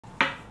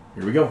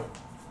Here we go.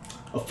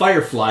 A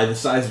firefly the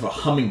size of a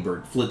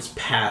hummingbird flits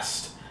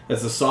past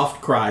as the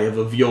soft cry of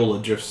a viola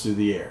drifts through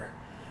the air.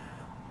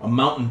 A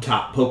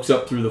mountaintop pokes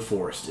up through the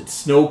forest, its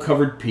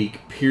snow-covered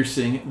peak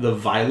piercing the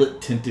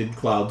violet-tinted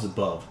clouds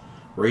above.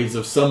 Rays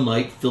of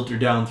sunlight filter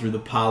down through the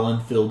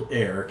pollen-filled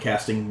air,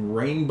 casting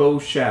rainbow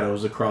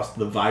shadows across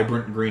the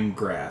vibrant green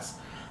grass.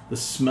 The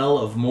smell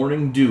of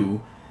morning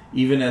dew,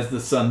 even as the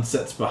sun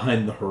sets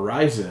behind the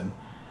horizon,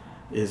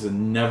 is a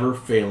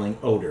never-failing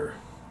odor.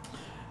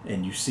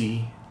 And you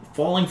see,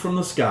 falling from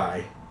the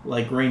sky,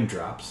 like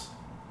raindrops,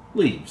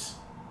 leaves.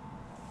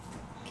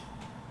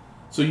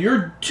 So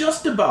you're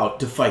just about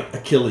to fight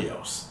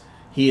Achilleos.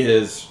 He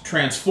is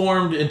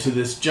transformed into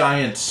this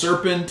giant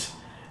serpent,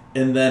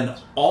 and then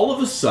all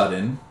of a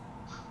sudden,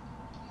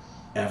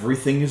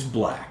 everything is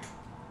black.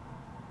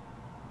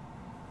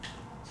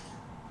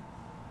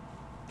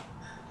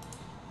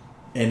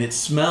 And it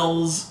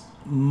smells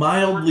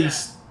mildly...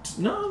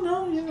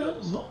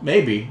 No,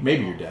 maybe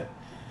you're dead.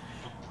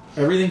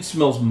 Everything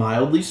smells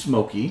mildly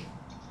smoky,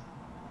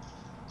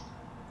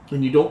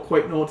 and you don't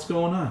quite know what's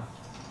going on.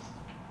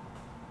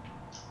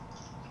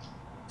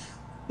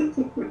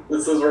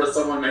 This is where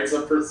someone makes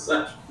a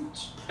perception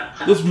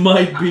check. This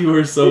might be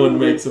where someone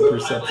makes a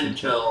perception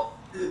check.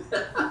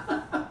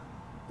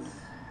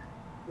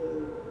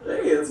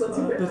 Hey, that's not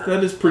too bad.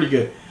 That is pretty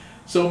good.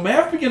 So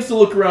Mav begins to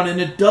look around, and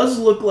it does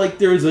look like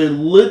there is a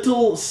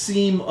little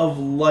seam of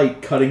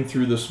light cutting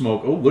through the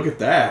smoke. Oh, look at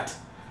that.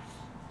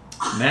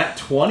 Nat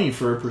 20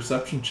 for a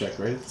perception check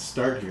right at the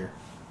start here.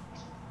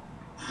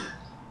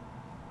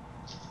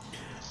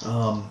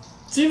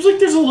 Seems like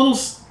there's a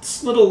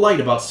little light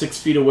about 6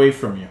 feet away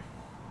from you.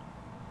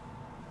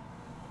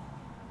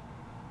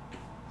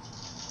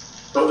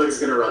 Bothing's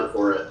gonna run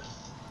for it.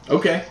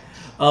 Okay.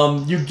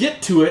 You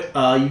get to it.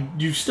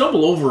 You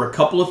stumble over a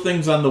couple of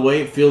things on the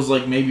way. It feels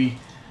like maybe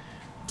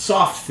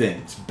soft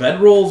things,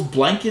 bedrolls,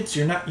 blankets.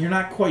 You're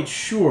not quite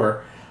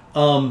sure.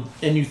 And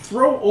you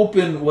throw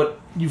open what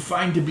you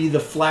find to be the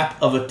flap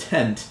of a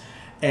tent,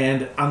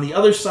 and on the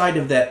other side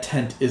of that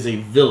tent is a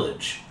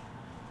village.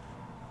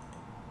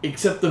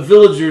 Except the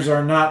villagers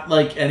are not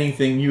like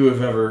anything you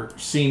have ever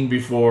seen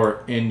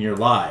before in your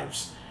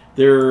lives.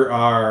 There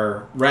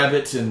are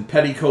rabbits in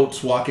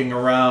petticoats walking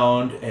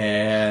around,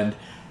 and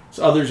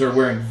others are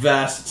wearing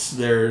vests.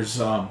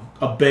 There's a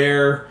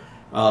bear,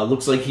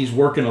 looks like he's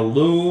working a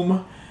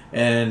loom,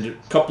 and a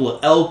couple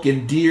of elk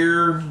and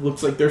deer.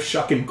 Looks like they're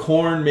shucking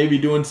corn, maybe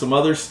doing some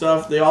other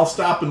stuff. They all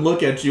stop and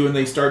look at you, and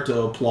they start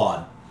to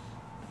applaud.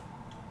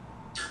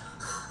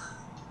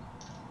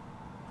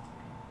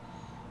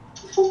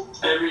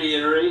 I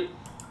reiterate,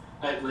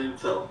 I blame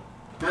Phil.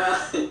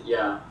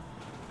 Yeah.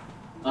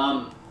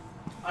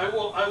 I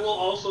will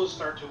also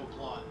start to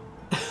applaud.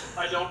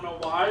 I don't know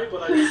why,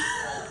 but I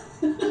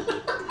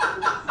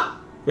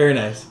Very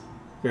nice.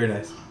 Very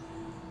nice.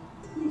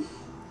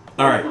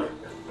 Alright.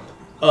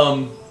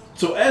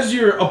 So as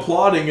you're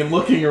applauding and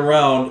looking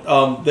around,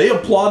 they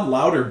applaud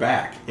louder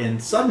back.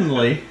 And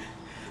suddenly,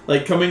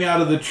 like coming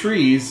out of the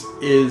trees,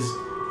 is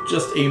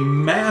just a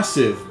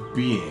massive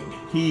being.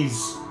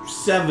 He's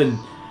 7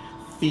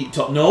 feet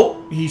tall.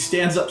 Nope, he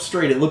stands up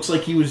straight. It looks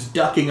like he was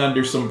ducking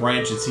under some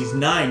branches. He's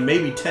 9,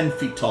 maybe 10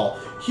 feet tall.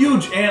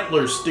 Huge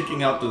antlers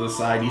sticking out to the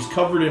side. He's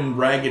covered in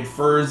ragged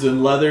furs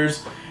and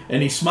leathers.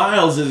 And he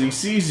smiles as he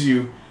sees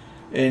you.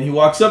 And he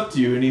walks up to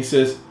you and he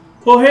says,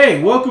 "Oh,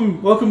 hey,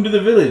 welcome to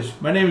the village.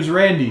 My name is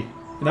Randy,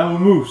 and I'm a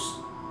moose."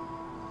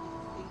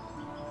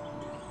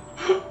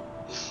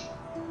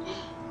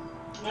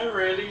 Hi,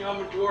 Randy.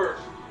 I'm a dwarf.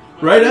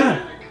 Right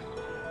on.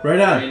 Right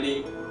on.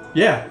 Randy,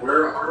 Yeah.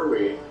 where are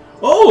we?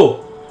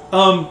 Oh,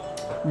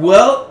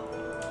 well,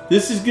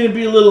 this is going to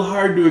be a little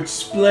hard to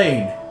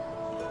explain,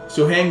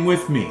 so hang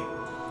with me.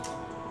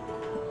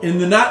 In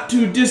the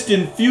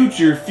not-too-distant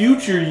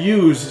future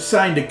yous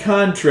signed a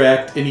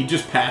contract, and he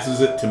just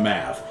passes it to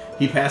Mav.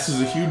 He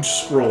passes a huge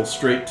scroll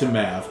straight to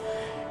Mav.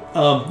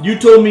 You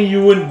told me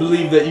you wouldn't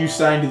believe that you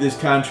signed this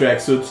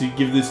contract, so to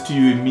give this to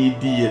you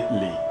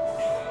immediately.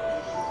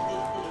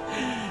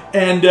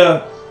 And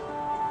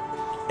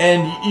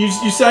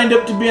you signed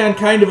up to be on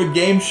kind of a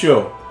game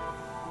show.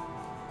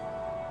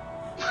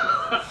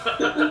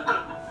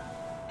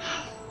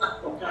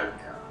 Oh my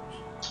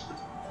gosh.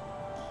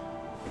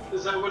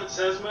 Is that what it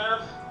says,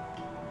 Mav?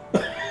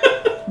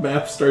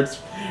 Mav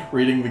starts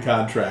reading the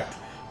contract.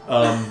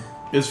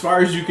 As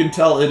far as you can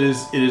tell, it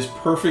is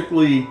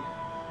perfectly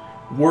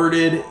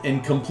worded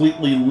and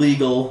completely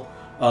legal.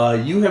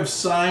 You have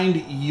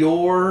signed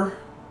your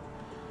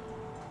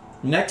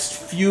next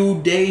few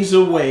days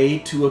away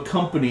to a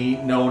company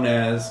known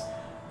as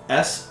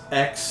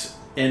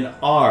SX&R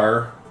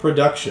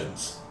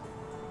Productions.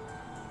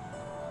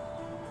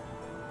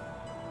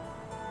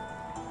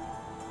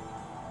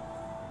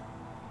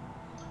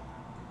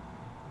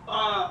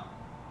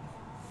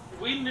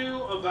 We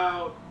knew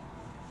about...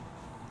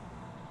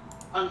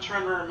 I'm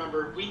trying to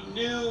remember. We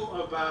knew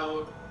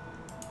about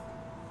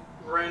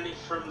Randy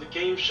from the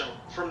game show.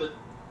 From the...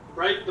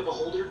 Right? The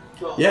Beholder?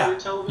 Yeah.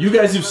 Television You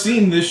guys have show?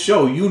 seen this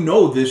show. You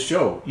know this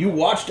show. You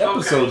watched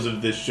episodes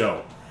of this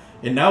show.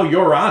 And now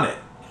you're on it.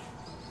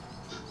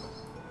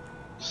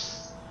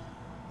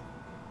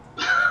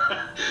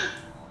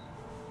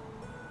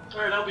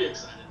 Alright, I'll be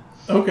excited.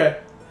 Okay.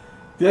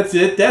 That's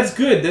it. That's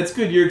good. That's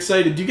good. You're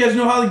excited. Do you guys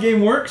know how the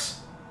game works?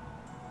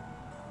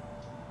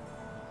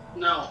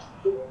 No.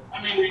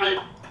 I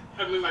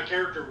mean, my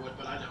character would,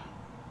 but I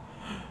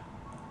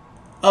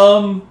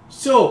don't.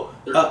 So...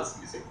 There's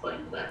music playing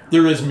in the background.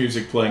 there is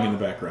music playing in the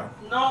background.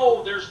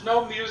 No, there's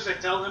no music.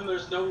 Tell him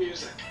there's no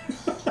music.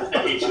 I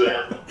hate you,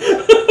 Adam.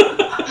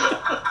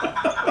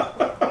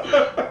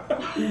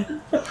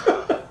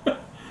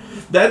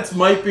 That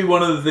might be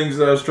one of the things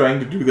that I was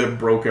trying to do that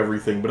broke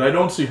everything, but I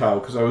don't see how,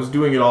 because I was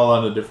doing it all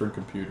on a different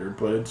computer,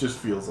 but it just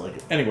feels like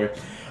it. Anyway,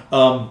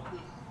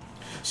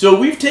 so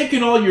we've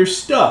taken all your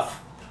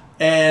stuff,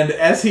 and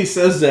as he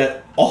says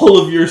that, all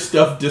of your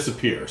stuff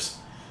disappears.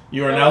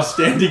 You are now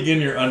standing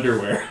in your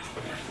underwear.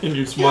 In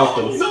your small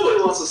clothes.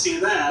 Nobody wants to see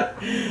that.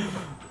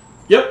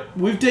 Yep,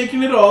 we've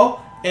taken it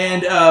all,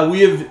 and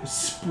we have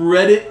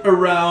spread it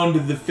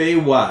around the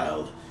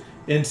Feywild.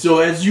 And so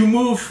as you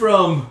move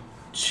from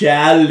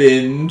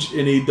challenge,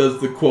 and he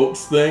does the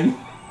quotes thing,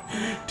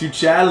 to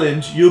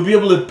challenge, you'll be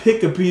able to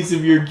pick a piece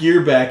of your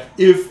gear back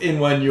if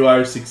and when you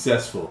are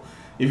successful.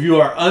 If you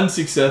are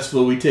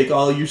unsuccessful, we take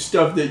all your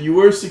stuff that you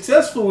were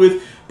successful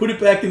with, put it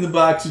back in the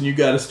box, and you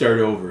gotta start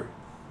over.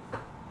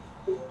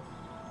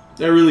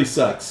 That really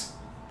sucks.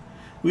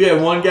 We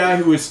had one guy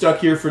who was stuck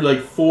here for like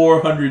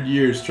 400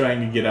 years trying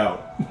to get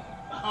out.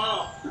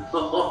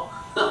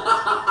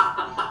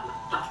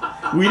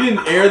 We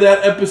didn't air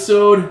that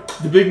episode.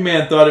 The big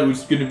man thought it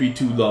was going to be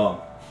too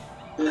long.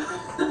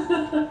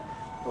 Well,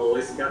 at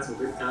least he got some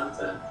good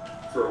content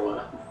for a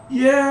while.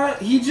 Yeah,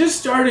 he just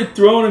started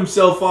throwing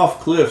himself off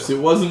cliffs. It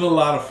wasn't a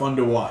lot of fun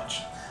to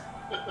watch.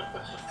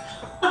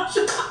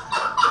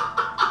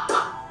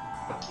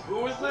 Who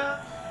was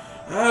that?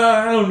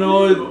 I don't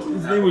know.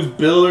 His name was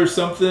Bill or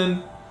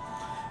something.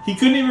 He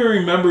couldn't even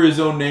remember his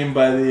own name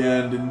by the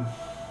end. And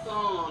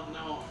Oh,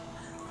 no.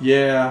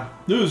 yeah,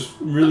 it was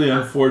really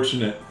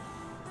unfortunate.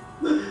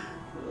 Oh, man.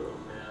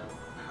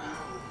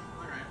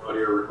 Alright.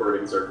 Audio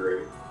recordings are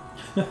great.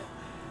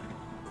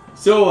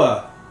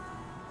 So,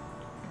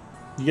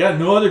 you got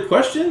no other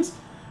questions?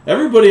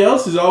 Everybody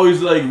else is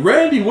always like,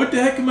 Randy, what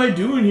the heck am I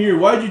doing here?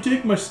 Why'd you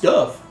take my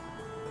stuff?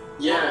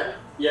 Yeah.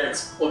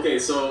 Okay,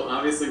 so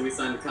obviously we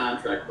signed a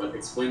contract, but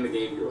explain the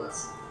game to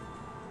us.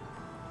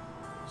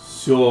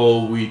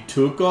 So, we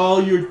took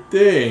all your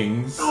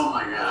things, Oh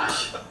my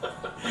gosh.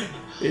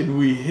 and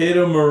we hid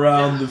them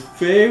around the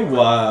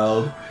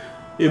Feywild.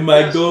 Am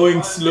I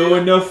going slow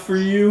enough for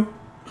you?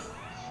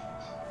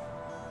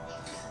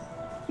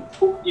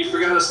 You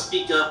forgot to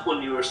speak up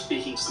when you were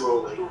speaking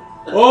slowly.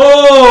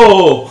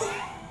 Oh!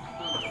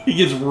 He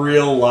gets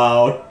real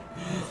loud.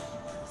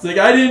 It's like,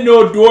 I didn't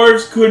know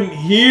dwarves couldn't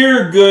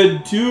hear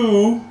good,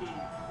 too.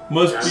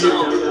 Must be...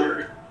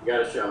 You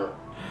gotta shout.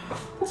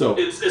 So,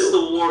 It's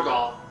the war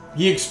god.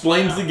 he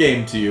explains the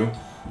game to you,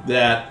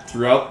 that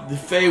throughout the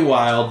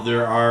Feywild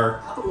there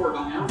are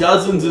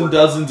dozens and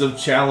dozens of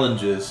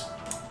challenges,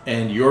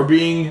 and you're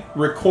being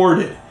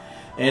recorded.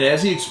 And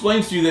as he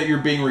explains to you that you're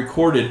being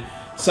recorded,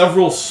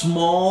 several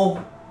small,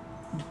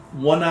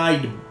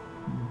 one-eyed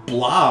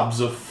blobs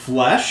of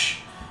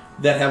flesh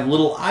that have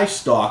little eye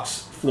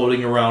stalks float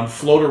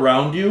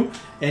around you,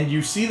 and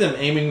you see them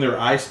aiming their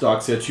eye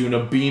stalks at you, and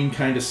a beam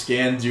kind of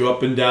scans you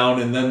up and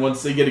down, and then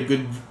once they get a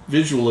good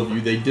visual of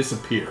you, they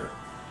disappear.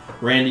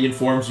 Randy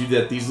informs you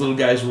that these little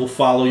guys will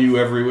follow you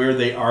everywhere.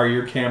 They are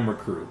your camera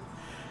crew.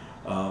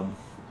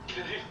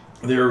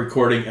 They're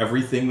recording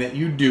everything that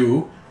you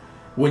do.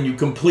 When you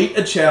complete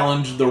a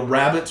challenge, the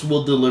rabbits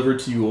will deliver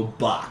to you a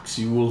box.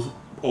 You will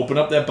open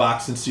up that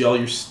box and see all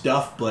your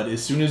stuff, but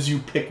as soon as you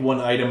pick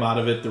one item out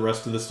of it, the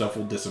rest of the stuff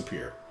will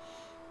disappear.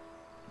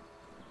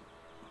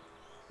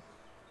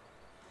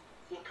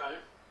 Okay.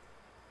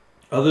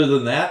 Other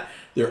than that,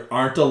 there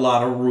aren't a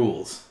lot of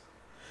rules.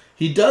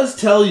 He does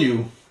tell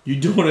you you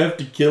don't have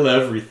to kill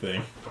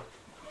everything.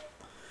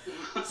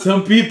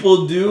 Some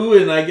people do,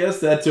 and I guess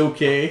that's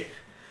okay.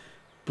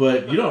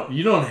 But you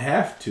don't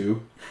have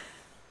to.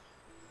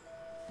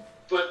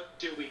 But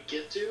do we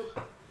get to?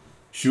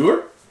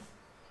 Sure.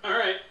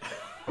 Alright.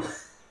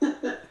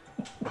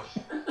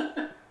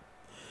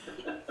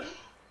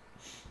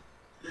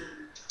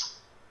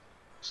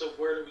 So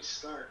where do we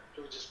start?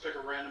 Do we just pick a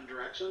random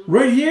direction?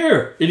 Right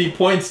here. And he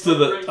points to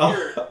the Right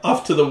here.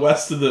 off to the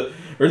west of the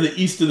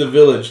east of the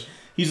village.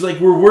 He's like,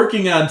 we're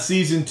working on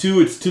season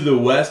 2. It's to the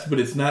west, but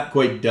it's not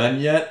quite done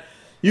yet.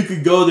 You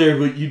could go there,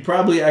 but you'd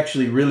probably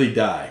actually really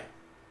die.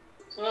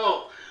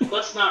 Oh,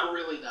 let's not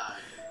really die.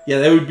 Yeah,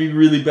 that would be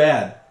really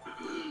bad.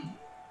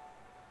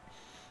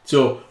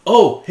 So,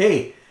 oh,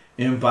 hey,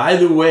 and by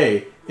the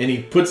way, and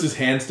he puts his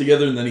hands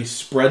together and then he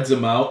spreads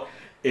them out,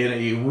 and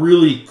a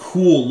really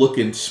cool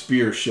looking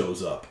spear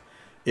shows up.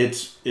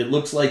 It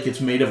looks like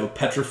it's made of a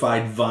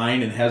petrified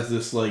vine and has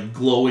this like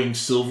glowing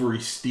silvery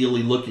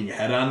steely looking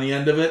head on the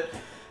end of it.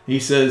 He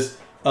says,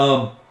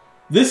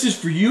 this is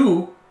for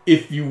you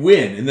if you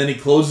win. And then he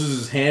closes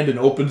his hand and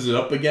opens it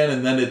up again,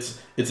 and then it's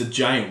a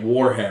giant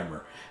war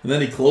hammer. And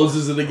then he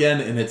closes it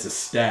again, and it's a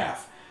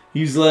staff.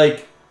 He's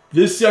like,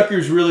 this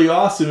sucker's really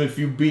awesome if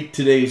you beat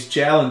today's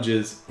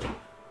challenges.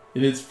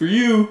 And it's for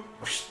you.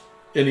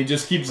 And he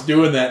just keeps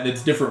doing that, and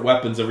it's different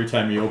weapons every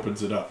time he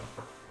opens it up.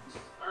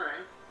 Alright.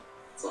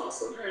 That's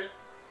awesome. Alright.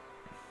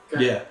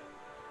 Okay. Yeah.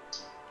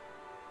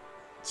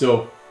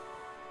 So,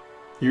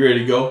 you ready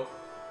to go?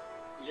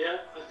 Yeah,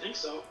 I think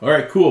so.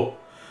 Alright, cool.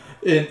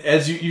 And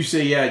as you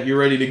say, yeah, you're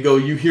ready to go,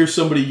 you hear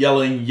somebody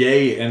yelling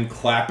yay and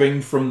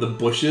clapping from the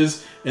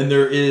bushes, and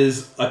there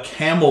is a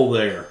camel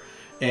there.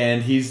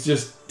 And he's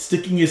just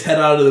sticking his head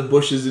out of the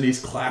bushes, and he's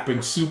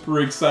clapping super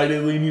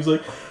excitedly, and he's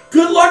like,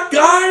 good luck,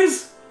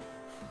 guys!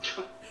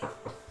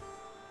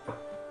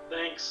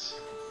 Thanks.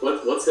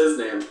 What's his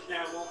name?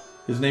 Camel.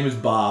 His name is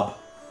Bob.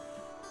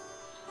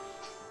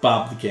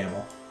 Bob the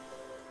camel.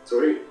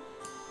 Sweet.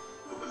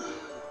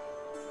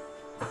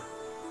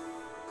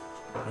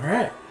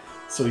 Alright.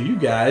 So you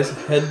guys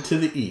head to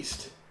the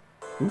east.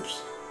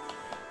 Oops.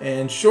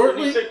 And Did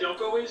shortly... you say don't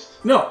go east?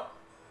 No.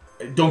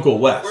 Don't go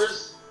west.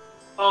 Where's...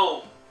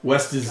 Oh.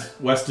 West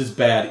is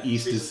bad.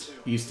 East Season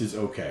is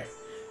okay.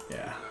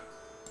 Yeah.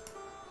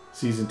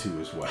 Season 2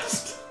 is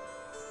west.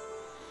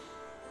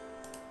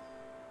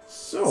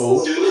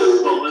 So... Do you have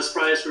a bonus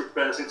prize for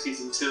passing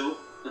season 2?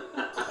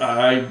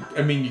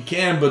 I mean, you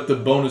can, but the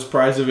bonus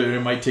prize of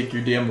it might take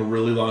your damn a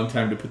really long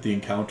time to put the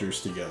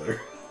encounters together.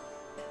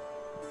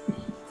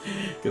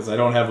 Because I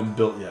don't have them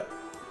built yet.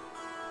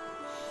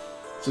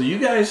 So you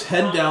guys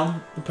head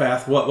down the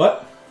path.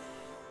 What?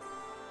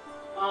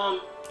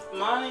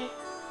 My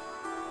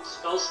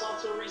spell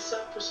slots are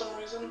reset for some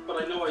reason,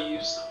 but I know I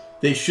used them.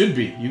 They should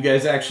be. You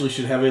guys actually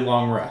should have a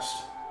long rest.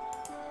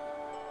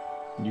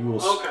 You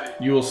will. Okay.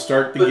 You will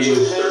start the But you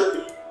game.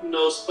 have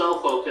no spell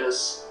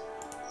focus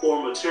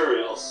or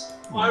materials.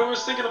 Well, I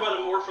was thinking about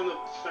it more from the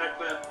fact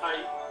that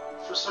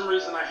for some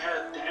reason I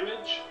had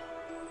damage,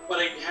 but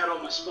I had all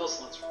my spell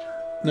slots returned.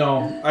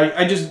 No,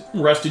 I just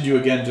rested you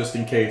again just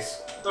in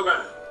case.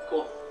 Okay,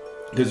 cool.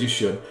 Because you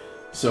should.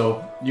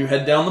 So you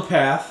head down the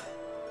path,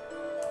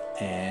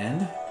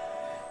 and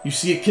you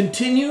see it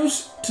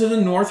continues to the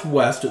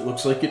northwest. It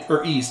looks like it,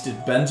 or east.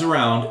 It bends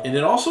around, and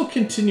it also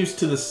continues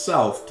to the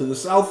south. To the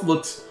south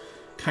looks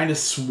kind of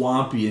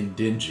swampy and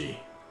dingy.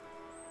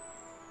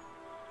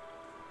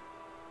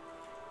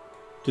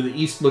 To the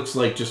east looks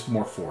like just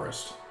more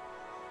forest.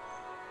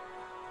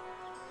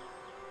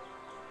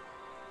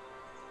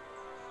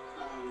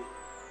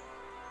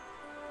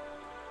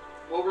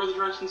 What were the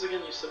directions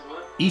again? You said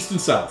what? East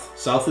and south.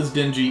 South is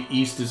dingy.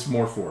 East is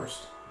more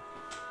forest.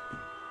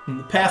 And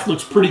the path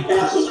looks pretty clear.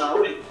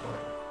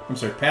 I'm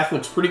sorry. Path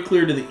looks pretty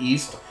clear to the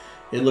east.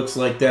 It looks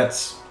like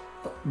that's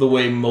the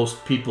way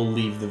most people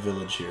leave the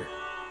village here.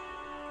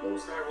 Alright,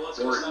 well, let's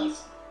go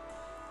south.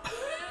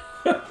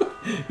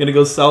 Gonna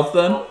go south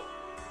then?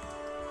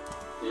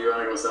 You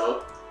want to go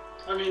south?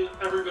 I mean,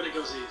 everybody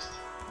goes east.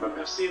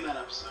 Okay. I've seen that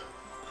episode.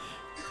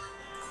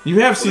 You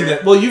have seen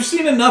that. Well, you've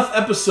seen enough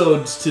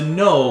episodes to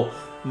know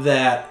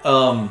that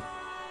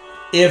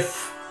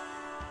if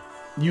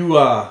you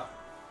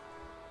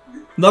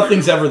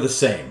nothing's ever the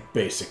same,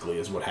 basically,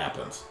 is what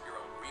happens.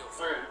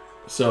 Alright.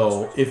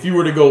 So if you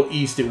were to go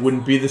east, it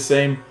wouldn't be the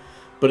same.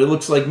 But it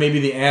looks like maybe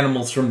the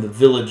animals from the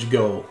village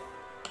go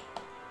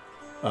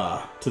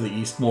to the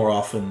east more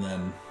often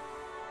than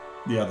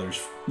the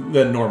others,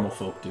 than normal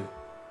folk do.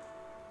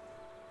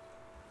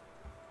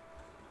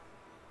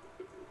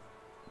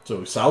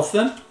 So south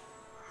then?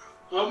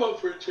 I'm up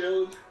for a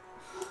challenge.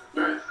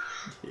 Alright.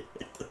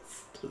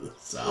 Yes, to the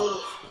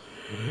south.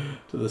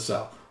 To the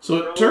south. So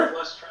it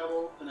Less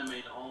travel, and it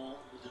made all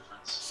the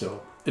difference.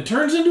 So it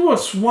turns into a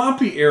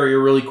swampy area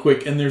really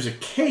quick, and there's a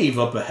cave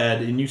up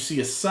ahead, and you see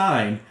a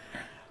sign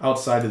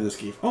outside of this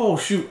cave. Oh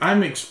shoot!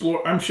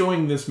 I'm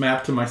showing this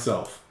map to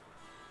myself.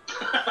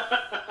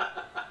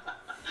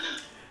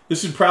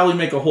 This would probably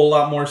make a whole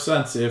lot more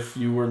sense if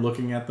you were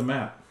looking at the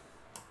map.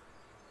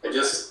 I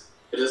just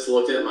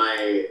looked at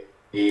my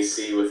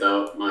AC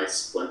without my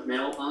splint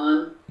mail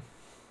on.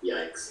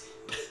 Yikes.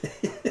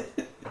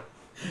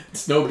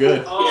 It's no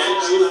good.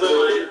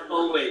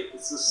 Oh wait,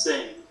 it's the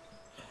same.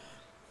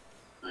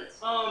 Nice.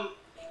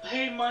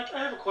 Hey Mike, I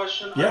have a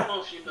question. I Yeah. don't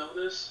know if you know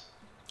this.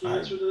 The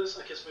answer to this?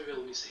 I guess maybe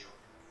let me see.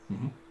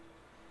 Mm-hmm.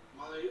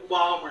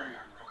 Well, I'm wearing armor.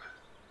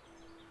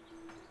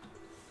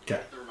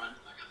 Okay. Never mind.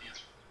 I got the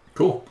answer.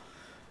 Cool.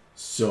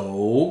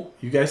 So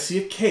you guys see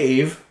a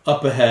cave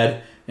up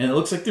ahead, and it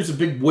looks like there's a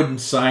big wooden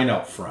sign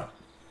out front.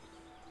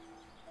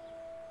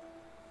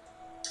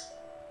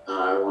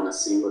 I want to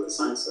see what the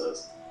sign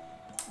says.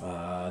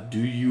 Do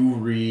you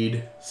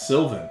read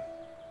Sylvan?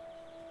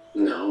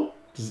 No.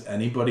 Does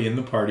anybody in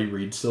the party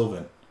read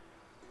Sylvan?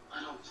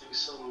 I don't think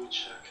so. Let me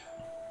check.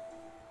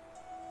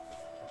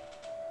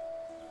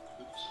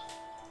 Oops.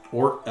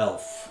 Or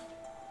Elf?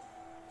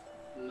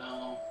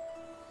 No.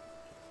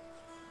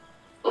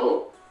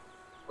 Oh.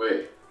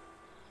 Wait.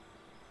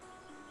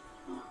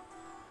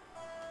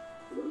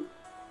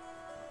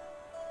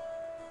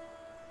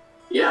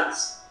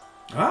 Yes.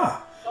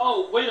 Ah.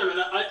 Oh, wait a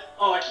minute.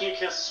 I can't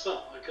cast a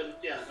spell. I couldn't.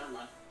 Yeah, never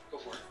mind. Go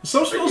for it.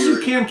 Some spells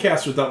you can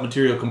cast without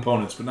material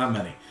components, but not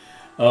many.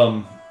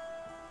 But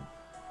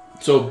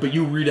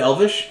you read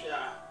Elvish?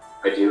 Yeah.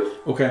 I do.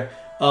 Okay.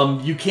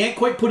 You can't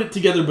quite put it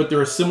together, but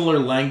they're a similar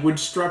language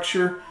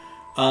structure.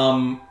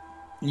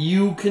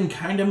 You can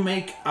kind of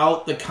make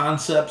out the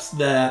concepts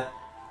that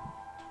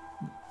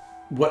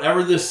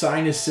whatever this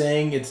sign is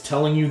saying, it's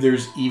telling you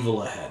there's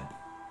evil ahead.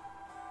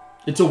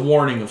 It's a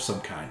warning of some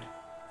kind.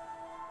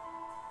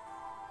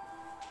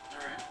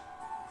 Alright.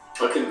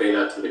 I'll convey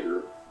that to the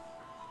group.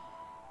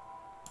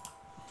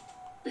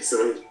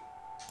 So,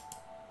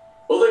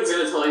 Oleg's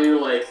gonna tell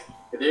you, like,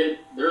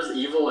 there's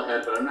evil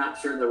ahead, but I'm not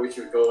sure that we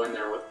should go in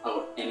there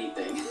without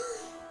anything.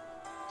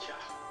 Yeah.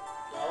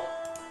 Well.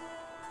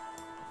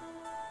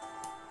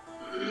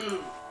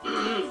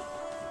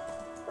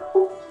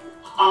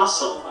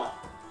 Awesome.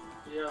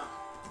 Yeah.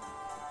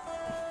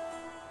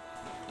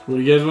 What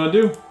do you guys want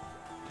to do?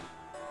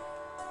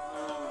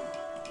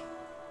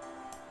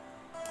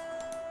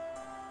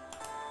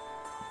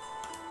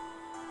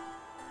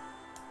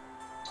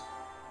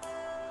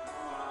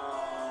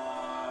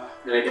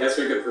 And I guess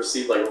we could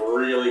proceed like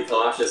really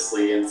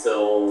cautiously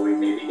until we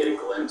maybe get a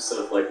glimpse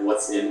of like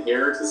what's in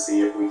here to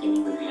see if we can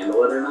even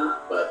handle it or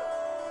not, but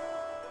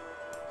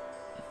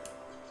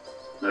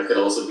that could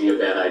also be a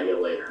bad idea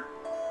later.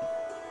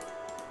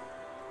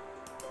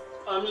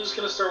 I'm just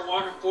gonna start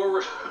walking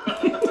forward.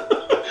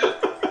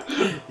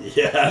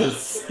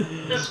 Yes.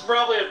 This is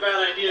probably a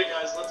bad idea,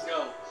 guys. Let's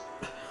go.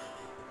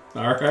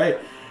 Alright.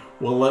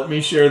 Well, let me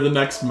share the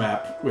next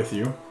map with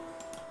you.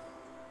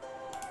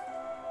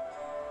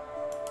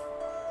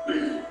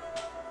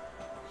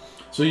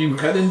 So you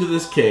head into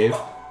this cave.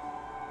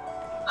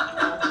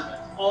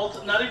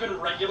 Not even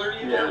regular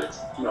evil. Yeah,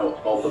 no,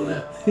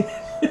 ultimate.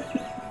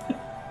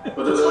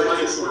 But this one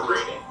is more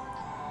rating.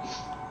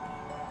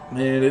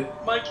 And it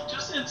Mike,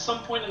 just at some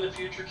point in the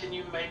future, can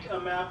you make a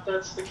map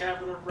that's the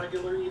cabin of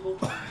regular evil?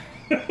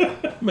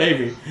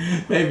 maybe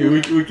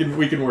we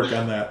can work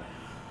on that.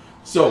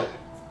 So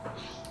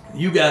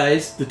you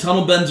guys, the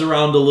tunnel bends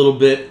around a little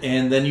bit,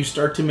 and then you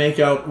start to make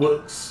out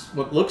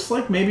what looks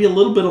like maybe a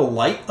little bit of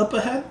light up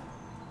ahead.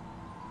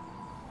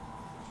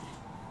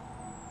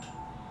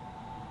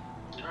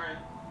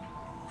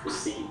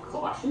 Proceed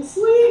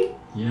cautiously?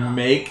 Yeah.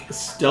 Make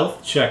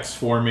stealth checks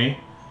for me.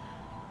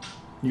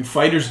 You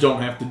fighters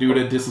don't have to do it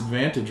at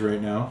disadvantage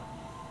right now.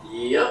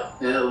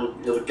 Yep,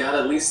 it'll got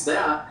at least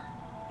that.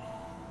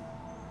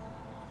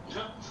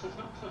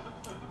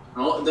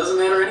 Well, it doesn't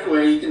matter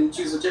anyway, you can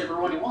choose whichever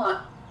one you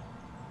want.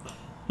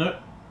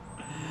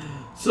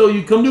 So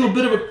you come to a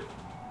bit of a...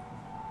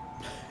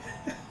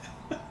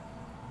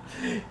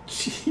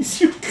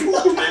 Jeez, you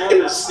Man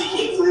is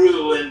sneaking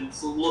through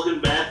and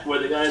looking back where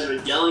the guys are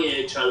yelling at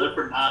each other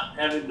for not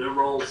having to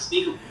roll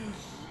sneak.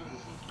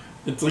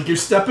 It's like you're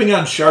stepping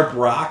on sharp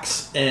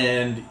rocks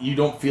and you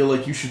don't feel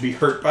like you should be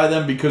hurt by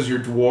them because you're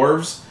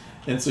dwarves,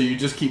 and so you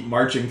just keep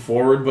marching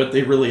forward, but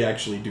they really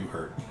actually do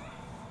hurt.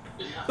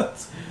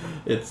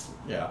 It's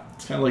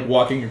kind of like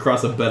walking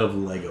across a bed of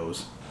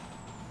Legos.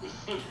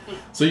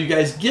 So you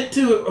guys get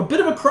to a bit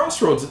of a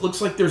crossroads. It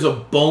looks like there's a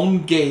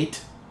bone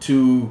gate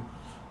to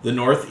the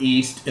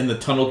northeast, and the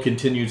tunnel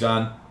continues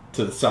on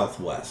to the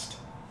southwest.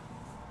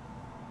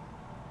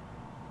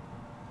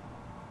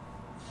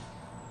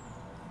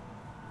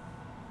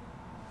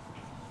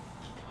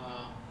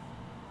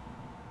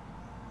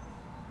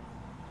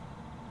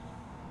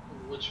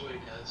 Which way,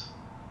 guys?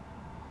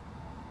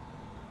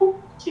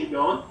 Keep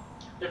going.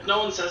 If no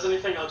one says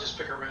anything, I'll just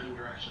pick a random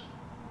direction.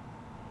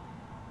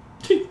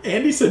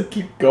 Andy said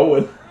keep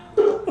going.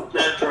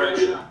 That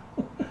direction.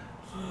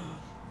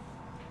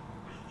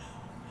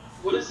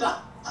 What is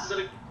that? Is it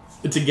a...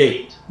 It's a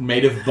gate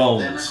made of Then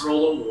bones.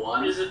 roll a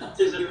 1. Is it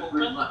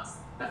open?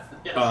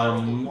 Yeah,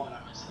 one,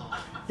 I still.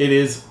 It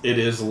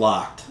is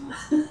locked.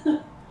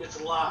 It's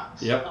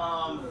locked. Yep.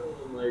 Oh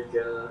my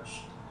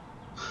gosh.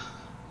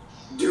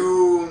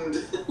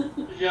 Doomed.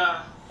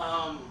 Yeah.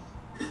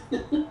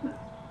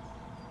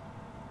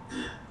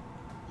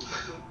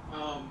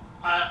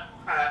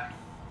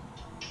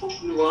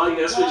 Well, I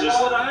guess we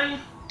just.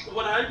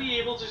 Would I be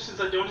able to, since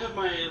I don't have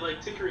my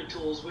like tinkering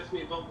tools with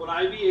me, but would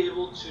I be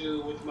able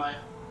to, with my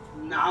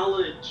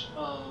knowledge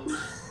of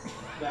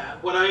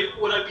that, would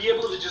I be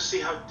able to just see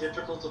how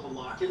difficult of a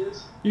lock it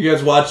is? You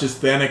guys watch as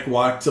Thanik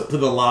walks up to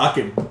the lock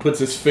and puts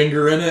his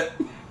finger in it.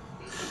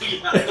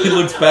 Yeah. He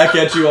looks back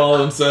at you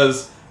all and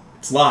says,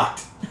 "It's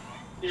locked."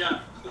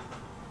 Yeah.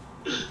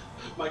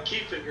 My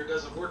key finger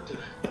doesn't work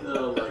today.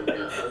 Oh my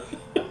god.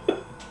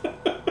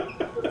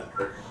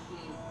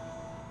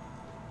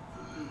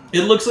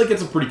 It looks like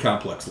it's a pretty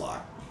complex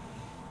lock.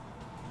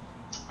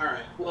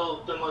 Alright,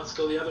 well, then let's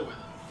go the other way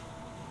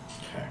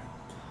then. Okay.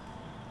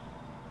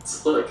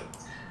 It's like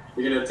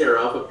you're gonna tear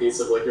off a piece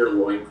of like your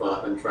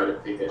loincloth and try to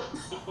pick it.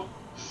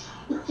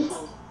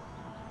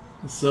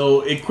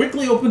 So it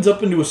quickly opens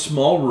up into a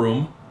small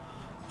room.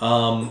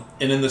 And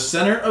in the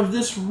center of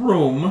this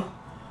room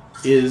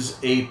is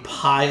a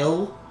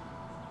pile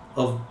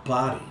of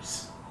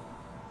bodies.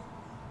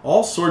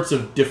 All sorts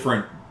of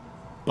different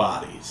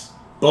bodies.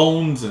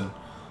 Bones and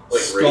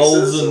Like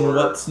skulls races, and or...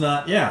 what's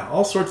not. Yeah,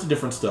 all sorts of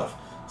different stuff.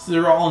 So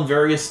they're all in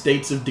various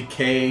states of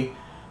decay.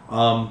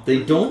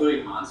 They don't.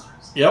 Including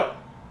monsters. Yep.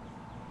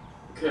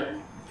 Okay.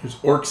 There's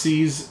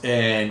orcsies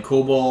and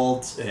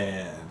kobolds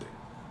and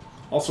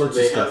all sorts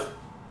of They stuff. have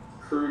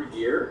crude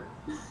gear.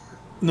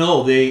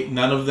 No,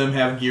 none of them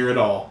have gear at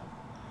all.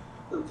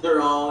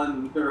 They're all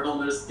in their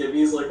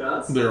skivvies like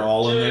us. They're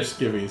all in their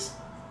skivvies.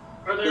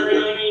 Are there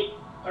any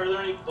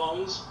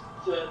bones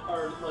that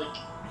are like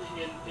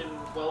in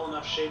well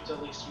enough shape to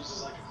at least use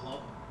as like a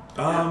club?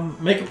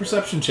 Make a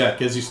perception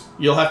check, as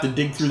you'll have to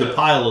dig through the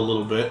pile a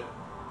little bit.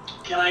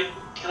 Can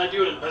I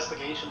do an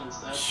investigation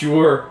instead?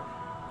 Sure.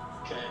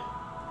 Okay.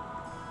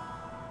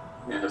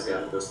 Yeah, I've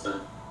got it this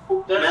time.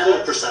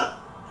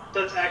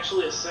 That's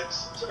actually a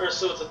 6, or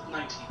so it's a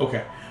 19.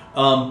 Okay.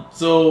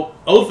 So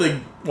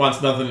Othig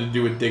wants nothing to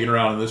do with digging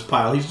around in this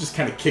pile. He's just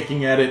kind of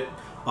kicking at it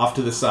off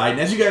to the side.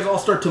 And as you guys all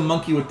start to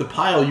monkey with the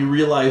pile, you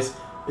realize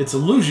it's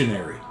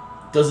illusionary.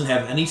 It doesn't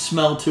have any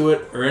smell to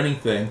it or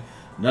anything.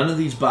 None of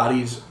these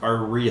bodies are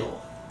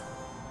real.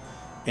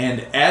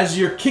 And as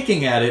you're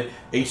kicking at it,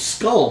 a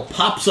skull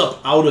pops up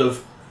out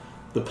of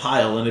the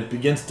pile, and it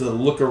begins to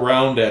look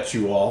around at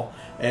you all.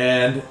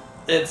 And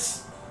it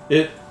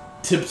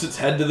tips its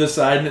head to the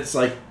side, and it's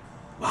like,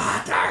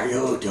 "What are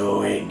you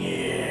doing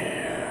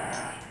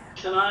here?"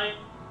 Can I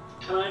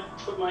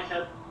put my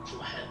head?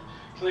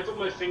 Can I put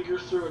my finger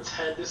through its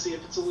head to see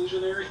if it's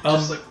illusionary?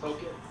 Just like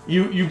poke it.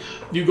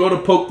 You go to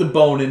poke the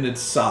bone, and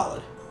it's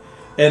solid.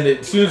 And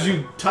as soon as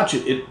you touch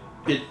it,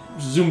 it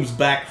zooms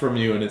back from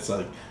you, and it's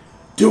like,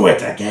 "Do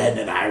it again,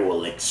 and I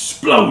will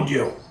explode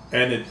you."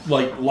 And it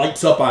like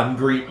lights up on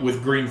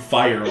green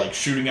fire, like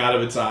shooting out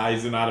of its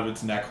eyes and out of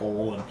its neck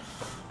hole, and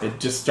it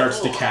just starts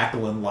to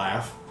cackle and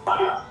laugh.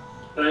 Can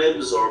I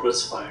absorb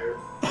its fire?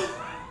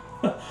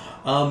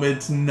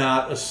 It's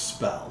not a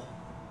spell.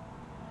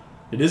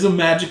 It is a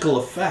magical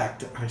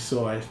effect. I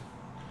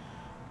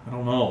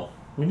don't know.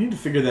 We need to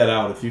figure that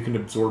out. If you can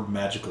absorb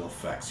magical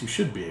effects, you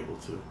should be able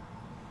to.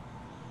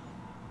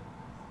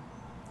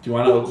 Do you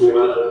want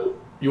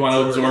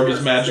to absorb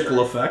his magical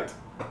effect?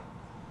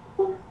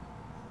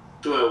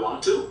 Do I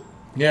want to?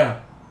 Yeah.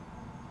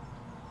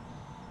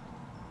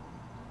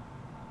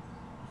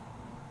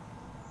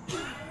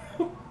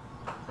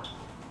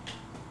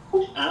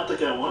 I don't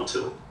think I want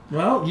to.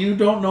 Well, you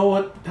don't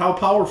know how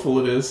powerful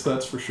it is,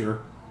 that's for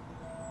sure.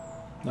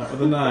 Not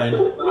with a 9.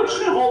 I'm just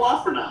gonna hold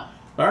off for now.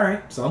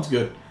 Alright, sounds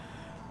good.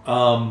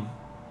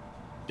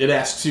 It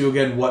asks you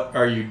again, what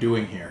are you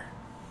doing here?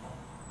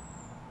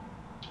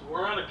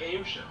 We're on a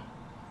game show.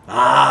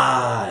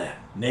 Ah,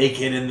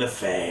 Naked in the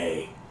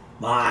Fae.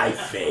 My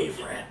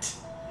favorite.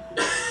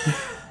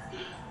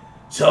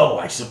 So,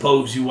 I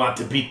suppose you want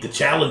to beat the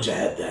challenge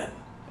ahead then?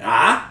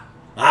 Ah?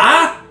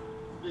 Ah?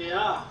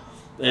 Yeah.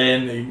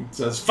 And he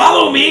says,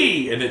 "Follow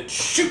me!" And it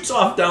shoots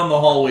off down the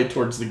hallway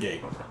towards the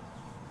gate.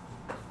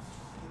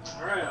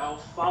 Alright, I'll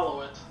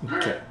follow it.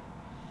 Okay.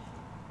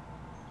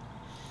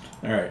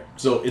 Alright,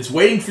 so it's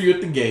waiting for you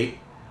at the gate,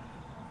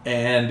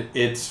 and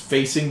it's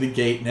facing the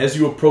gate, and as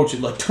you approach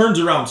it, like, turns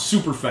around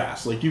super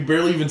fast. Like, you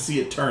barely even see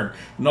it turn.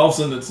 And all of a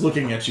sudden, it's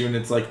looking at you, and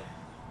it's like,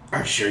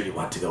 "Are you sure you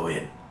want to go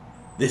in?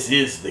 This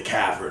is the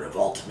Cavern of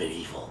Ultimate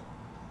Evil."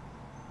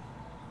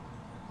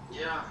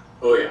 Yeah.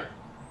 Oh yeah.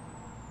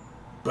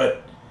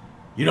 But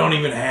you don't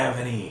even have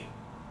any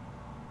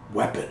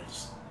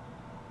weapons.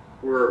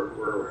 We're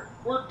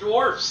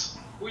dwarfs.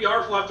 We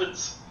are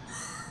weapons.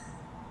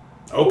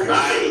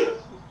 Okay.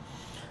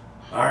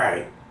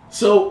 Alright.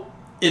 So,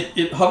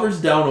 it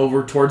hovers down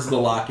over towards the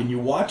lock, and you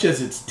watch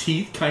as its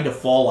teeth kind of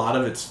fall out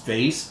of its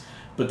face,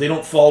 but they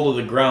don't fall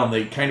to the ground.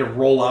 They kind of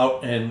roll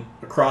out, and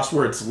across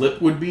where its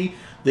lip would be,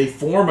 they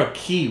form a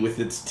key with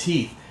its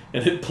teeth,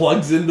 and it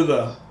plugs into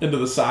the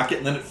socket,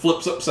 and then it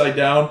flips upside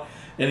down,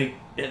 and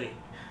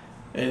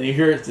you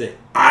hear it say,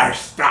 "I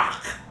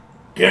stuck.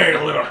 Give it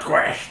a little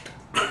twist."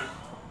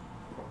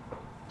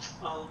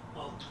 I'll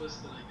twist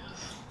it, I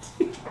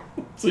guess.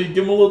 So you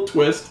give him a little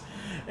twist,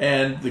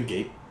 and the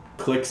gate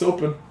clicks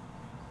open.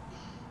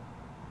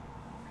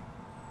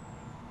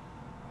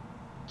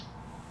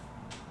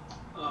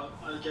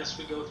 I guess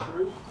we go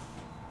through.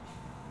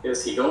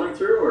 Is he going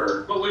through,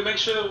 or? But we make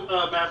sure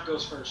Mav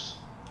goes first,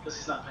 because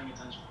he's not paying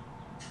attention.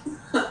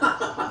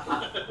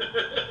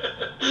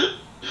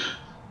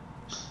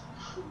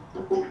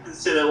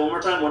 Say that one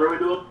more time. What are we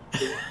doing?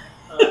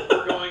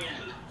 We're going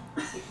in.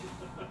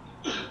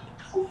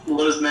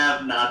 What is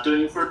Mav not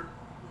doing for?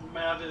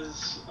 Mav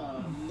is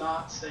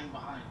not staying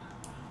behind.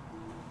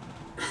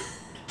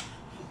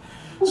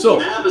 So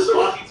Mav is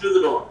walking through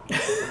the door.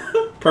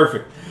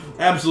 Perfect.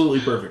 Absolutely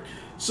perfect.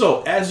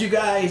 So, as you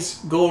guys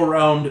go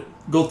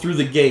through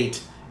the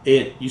gate,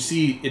 you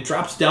see it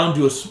drops down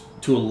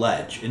to a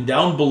ledge, and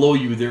down below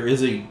you there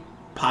is a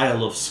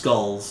pile of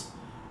skulls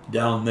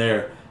down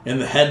there, and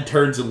the head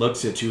turns and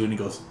looks at you, and he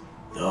goes,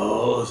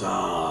 "Those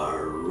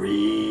are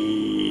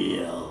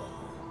real."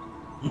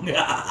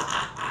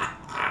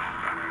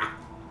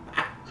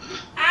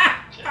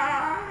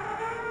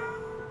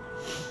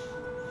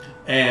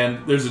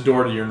 And there's a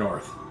door to your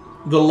north.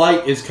 The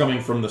light is coming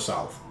from the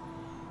south.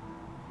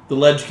 The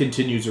ledge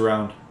continues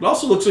around. It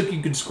also looks like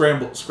you can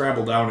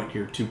scrabble down it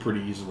here, too, pretty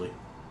easily.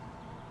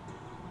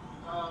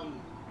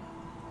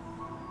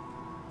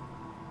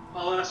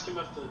 I'll ask him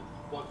if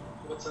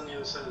what's on the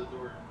other side of the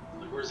door.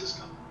 Like, where's this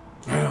coming?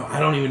 I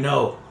don't even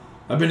know.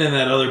 I've been in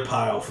that other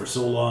pile for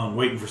so long,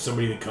 waiting for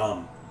somebody to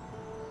come.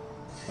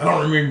 I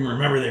don't even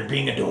remember there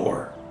being a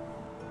door.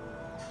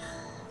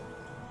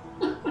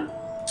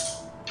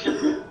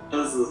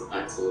 This is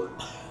excellent.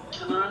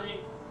 Can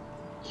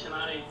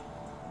I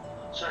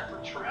check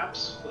for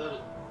traps with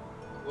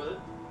it?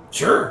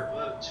 Sure.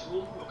 Without a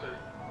tool? Okay.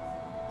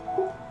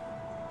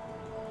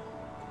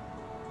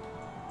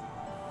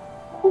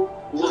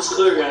 Looks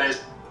clear,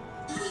 guys.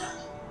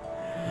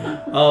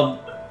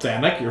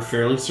 Zamek, you're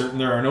fairly certain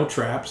there are no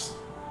traps.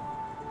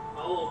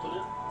 I'll open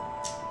it.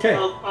 Okay.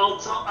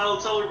 I'll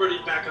tell everybody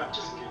to back up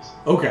just in case.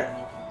 Okay.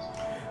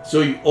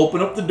 So you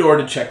open up the door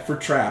to check for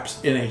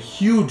traps, and a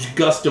huge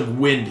gust of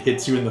wind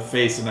hits you in the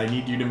face, and I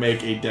need you to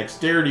make a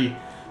dexterity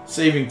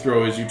saving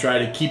throw as you try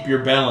to keep your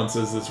balance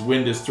as this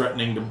wind is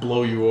threatening to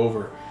blow you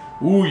over.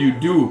 Ooh, you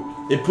do.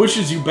 It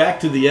pushes you back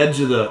to the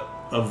edge of the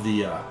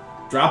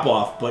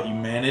drop-off, but you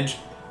manage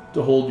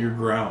to hold your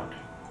ground.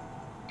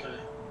 Okay.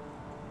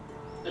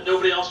 And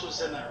nobody else was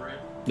in that, right?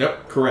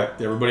 Yep, correct.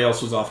 Everybody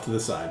else was off to the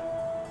side.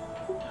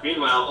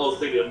 Meanwhile, all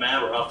thinking of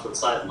Matt were off to the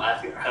side and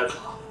laughing our heads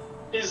off.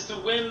 Is the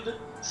wind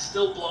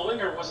still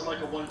blowing, or was it like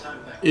a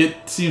one-time thing?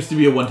 It seems to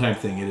be a one-time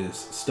thing. It is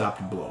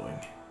stopped blowing.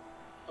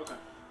 Okay.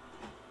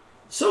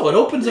 So it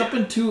opens up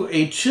into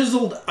a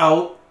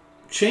chiseled-out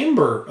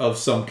chamber of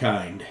some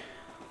kind.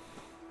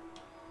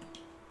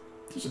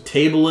 There's a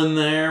table in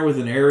there with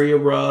an area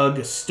rug,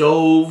 a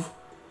stove,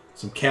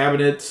 some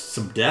cabinets,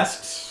 some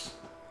desks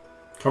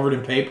covered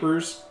in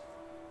papers.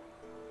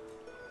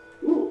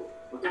 Ooh,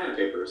 what kind of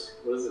papers?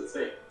 What does it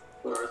say?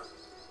 What are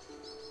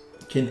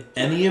Can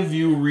any of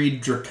you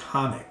read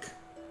Draconic?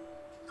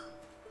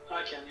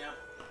 I can,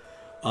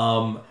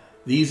 yeah.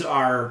 These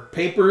are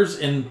papers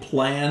and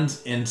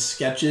plans and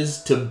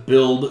sketches to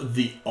build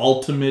the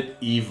ultimate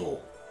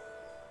evil.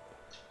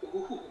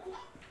 Ooh.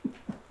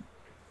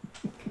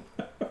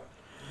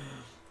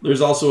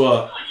 There's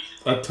also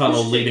a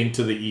tunnel leading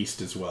to the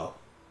east as well.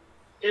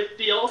 If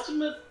the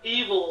ultimate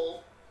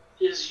evil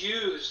is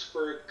used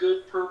for a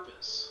good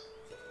purpose,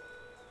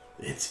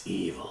 It's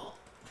evil.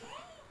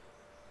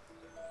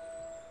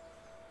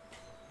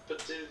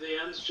 but do the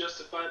ends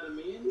justify the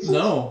means?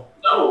 No.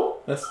 No,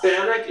 That's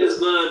Static is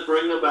going to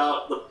bring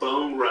about the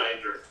bone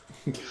grinder.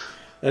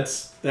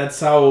 that's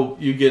how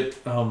you get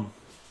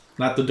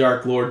not the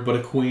Dark Lord but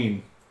a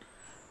queen.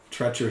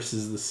 Treacherous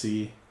is the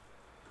sea.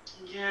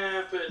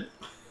 Yeah, but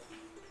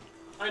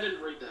I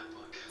didn't read that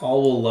book.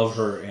 All will love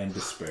her and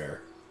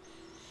despair.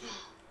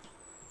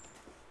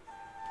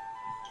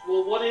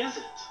 Well, what is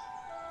it?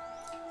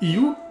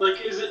 You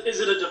Like, is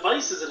it a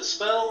device? Is it a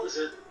spell? Is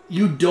it?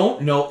 You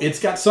don't know. It's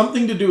got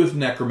something to do with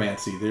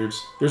necromancy.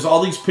 There's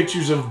all these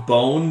pictures of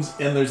bones,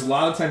 and there's a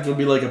lot of times there'll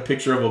be like a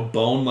picture of a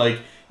bone like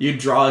you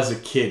draw as a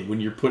kid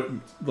when you're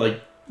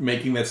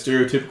making that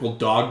stereotypical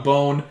dog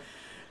bone,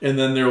 and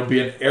then there will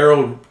be an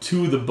arrow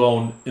to the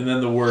bone, and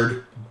then the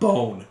word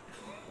bone.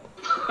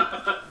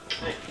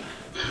 Okay.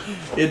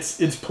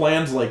 It's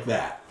plans like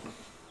that.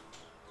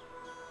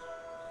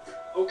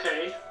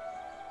 Okay.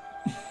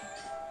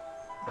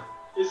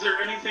 Is there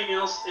anything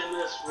else in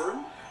this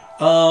room?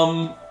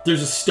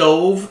 There's a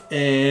stove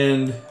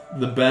and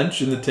the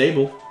bench and the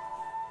table.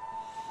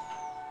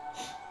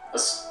 A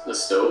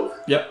stove?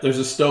 Yep, there's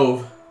a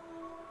stove.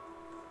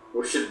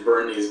 We should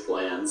burn these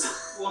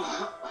plans.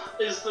 Well,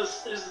 is the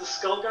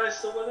skull guy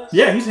still with us?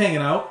 Yeah, he's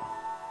hanging out.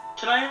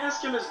 Can I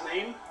ask him his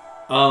name?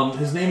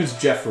 His name is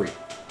Jeffrey.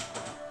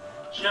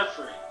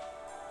 Jeffrey.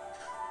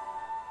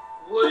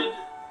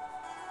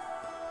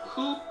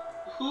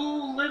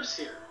 Who lives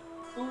here?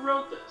 Who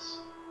wrote this?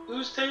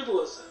 Whose table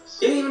is this?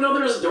 Didn't even know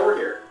there was a door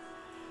here.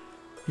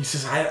 He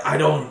says, I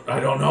don't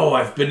know.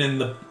 I've been in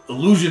the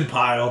illusion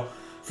pile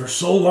for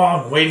so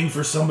long waiting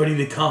for somebody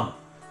to come.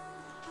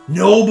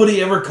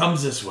 Nobody ever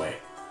comes this way.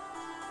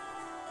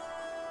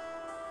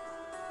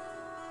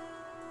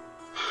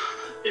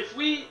 If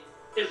we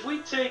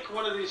take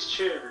one of these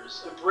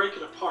chairs and break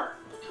it apart,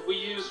 can we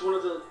use one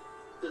of the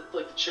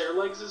chair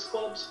legs as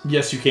clubs?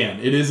 Yes, you can.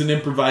 It is an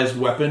improvised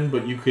weapon,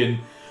 but you can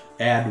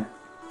add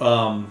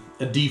a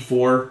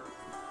D4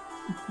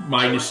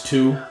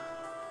 -2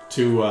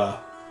 to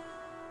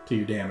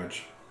your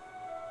damage.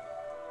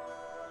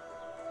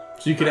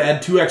 So you could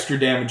add 2 extra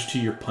damage to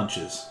your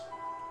punches,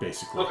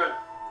 basically. Okay.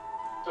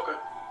 Okay.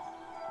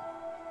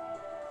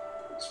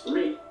 It's for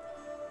me.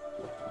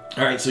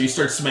 All right, so you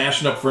start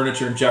smashing up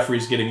furniture, and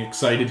Jeffrey's getting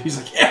excited. He's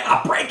like,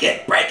 "Yeah, break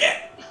it, break it!"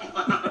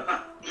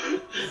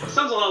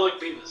 Sounds a lot like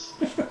Beavis.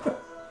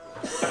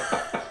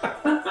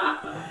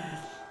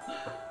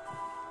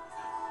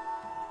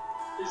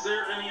 Is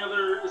there any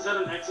other? Is that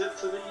an exit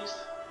to the east?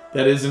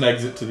 That is an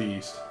exit to the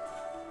east.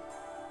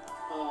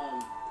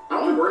 I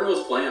want to burn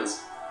those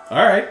plans.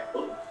 All right.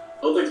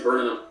 Oldrick's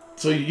burning them.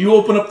 So you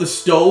open up the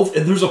stove,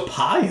 and there's a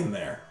pie in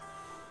there.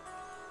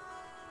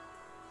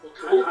 What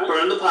kind of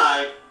Burn the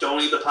pie, don't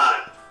eat the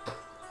pie.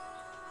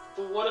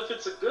 But what if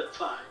it's a good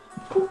pie?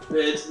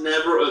 It's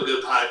never a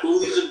good pie. Who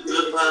leaves a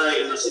good pie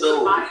in the It's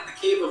stove? pie in the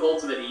cave of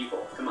ultimate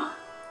evil. Come on.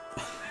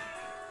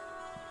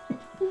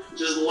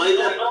 Just light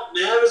that up.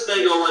 Nav is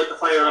gonna go light the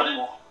fire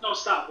up. No,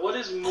 stop. What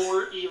is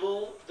more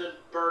evil than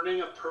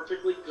burning a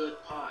perfectly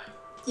good pie?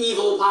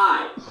 Evil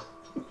pie.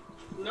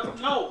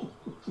 No.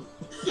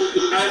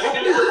 I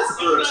think it's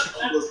first.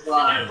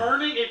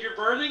 If you're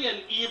burning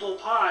an evil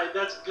pie,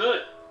 that's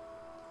good.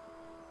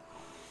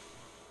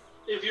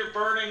 If you're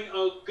burning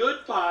a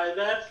good pie,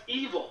 that's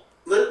evil.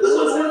 This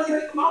one's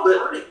anything about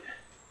burning.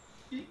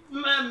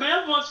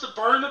 Man wants to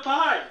burn the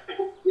pie.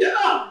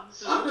 Yeah.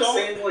 I'm just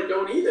saying, like,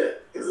 don't eat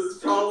it. Because it's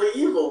probably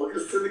evil.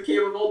 Because it's in the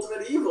cave of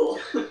ultimate evil.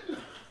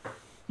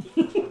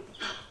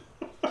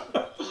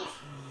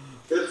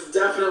 It's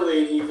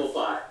definitely an evil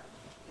pie.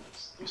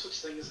 There's no such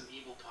thing as an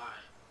evil pie.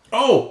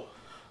 Oh!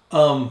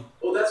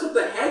 Well, that's what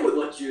the hag would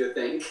like you to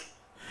think.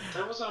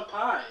 That wasn't a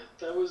pie.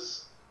 That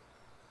was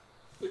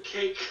a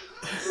cake.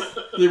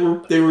 They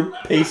were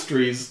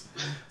pastries.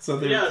 So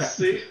they Yeah, were,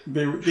 see?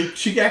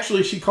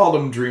 she called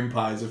them dream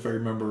pies, if I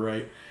remember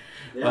right.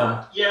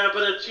 Yeah. Yeah,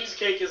 but a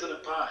cheesecake isn't a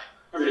pie.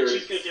 I mean, a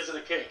cheesecake isn't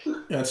a cake.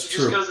 That's Just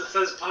true. because it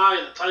says pie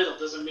in the title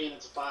doesn't mean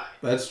it's a pie.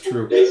 That's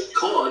true. It's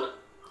cod.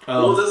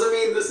 Well, it doesn't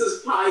mean this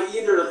is pie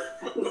either.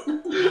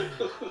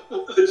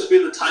 Could just be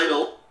the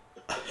title.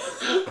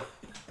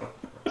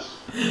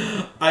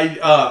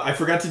 I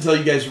forgot to tell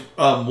you guys,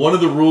 one of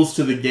the rules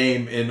to the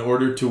game in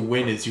order to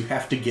win is you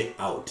have to get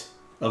out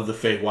of the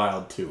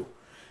Feywild too.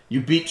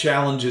 You beat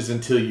challenges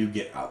until you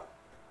get out.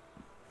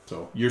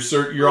 So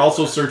you're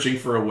also searching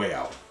for a way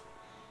out.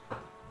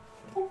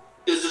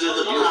 Is it in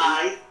the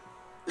pie?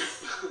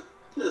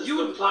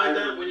 You implied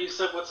that when you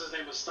said what's his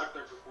name was stuck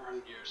there for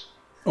 400 years.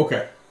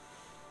 Okay.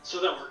 So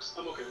that works.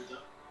 I'm okay with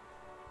that.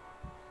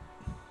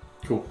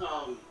 Cool.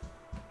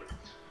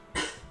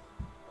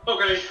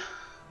 Okay.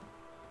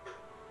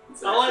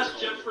 I'll ask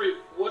Jeffrey,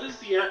 what is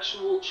the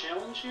actual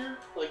challenge here?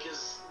 Like,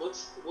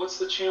 what's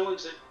the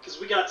challenge that... Because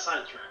we got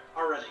sidetracked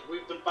already.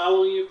 We've been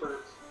following you for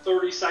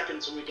 30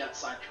 seconds when we got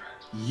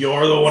sidetracked.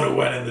 You're the one who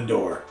went in the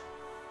door.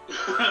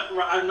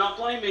 I'm not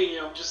blaming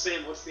you. I'm just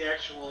saying, what's the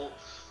actual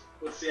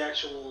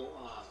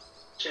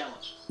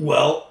challenge?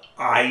 Well,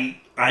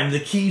 I'm the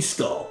key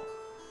skull.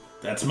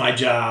 That's my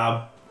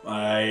job.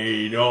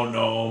 I don't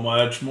know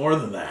much more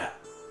than that.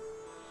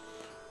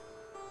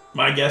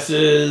 My guess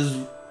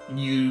is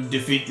you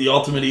defeat the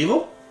ultimate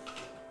evil?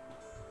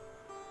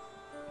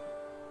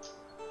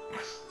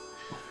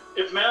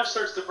 If Mav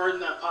starts to burn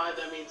that pie,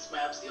 that means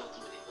Mav's the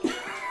ultimate evil.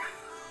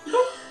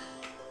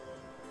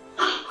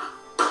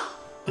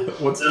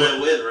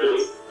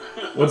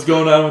 What's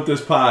going on with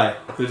this pie?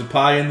 There's a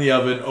pie in the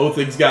oven.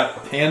 Othig's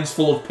got hands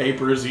full of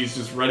papers. He's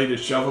just ready to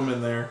shove them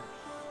in there.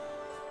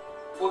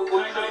 What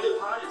kind of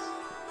pies?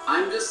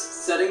 I'm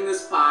just setting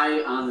this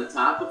pie on the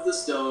top of the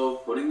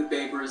stove, putting the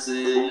papers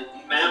in.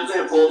 Mav's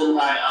gonna pull the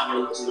pie out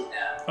of the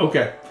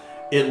Okay.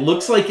 It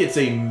looks like it's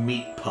a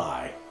meat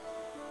pie.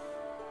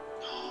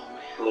 Oh,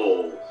 man.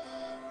 Oh.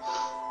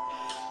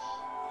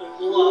 I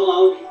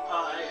love meat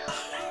pie.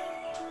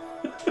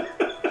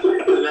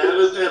 Mav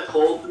is gonna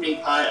pull the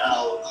meat pie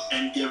out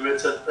and give it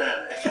to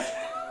Fennec.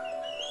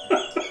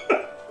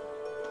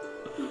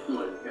 Oh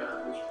my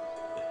gosh.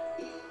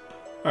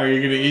 Are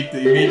you gonna eat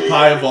the meat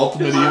pie of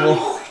ultimate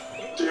evil?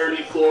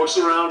 Dirty forks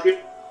around here.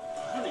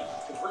 How many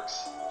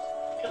forks?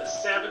 What kind of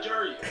savage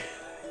are you?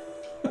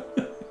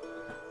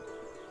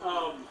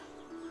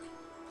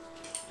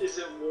 Is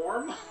it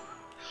warm?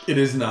 It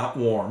is not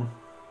warm.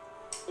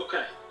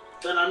 Okay,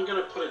 then I'm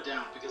gonna put it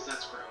down because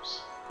that's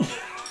gross.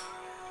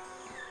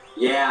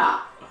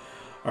 Yeah.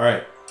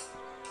 Alright.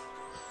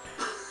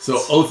 So,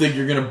 Othig,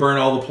 you're gonna burn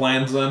all the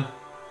plans then?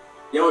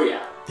 Oh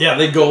yeah. Yeah,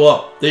 they go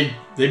up. They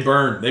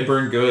burn. They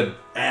burn good.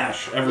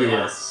 Ash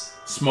everywhere. Yes.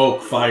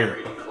 Smoke, fire.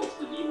 Creating the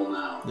ultimate evil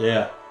now.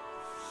 Yeah.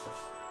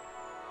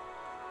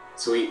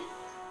 Sweet.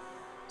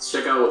 Let's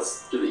check out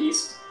what's to the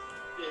east.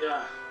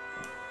 Yeah.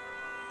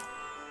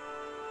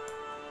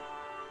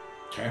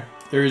 Okay.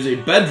 There is a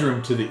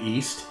bedroom to the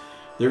east.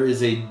 There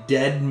is a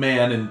dead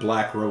man in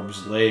black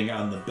robes laying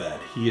on the bed.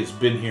 He has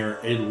been here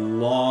a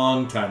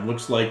long time.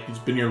 Looks like he's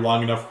been here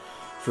long enough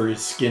for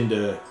his skin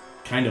to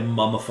kind of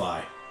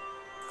mummify.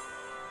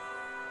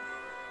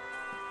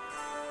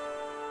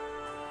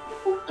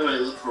 I'm gonna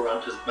look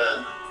around his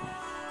bed.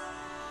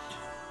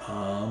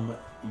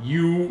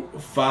 You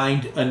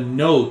find a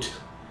note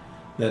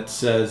that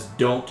says,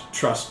 "Don't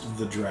trust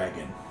the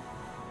dragon."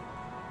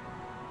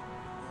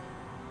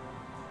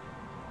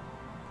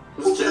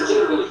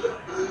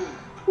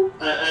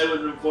 I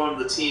would inform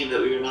the team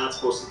that we are not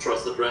supposed to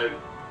trust the dragon.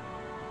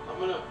 I'm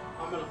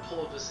gonna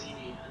pull a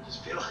Vicini and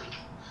just be like,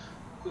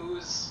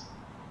 who's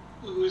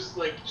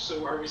like,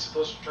 so are we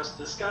supposed to trust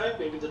this guy?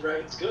 Maybe the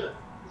dragon's good.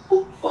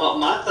 Well,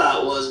 my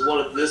thought was,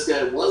 what if this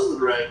guy was the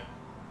dragon?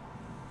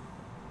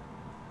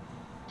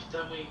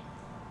 Then we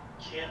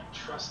can't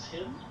trust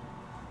him?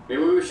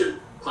 Maybe we should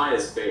pie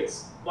his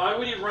face. Why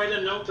would he write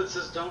a note that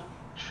says don't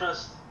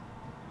trust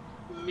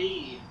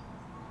me?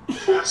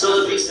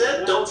 So if he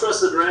said don't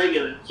trust the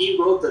dragon, and he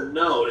wrote the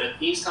note, and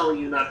he's telling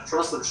you not to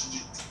trust him, should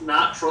you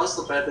not trust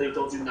the fact that he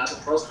told you not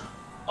to trust him?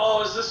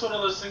 Oh, is this one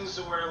of those things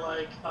where,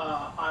 like,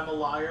 I'm a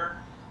liar?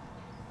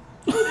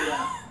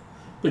 Yeah.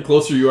 The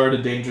closer you are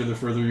to danger, the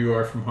further you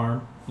are from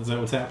harm. Is that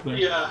what's happening?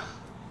 Yeah.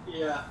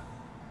 Yeah.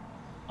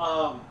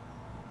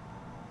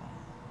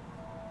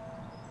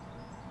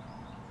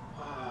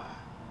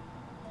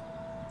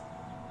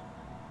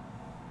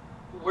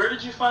 Where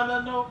did you find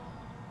that note?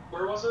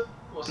 Where was it?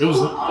 It was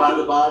By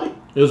the body.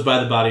 It was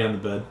by the body on the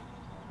bed.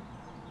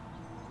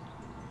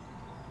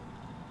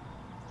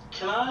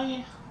 Can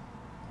I,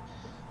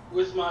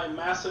 with my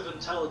massive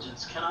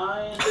intelligence, can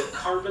I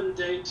carbon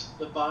date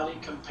the body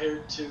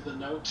compared to the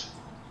note?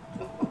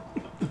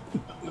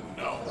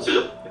 No.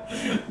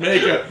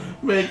 Make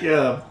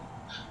a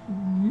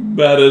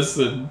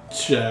medicine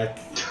check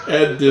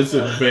at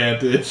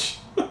disadvantage.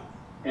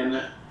 And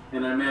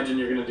I imagine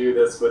you're gonna do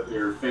this with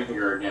your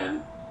finger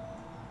again.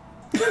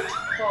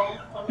 Well,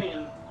 I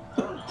mean, I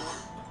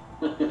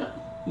don't know.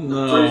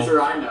 No. Pretty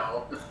sure I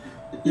know.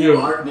 You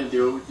are gonna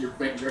do it with your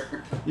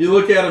finger. You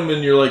look at them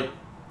and you're like,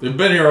 they've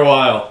been here a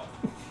while.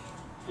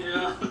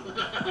 Yeah.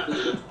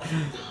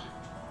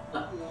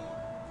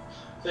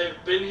 They've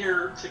been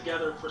here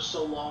together for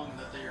so long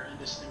that they are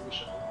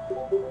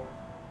indistinguishable.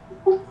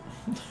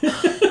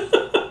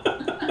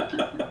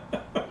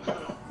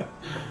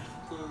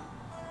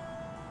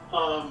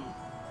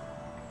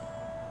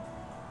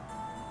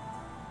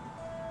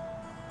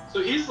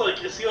 So he's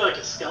like, is he like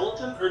a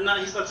skeleton? Or not,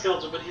 he's not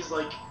skeleton, but he's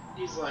like...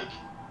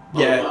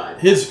 Yeah,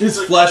 his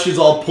like, flesh is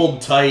all pulled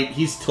tight.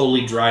 He's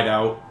totally dried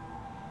out.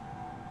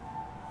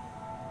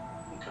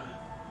 Okay.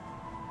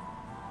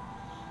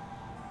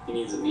 He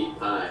needs a meat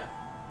pie.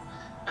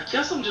 I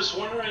guess I'm just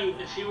wondering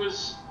if he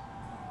was...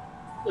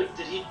 Like,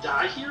 did he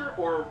die here,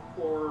 or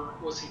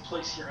was he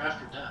placed here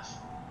after death?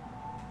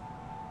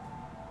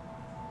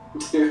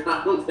 Dude,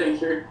 I don't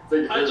think you're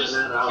figuring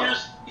that out.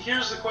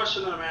 Here's the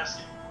question that I'm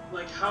asking.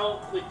 Like,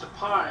 how, like, the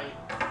pie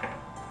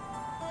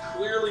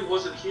clearly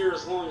wasn't here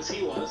as long as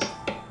he was.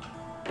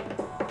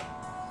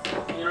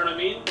 You know what I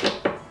mean?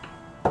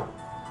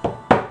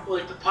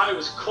 Like, the pie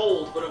was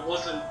cold, but it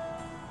wasn't...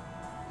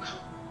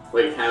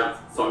 Like, have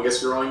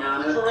fungus growing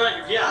on it?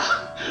 Right, yeah.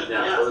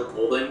 Yeah, it wasn't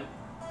holding?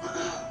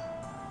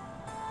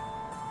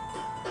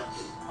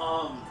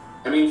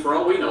 I mean, for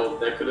all we know,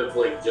 that could have,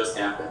 like, just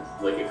happened.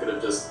 Like, it could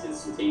have just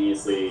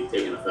instantaneously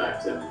taken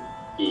effect and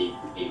he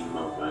became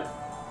mummified.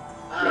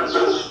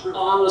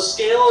 On a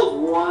scale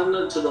of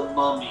 1 to the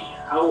mummy,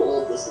 how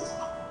old is this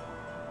mummy?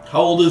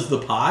 How old is the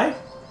pie?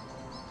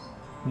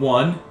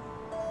 1.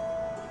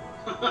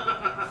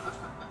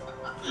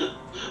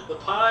 The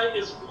pie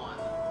is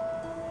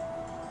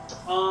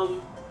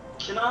 1.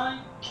 Can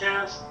I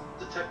cast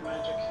Detect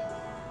Magic?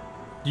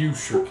 You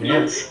sure can.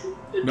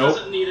 It Nope.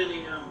 doesn't need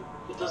any,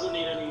 it doesn't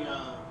need any,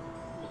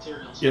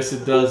 materials. Yes,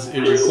 it does.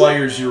 It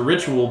requires your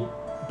ritual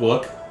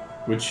book,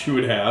 which you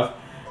would have.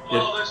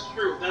 Oh, that's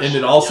true. And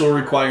it also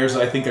requires,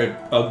 I think,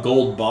 a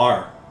gold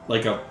bar.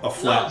 Like a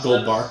flat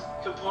gold bar.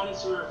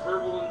 Components are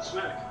verbal and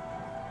somatic.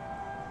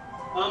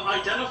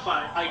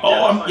 Identify.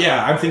 Oh,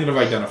 I'm thinking of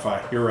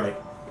Identify. You're right.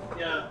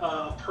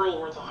 Yeah,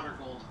 pearl worth 100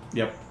 gold.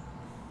 Yep.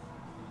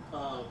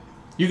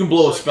 You can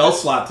blow a spell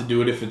slot to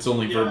do it if it's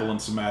only Yeah. verbal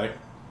and somatic.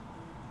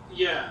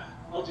 Yeah,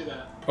 I'll do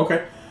that.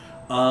 Okay.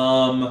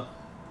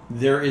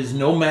 There is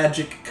no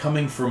magic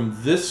coming from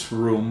this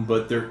room,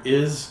 but there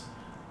is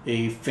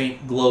a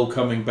faint glow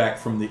coming back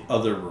from the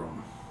other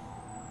room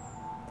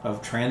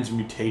of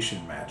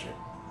transmutation magic.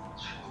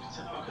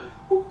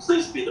 Okay.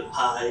 Please be the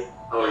pie.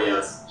 Oh,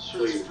 yes. Sure,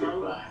 Please it's be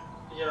probably- pie.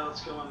 Yeah,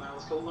 let's go on that.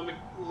 Let's go.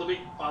 Let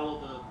me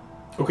follow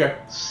Okay.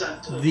 the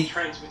scent of The-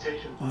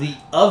 transmutation. The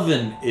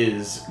oven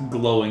is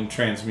glowing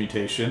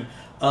transmutation.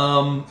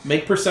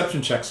 Make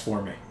perception checks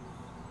for me.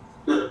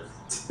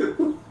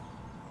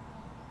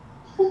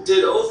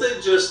 Did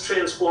Othid just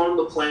transform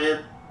the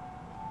plant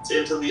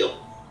into the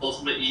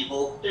ultimate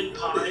evil? In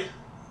pie.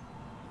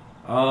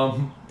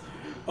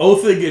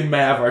 Othig and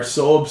Mav are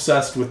so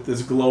obsessed with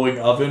this glowing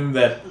oven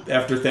that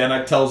after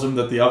Thanak tells them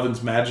that the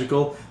oven's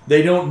magical,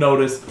 they don't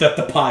notice that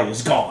the pie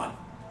is gone.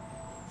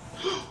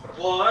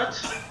 What?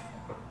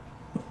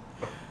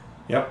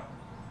 Yep.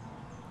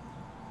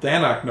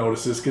 Thanak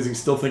notices because he's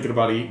still thinking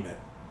about eating it.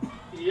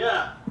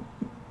 Yeah.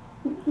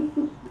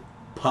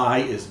 Pie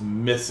is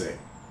missing.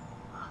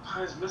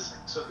 Pie's missing.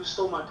 So who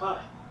stole my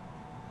pie?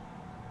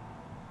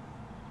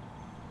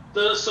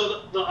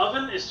 The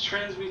oven is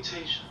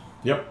transmutation.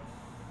 Yep.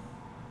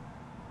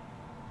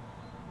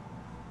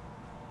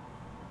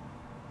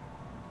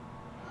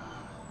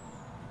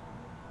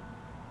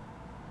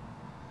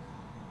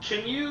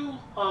 Can you,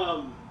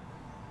 off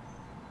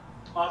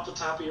the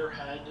top of your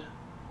head,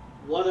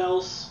 what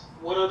other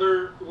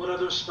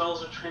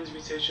spells are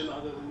transmutation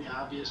other than the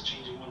obvious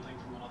changing one thing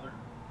from another?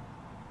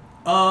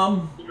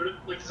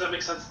 Like, does that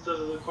make sense to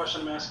the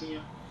question I'm asking you?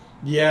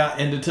 Yeah,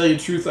 and to tell you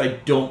the truth, I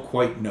don't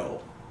quite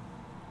know.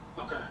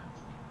 Okay.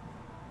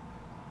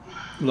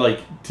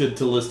 Like,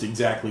 to list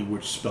exactly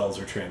which spells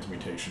are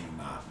transmutation and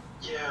not.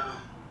 Yeah.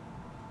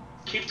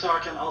 keep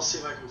talking. I'll see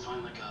if I can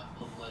find like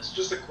a list.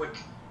 Just a quick.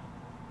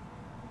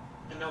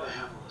 I know they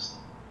have a list.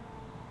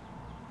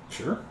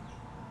 Sure.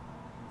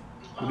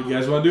 What do you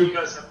guys want to do? You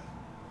guys have,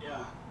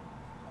 yeah.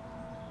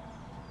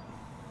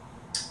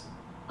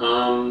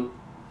 I'm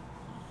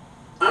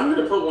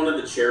gonna put one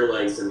of the chair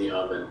legs in the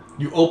oven.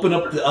 You open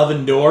up the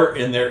oven door,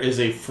 and there is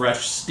a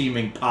fresh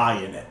steaming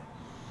pie in it.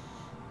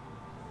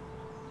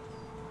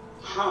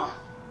 Huh.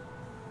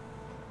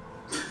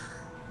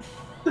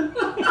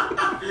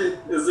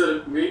 Is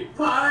it a meat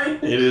pie?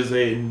 It is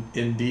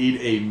indeed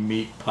a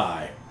meat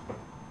pie.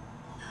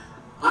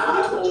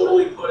 I'm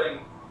totally putting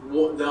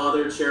the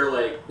other chair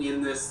leg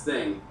in this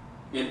thing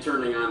and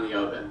turning on the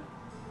oven.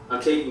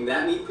 I'm taking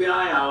that meat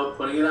pie out,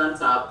 putting it on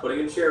top,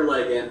 putting a chair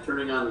leg in,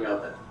 turning on the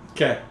oven.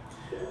 Okay.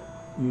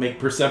 Make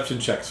perception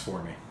checks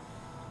for me.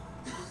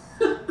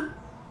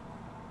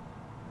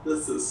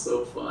 This is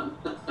so fun.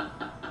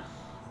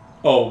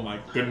 Oh my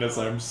goodness,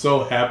 I'm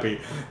so happy.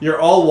 You're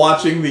all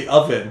watching the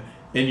oven,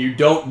 and you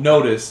don't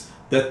notice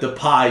that the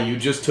pie you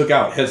just took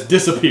out has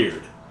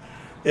disappeared.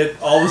 It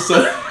all of a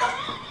sudden...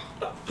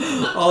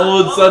 all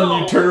of a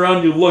sudden, you turn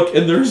around, you look,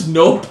 and there's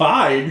no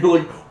pie. And you're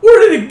like, where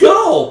did it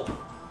go?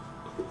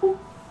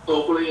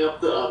 Opening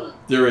up the oven.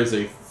 There is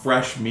a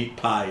fresh meat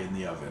pie in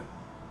the oven.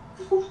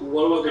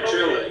 What about the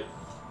chair leg?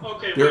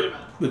 Okay, wait a There,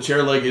 minute. the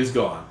chair leg is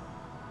gone.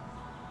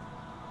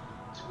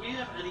 Do we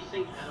have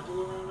anything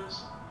edible around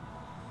us?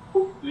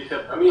 We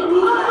have,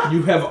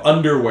 You have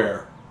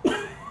underwear. Yeah.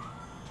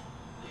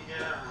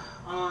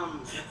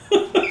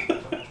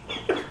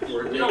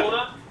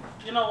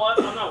 You know what?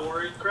 I'm not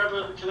worried.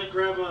 Can I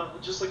grab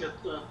just like a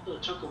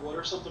chunk of wood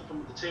or something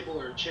from the table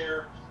or a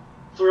chair?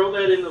 Throw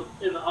that in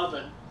the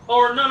oven.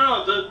 Or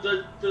no.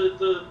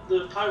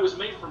 The pie was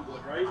made from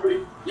wood, right?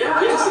 Yeah,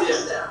 I just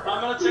did that.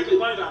 I'm gonna take a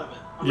bite out of it.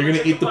 You're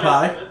gonna eat the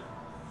pie?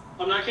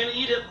 I'm not gonna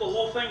eat it the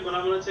whole thing, but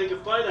I'm gonna take a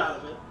bite out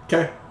of it.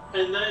 Okay.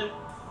 And then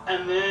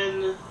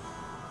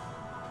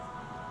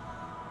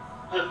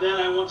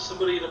I want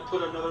somebody to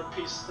put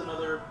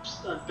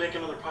bake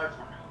another pie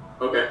for me.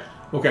 Okay.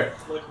 Okay.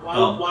 Like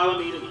while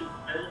I'm eating it.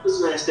 this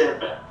is where I stand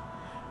back.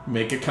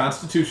 Make a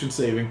Constitution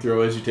saving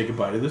throw as you take a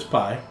bite of this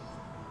pie.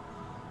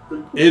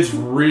 It's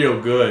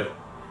real good.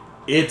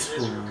 It's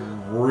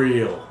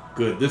real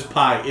good. This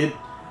pie,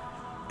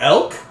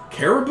 elk,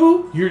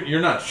 caribou,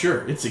 you're not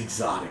sure. It's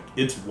exotic.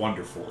 It's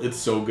wonderful. It's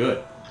so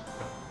good.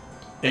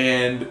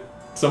 And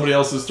somebody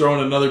else is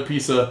throwing another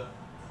piece of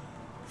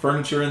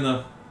furniture in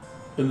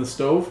the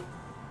stove.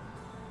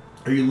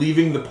 Are you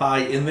leaving the pie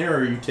in there,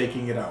 or are you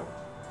taking it out?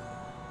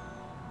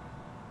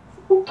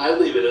 I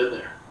leave it in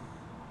there.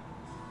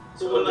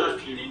 The one that I'm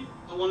eating?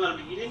 The one that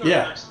I'm eating? Or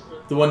Yeah, the next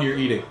one? the one you're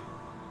eating.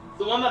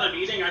 The one that I'm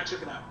eating, I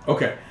took it out.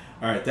 Okay.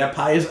 All right, that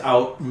pie is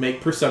out.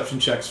 Make perception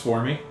checks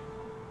for me.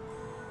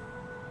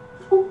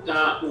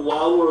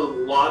 While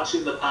we're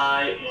watching the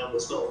pie and the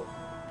stove.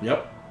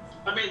 Yep.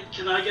 I mean,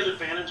 can I get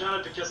advantage on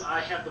it because I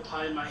have the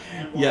pie in my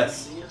hand while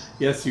Yes. I'm eating it?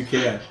 Yes, you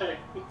can. Okay.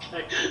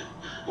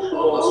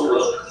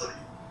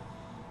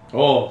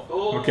 Oh,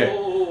 okay.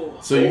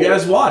 So you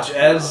guys watch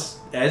as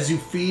you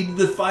feed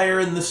the fire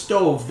in the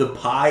stove, the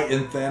pie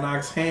in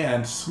Thanok's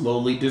hand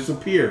slowly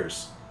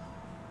disappears.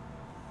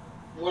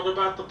 What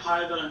about the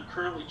pie that I'm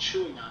currently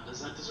chewing on?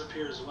 Does that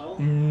disappear as well?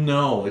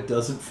 No, it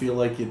doesn't feel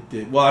like it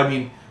did. Well, I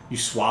mean, you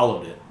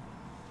swallowed it.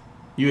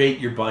 You ate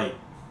your bite.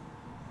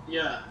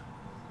 Yeah.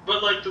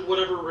 But like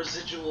whatever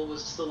residual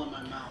was still in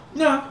my mouth.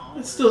 No,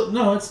 it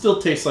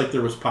still tastes like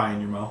there was pie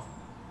in your mouth.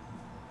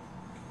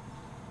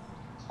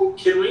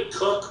 Can we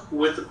cook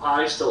with the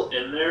pie still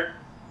in there?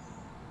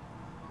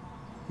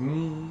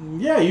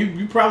 Yeah,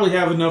 you probably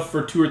have enough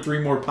for 2 or 3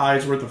 more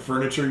pies worth of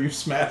furniture you've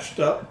smashed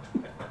up.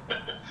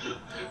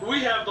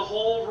 We have the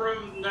whole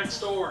room next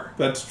door.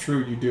 That's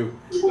true, you do.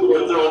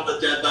 We'll throw the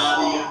dead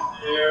body in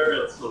there.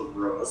 That's so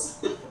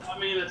gross. I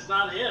mean, it's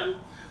not him.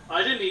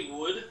 I didn't eat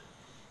wood.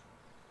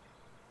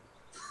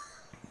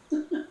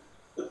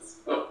 That's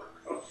so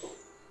gross.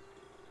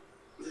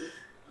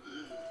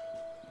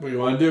 What do you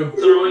want to do?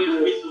 Throwing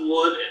a piece of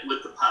wood in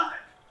with the pie.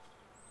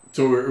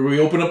 So we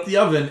open up the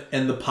oven,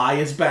 and the pie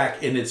is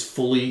back, and it's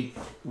fully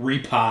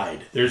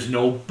re-pied. There's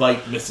no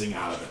bite missing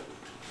out of it.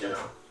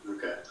 Yeah.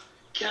 Okay.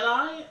 Can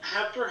I,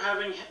 after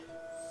having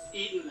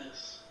eaten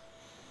this...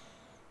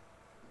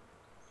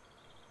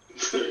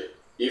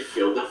 You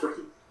feel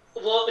different?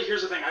 Well,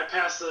 here's the thing. I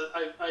passed the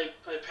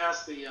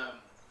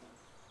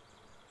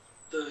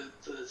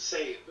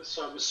save,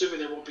 so I'm assuming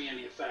there won't be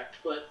any effect.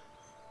 But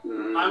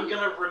I'm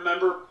gonna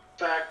remember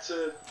back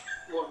to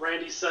what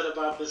Randy said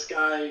about this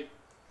guy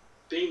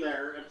being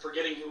there and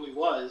forgetting who he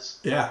was.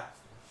 Yeah.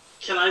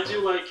 Can I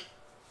do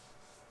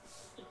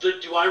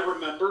do I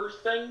remember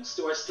things?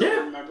 Do I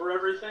still remember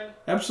everything?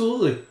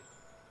 Absolutely.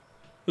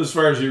 As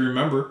far as you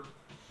remember.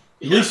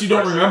 At least you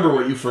don't remember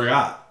what you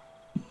forgot.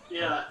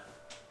 Yeah.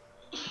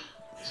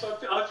 So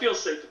I feel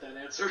safe with that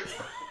answer.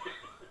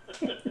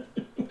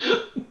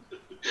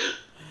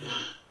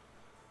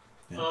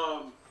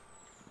 Yeah.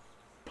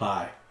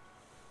 Pie.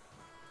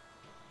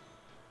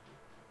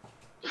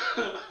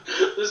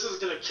 This is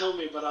gonna kill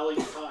me, but I'll eat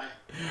the pie.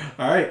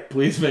 Alright,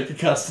 please make a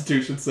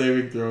Constitution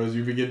saving throw as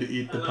you begin to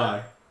eat the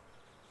pie.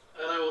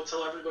 And I will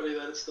tell everybody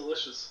that it's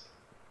delicious.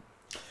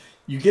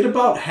 You get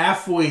about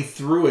halfway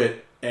through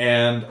it,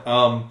 and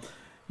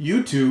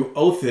you two,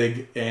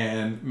 Othig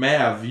and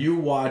Mav, you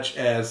watch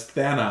as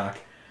Thanok,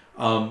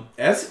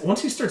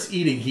 once he starts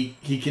eating,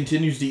 he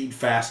continues to eat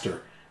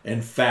faster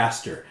and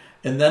faster.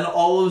 And then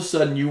all of a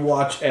sudden you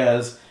watch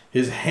as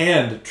his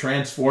hand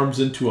transforms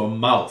into a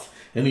mouth,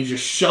 and he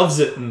just shoves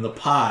it in the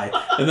pie.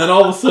 And then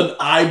all of a sudden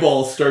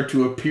eyeballs start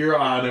to appear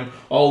on him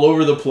all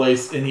over the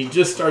place, and he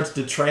just starts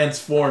to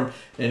transform,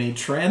 and he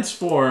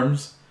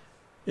transforms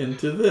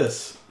into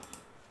this.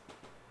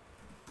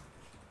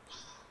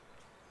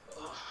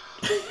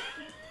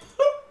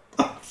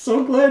 I'm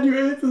so glad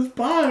you ate this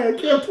pie. I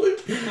can't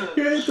believe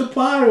you ate the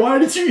pie. Why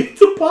did you eat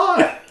the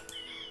pie?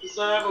 Because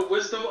I have a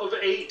wisdom of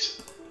 8.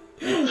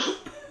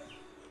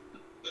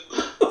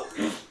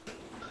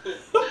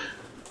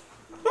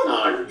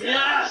 Oh,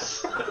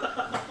 Yes!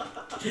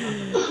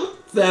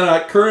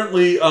 That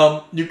currently,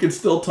 you can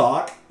still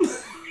talk.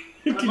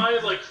 Am I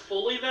like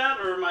fully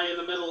that, or am I in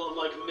the middle of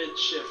like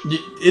mid-shift?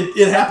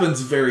 It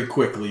happens very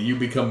quickly. You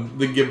become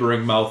the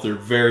gibbering mouther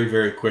very,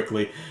 very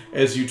quickly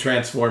as you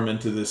transform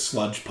into this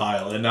sludge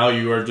pile. And now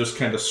you are just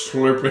kind of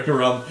slurping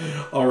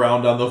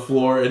around on the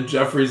floor. And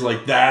Jeffrey's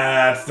like,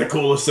 that's the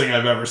coolest thing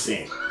I've ever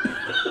seen.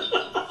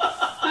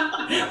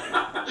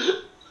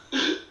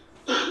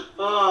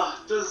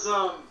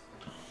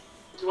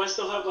 Do I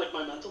still have like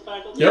my mental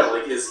faculty? Yep. Yeah,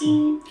 like is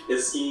he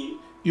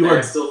You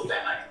are still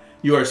Thanok?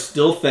 You are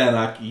still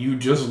Thanok. You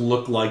just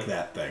look like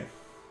that thing.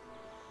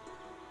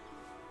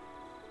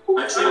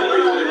 Actually,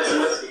 like,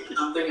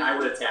 something I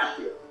would attack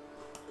you.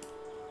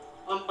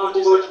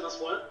 That's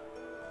what?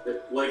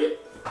 Like,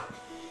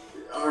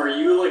 are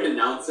you like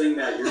announcing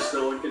that you're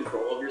still in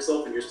control of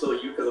yourself and you're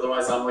still you? Because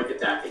otherwise, I'm like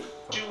attacking.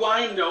 Do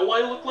I know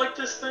I look like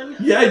this thing?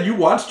 Yeah, you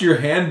watched your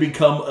hand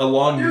become a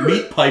long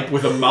meat pipe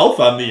with a mouth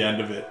on the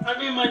end of it. I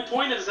mean, my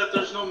point is that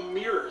there's no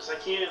mirrors. I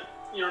can't.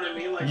 You know what I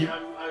mean? Like,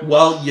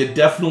 well, you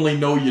definitely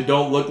know you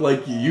don't look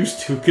like you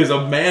used to, because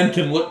a man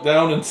can look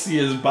down and see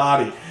his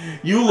body.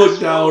 You look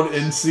down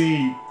and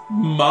see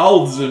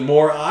mouths and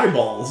more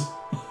eyeballs.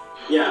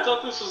 Yeah. I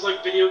thought this was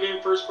like video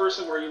game first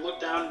person where you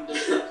look down and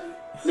just...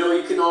 No,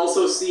 you can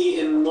also see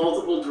in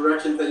multiple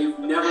directions that you've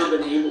never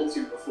been able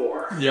to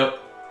before. Yep.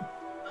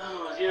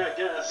 Oh, yeah, I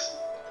guess.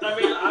 I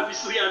mean,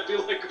 obviously I'd be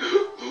like,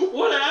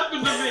 what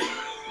happened to me?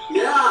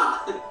 Yeah!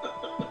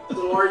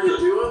 So are you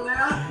doing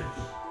that?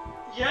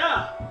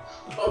 Yeah.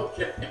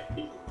 Okay. And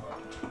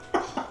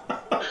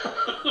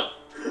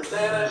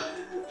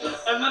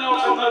then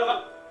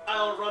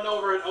I'll run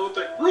over and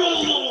open.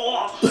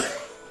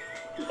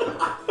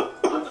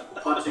 I'm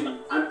punching him.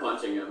 I'm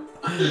punching him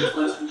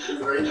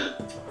right now.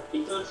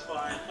 That's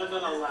fine. And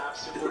then I'll laugh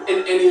super hard.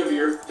 In any of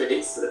your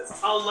faces.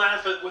 I'll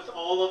laugh at with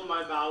all of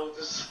my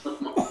mouths. Oh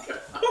my god.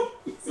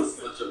 This is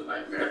such a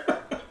nightmare.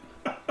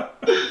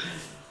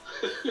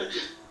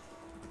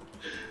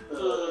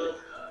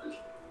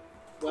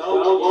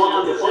 Well,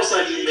 on the plus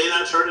side, you may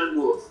not turn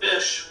into a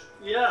fish.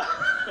 Yeah.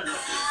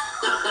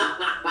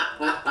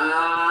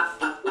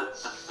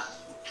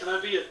 Can I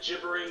be a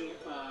gibbering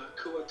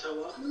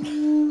Kuatoa?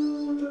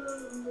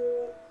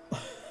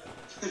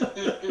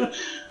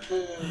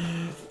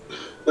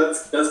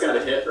 That's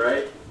gotta hit,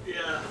 right?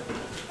 Yeah.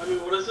 I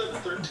mean, what is it?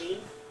 13?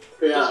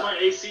 Yeah. Does my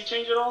AC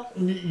change at all?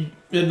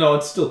 No,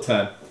 it's still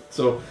 10.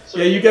 So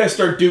yeah, you guys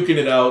start duking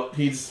it out.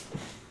 He's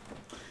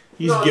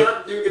no, I'm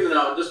not duking it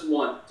out. Just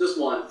one.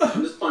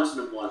 I'm just punching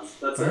him once.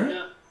 That's it.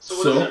 Yeah. So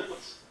what is it?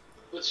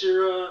 What's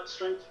your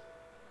strength?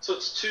 So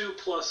it's 2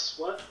 plus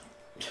what?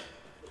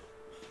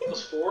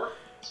 Plus 4?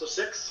 So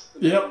 6?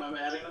 Yep. Am I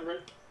adding them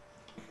right?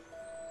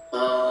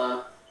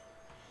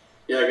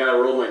 Yeah, I gotta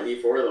roll my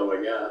d4 though,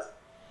 I guess.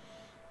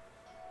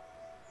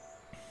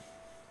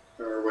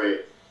 Or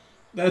wait.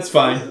 That's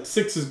fine.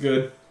 6 is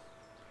good.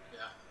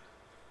 Yeah.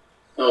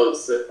 Oh,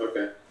 it's 6.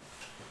 Okay.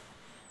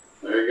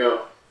 There you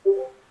go.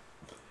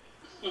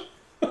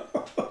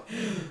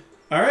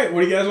 Alright,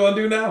 what do you guys want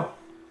to do now?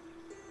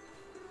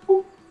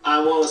 I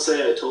want to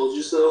say I told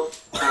you so.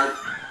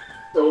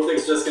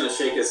 Othig's just gonna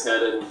shake his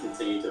head and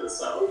continue to the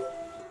south.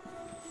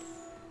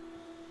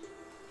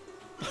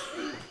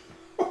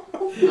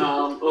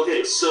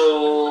 Okay,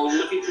 so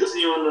we can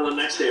continue on to the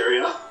next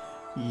area.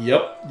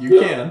 Yep,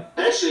 you can.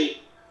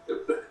 Actually,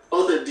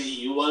 Othig, do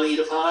you want to eat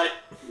a pie?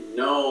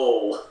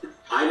 No,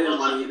 I didn't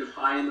want to eat a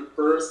pie in the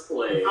first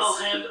place.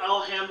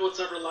 I'll hand what's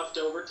ever left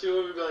over to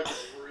him and be like,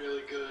 it's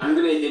really good. I'm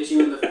gonna hit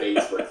you in the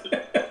face with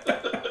it.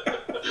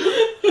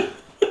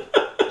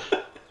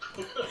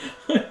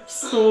 I'm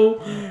so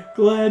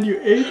glad you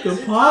ate the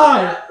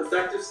pie.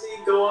 Effectiveness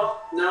go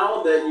up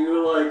now that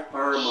you like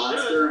are a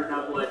monster and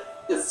have like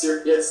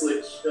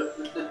seriously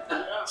should.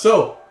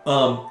 So,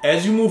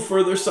 as you move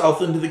further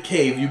south into the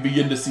cave, you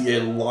begin to see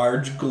a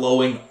large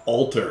glowing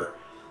altar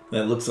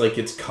that looks like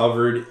it's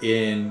covered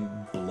in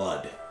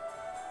blood.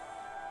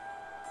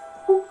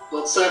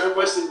 Let's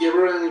sacrifice the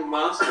gibbering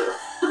monster.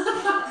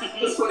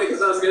 It's funny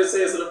because I was going to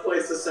say, is it a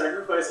place to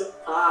sacrifice a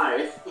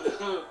pie?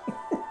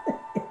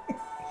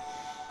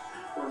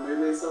 Or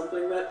maybe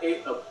something that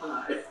ate a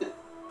pie.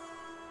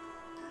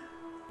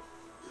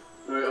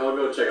 Alright, I'll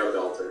go check out the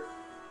altar.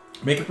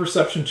 Make a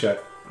perception check.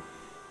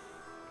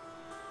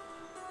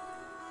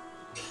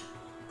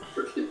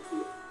 Freaking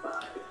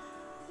pie.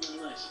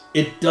 Nice.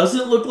 It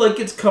doesn't look like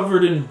it's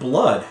covered in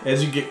blood.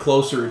 As you get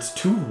closer, it's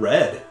too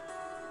red.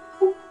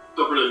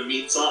 Covered in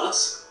meat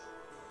sauce.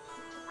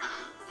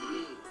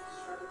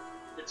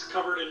 It's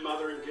covered in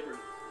mother and giver.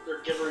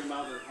 They're givering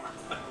mother.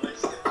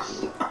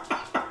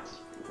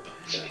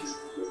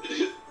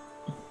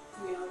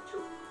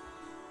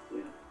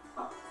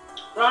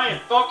 Ryan,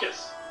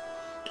 focus.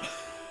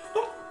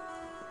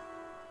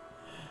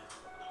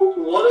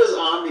 What is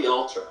on the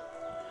altar?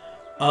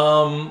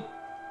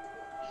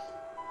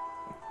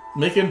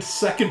 Make a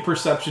second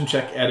perception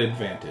check at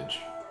advantage.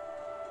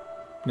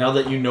 Now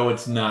that you know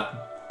it's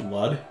not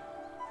blood.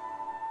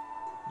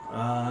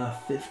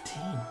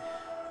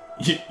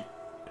 15.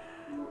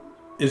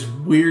 As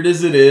weird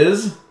as it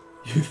is,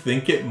 you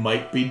think it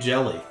might be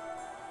jelly.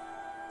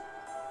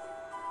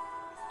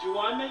 Do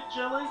I make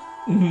jelly?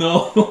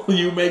 No,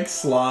 you make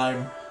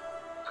slime.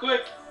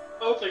 Quick,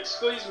 Othix,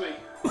 squeeze me.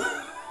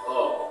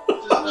 Oh.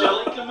 Does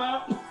jelly come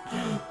out?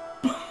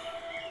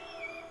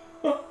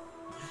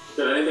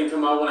 Did anything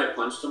come out when I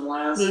punched him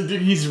last?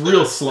 He's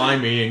real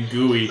slimy and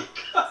gooey.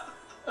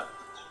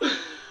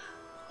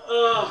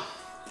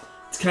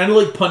 It's kind of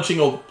like punching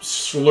a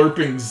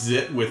slurping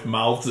zit with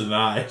mouths and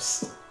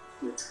eyes.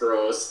 It's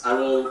gross. I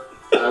will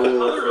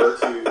refer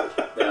to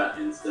that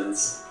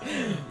instance.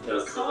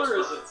 What color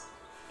is it?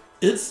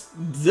 It's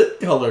zit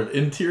colored,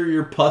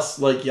 interior pus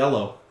like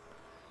yellow.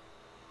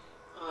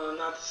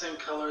 Not the same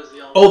color as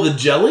the altar. Oh, the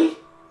jelly?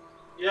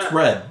 Yeah. It's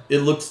red. It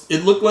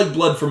looked like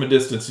blood from a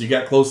distance. You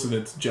got close and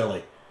it's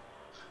jelly.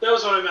 That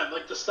was what I meant.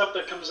 Like, the stuff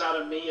that comes out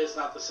of me is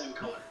not the same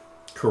color.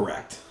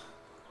 Correct.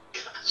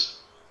 Gosh.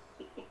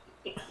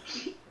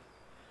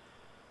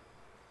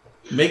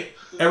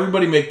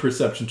 Everybody make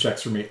perception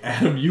checks for me.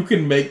 Adam, you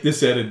can make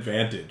this at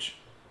advantage.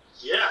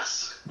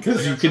 Yes.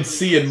 Because you can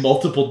see in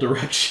multiple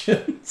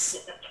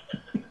directions.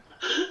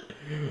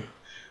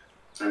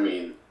 I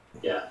mean,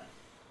 yeah.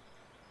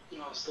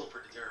 No, it's still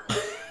pretty terrible.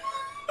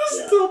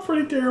 It's still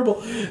pretty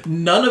terrible.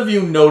 None of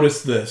you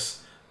noticed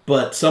this,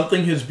 but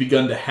something has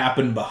begun to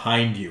happen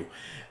behind you.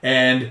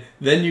 And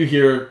then you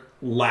hear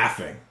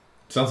laughing.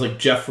 Sounds like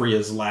Jeffrey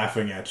is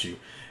laughing at you.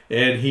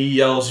 And he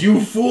yells,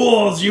 "You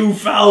fools! You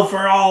fell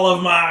for all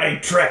of my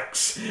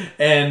tricks!"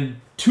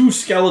 And two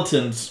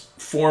skeletons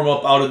form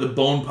up out of the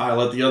bone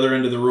pile at the other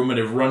end of the room and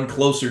have run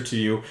closer to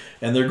you.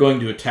 And they're going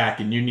to attack,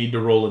 and you need to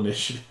roll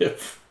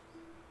initiative.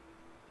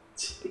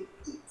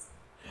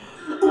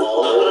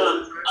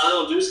 I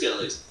don't do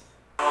skellies.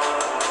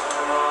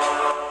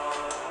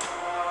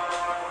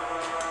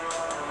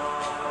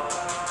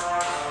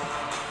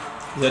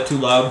 Is that too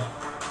loud?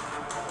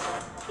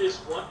 Is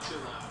what too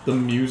loud? The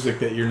music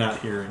that you're not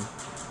hearing.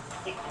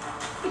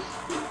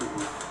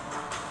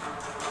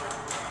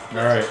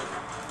 Alright.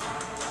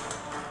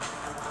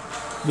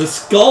 The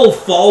skull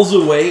falls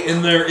away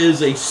and there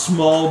is a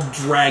small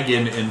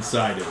dragon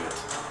inside of it.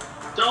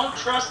 Don't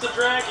trust the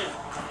dragon.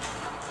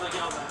 I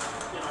yell that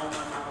in all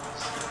my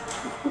mouths.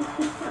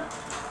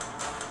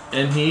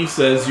 And he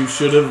says you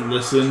should have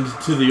listened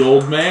to the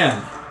old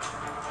man.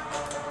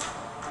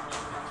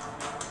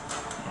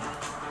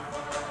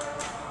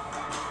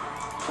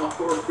 How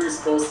were we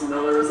supposed to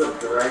know there was a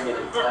dragon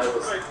inside of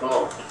a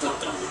skull?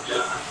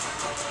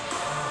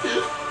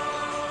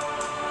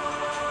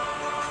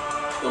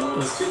 Someone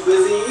was too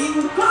busy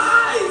eating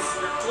pies!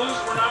 The clues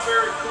were not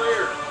very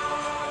clear.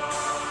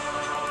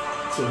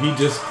 So he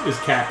just is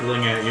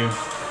cackling at you.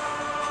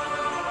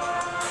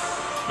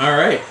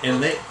 Alright,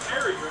 and they...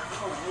 Very good.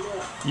 Oh, look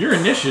at that. Your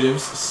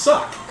initiatives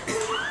suck.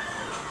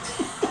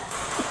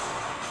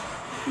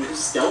 Your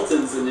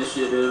skeleton's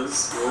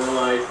initiatives were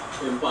like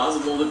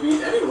impossible to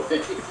beat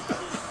anyway.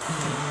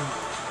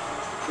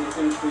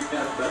 Even if we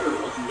had better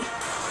ones.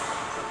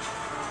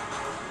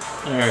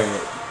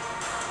 Alright.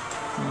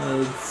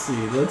 Let's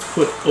see. Let's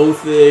put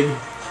Othig.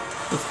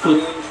 Let's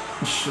put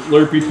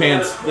Slurpy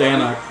Pants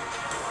Thanak.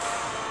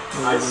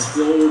 I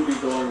still would be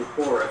going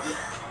for it.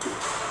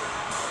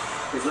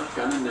 Is that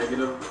kind of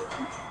negative?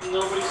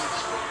 Nobody's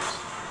experienced.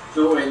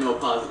 No way, no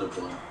positive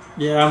one.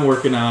 Yeah, I'm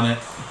working on it.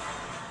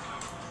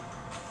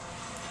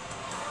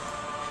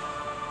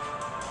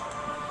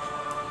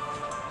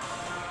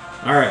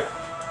 Alright.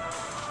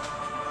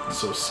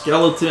 So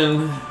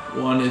skeleton,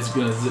 one is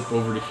going to zip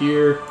over to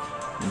here,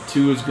 and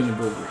two is going to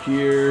go over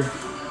here.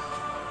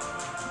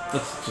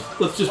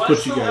 Let's just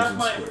put you guys in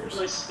squares.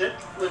 My stick?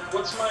 Like,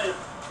 what's my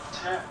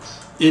attacks?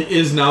 It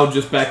is now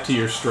just back to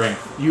your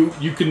strength. You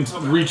can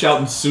reach out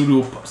and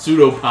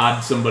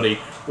pseudopod somebody,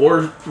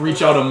 or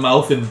reach out a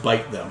mouth and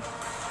bite them.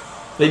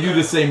 They do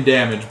the same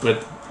damage,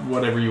 but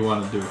whatever you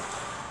want to do.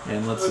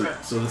 And let's see.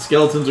 So the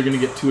skeletons are going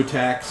to get 2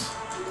 attacks.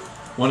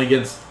 One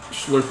against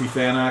Slurpy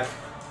Thanak.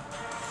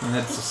 And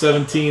that's a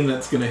 17,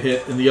 that's going to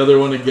hit. And the other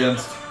one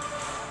against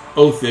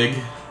Othig.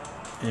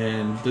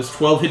 And does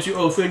 12 hit you,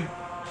 Othig?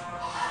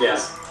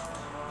 Yes.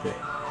 Okay.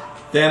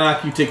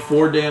 Thanak, you take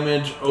 4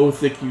 damage.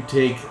 Othig, you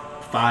take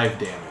 5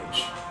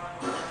 damage.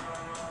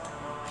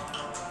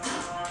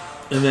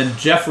 And then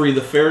Jeffrey,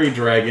 the fairy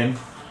dragon,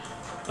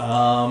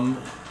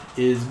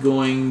 is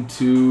going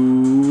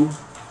to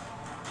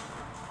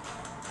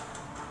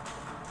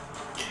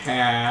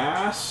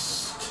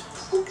cast...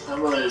 I'm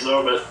going to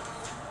absorb it.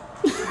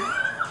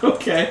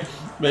 Okay.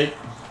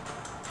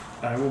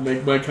 I will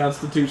make my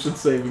Constitution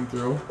saving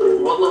throw.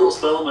 What level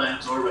spell am I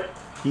absorbing?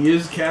 He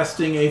is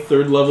casting a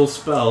 3rd level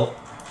spell.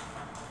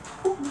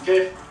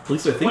 Okay. At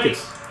least I think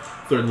it's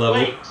 3rd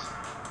level.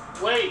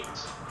 Wait.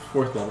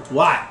 4th level.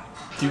 What?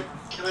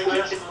 Can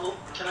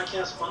I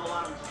cast Bundle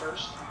on him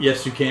first?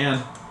 Yes, you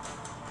can.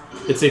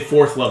 It's a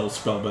 4th level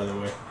spell, by the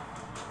way.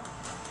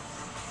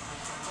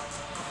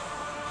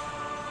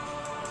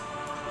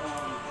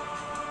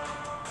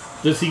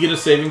 Does he get a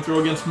saving throw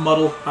against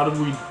Muddle? How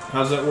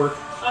does that work?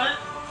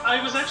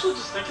 I was actually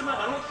just thinking that.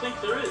 I don't think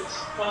there is.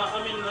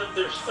 I mean,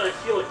 I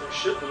feel like there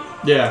should be.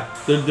 Yeah,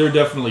 there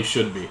definitely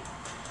should be.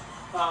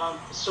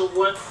 So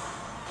what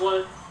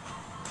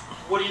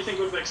do you think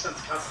would make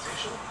sense?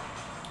 Constitution?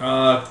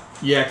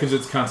 Yeah, because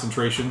it's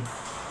concentration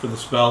for the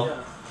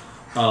spell.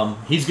 Yeah.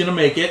 He's gonna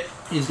make it.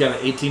 He's got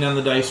an 18 on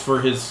the dice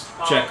for his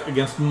check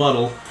against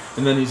Muddle,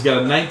 and then he's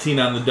got a 19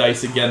 on the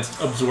dice against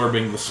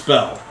absorbing the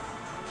spell.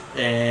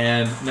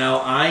 And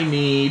now I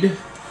need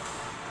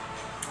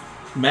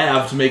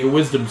Mav to make a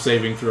wisdom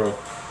saving throw.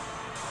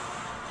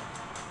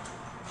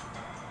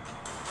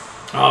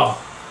 Oh.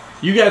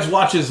 You guys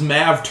watch as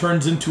Mav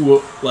turns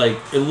into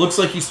it looks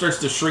like he starts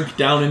to shrink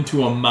down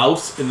into a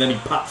mouse, and then he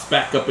pops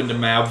back up into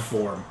Mav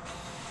form.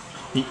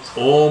 He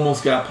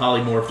almost got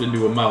polymorphed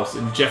into a mouse,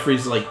 and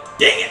Jeffrey's like,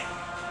 dang it!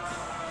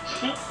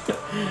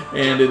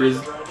 And it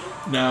is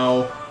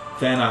now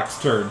Thanok's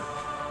turn.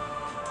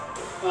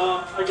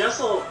 I guess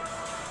I'll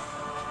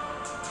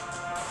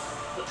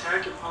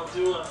attack him. I'll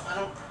do a... I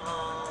don't...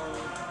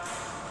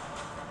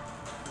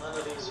 none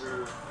of these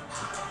are...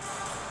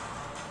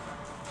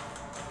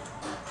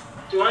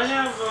 Do I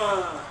have,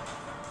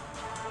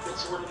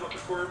 what's the word I'm looking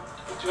for?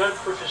 Do I have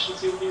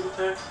proficiency with these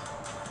attacks?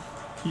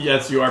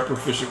 Yes, you are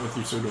proficient with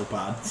your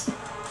pseudopods. Okay.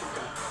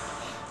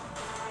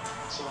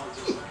 So I'll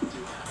just do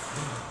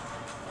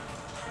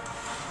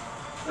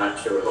that. Not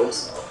sure. Hope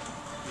so.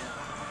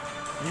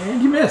 Yeah.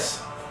 And you miss.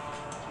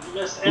 You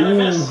miss, and I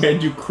miss.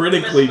 And you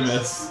critically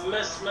miss.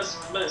 Miss.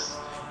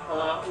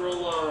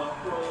 Roll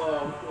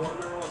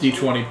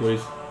D20,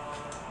 please.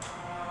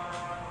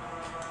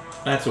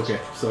 That's okay.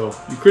 So,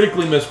 you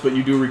critically miss, but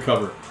you do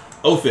recover.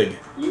 Othig.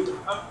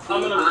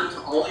 I'm gonna on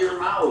to all your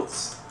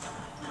mouths.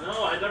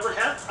 No, I've never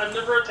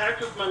attacked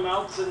with my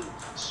mouths and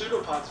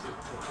pseudopods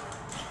before.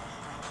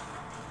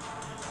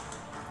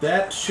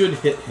 That should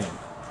hit him.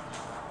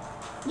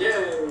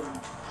 Yay!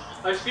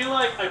 I feel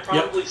like I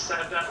probably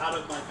said that out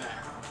of my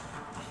back.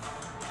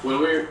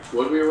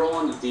 Would we roll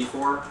on the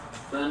D4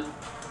 then?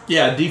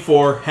 Yeah,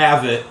 D4,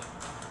 have it.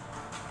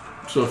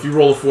 So if you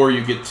roll a 4,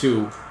 you get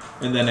 2,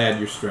 and then add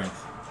your strength.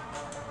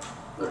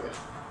 Okay.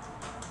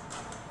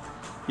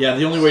 Yeah,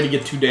 the only way to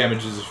get 2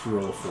 damage is if you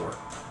roll a 4.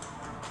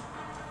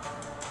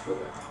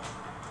 Okay.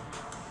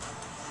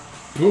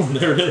 Boom,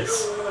 there it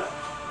is.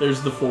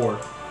 There's the 4.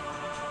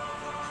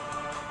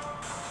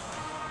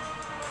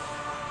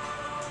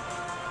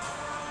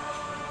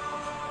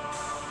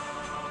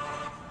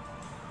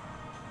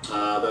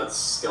 That's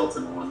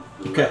skeleton one.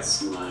 Okay.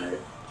 That's my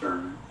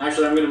turn.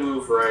 Actually, I'm gonna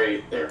move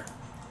right there.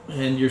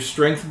 And your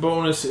strength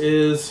bonus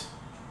is...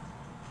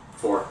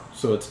 4.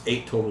 So it's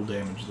 8 total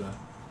damage then.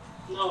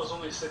 No, it's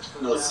only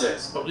 6. No, it's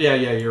 6. Oh, yeah,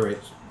 you're right.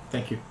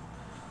 Thank you.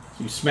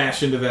 So you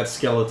smash into that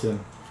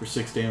skeleton for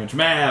 6 damage.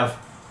 Mav!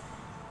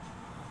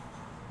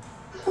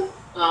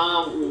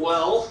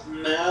 Well,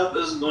 Mav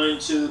is going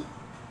to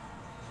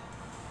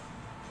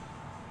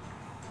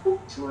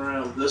come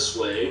around this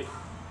way.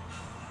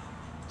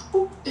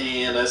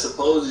 And I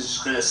suppose he's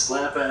just going to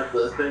slap at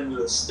the thing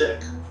with a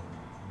stick.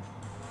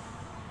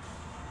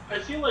 I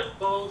feel like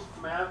both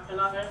Mav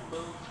and I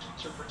moved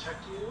to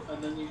protect you,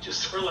 and then you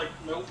just were like,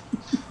 nope.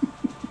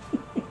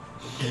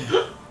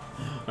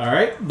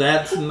 Alright,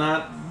 that's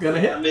not gonna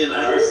hit. I mean,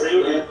 I can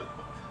say what happened.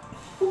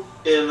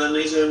 And then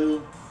he's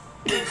going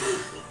to...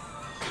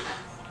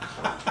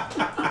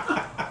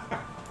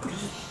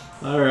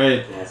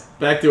 Alright,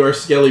 back to our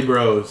Skelly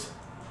Bros.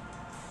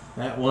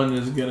 That one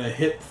is gonna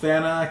hit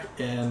Thanok,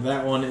 and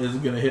that one is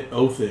gonna hit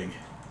Othig.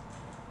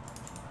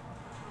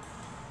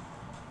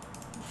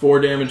 4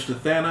 damage to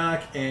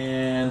Thanok,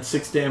 and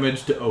 6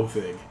 damage to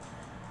Othig.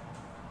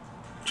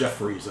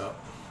 Jeffrey's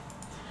up.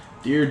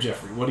 Dear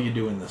Jeffrey, what are you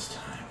doing this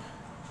time?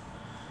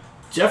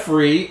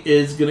 Jeffrey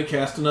is gonna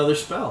cast another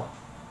spell.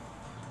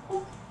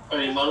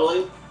 Are you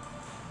muddling?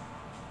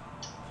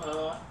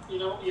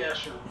 Yeah,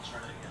 sure, let's try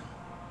it again.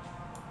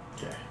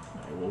 Okay,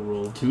 I will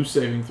roll 2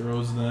 saving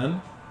throws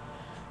then.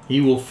 He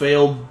will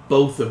fail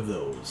both of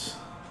those.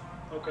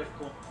 Okay,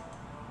 cool.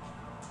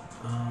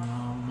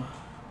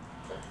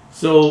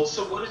 So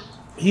what is...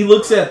 he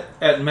looks at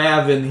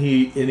Mav and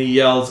he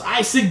yells,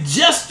 "I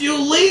suggest you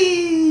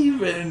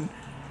leave!" And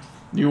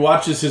you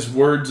watch as his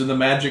words and the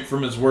magic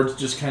from his words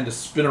just kind of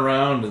spin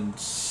around and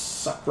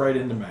suck right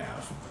into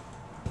Mav.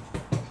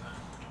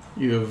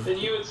 And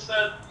you had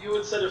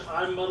said if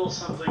I muddle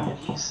something and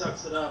he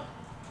sucks it up,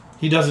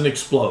 he doesn't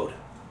explode.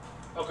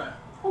 Okay.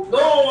 No,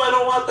 I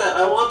don't want that.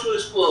 I want to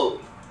explode.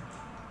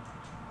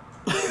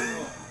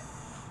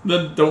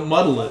 Then don't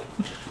muddle it.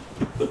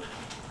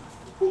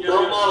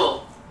 Don't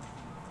muddle.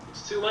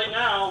 It's too late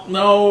now.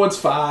 No, it's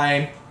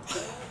fine.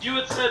 You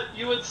had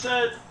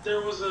said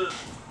there was a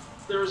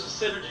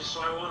synergy,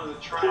 so I wanted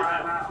to try it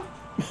out.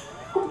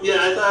 Yeah,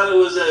 I thought it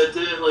was that it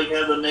didn't like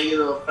have the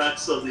negative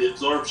effects of the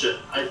absorption.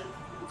 I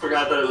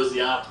forgot that it was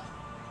the opposite.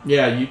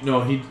 Yeah, you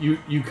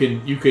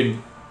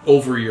can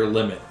over your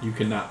limit. You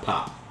cannot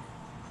pop.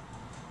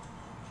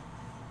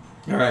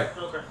 All right.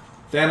 Okay.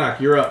 Thanak,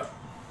 you're up.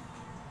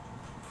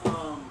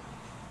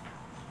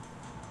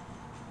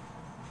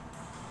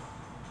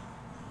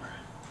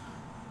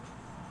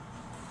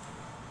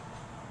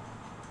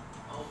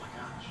 Oh my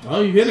gosh.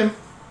 Oh, you hit him.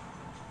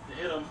 You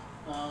hit him.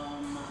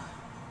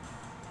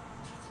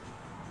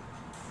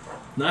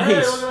 Nice. Hey,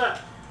 look at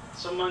that.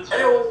 So mine's 5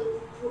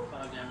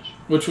 damage.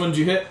 Which one did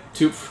you hit?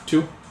 Two.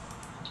 2,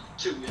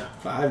 yeah.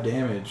 5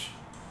 damage.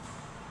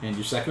 And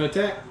your second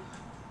attack?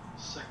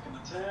 Second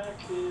attack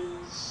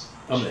is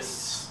A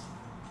miss.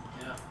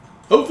 Yeah.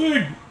 Oh,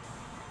 thing.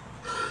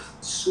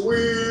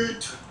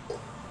 Sweet.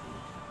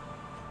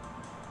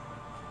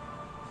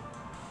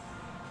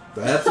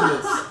 That's a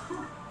miss.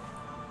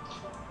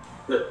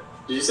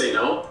 Did you say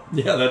no?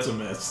 Yeah, that's a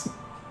miss.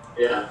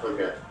 Yeah.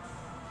 Okay.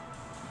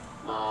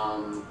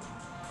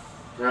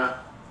 Yeah.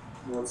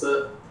 That's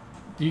it.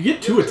 You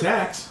get 2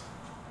 attacks.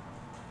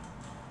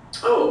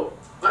 Oh,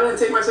 I didn't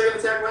take my second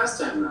attack last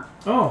time then.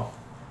 Oh.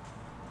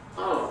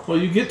 Oh. Well,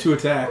 you get 2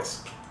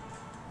 attacks.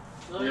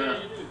 Oh, Yeah.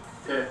 yeah, you do.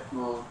 Okay.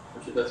 Well,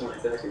 I should definitely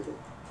attack again.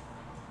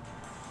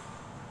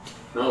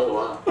 No,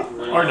 wow.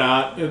 Or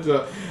not.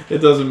 It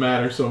doesn't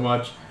matter so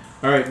much.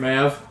 All right,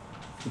 Mav.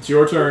 It's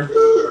your turn.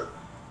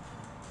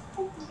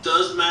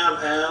 Does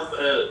Mav have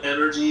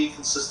energy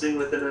consisting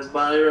within his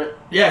body, right?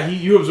 Yeah,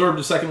 you absorbed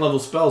a 2nd level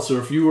spell, so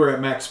if you were at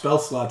max spell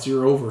slots,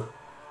 you're over.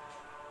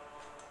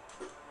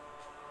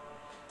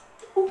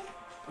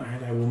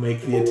 Alright, I will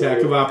make the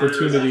attack of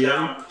opportunity.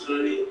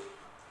 Actually,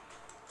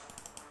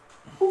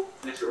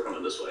 we're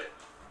coming this way.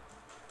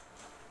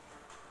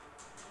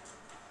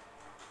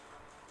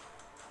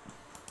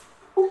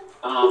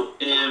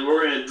 And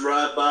we're going to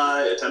drive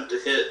by, attempt to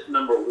hit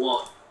number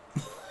 1.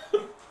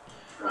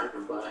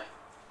 Driving by.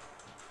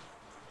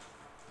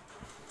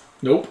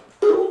 Nope.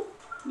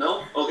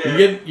 No?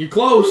 Okay. You're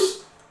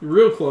close. You're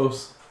real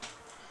close.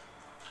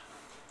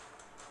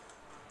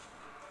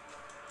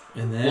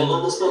 And then What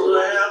level spell did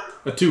I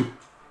have? a 2.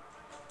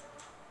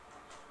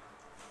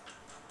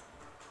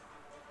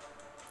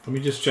 Let me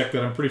just check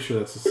that. I'm pretty sure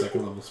that's a 2nd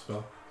level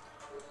spell.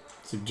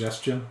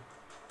 Suggestion.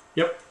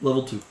 Yep,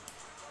 level 2.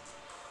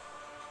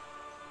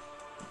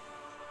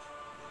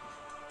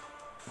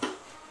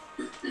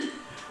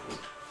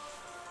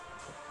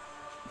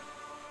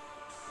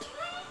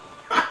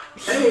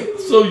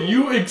 So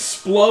you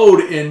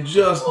explode and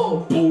just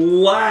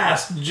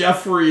blast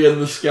Jeffrey in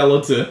the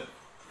skeleton.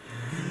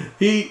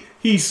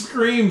 He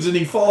screams and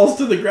he falls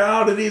to the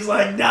ground and he's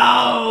like,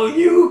 "No,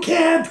 you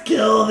can't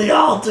kill the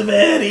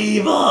ultimate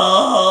evil.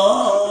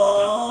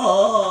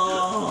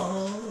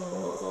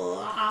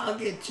 I'll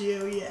get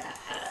you, yeah."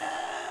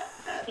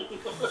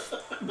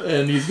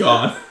 And he's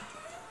gone.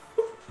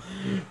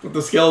 But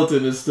the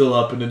skeleton is still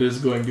up and it is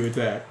going to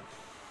attack.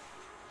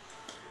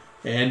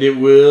 And it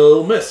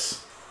will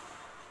miss.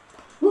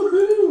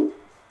 Woohoo!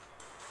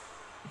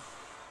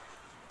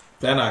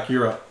 Thanak,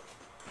 you're up.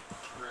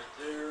 Right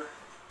there.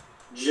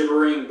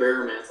 Gibbering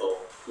bear mantle.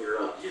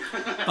 You're up.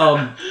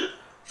 Yeah.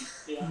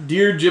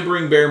 Dear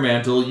Gibbering Bear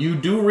Mantle, you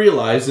do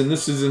realize, and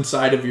this is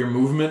inside of your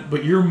movement,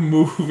 but you're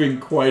moving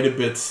quite a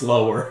bit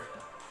slower.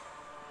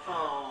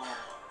 Oh.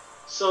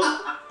 So.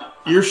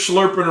 You're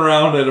slurping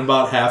around at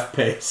about half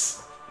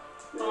pace.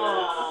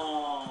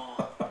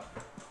 Oh.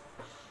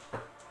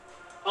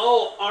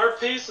 Oh, our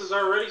pace is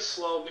already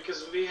slow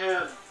because we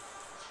had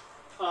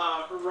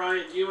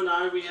Ryan, you and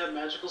I, we had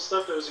magical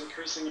stuff that was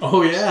increasing.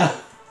 Oh yeah.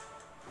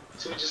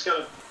 So we just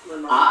gotta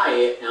remember.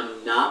 I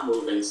am not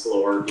moving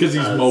slower Because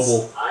he's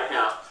mobile. I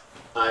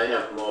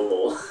have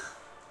mobile.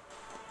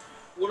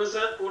 What does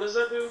that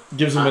do?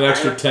 Gives him an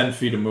extra 10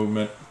 feet of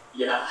movement.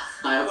 Yeah,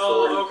 I have 40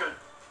 Oh, okay.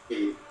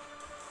 feet.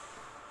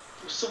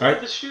 So what Alright.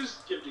 did the shoes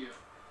give to you?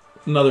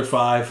 Another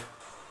 5.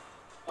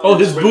 Oh,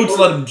 his wait, boots wait.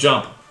 let him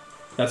jump.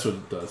 That's what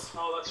it does.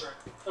 Oh, that's right.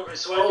 Okay,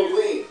 so I Oh do.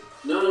 wait,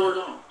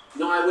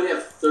 no, I would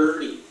have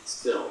 30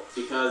 still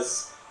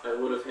because I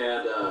would have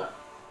had.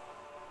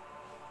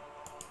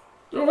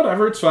 Oh,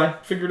 whatever, it's fine.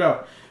 Figure it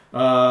out.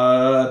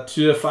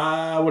 2 to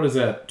 5, what is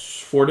that?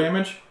 4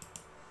 damage?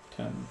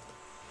 10.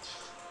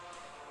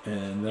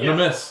 And then a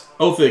miss.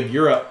 Othig,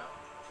 you're up.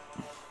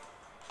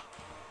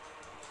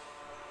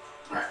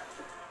 Alright.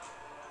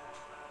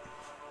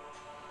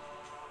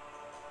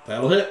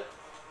 That'll hit.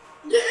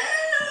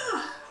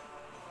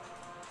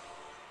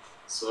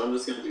 So I'm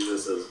just gonna do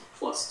this as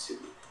 +2.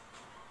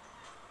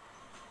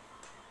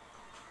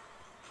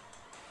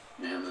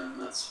 And then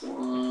that's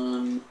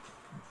 1.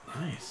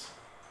 Nice.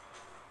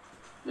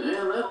 And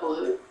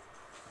that'll hit.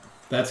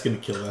 That's gonna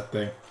kill that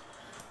thing.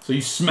 So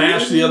you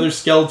smash the other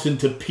skeleton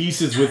to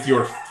pieces with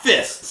your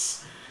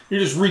fists.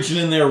 You're just reaching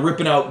in there,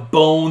 ripping out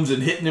bones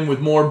and hitting him with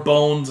more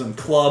bones and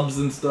clubs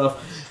and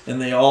stuff,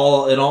 and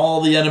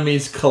all the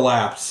enemies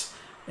collapse.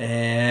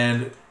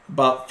 And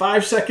about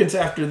 5 seconds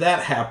after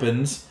that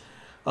happens,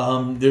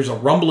 there's a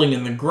rumbling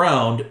in the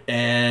ground,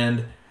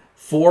 and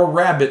 4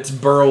 rabbits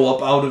burrow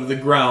up out of the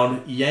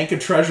ground, yank a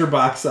treasure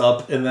box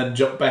up, and then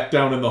jump back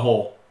down in the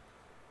hole.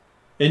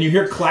 And you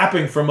hear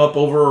clapping from up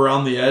over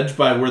around the edge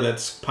by where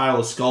that pile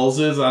of skulls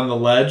is on the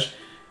ledge,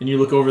 and you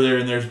look over there,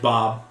 and there's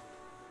Bob.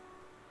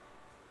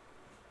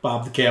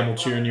 Bob the camel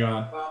cheering you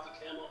on. Bob the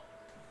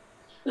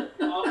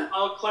camel.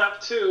 I'll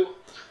clap too.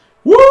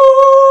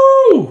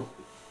 Woo!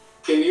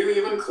 Can you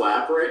even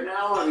clap right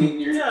now? I mean,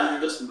 you're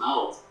just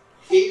mouth.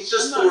 He's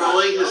just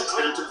throwing his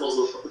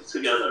tentacles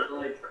together.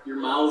 Like, your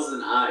mouths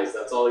and eyes,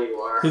 that's all you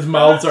are. His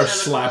mouths are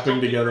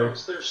slapping together.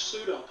 Gross. They're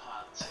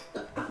pseudopods.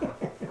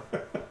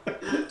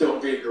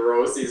 Don't be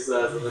gross, he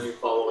says, and then you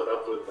follow it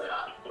up with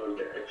that.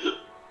 Okay.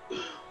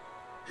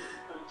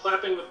 I'm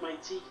clapping with my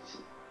teeth.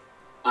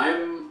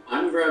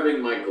 I'm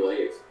grabbing my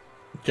glaive.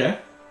 Okay.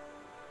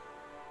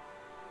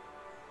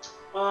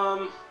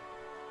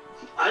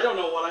 I don't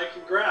know what I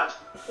can grab.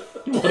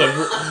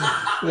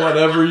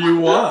 Whatever you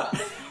want.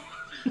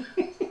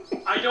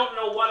 I don't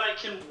know what I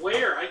can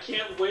wear. I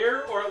can't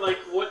wear, or like,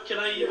 what can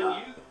I even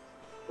use?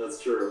 That's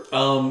true.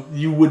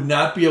 You would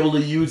not be able to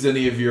use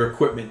any of your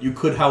equipment. You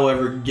could,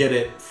 however, get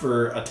it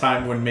for a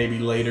time when maybe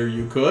later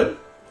you could.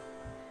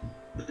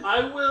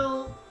 I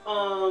will,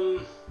 I'll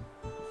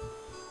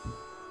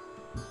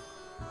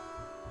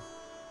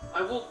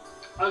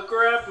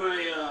grab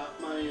my,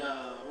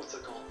 what's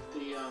it called?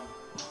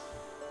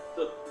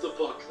 The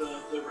book,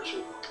 the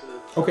ritual book.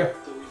 Okay.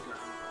 The weed book.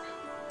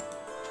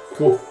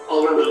 Cool.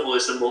 I'll grab the holy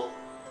symbol.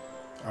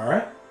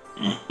 Alright.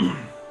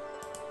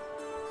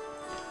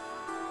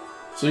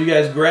 So you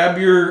guys grab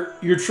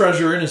your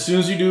treasure, and as soon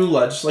as you do,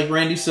 just like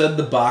Randy said,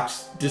 the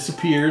box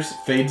disappears,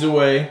 fades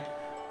away,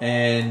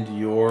 and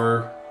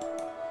you're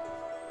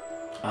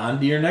on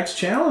to your next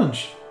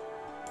challenge.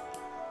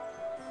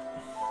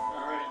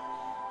 Alright.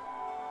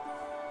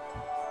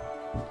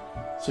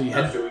 So you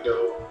head, should we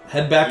go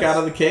head back out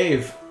of the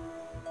cave.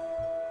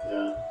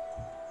 Yeah.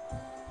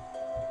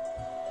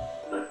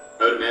 I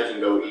would imagine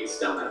go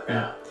east down that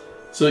path.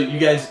 So you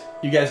guys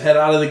head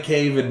out of the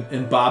cave,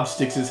 and Bob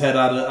sticks his head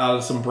out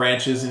of some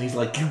branches, and he's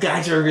like, "You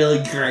guys are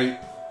really great.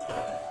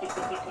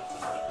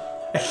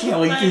 I can't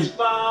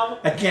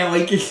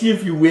wait to see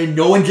if you win.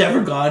 No one's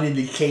ever gone in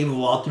the Cave of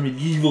Ultimate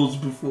Evils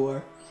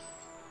before."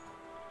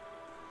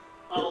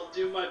 I'll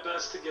do my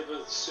best to give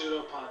a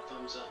pseudopod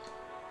thumbs up.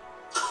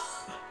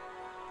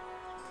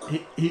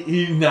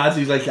 He nods.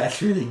 He's like, "That's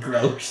really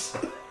gross."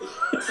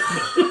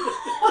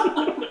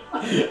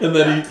 And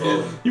then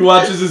he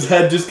watches his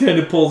head just kind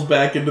of pulls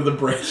back into the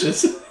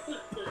branches.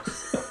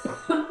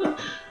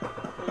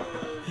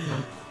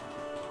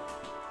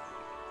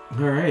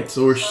 Alright,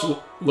 so we're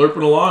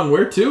slurping along.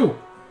 Where to?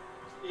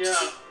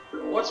 Yeah.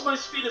 What's my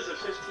speed? Is it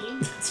 15?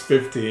 It's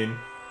 15.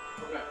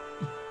 Okay.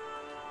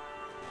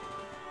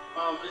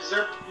 Is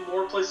there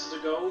more places to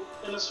go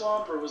in the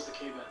swamp, or was the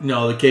cave it?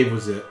 No, the cave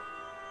was it.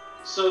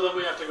 So then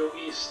we have to go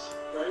east,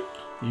 right?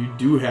 You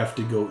do have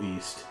to go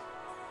east.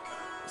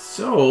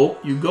 So,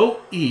 you go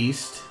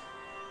east,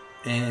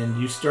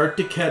 and you start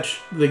to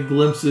catch the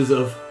glimpses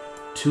of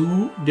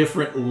 2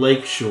 different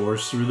lake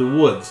shores through the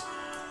woods.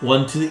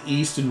 One to the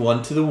east and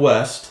one to the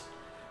west.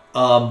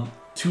 To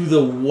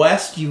the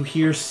west, you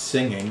hear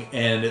singing,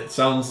 and it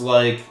sounds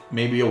like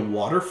maybe a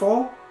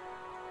waterfall.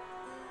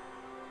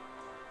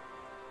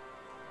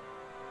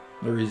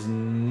 There is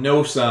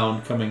no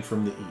sound coming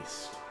from the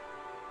east.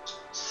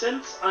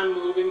 Since I'm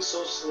moving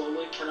so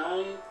slowly, can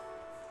I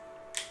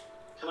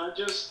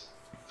just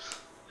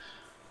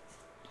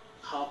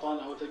hop on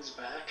Othig's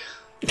back?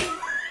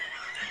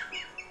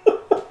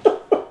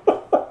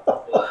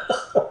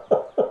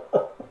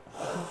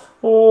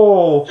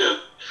 Oh.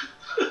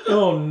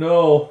 Oh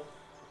no.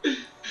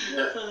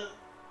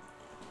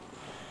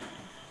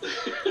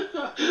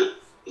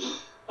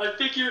 I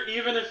figure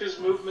even if his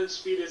movement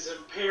speed is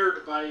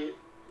impaired by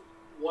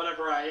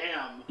whatever I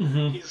am,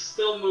 he's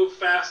still move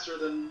faster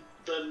than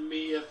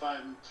me if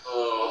I'm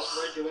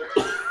regular.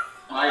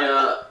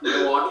 My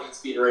walking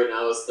speed right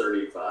now is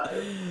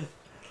 35.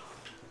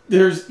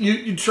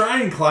 You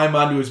try and climb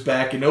onto his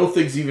back, and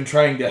Othig's even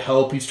trying to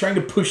help. He's trying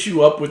to push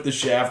you up with the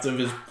shaft of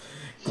his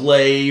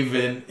glaive,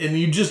 and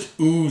you just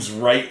ooze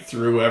right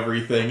through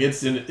everything.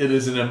 It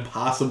is an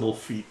impossible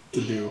feat to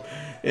do,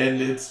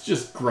 and it's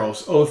just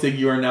gross. Othig,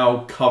 you are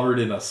now covered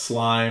in a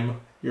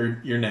slime.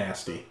 You're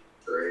nasty.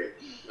 Great.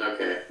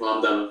 Okay, well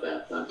I'm done with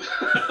that then.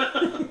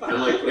 I'm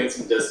like putting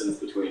some distance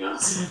between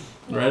us.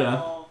 Right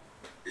on.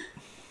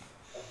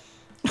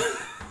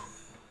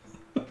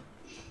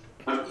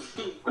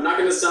 I'm not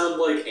going to gonna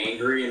sound like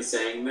angry in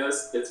saying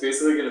this. It's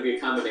basically gonna be a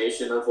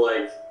combination of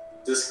like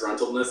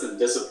disgruntledness and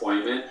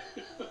disappointment.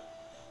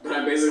 But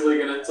I'm basically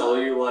gonna tell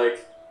you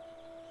like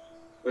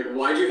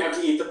why'd you have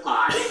to eat the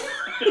pie?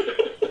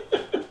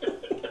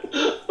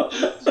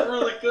 It's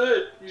really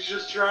good. You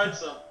just tried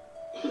some.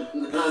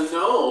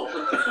 No.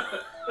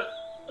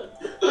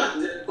 I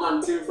didn't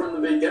want to from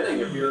the beginning.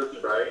 If you're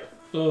right.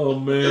 Oh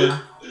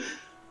man.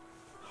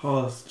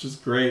 Oh, it's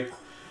just great.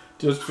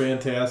 Just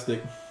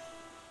fantastic.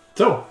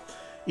 So,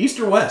 east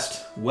or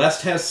west?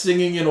 West has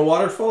singing in a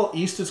waterfall.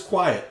 East is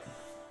quiet.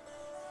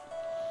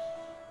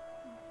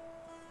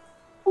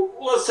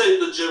 Let's take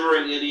the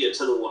gibbering idiot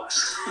to the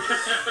west.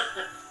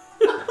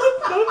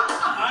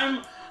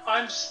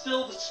 I'm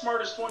still the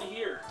smartest one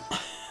here.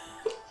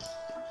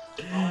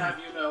 I'll have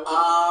you know.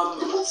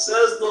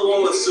 Says the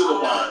one with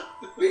Subban.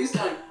 Based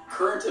on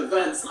current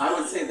events, I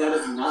would say that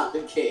is not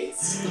the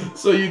case.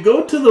 So you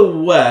go to the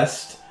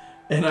west,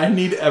 and I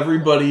need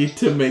everybody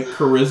to make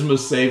charisma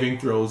saving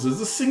throws. As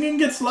the singing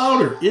gets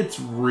louder, it's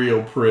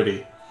real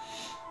pretty.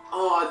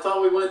 Oh, I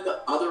thought we went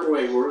the other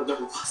way where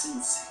there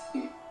wasn't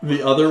singing.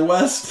 The other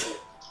west?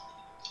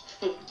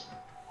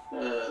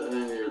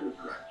 Near the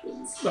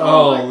directions.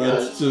 Oh,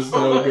 that's just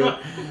no good.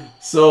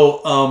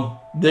 So,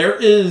 there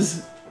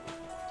is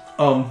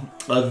a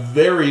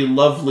very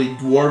lovely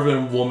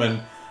dwarven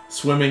woman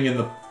swimming in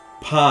the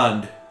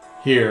pond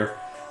here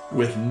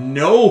with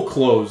no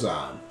clothes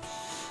on.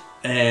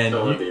 And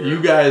you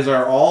guys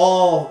are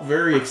all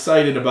very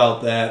excited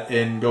about that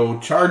and go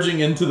charging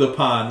into the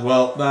pond.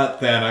 Well, not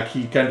Thanak.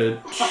 He kind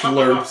of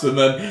slurps and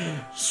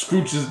then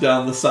scooches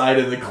down the side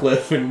of the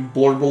cliff and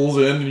blurbles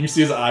in. And you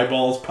see his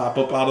eyeballs pop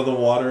up out of the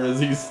water as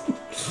he's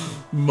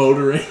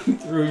motoring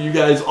through. You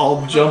guys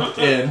all jump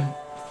in.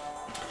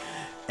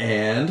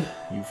 And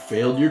you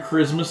failed your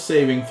charisma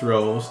saving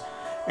throws.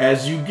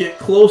 As you get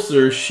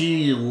closer,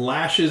 she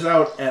lashes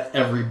out at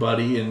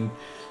everybody, and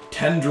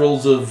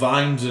tendrils of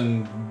vines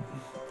and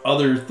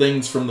other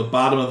things from the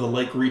bottom of the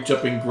lake reach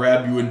up and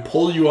grab you and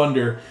pull you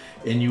under,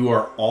 and you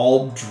are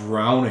all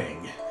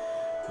drowning.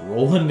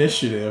 Roll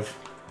initiative.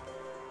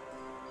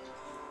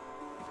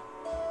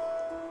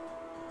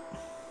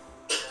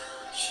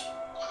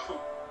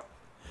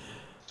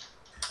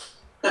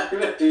 I'm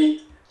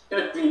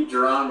gonna be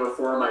drawn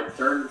before my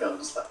turn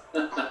comes up.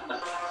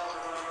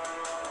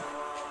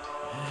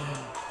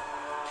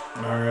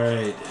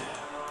 Alright.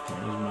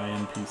 Here's my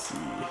NPC.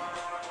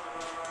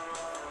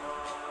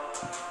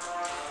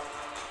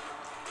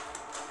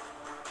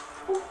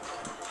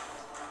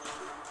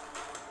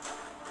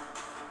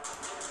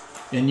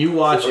 And you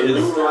watch as...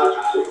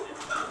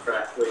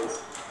 Soundtrack, please.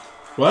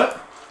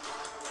 What?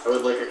 I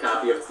would like a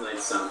copy of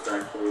tonight's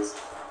soundtrack, please.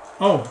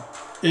 Oh,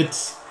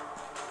 it's...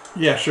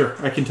 Yeah, sure.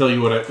 I can tell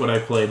you what I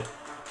played.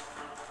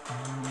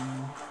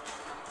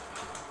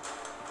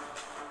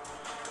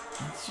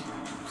 Let's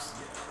use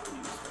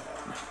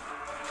that.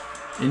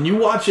 And you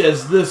watch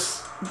as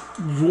this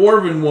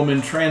dwarven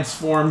woman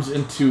transforms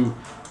into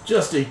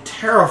just a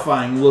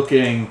terrifying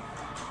looking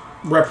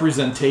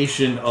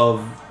representation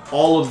of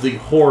all of the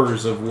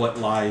horrors of what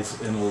lies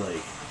in a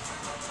lake.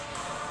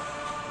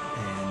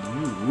 And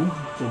you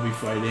will be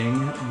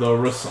fighting the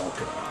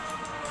Rusalka.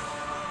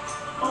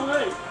 Oh,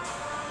 hey.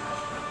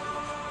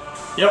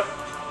 Yep.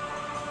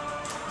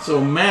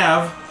 So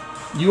Mav,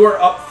 you are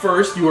up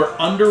first. You are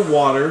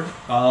underwater.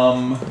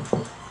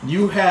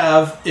 You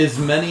have as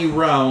many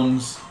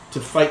rounds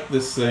to fight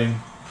this thing.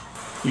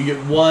 You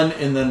get one,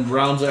 and then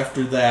rounds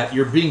after that.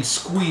 You're being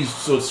squeezed,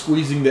 so it's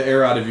squeezing the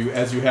air out of you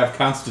as you have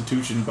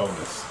Constitution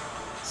bonus.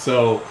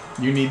 So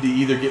you need to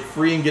either get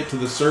free and get to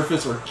the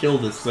surface or kill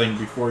this thing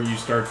before you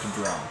start to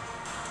drown.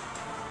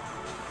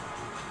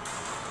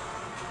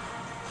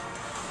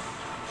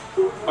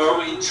 Are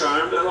we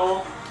charmed at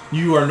all?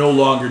 You are no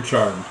longer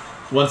charmed.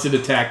 Once it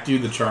attacked you,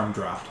 the charm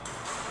dropped.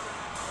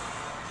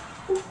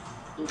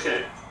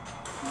 Okay.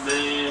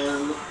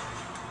 Then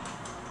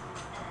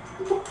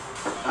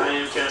I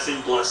am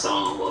casting Bless on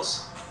all of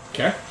us.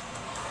 Okay.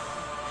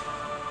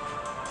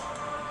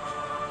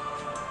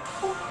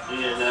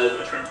 And that is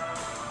my turn.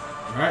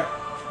 Alright.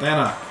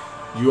 Thanak,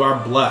 you are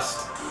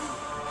blessed.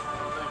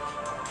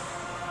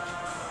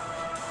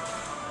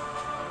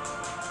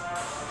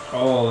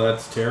 Oh,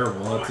 that's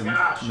terrible. That's a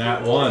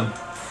nat 1.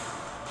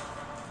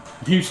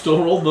 You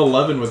still rolled an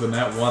 11 with a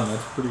nat 1.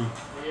 That's pretty...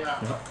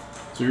 Yeah. Yep.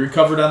 So you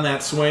recovered on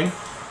that swing.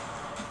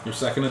 Your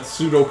second at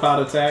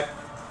pseudopod attack.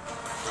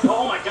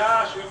 Oh my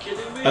gosh, are you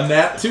kidding me? A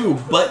nat 2,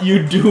 but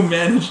you do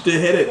manage to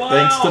hit it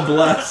thanks to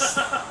Bless.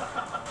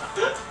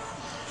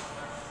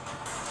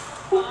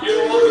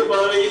 You're welcome,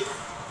 buddy.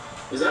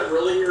 Is that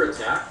really your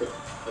attack at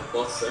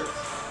 +6?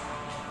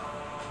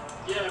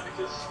 Yeah,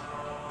 because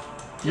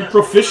You're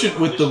proficient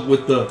with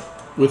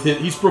his,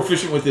 he's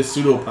proficient with his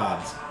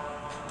pseudopods.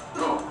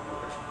 Oh.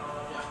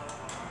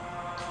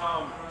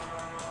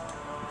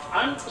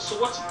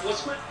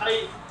 What's my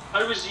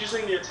I was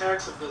using the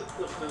attacks of the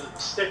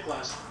stick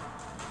last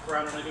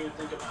round and I didn't even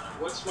think about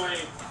it. What's my?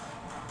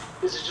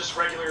 Is it just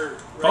regular?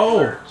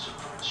 Oh,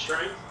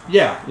 Strength?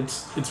 Yeah,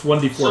 it's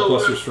 1d4 So,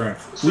 plus your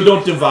strength. so We don't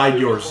it's divide 1d4.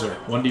 yours, sir.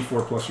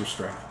 1d4 plus your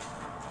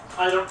strength.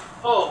 I don't.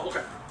 Oh,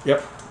 okay.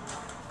 Yep.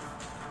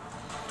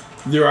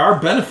 There are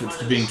benefits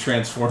to being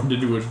transformed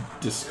into a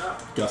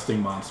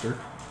disgusting monster.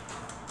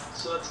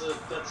 So that's a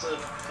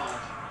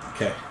 5.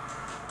 Okay.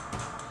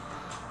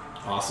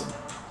 Awesome.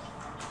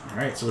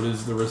 Alright, so it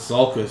is the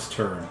Rizalka's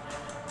turn.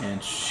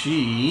 And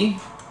she...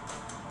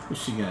 Who's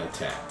she going to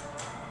attack?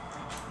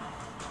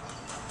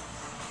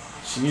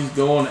 She's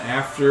going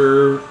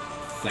after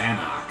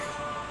Thanok.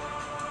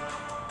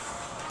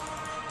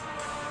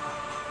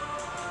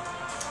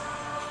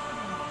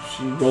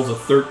 She rolls a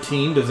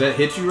 13. Does that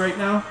hit you right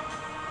now?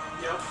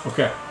 Yep.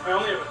 Okay. I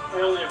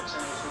only have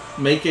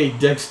 10. Make a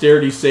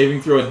dexterity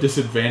saving throw at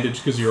disadvantage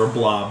because you're a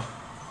blob.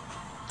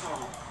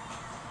 Oh.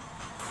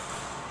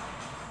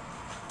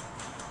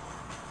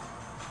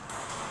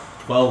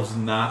 12's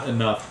not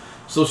enough.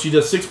 So she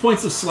does 6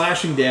 points of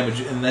slashing damage,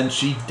 and then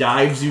she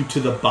dives you to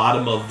the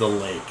bottom of the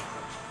lake.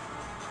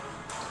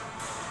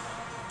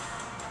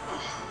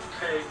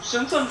 Okay,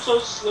 since I'm so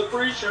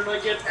slippery, shouldn't I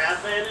get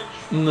advantage?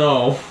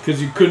 No,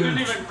 because you I couldn't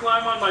couldn't... even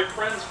climb on my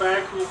friend's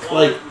back who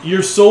Like, wanted.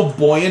 you're so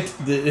buoyant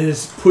that it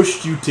has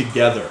pushed you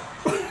together.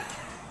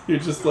 You're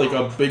just like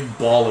a big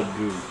ball of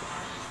goo.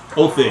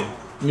 Othing,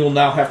 you'll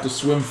now have to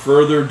swim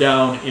further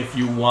down if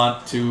you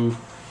want to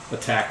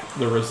attack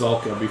the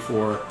Rizalka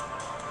before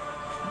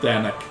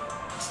Thanok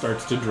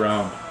starts to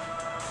drown.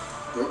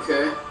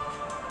 Okay.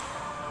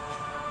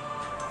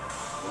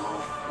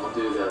 Well, I'll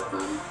do that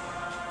then.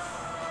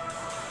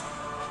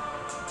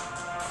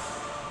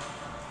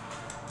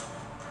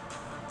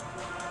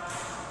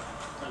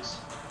 Nice.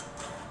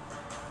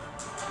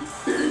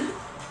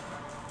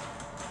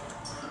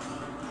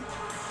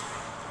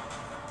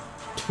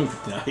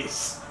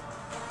 Nice.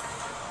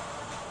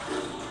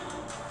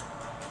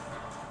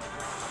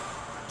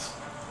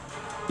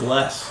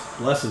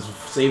 Bless is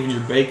saving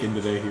your bacon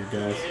today here,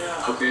 guys.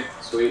 Yeah. Okay,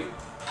 sweet.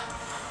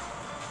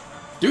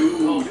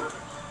 Dude!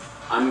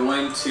 I'm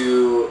going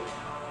to...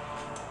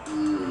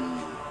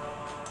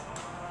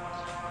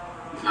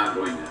 not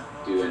going to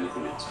do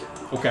anything extra.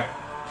 Okay.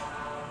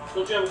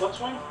 Don't you have a butt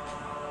swing?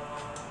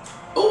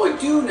 Oh, I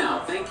do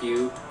now! Thank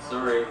you.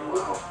 Sorry.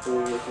 Wow.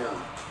 Holy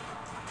cow.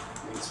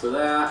 Thanks for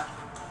that.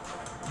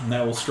 And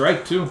that will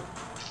strike, too.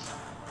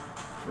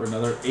 For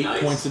another 8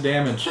 Nice. points of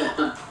damage.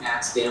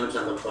 Max damage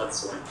on the butt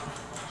swing.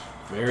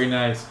 Very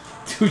nice.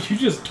 Dude, you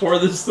just tore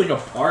this thing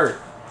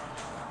apart.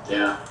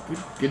 Yeah.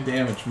 Good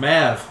damage.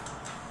 Mav,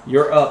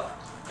 you're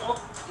up.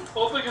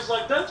 Opik is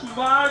like, that's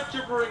my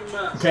gibbering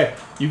mess. Okay,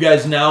 you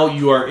guys now,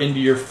 you are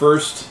into your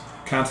first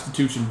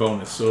Constitution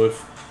bonus. So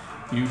if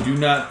you do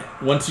not...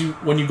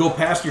 When you go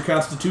past your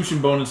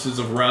Constitution bonuses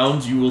of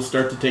rounds, you will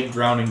start to take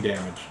drowning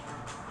damage.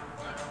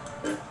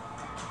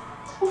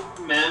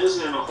 Man is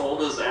going to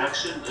hold his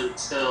action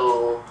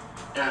until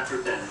after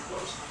Thanos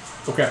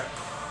goes. Okay.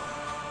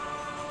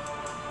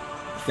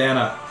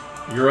 Thana,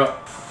 you're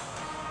up.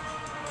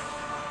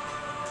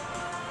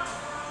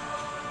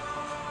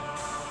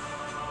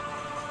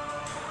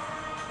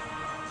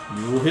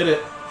 You will hit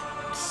it.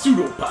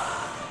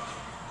 Pseudopod.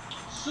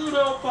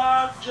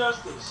 Pseudopod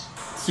justice.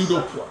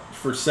 Pseudopod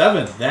for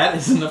 7. That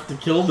is enough to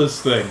kill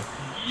this thing.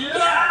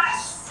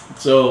 Yes!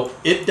 So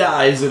it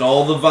dies, and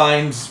all the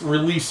vines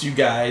release you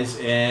guys,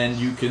 and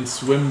you can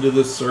swim to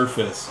the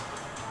surface.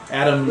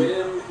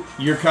 Adam,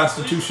 your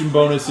Constitution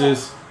bonus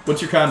is...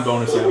 What's your con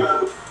bonus,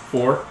 Adam?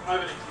 4? I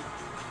have an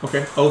 18.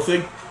 Okay.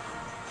 Othing?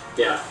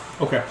 Yeah.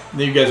 Okay.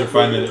 Then you guys are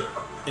fine.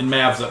 And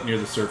Mav's up near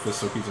the surface,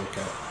 so he's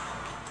okay.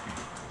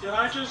 Can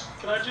I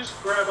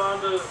just grab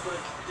onto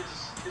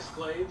like his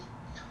glaive?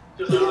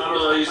 Because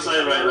No, you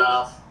sign right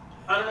off.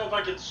 I don't know if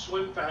I can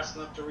swim fast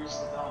enough to reach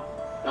the top.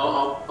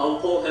 I'll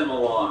pull him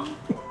along,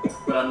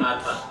 but I'm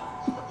not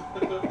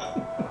touching.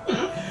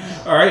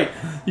 All right,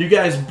 you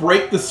guys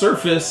break the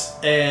surface,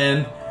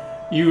 and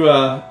you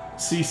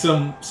see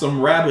some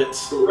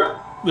rabbits.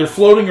 They're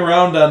floating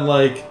around on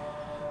like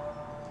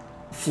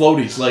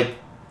floaties, like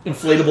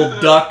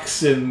inflatable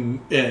ducks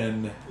and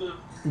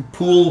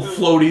pool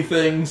floaty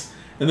things.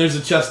 And there's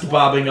a chest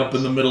bobbing up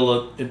in the middle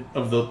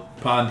of the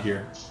pond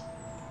here.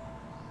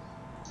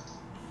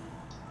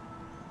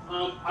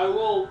 I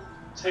will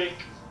take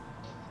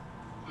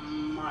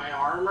my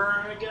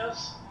armor, I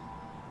guess.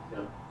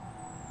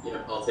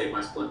 Yep, I'll take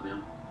my splint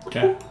man.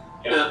 Okay.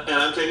 And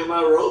I'm taking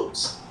my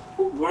robes.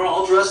 We're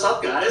all dressed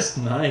up, guys.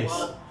 Nice.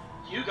 Well,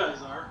 you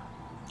guys are.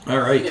 All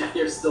right. Yeah,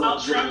 you're still.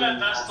 I'll try my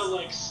best to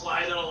like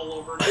slide it all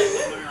over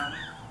my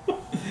arm.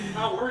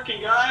 Not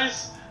working,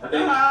 guys.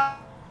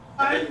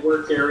 I think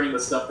we're carrying the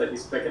stuff that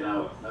he's picking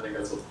out. I think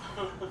that's what.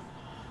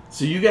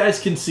 So you guys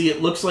can see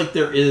it looks like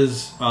there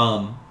is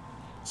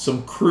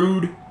some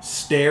crude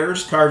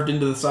stairs carved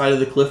into the side of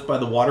the cliff by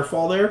the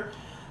waterfall there,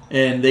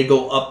 and they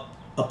go up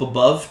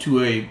above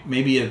to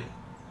maybe a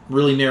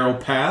really narrow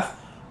path,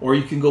 or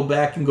you can go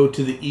back and go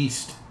to the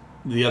east,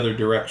 the other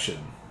direction.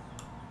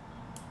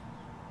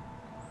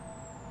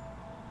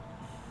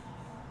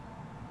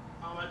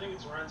 I think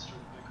it's Ryan's turn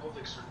to pick.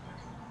 Ovik's turn to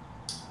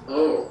pick.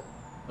 Oh.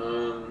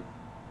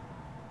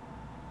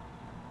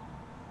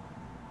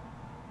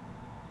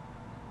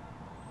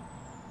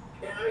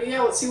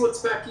 Yeah, let's see what's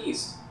back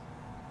east.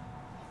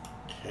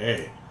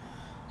 Okay.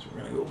 So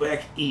we're going to go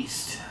back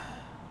east.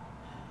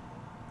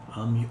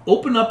 You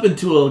open up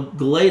into a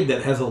glade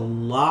that has a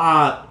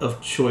lot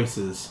of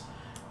choices,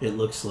 it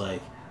looks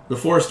like. The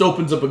forest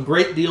opens up a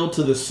great deal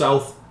to the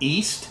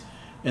southeast,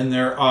 and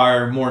there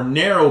are more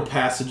narrow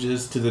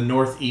passages to the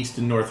northeast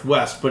and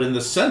northwest. But in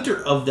the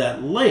center of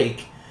that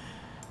lake,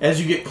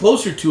 as you get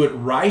closer to it,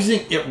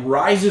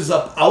 rises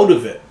up out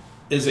of it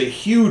is a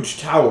huge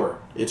tower.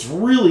 It's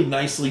really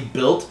nicely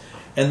built,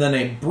 and then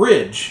a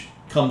bridge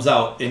comes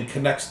out and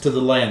connects to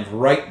the land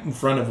right in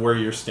front of where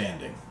you're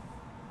standing.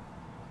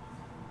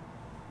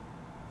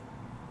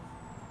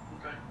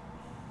 Okay.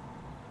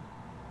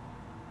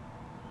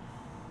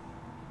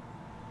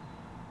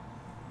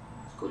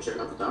 Let's go check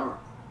out the tower.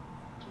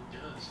 It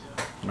does,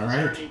 yeah. All Is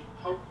there right. any-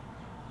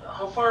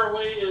 how far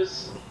away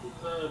is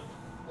the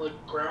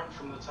ground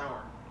from the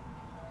tower?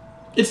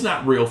 It's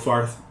not real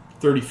far,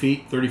 30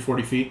 feet, 30,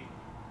 40 feet.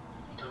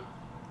 Okay.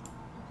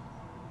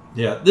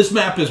 Yeah, this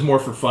map is more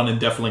for fun and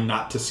definitely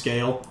not to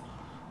scale.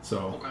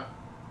 So, Okay.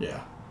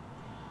 yeah.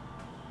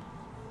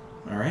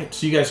 All right,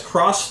 so you guys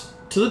cross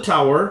to the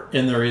tower,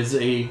 and there is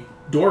a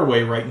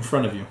doorway right in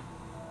front of you.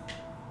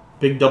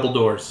 Big double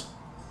doors.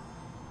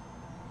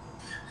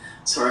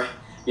 Sorry.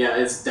 Yeah,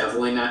 it's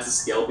definitely not to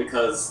scale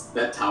because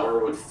that tower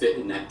would fit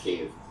in that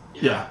cave.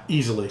 Yeah,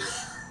 easily.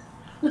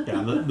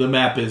 Yeah, the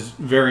map is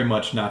very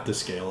much not to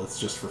scale. It's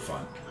just for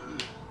fun.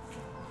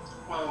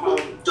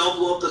 Don't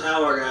blow up the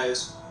tower,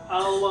 guys.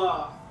 I'll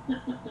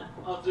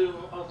do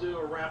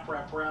a rap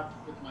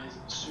with my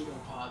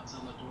pseudopods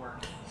on the door.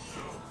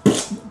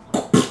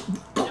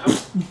 Yep.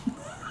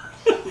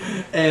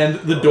 And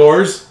the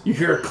doors, you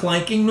hear a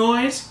clanking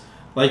noise,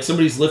 like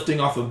somebody's lifting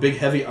off a big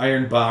heavy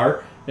iron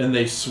bar, and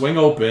they swing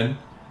open,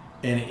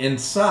 and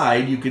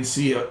inside you can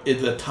see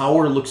the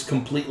tower looks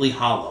completely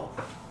hollow.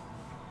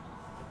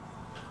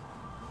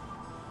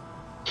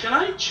 Can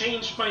I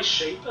change my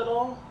shape at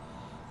all?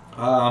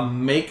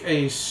 Make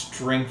a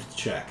strength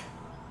check.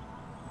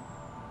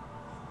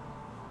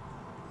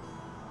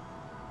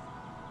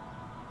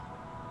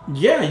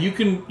 Yeah, you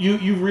can.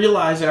 You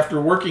realize after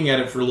working at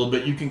it for a little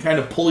bit, you can kind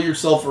of pull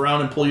yourself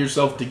around and pull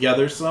yourself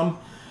together some.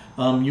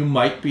 You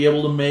might be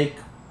able to make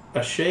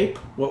a shape.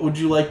 What would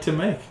you like to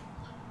make?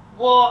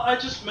 Well, I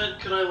just meant,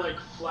 could I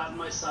flatten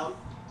myself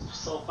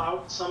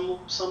out some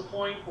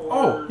point? Or,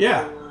 Oh,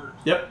 yeah. Or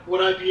Yep.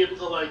 would I be able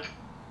to make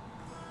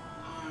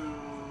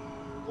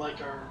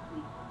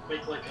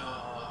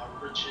a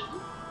rigid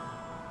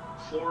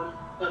form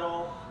at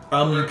all?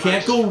 You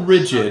can't go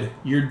rigid.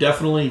 You're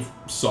definitely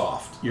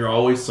soft. You're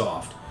always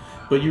soft.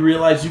 But you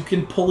realize you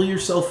can pull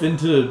yourself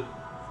into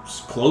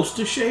close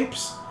to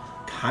shapes.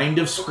 Kind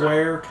of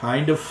square,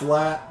 kind of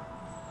flat.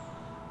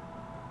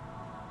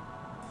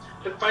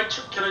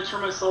 Can I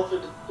turn myself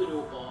into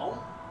a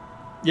ball?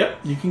 Yep,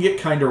 you can get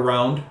kind of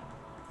round.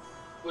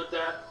 Would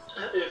that,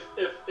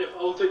 if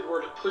Othig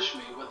were to push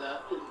me, would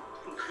that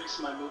increase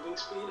my moving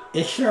speed?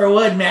 It sure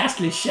would,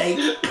 Master Shape.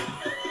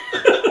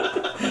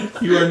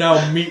 You are now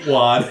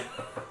Meatwad.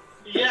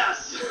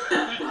 Yes!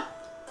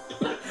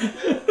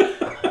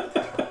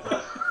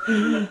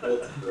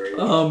 That's great.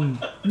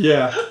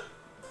 Yeah.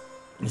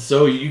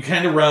 So you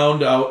kind of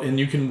round out, and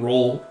you can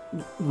roll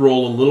a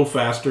little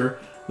faster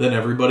than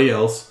everybody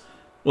else.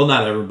 Well,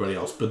 not everybody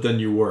else, but then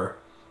you were.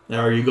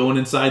 Now, are you going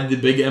inside the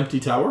big empty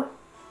tower?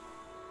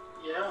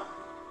 Yeah.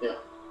 Yeah.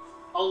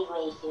 I'll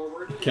roll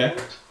forward. Okay.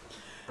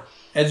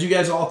 As you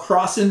guys all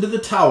cross into the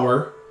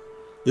tower,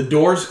 the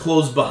doors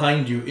close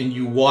behind you, and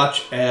you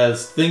watch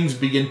as things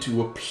begin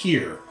to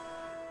appear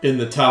in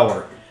the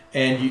tower.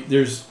 And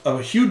there's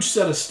a huge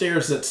set of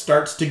stairs that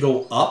starts to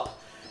go up,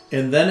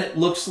 and then it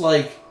looks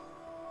like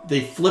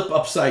they flip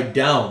upside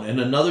down, and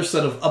another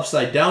set of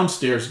upside down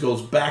stairs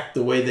goes back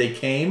the way they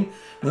came.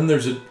 Then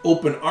there's an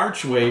open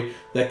archway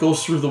that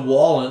goes through the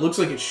wall, and it looks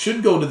like it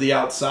should go to the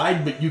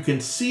outside, but you can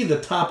see the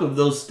top of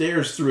those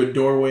stairs through a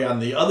doorway on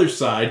the other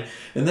side.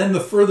 And then the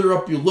further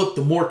up you look,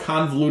 the more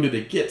convoluted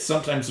it gets.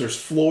 Sometimes there's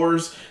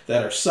floors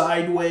that are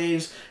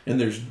sideways, and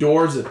there's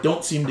doors that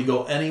don't seem to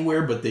go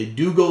anywhere, but they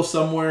do go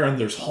somewhere, and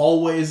there's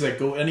hallways that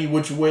go any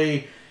which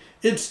way.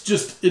 It's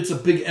a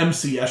big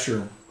MC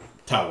Escher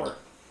tower.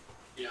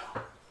 Yeah.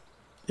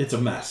 It's a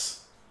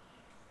mess.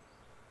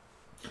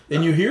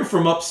 And you hear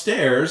from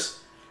upstairs,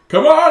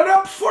 "Come on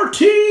up for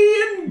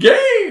tea and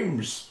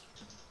games."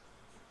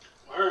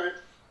 Alright.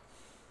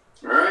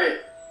 Alright.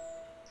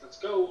 Let's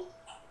go.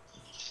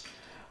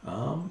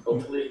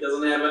 Hopefully he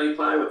doesn't have any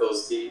pie with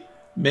those teeth.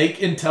 Make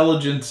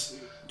intelligence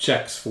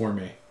checks for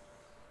me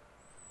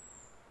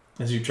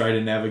as you try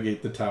to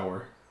navigate the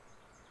tower.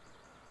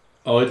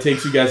 Oh, it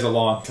takes you guys a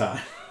long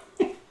time.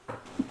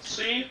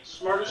 See?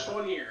 Smartest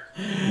one here.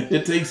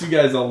 It takes you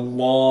guys a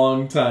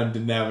long time to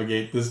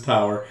navigate this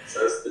tower.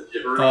 Says the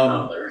gibbering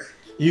mother.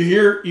 You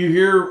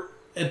hear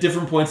at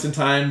different points in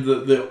time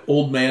the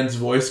old man's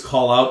voice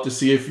call out to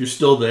see if you're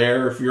still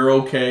there, if you're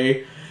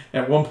okay.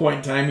 At one point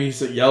in time, he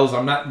yells,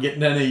 "I'm not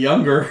getting any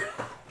younger."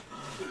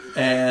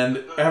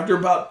 And after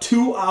about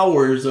 2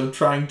 hours of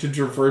trying to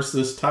traverse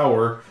this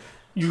tower,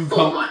 you Oh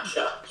come my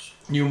gosh.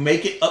 You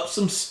make it up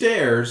some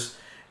stairs,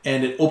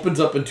 and it opens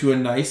up into a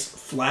nice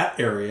flat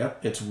area.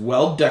 It's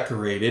well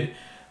decorated.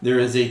 There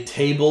is a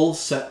table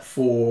set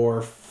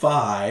for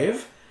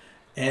 5,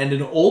 and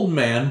an old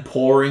man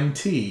pouring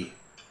tea.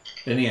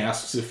 And he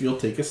asks if you'll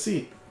take a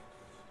seat.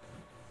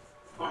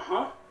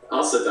 Uh-huh.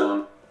 I'll sit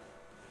down.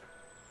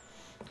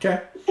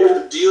 Okay.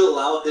 Do you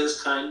allow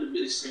his kind to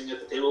be sitting at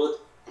the table with?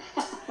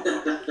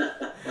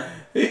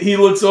 He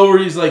looks over,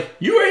 he's like,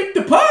 "You ate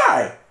the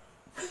pie!"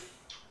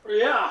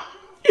 Yeah.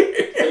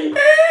 Hey,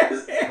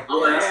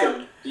 I'll ask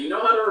him, do you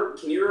know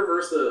can you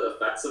reverse the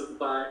effects of the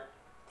pie?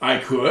 I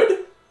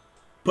could,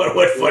 but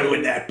what fun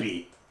would that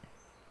be?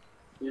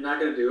 You're not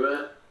going to do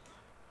it?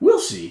 We'll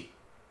see.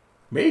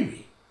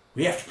 Maybe.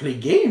 We have to play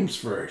games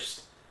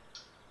first.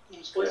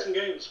 Let's play some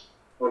games.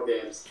 What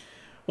games?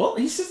 Well,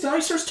 he sits down,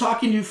 he starts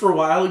talking to you for a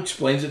while. He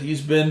explains that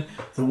he's been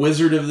the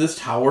wizard of this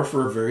tower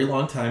for a very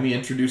long time. He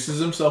introduces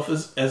himself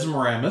as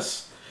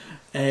Esmeramus.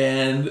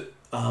 And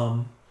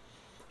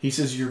he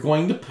says, you're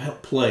going to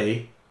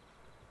play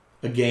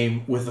a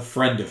game with a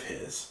friend of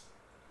his.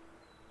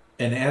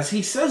 And as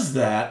he says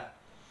that,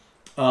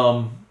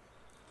 a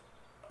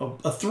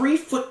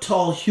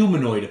 3-foot-tall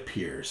humanoid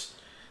appears.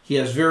 He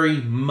has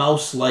very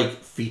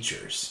mouse-like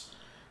features.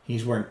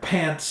 He's wearing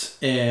pants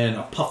and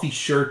a puffy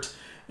shirt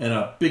and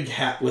a big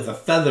hat with a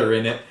feather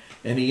in it.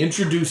 And he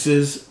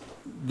introduces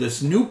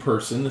this new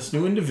person, this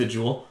new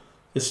individual,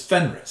 as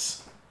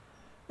Fenris.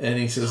 And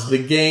he says, the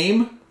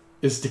game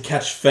is to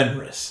catch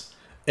Fenris.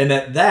 And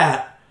at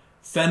that,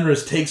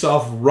 Fenris takes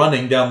off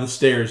running down the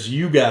stairs.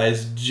 You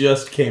guys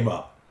just came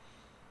up.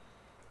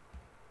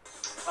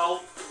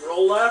 I'll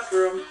roll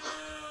after him.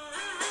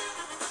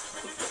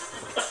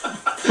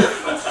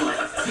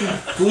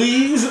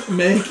 Please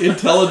make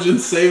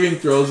intelligence saving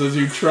throws as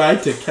you try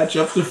to catch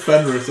up to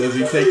Fenris as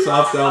he takes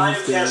off down the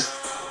stairs.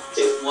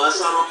 Take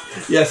Bless on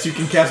him. Yes, you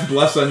can cast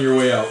Bless on your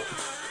way out.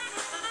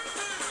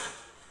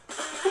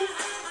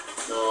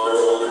 No, I'll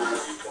roll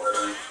this before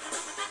then.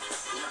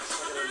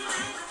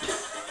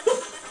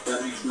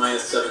 That means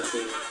minus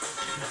 17.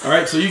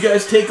 Alright, so you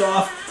guys take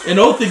off, and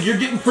Othig, you're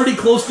getting pretty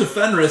close to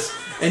Fenris,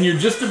 and you're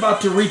just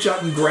about to reach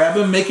out and grab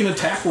him. Make an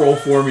attack roll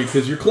for me,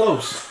 because you're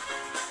close.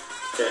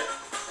 Okay.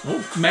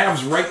 Oh,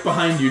 Mav's right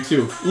behind you,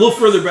 too. A little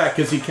further back,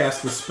 because he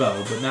cast the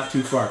spell, but not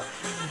too far.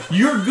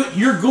 You're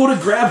go to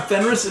grab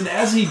Fenris, and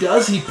as he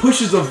does, he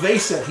pushes a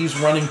vase that he's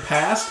running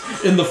past,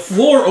 and the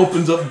floor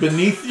opens up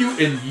beneath you,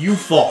 and you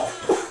fall.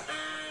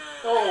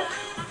 Oh.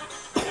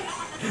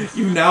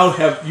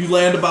 You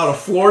land about a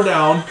floor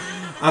down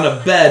on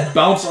a bed,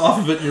 bounce off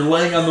of it, and you're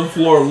laying on the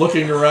floor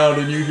looking around,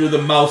 and you hear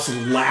the mouse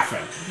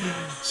laughing.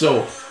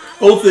 So,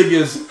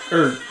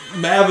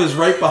 Mav is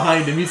right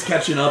behind him, he's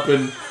catching up,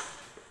 and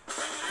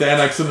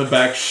Thanak's in the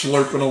back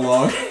slurping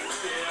along.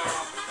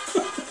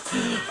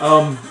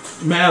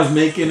 Mav,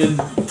 make an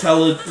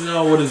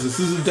what is this?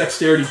 This is a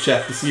dexterity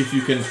check to see if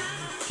you can...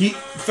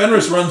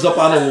 Fenris runs up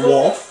on a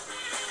wall,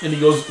 and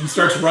he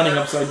starts running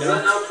upside Does down.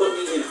 that now put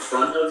me in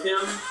front of him?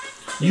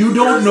 You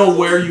don't know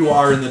where you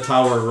are in the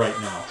tower right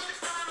now.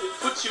 It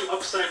puts you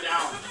upside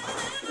down.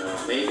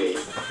 Maybe.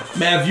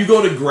 Mav, you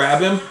go to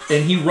grab him,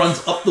 and he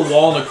runs up the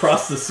wall and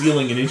across the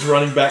ceiling, and he's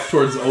running back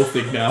towards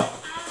Othig now.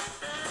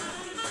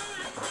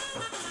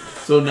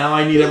 So now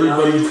I need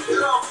everybody...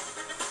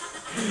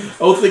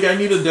 Othig, I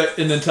need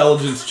an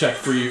intelligence check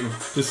for you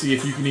to see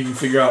if you can even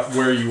figure out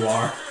where you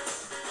are.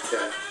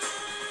 Okay.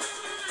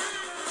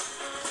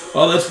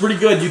 Oh, that's pretty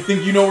good. You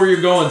think you know where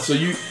you're going, so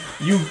you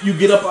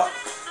get up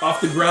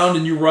off the ground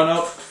and you run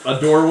out a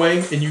doorway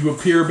and you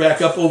appear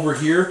back up over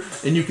here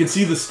and you can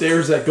see the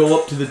stairs that go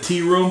up to the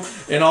tea room,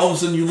 and all of a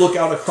sudden you look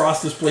out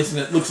across this place and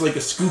it looks like a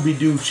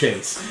Scooby-Doo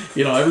chase.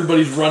 You know,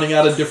 everybody's running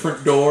out of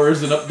different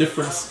doors and up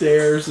different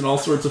stairs and all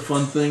sorts of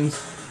fun things.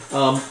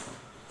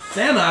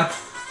 Thanak,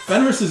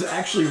 Fenris is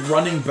actually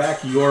running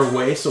back your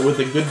way, so with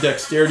a good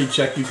dexterity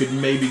check you could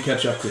maybe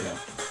catch up to him.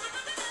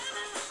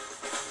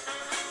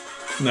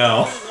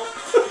 No.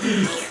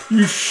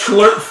 You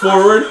slurp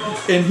forward,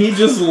 and he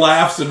just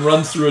laughs and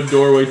runs through a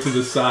doorway to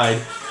the side.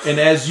 And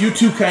as you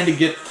two kind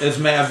of as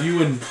Mav,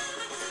 you and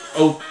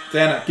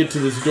Thanak get to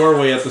this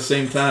doorway at the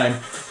same time,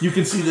 you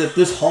can see that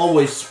this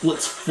hallway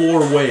splits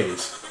 4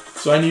 ways.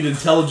 So I need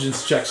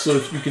intelligence checks so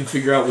if you can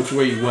figure out which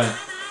way you went.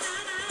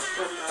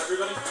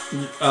 Everybody?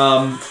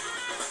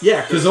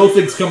 Yeah, because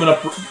Othig's coming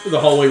up the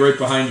hallway right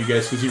behind you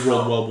guys because he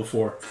rolled well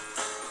before.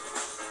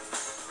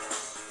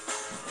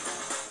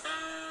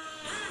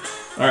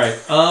 Alright,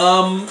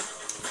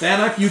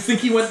 Thanak, you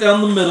think he went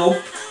down the middle.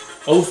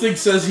 Othig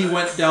says he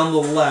went down the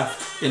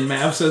left, and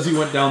Mav says he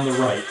went down the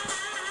right.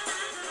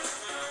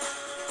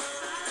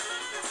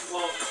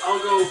 Well, I'll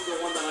go with the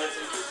one that I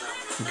think is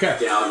down.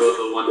 Okay. Yeah, I'll go with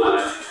the one that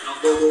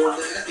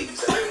I think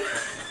is down.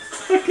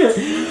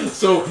 Okay,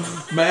 so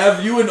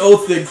Mav, you and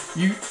Othig,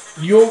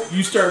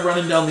 you start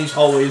running down these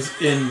hallways,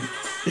 and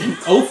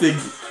Othig,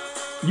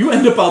 you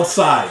end up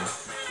outside.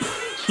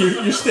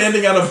 You're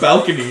standing on a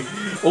balcony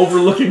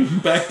overlooking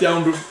back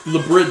down to the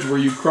bridge where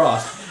you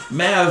crossed.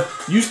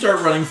 Mav, you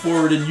start running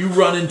forward and you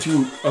run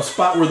into a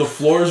spot where the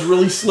floor is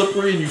really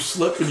slippery and you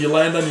slip and you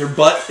land on your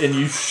butt and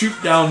you shoot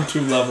down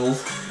 2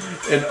 levels.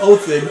 And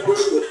Othid,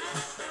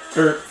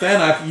 or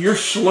Thanak, you're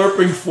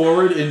slurping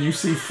forward and you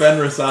see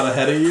Fenris out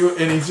ahead of you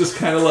and he's just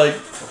kind of like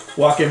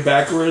walking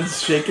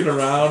backwards, shaking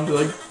around,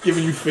 like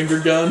giving you finger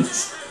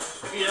guns.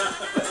 Yeah.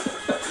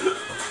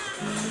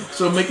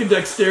 So make a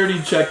dexterity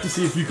check to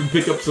see if you can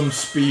pick up some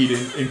speed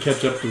and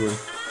catch up to him.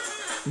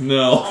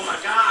 No. Oh my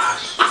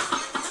gosh.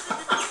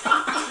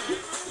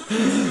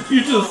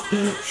 You're just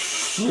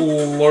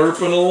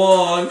slurping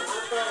along.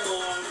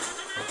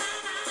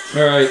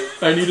 Alright,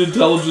 I need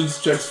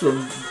intelligence checks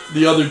from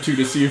the other 2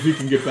 to see if you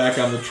can get back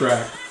on the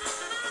track.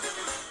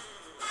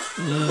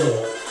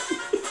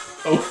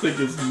 Othig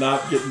is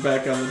not getting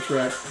back on the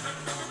track.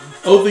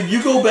 Othig,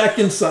 you go back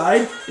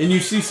inside and you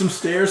see some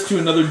stairs to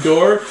another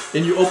door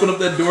and you open up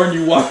that door and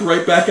you walk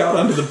right back out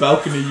onto the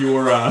balcony you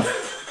were on.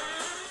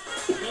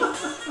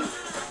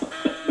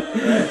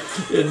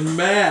 And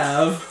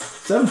Mav,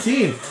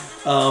 17.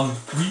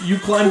 You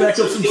climb back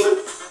up some...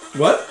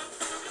 What?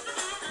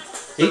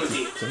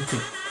 18. 17.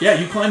 Yeah,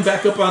 you climb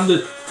back up on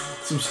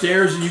some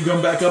stairs and you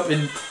come back up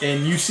and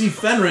you see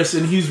Fenris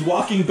and he's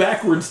walking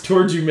backwards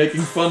towards you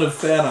making fun of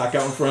Thanak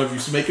out in front of you.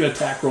 So make an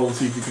attack roll to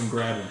see if you can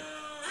grab him.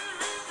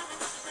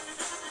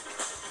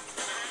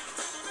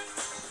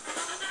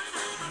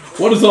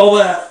 What is all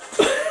that?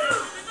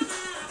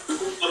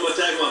 I'm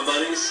attacking my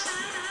buddies.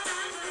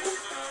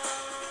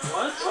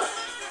 What?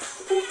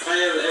 I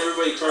have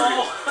everybody targeted.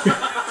 Oh.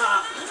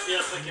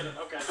 Yes, I get it.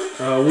 Okay.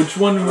 Which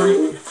one were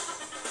you?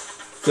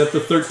 Is that the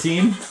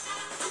 13?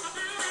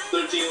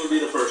 13 would be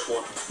the first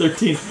one.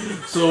 13.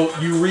 So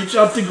you reach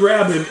out to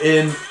grab him,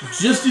 and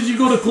just as you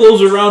go to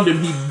close around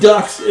him, he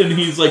ducks, and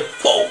he's like,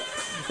 oh!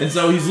 And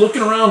so he's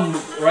looking around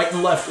right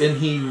and left, and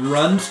he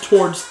runs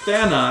towards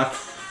Thanak,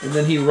 and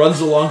then he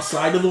runs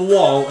alongside of the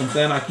wall, and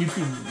Thanak, you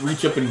can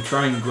reach up and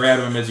try and grab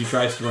him as he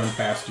tries to run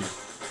past you.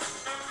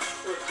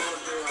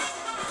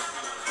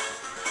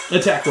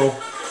 Attack roll.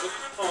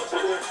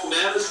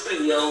 Mav is going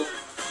to yell,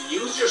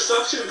 use your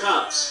suction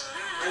cups.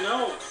 I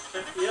know.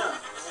 Yeah.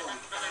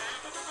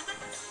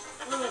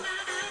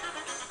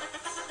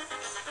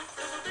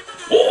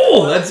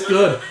 Oh, that's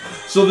good.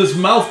 So this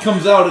mouth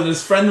comes out, and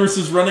as Fenris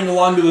is running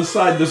along to the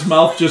side, this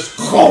mouth just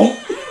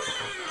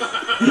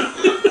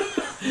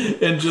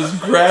and just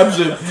grabs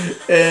him,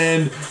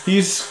 and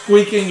he's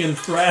squeaking and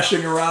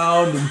thrashing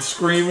around and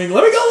screaming,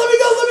 "Let me go! Let me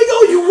go! Let me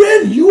go! You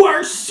win! You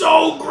are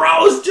so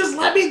gross! Just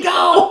let me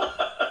go!"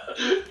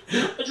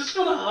 I just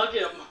want to hug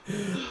him.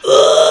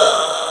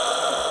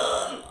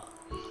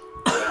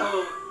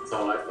 That's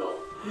how I felt.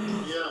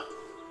 Yeah.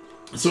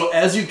 So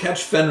as you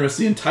catch Fenris,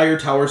 the entire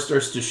tower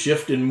starts to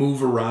shift and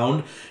move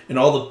around, and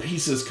all the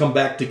pieces come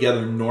back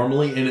together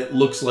normally, and it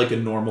looks like a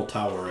normal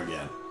tower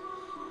again.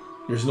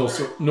 There's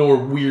no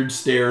weird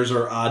stairs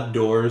or odd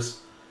doors.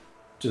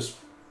 Just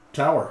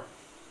tower.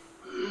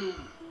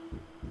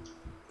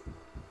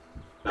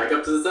 Back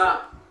up to the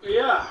top.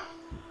 Yeah.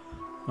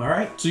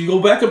 Alright, so you go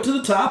back up to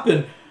the top,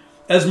 and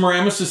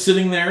Esmeramus is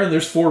sitting there, and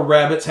there's 4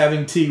 rabbits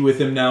having tea with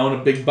him now,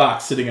 and a big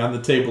box sitting on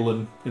the table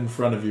in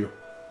front of you.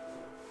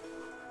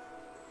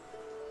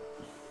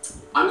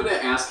 I'm going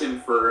to ask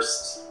him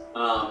first.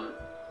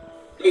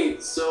 Hey,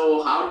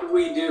 so how did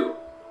we do?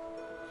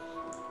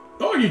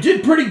 Oh, you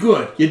did pretty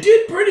good. You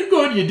did pretty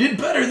good. You did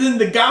better than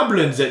the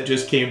goblins that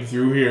just came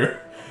through here.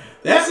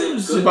 That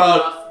was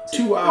about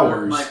 2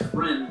 hours. My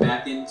friend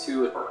back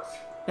into a dwarf.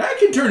 I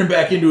can turn him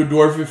back into a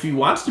dwarf if he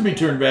wants to be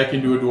turned back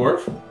into a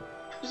dwarf. I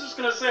was just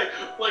gonna say,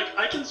 like,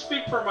 I can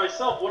speak for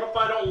myself. What if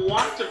I don't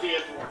want to be a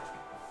dwarf?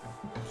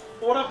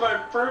 What if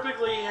I'm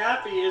perfectly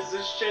happy as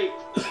this shape?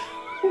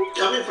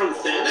 Coming from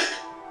Thanik?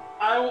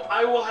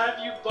 I will have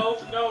you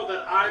both know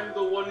that I'm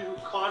the one who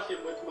caught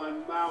him with my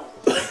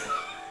mouth.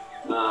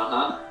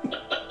 Uh-huh.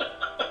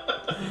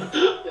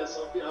 Yes,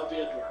 I'll be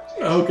a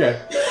dwarf.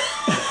 Okay.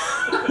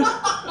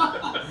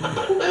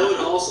 I would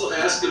also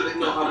ask him to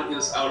know how to get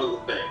us out of the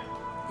bay.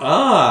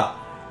 Ah,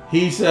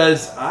 he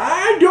says,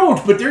 I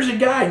don't, but there's a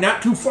guy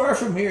not too far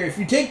from here. If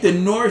you take the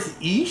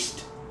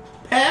northeast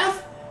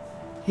path,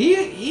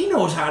 he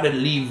knows how to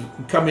leave,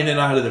 come in and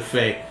out of the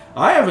Fae.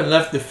 I haven't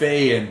left the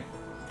Fae in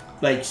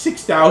like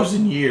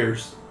 6,000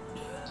 years.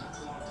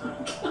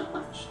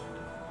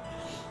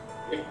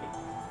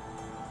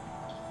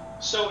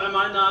 So am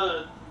I not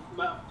a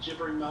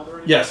gibbering mouther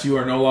anymore? Yes, you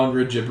are no longer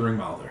a gibbering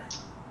mouther.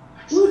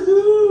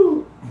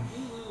 Woohoo!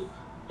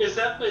 Is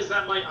that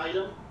my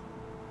item?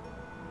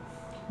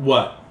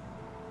 What?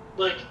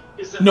 Like,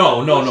 is that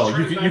No.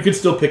 strength You can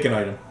still pick an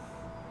item.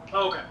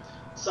 Oh, okay,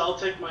 so I'll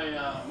take my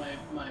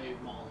my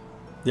maul.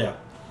 Yeah.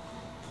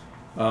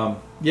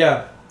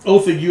 Yeah.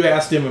 Othig, you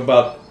asked him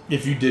about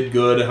if you did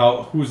good,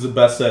 who's the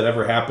best that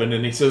ever happened,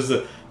 and he says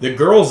that the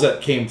girls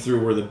that came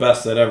through were the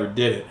best that ever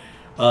did it.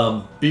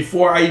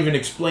 Before I even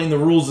explained the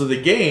rules of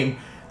the game,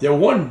 that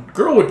one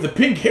girl with the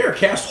pink hair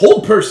cast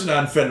Hold Person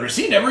on Fenris.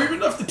 He never even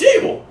left the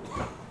table.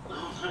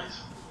 Oh,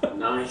 nice.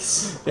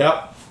 Nice.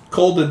 Yep.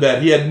 Cole did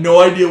that. He had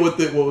no idea what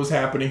was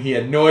happening. He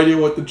had no idea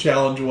what the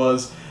challenge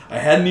was. I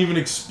hadn't even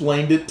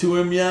explained it to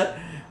him yet.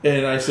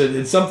 And I said,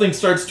 and something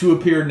starts to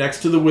appear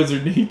next to the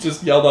wizard, and he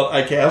just yelled out,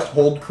 I cast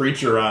Hold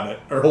Creature on it,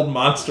 or Hold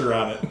Monster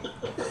on it.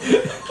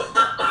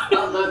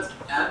 That's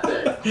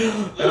epic.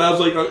 And I was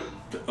like,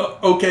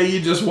 okay, you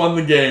just won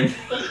the game.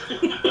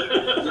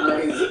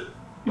 Nice.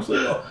 He's like,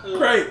 oh,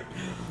 great.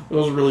 That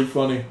was really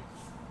funny.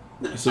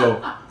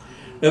 So,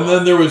 and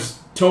then there was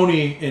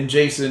Tony and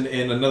Jason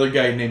and another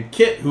guy named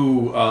Kit,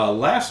 who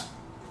last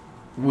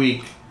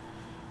week...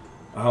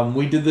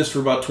 we did this for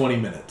about 20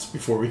 minutes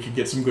before we could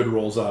get some good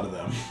rolls out of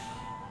them.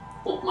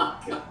 Oh my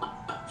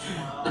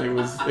god.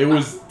 It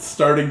was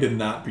starting to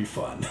not be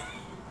fun.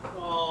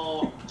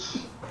 Oh,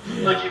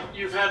 like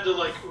you've had to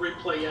like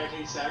replay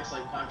Yakety Sax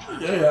like 5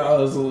 times. Yeah, it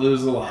was a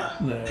lot.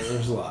 Yeah,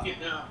 there's a lot.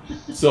 Yeah.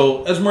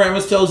 So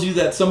Esmeramus tells you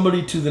that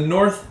somebody to the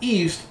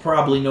northeast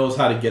probably knows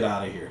how to get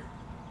out of here.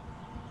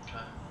 Okay.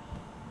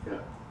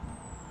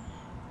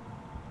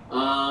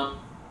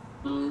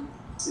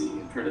 Let's see.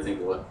 I'm trying to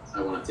think of what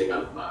I want to take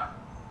out of the box.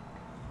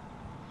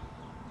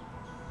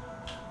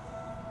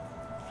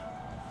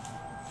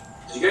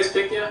 Did you guys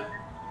pick yet?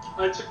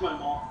 I took my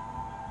maul.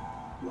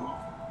 No.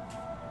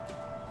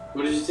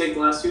 What did you take the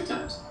last 2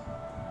 times?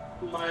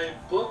 My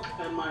book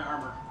and my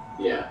armor.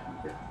 Yeah.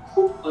 Okay.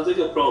 I'll take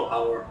a pro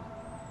power.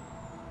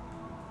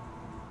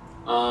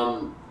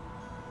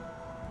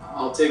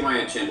 I'll take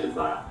my enchanted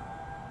vial.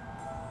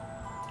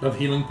 Of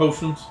healing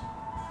potions?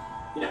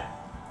 Yeah.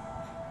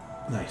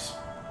 Nice.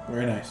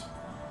 Very nice.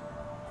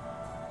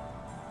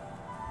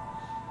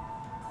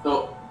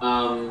 So,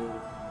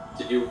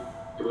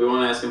 do we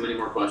want to ask him any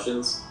more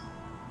questions?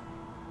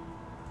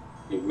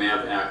 You may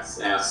have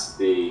asked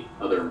the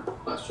other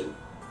question.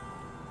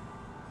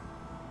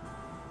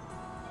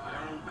 I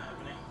don't have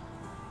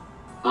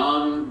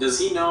any. Does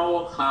he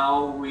know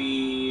how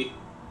we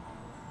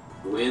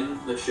win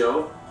the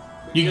show?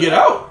 You get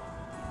out!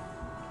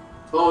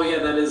 Oh yeah,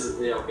 that is,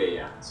 yeah, okay,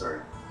 yeah,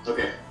 sorry.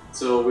 Okay,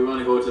 so we want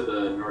to go to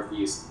the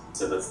northeast,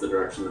 so that's the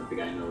direction that the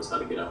guy knows how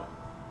to get out.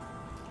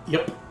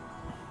 Yep.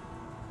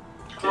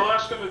 I'll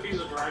ask him if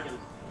he's a dragon.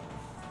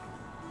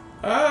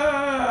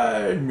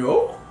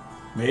 No.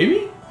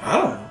 Maybe? I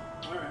don't know.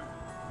 Alright.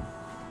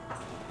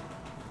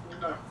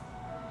 Okay.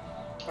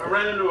 I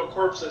ran into a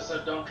corpse that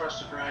said don't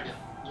trust a dragon.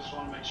 Just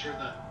want to make sure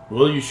that...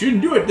 Well, you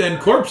shouldn't do it then.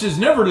 Corpses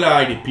never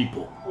lie to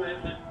people.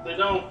 They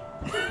don't know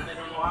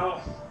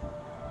how.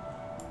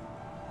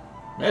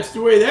 That's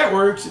the way that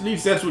works. At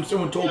least that's what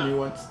someone told me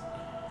once.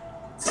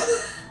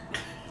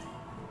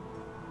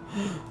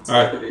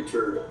 Alright.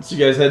 So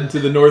you guys heading to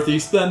the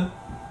northeast then?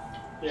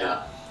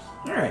 Yeah.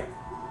 Alright.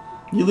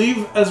 You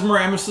leave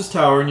Esmeramus'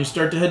 tower and you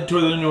start to head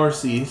toward the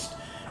northeast.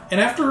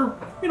 And after,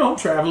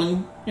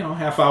 traveling,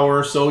 half hour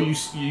or so, you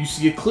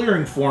see a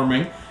clearing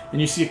forming and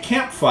you see a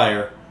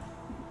campfire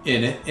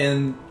in it.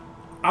 And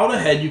out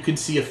ahead you can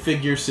see a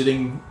figure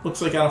sitting,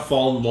 looks like on a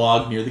fallen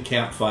log near the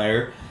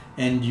campfire.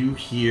 And you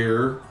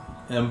hear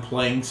them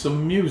playing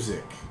some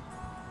music.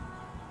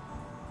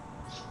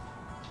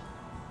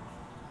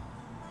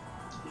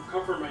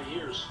 Cover my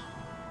ears.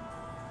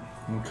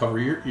 And cover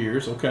your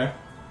ears, okay.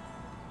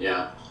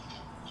 Yeah.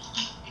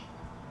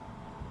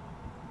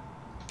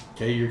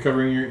 Okay, you're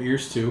covering your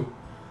ears too.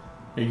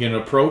 Are you going to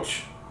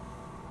approach?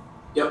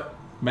 Yep.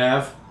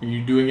 Mav, are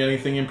you doing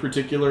anything in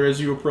particular as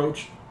you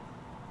approach?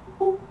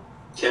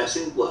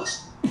 Casting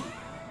Bless.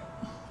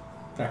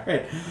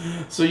 Alright.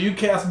 So you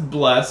cast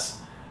Bless,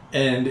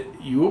 and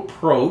you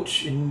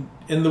approach, and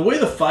the way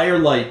the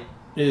firelight,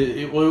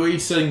 the way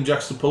he's sitting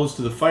juxtaposed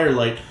to the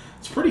firelight,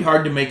 it's pretty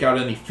hard to make out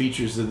any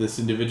features of this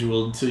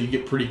individual until you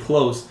get pretty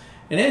close.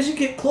 And as you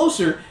get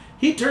closer,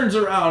 he turns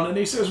around and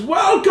he says,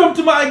 "Welcome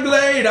to my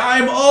glade.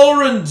 I'm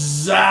Ulrin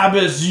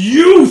Zabas,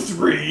 you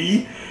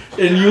three."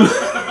 And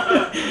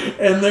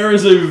and there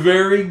is a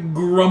very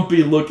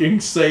grumpy-looking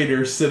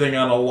satyr sitting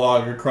on a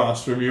log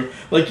across from you.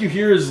 Like, you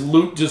hear his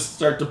lute just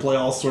start to play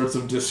all sorts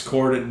of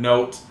discordant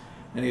notes.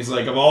 And he's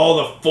like, "Of all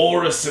the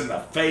forests in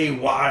the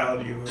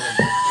Feywild, you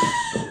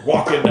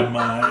walk into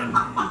mine."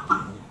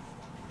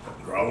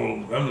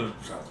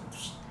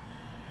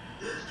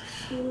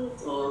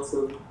 That's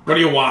awesome. What do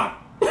you want?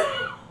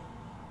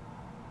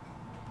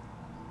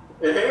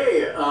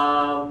 Hey,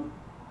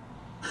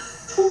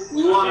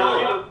 we want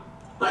to...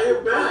 How you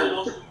been?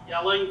 Also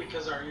yelling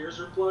because our ears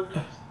are plugged.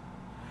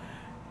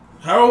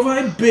 How have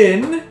I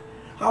been?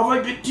 How have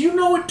I been? Do you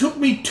know it took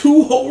me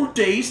 2 whole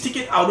days to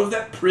get out of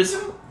that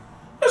prison?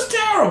 That's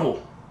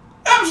terrible.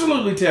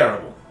 Absolutely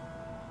terrible.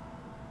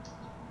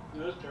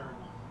 That is terrible.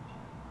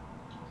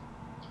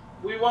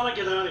 We want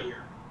to get out of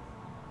here.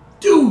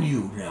 Do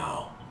you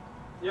now?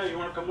 Yeah, you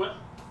want to come with?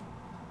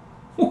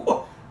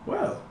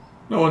 Well,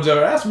 no one's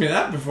ever asked me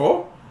that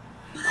before.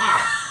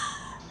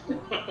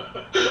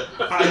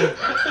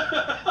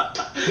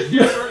 He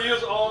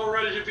was all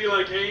ready to be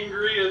like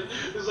angry, and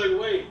it's like,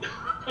 wait.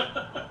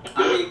 I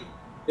mean,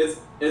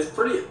 it's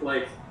pretty,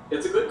 like,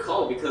 it's a good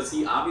call because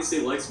he obviously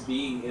likes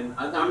being in.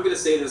 I'm going to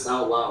say this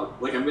out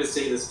loud. Like, I'm going to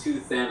say this to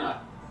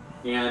Thana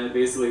and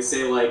basically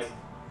say, like,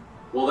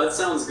 Well, that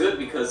sounds good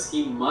because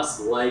he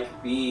must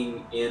like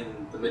being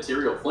in the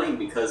material plane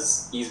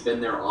because he's been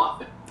there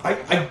often.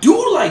 I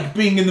do like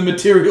being in the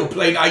material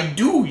plane. I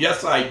do.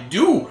 Yes, I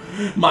do,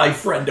 my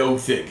friend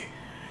Othig.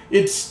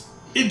 It's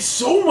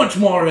so much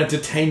more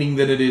entertaining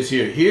than it is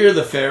here. Here,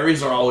 the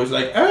fairies are always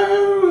like,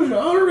 oh,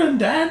 Oren,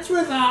 dance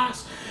with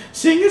us.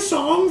 Sing a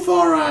song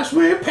for us.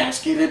 We're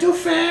pesky little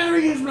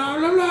fairies, blah,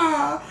 blah,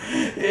 blah.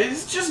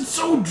 It's just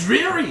so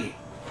dreary.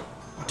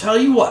 I'll tell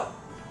you what.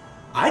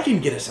 I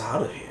can get us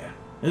out of here.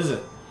 There's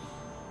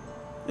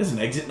an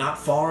exit not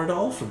far at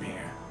all from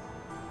here.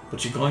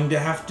 But you're going to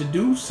have to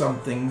do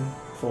something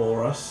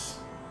for us.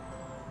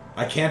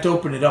 I can't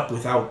open it up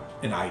without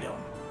an item.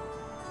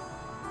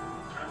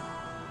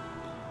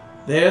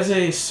 There's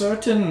a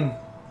certain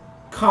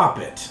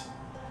carpet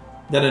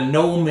that a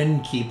gnome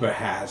innkeeper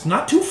has,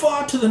 not too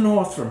far to the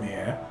north from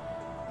here.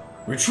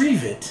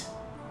 Retrieve it,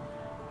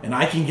 and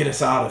I can get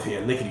us out of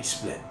here,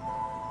 lickety-split.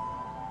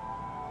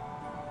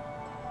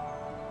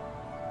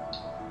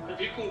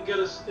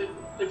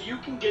 If you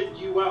can get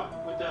you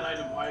out with that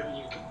item, why haven't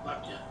you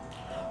left yet?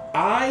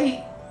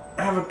 I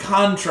have a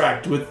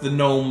contract with the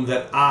gnome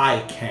that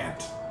I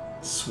can't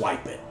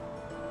swipe it.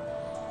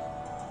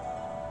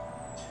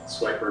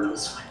 Swipe or no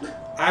swipe?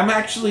 I'm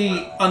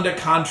actually under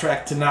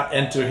contract to not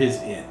enter his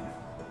inn.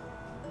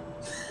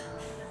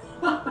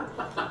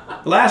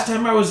 Last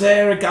time I was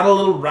there, it got a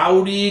little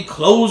rowdy,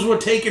 clothes were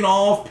taken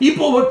off,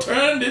 people were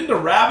turned into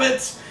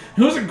rabbits.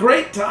 It was a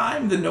great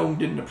time. The gnome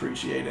didn't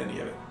appreciate any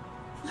of it.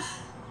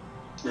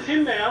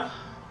 Hey, Mav.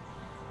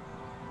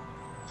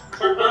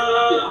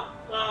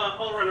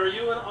 Alright, are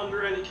you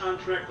under any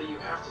contract that you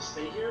have to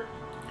stay here?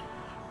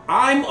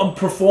 I'm a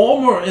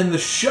performer in the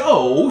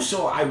show,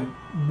 so I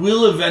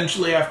will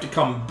eventually have to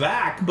come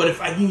back, but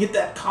if I can get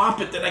that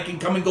carpet, then I can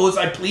come and go as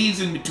I please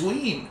in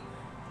between.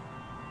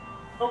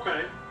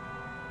 Okay.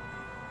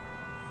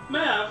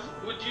 Mav,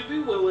 would you be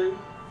willing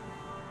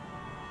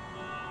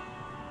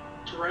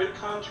to write a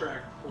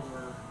contract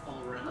for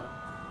Alrena?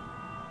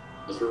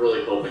 Because we're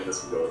really hoping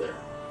this will go there.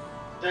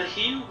 That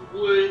he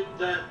would,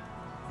 that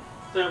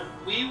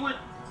we would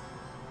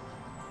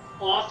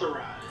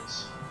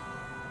authorize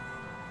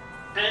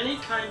any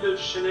kind of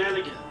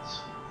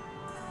shenanigans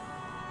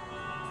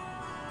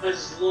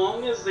as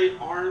long as they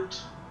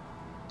aren't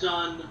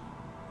done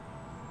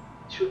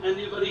to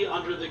anybody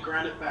under the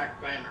granite back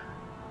banner.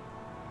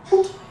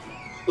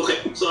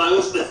 Okay, so that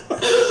was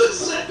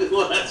exactly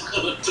what that's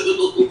gonna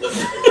do.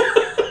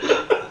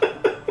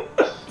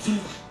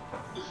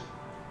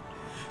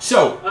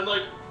 So I'm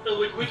like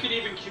we could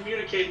even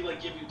communicate and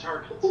like give you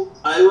targets.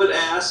 I would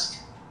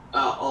ask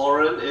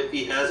Alren if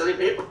he has any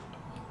paper.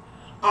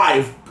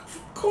 Of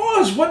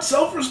course, what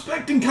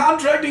self-respecting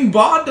contracting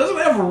bond doesn't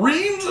have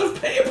reams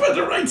of paper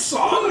to write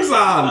songs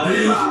on?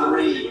 I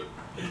agree.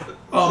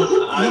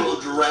 I will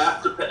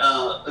draft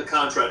a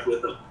contract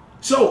with him.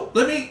 So,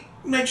 let me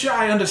make sure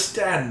I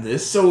understand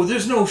this. So,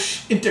 there's no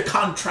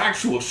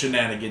intercontractual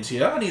shenanigans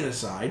here on either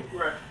side.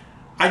 Right.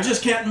 I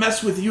just can't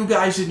mess with you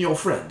guys and your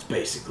friends,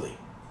 basically.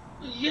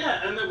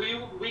 Yeah, and then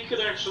we could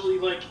actually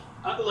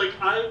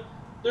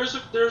there's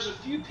a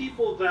few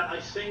people that I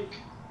think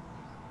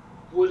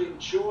would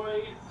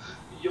enjoy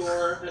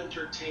your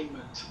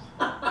entertainment.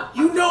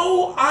 You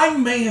know, I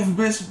may have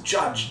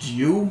misjudged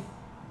you.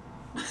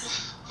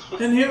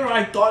 And here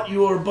I thought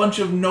you were a bunch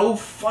of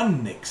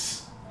no-fun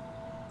nicks.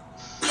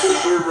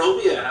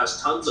 Barovia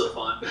has tons of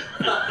fun.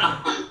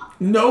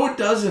 No, it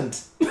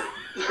doesn't.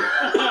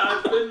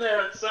 I've been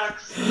there, it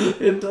sucks.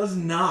 It does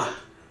not.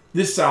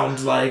 This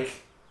sounds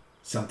like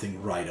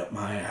something right up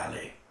my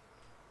alley.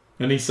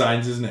 And he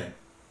signs his name.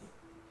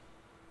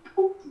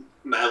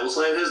 Matt will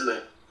sign his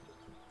name.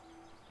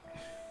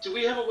 Do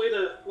we have a way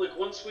to, like,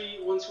 once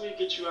we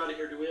get you out of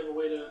here, do we have a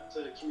way to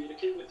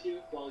communicate with you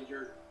while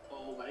you're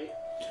away?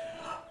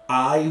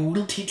 I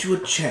will teach you a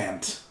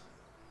chant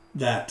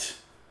that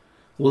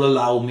will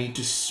allow me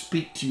to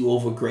speak to you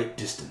over great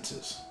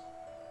distances.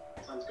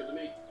 Sounds good to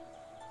me.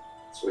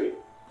 Sweet.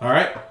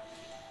 Alright?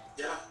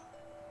 Yeah.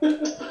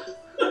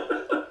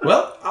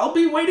 Well, I'll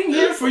be waiting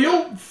here for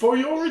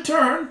your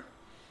return.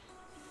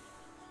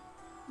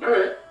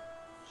 Alright.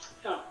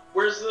 Yeah.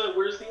 Where's the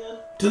inn?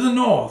 To the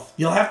north.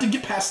 You'll have to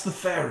get past the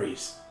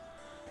ferries.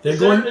 Is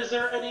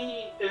there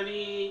any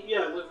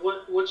like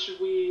what should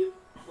we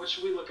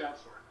look out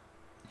for?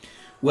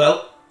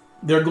 Well,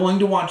 they're going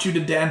to want you to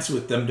dance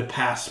with them to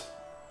pass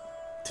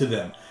to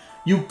them.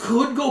 You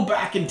could go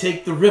back and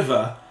take the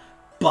river,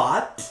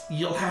 but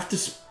you'll have to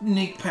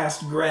sneak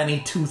past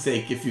Granny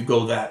Toothache if you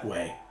go that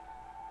way.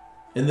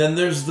 And then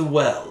there's the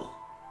well.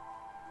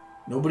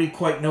 Nobody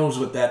quite knows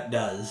what that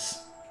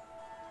does.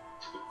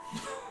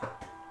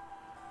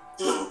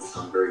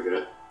 Sounds very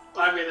good.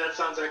 I mean, that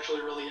sounds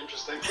actually really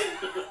interesting.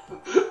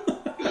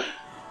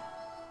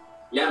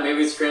 Yeah,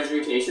 maybe it's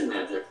transmutation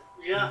magic.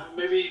 Yeah,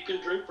 maybe you can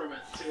drink from it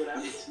and see what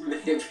happens.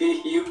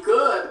 Maybe you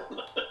could.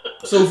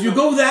 So if you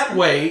go that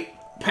way,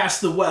 past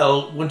the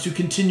well, once you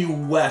continue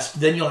west,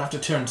 then you'll have to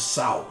turn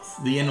south.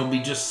 The inn will be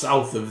just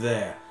south of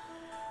there.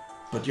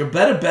 But your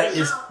better bet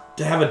is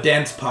to have a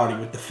dance party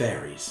with the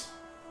fairies.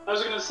 I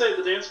was going to say,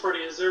 the dance party,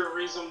 is there a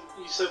reason,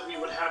 you said we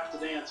would have to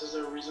dance, is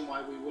there a reason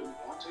why we wouldn't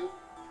want to?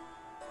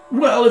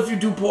 Well, if you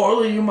do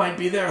poorly, you might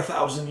be there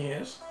 1,000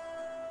 years.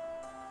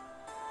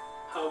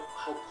 How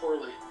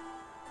poorly?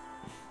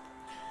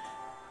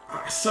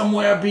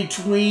 Somewhere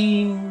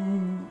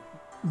between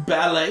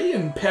ballet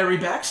and Perry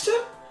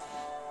Baxter?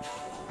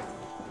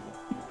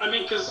 I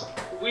mean, because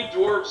we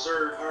dwarves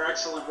are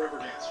excellent river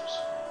dancers.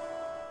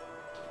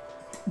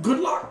 Good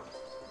luck.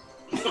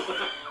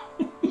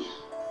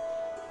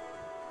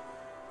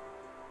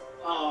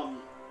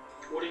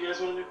 What do you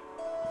guys want to do?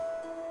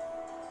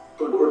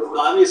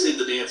 Obviously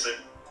the dancing.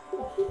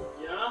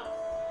 Yeah?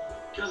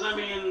 Because, I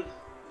mean,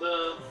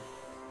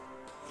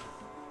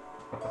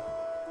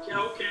 yeah,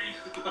 okay.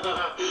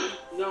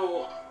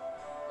 No,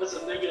 that's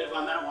a negative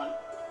on that one.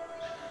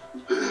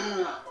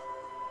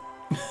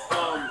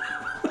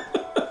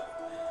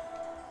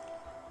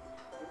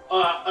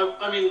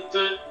 I mean,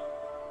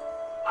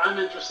 I'm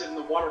interested in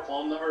the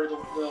waterfall, or the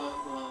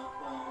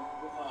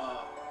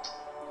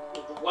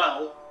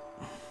well.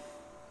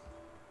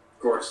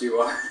 Of course you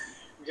are.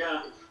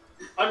 Yeah.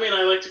 I mean,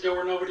 I like to go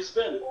where nobody's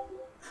been.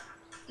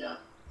 Yeah.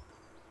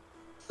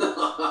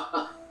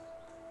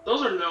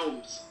 Those are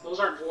gnomes. Those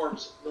aren't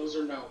dwarves. Those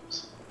are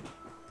gnomes.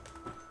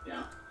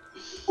 Yeah.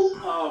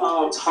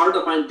 It's hard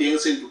to find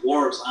dancing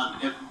dwarves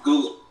on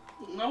Google.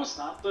 No, it's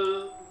not.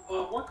 The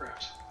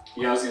Warcraft.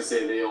 Yeah, I was gonna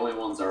say the only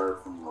ones are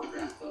from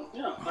Warcraft, though.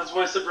 Yeah, that's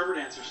why I said river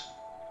dancers.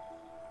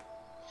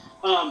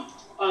 No,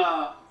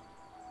 I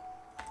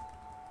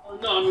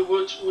mean,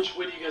 which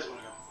way do you guys want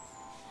to go?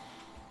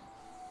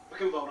 We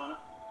can vote on it.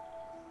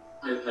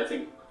 I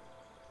think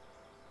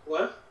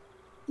What?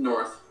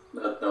 north.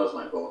 That was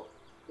my vote.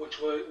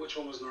 Which way? Which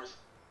one was north?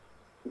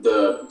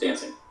 The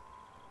dancing.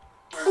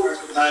 All right,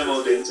 I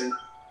vote dancing.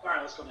 All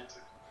right, let's go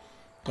dancing.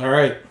 All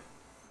right.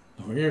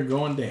 We're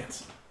going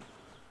dancing.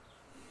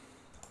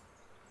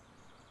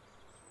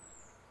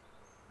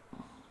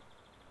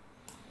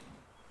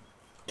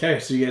 Okay,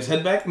 so you guys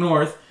head back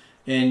north,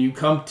 and you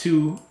come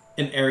to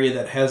an area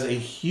that has a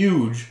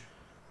huge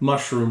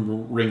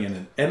mushroom ring in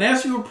it. And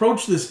as you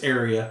approach this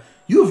area,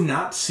 you have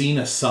not seen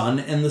a sun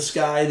in the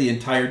sky the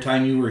entire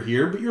time you were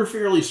here, but you're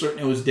fairly certain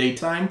it was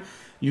daytime.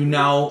 You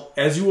now,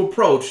 as you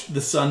approach,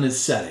 the sun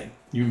is setting.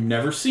 You've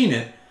never seen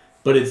it,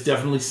 but it's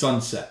definitely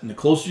sunset. And the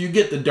closer you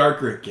get, the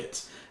darker it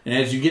gets. And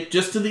as you get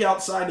just to the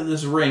outside of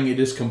this ring, it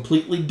is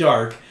completely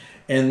dark.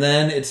 And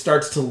then it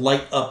starts to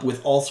light up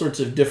with all sorts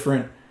of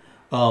different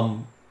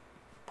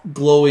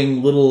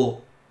glowing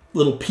little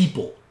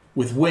people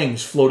with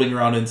wings floating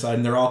around inside.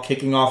 And they're all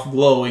kicking off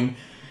glowing,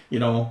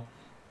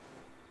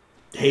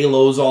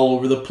 halos all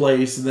over the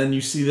place. And then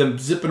you see them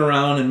zipping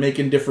around and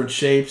making different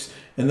shapes.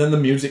 And then the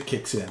music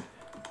kicks in.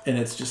 And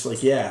it's just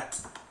like, yeah.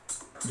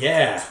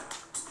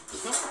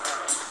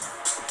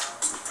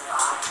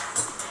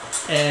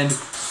 And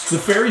the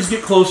fairies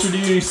get closer to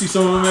you, and you see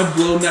some of them have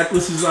glow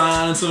necklaces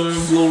on, and some of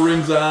them have glow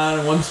rings on,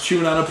 and one's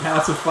chewing on a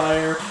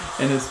pacifier,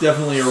 and it's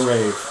definitely a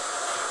rave.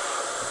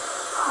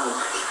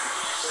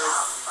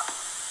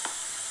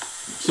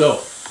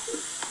 So,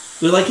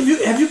 they're like,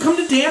 have you come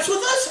to dance with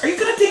us? Are you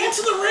going to dance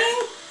in the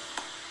ring?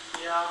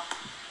 Yeah.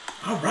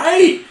 All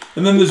right.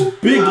 And then this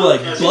big,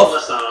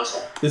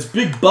 this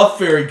big buff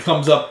fairy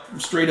comes up,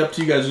 straight up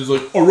to you guys, and he's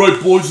like, all right,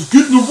 boys, let's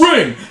get in the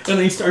ring. And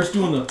then he starts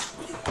doing the...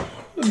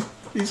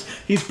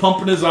 He's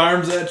pumping his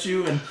arms at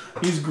you, and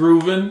he's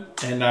grooving.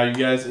 And now you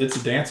guys, it's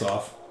a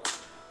dance-off.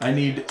 I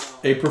need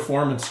a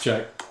performance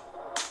check.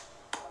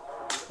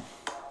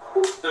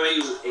 I'm going to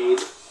use aid.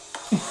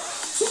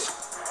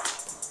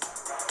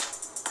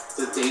 It's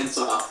a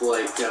dance-off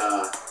like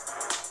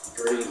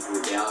Guardians of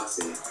the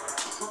Galaxy.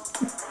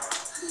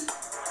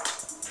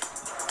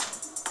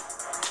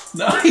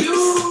 Nice!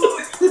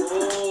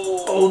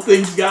 Whole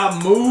thing's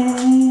got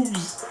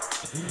moves!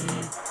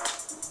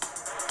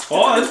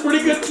 Oh, that's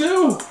pretty good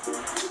too!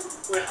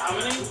 Wait, how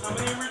many are we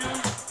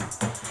doing?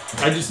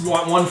 I just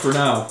want one for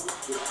now.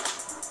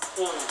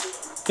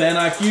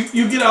 Thanak,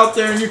 you get out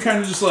there and you're kind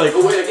of just like...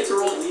 Oh wait, I get to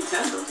roll an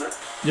D10, don't I?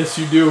 Yes,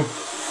 you do.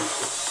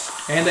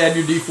 And add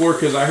your D4,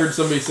 because I heard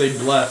somebody say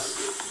bless.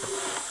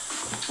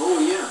 Oh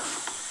yeah.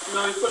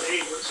 No, you put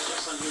 8, which is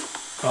just on you.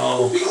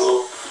 Oh.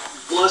 Because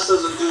Bless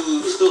doesn't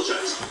do skill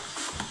checks.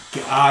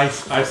 I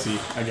see.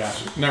 I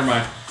got you. Never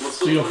mind. What's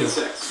So the you don't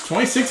 26?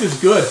 26 is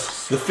good.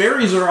 The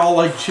fairies are all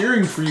like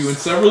cheering for you, and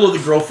several of the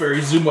girl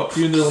fairies zoom up to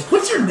you and they're like,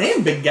 "What's your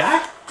name, big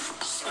guy?"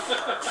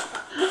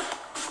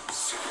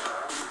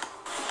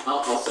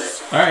 I'll say.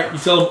 Alright, you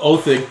tell them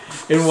Othig,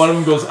 and one of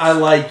them goes, "I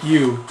like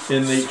you,"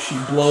 and she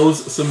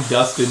blows some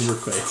dust in your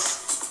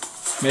face.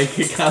 Make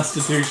a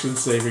Constitution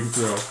saving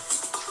throw.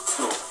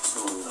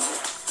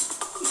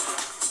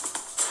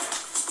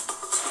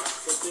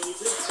 Good thing you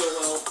did so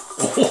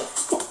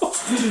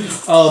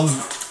well.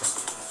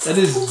 That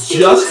is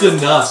just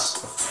enough.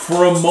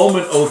 For a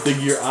moment,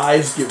 Othig, your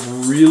eyes get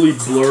really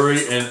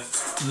blurry and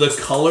the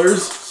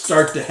colors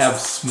start to have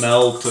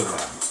smell to them.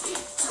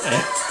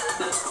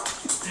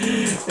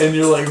 And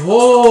you're like,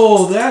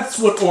 "Oh, that's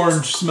what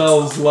orange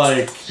smells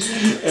like."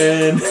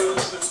 And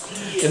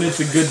it's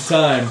a good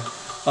time.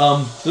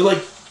 They're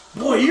like,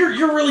 boy,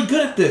 you're really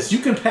good at this. You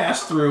can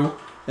pass through.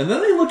 And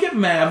then they look at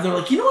Mav. They're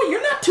like, you know what?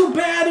 You're not too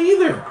bad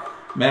either.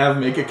 Mav,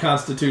 make a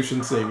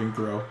Constitution saving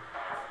throw.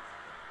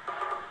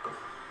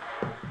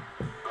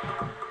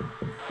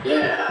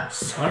 Yeah.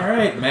 All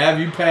right, Mav,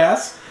 you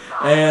pass.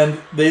 And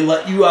they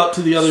let you out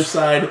to the other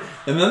side.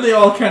 And then they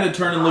all kind of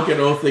turn and look at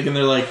Oathig, and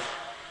they're like,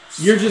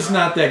 you're just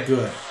not that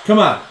good. Come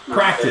on,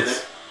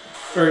 practice.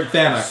 Or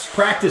Thanok.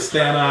 Practice,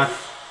 Thanok.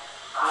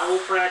 I will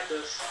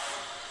practice.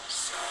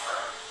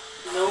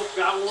 Nope,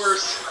 got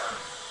worse.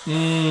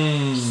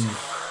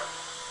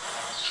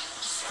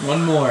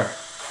 One more.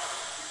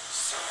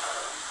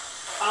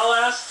 I'll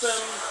ask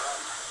them,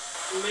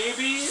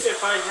 maybe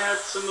if I had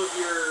some of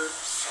your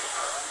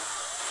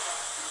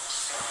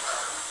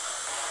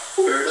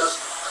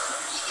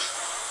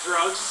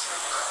drugs,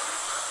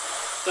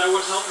 that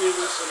would help me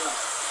loosen up.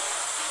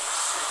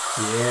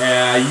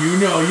 Yeah,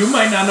 you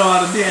might not know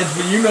how to dance,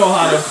 but you know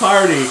how to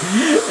party.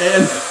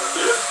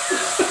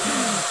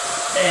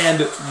 And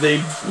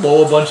they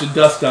blow a bunch of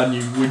dust on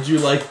you. Would you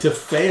like to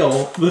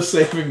fail the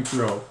saving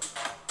throw?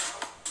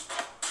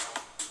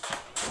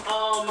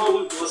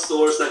 What's the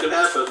worst that could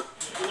happen?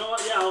 You know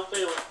what? Yeah, I'll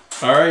fail it.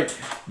 All right,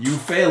 you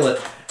fail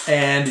it,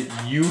 and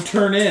you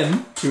turn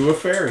into a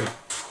fairy.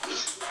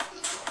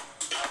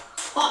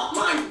 Oh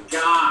my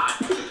god!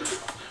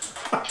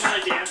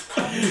 Can I dance?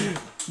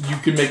 You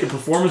can make a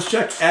performance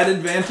check at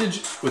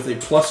advantage with a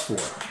 +4.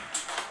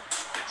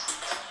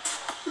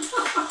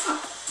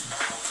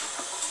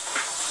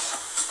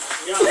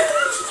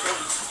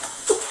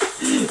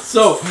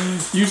 So,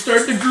 you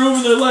start to groove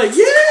and they're like,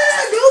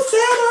 yeah, go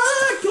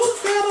Thanok, go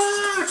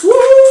Thanok,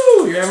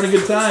 woo! You're having a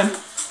good time.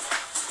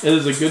 It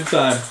is a good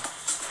time.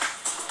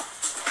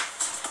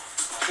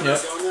 Can I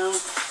go now?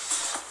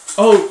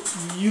 Oh,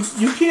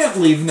 you can't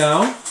leave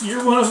now.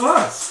 You're one of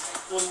us.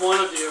 I'm one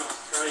of you.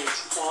 Great.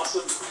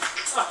 Awesome.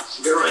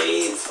 Gosh.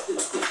 Great!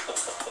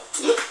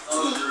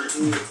 Oh,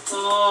 great.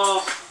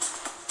 Oh.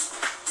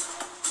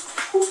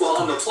 Well,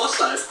 on the plus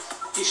side,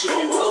 he should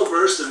be well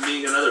versed in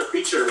being another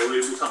creature when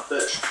we become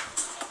fish.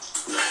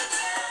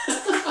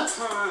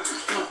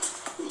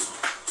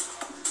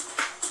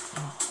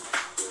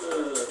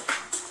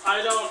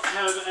 I don't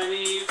have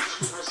any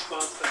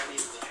response to that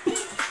either.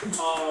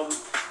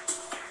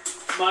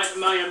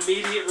 My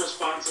immediate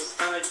response is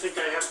then I think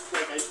I have,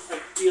 like, I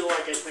feel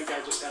like I think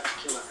I just have to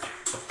kill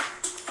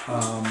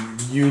everyone.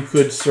 You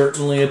could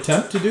certainly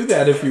attempt to do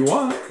that if you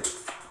want.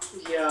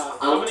 Yeah.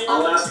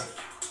 I'll ask,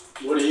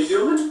 what are you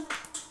doing?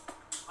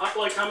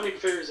 Like, how many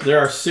fairies are There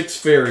are 6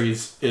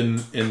 fairies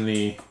in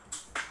the...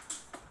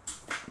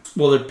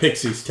 Well, they're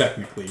pixies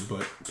technically,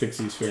 but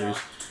pixies fairies.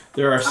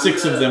 There are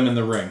 6 of them in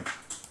the ring.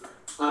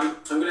 I'm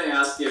gonna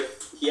ask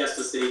if he has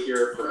to stay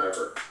here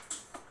forever.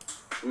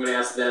 I'm gonna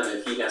ask them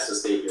if he has to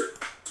stay here.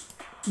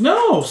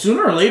 No,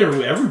 sooner or later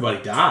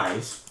everybody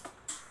dies.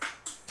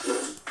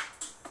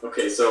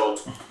 Okay, so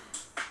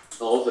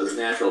all of his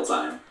natural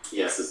time, he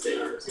has to stay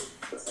here. So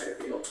that's not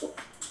gonna be helpful.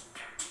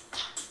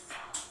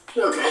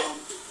 Okay.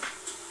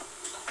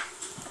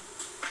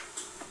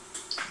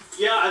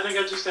 Yeah, I think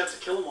I just have to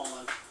kill them all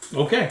then.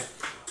 Okay.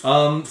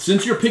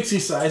 Since you're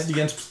pixie-sized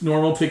against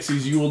normal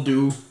pixies, you will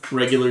do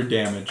regular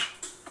damage.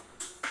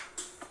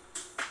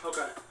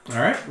 Okay.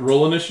 Alright,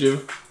 roll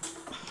initiative.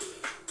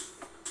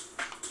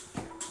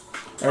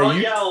 I'll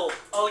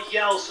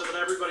yell so that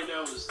everybody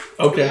knows.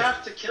 Okay. We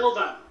have to kill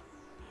them.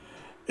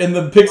 And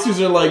the pixies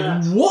are like,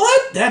 yes.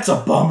 What? That's a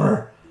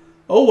bummer.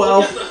 Oh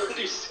well.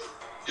 You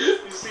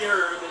see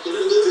her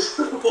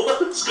initiative.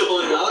 What's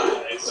going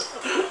on, guys?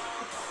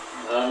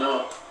 I don't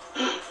know.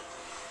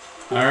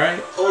 Alright.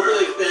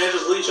 Hopefully, they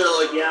just look at each other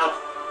like, yeah,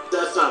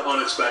 that's not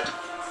unexpected.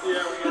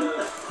 Yeah, we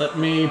gotta... Let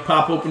me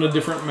pop open a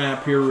different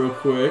map here real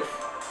quick.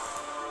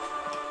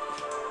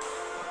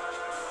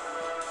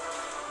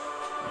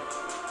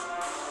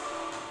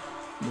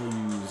 We'll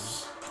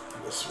use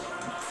this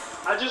one.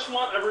 I just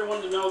want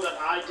everyone to know that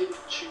I didn't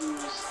choose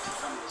to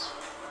come this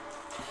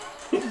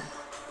way.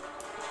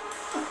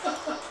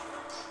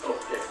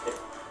 Okay.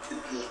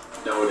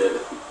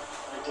 Noted.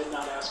 I did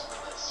not ask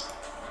for this.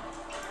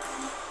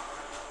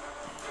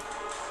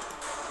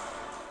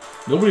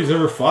 Nobody's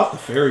ever fought the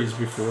fairies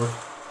before.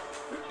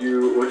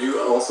 Would you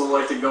also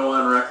like to go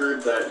on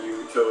record that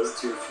you chose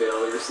to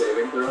fail your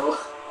saving throw?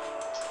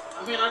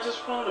 I mean, I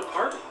just wanted to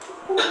party.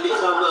 And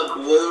become a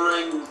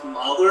blithering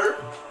mother?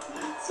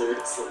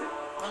 Seriously.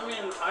 I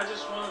mean, I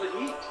just wanted to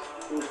eat.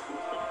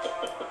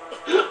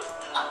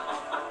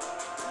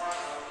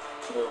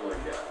 Oh my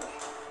gosh.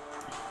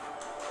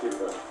 Too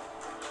funny.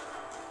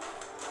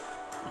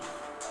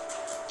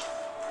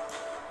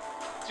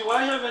 Do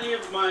I have any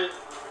of my,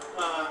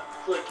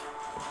 like,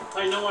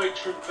 I know I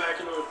turned back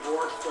into a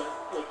dwarf,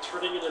 but, like,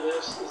 turning into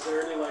this, is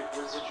there any, like,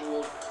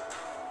 residual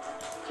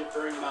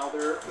gibbering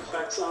mouther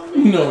effects on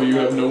me? No, you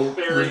have no...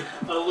 Fairy,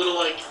 a little,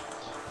 like,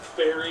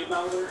 fairy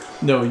mouther?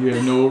 No, you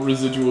have no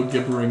residual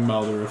gibbering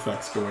mouther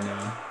effects going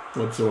on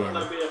whatsoever.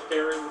 That'd be a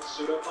fairy with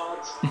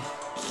pseudopods?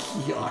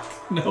 Yuck.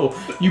 No,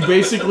 you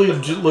basically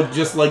look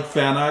just like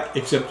Thanok,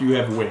 except you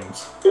have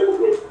wings.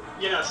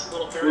 Yes,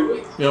 little fairy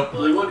wings. Yep.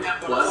 We wouldn't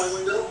have bless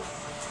still.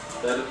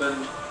 That'd have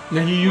been.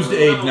 No, he used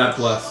aid, not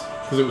bless,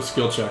 because it was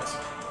skill checks.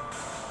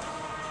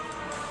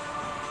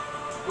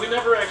 We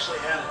never actually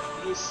had it.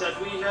 He said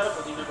we had it,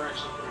 but he never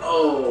actually put it.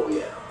 Oh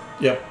yeah.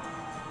 Yep.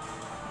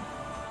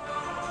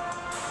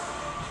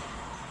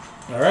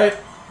 All right,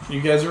 you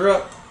guys are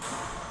up.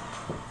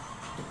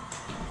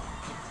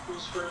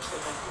 Who's first?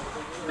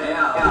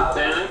 Yeah.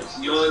 Dan,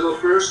 you want to go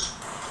first?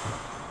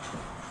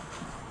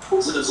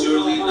 Since you were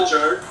leading the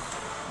charge.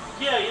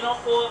 Yeah, you know,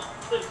 well,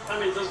 I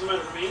mean, it doesn't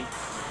matter to me.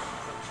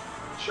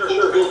 Sure,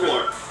 Go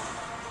for it.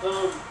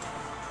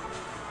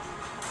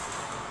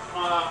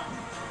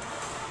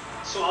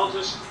 So I'll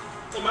just.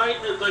 Am I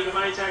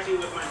attacking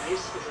with my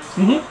mace?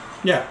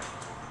 Mm-hmm. Yeah.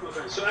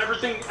 Okay, so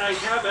everything, I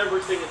have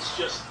everything, it's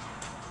just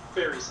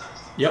fairy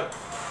sized. Yep.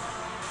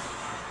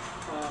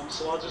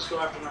 So I'll just go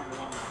after number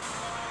one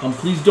now.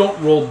 Please don't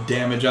roll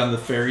damage on the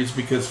fairies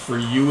because for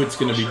you it's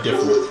going to be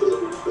different.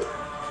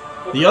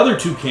 The other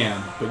two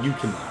can, but you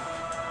cannot.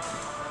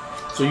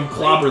 So you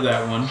clobber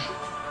that one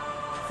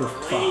for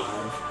 5.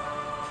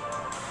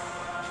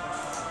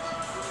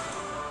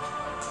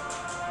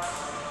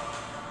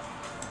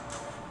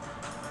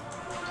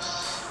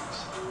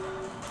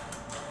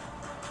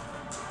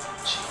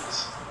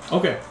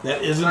 Okay,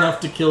 that is enough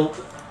to kill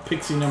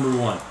Pixie number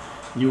 1.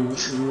 You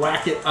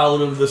whack it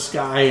out of the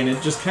sky and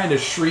it just kind of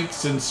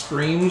shrieks and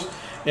screams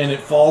and it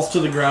falls to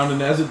the ground,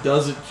 and as it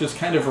does, it just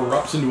kind of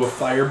erupts into a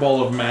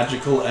fireball of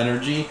magical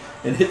energy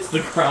and hits the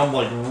ground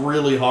like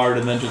really hard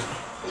and then just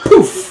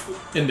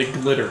poof into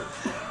glitter.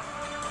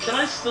 Can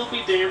I still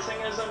be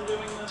dancing as I'm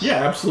doing this?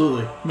 Yeah,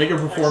 absolutely. Make a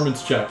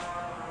performance check.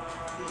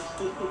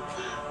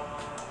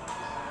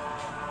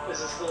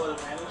 Is it still an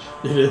advantage?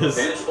 It is.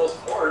 Advantage plus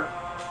 4.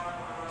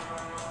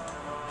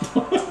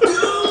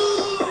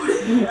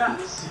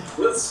 Yes.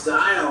 With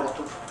style.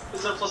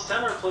 Is that plus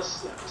 10 or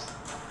plus?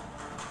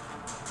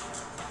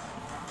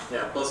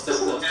 Yeah, plus 10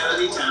 plus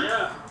 10.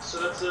 Yeah, so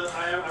that's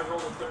I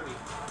rolled a 30.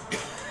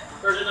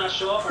 Or did not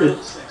show up, I rolled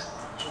a 6.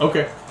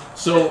 Okay,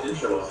 so It did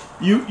show up.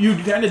 you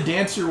kind of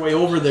dance your way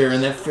over there,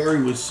 and that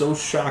fairy was so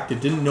shocked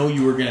it didn't know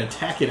you were going to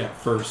attack it at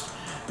first.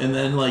 And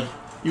then, like,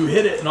 you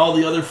hit it, and all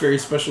the other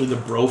fairies, especially the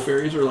bro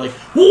fairies, are like,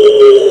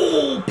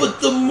 "Whoa,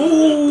 but the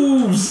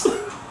moves!"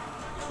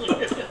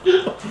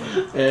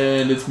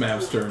 And it's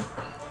Mav's turn.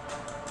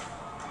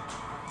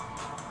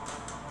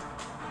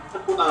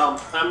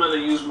 I'm going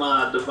to use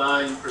my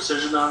divine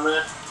precision on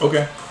that.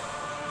 Okay.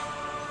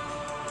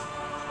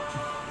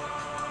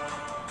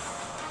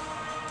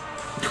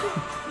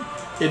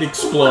 It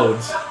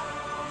explodes.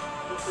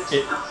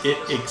 It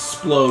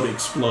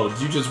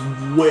explodes. You just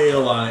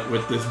wail on it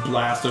with this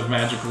blast of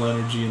magical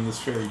energy, and this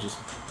fairy just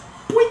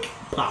boink,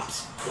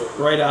 pops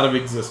right out of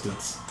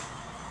existence.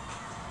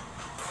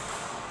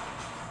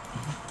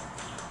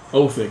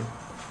 Oathing.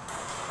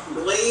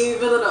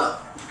 Leaving it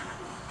up.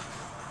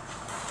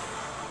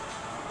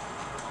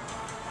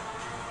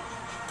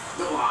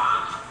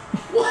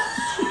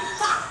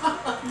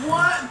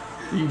 What?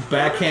 You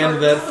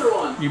backhand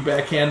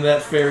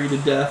that fairy to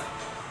death.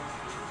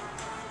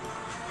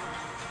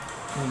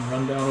 And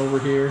run down over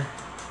here.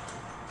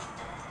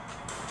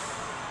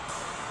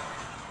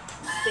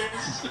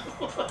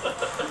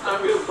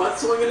 I'm gonna butt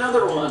swing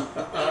another one.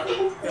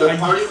 The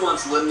party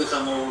wants Lynn to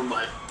come over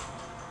my.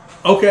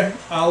 Okay,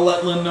 I'll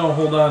let Lynn know.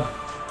 Hold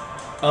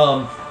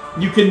on.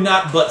 You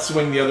cannot butt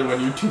swing the other one.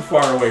 You're too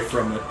far away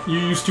from it. You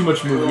used too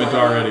much movement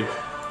already.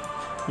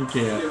 You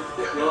can't.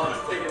 Well, I'm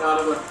taking out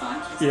of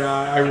unconscious. Yeah,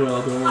 I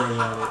will. Don't worry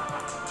about it.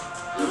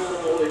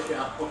 Holy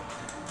cow.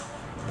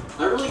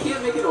 I really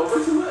can't make it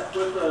over to it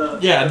with the...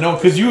 Yeah, no,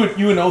 because you and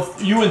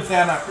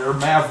Thanak or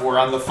Mav were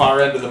on the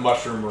far end of the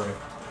mushroom ring.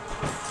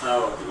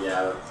 Oh,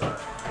 yeah,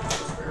 that's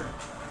fair.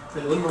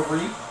 Hey, Lynn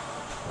Marie,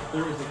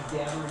 there is a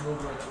gathering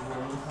over at the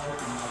Roman's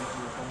house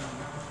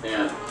and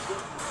Man.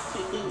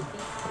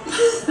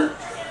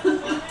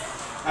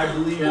 I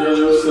believe Yeah, it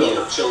there was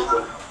was so.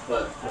 children,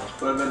 but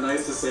it would have been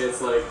nice to say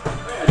it's like,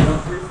 hey, I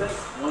dumped 3 things,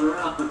 1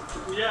 round.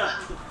 Yeah.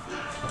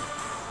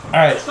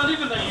 Alright. It's not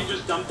even that you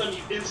just dumped them,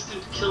 you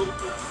instant killed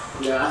them.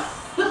 Yeah.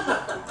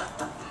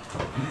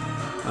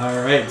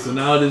 Alright, so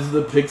now it is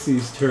the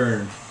Pixies'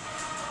 turn.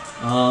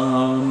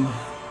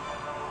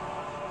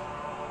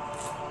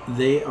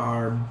 They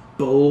are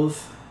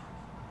both...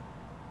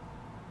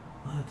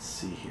 Let's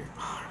see here.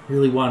 Oh, I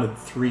really wanted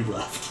 3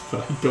 left,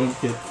 but I don't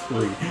get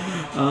 3.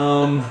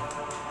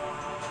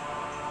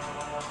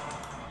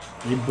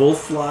 They both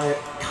fly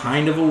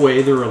kind of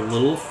away. They're a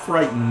little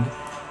frightened.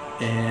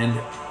 And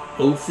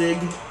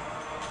Othig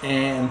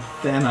and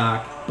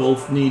Thanak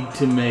both need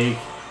to make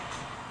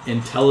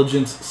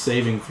intelligence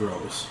saving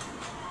throws.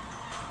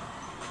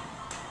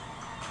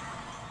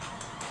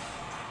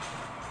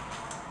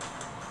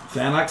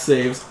 Thanak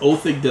saves.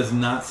 Othig does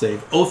not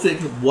save. Othig,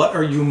 what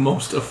are you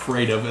most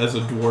afraid of as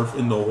a dwarf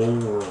in the whole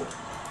world?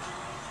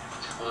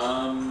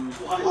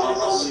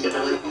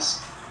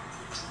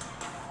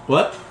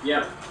 What?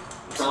 Yeah,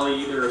 probably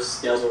either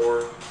Skells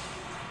or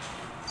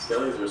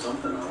Skellies or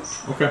something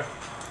else. Okay.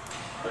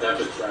 I'd have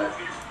to try.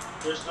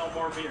 There's no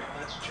more beer.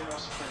 That's what you're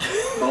most afraid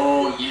of.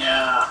 Oh,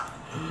 yeah.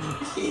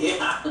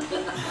 Yeah.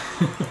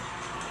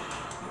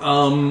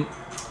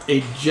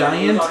 A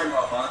giant We're talking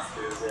about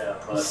monsters, yeah,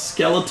 but...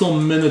 skeletal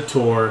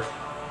minotaur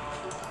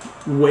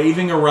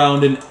waving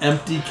around an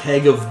empty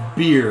keg of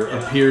beer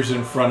appears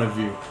in front of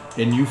you,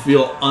 and you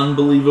feel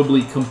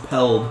unbelievably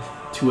compelled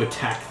to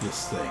attack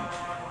this thing.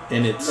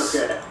 And it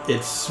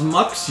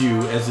smucks you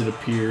as it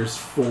appears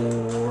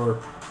for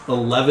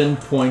 11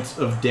 points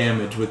of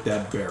damage with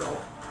that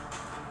barrel.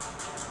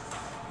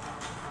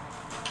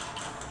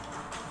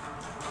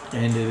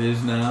 And it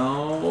is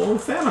now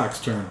Thanok's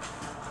turn.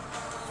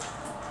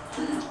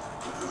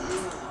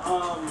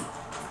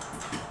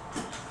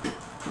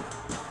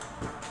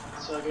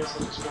 So I guess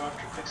I'll just go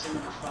after fixing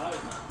number 5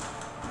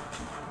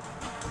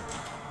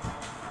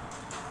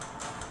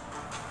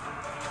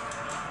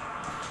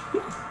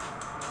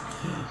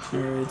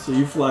 then. Alright, so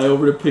you fly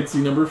over to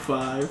pixie number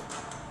 5.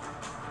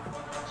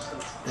 So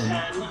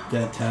that's 10.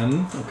 That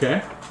 10,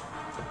 okay.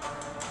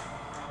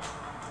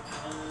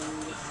 And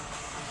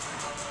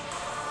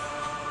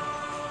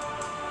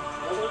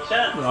another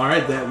 10.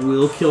 Alright, that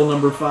will kill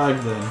number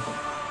 5 then.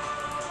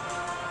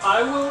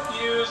 I will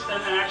use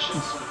an action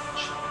surge.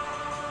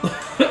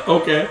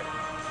 Okay.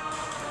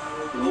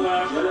 I will go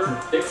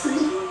after Pixie?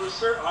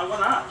 Why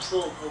not? I'm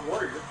still a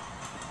warrior.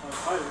 I'm a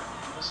fighter.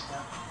 I missed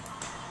that.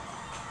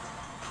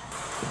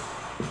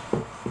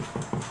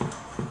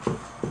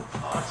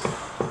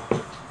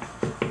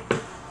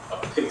 A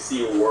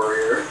pixie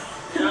warrior.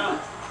 Yeah.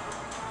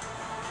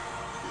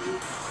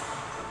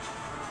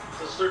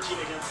 So it's 13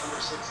 against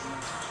number 6 and then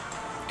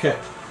Okay.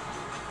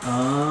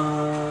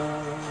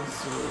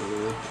 So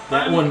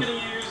that I'm one. gonna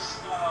use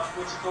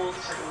what's it called?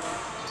 The second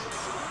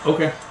one.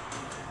 Okay.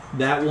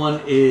 That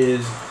one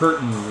is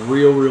hurting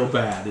real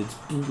bad. It's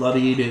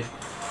bloodied.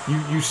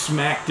 You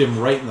smacked him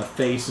right in the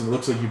face, and it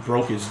looks like you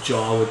broke his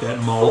jaw with that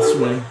maul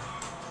swing.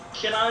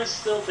 Can I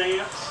still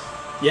dance?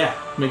 Yeah,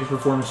 make a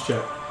performance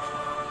check.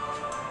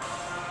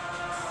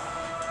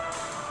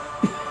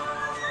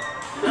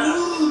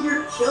 Ooh,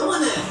 you're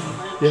killing it!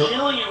 I'm Yep.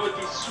 killing it with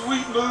these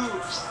sweet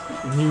moves.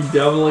 You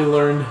definitely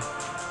learned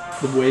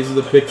the ways of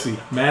the pixie.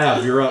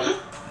 Mav, you're up.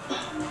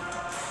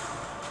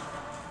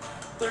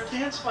 They're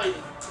dance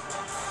fighting.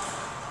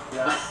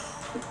 Yeah.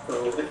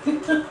 Totally.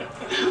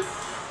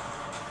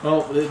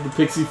 Oh, the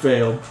pixie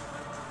failed.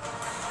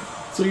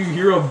 So you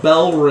hear a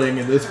bell ring,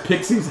 and this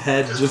pixie's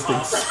head just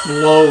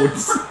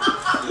explodes.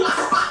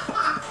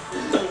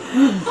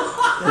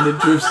 And it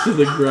drifts to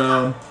the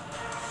ground.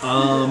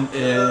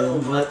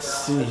 And let's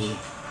see.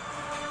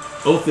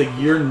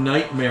 Othig, your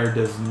nightmare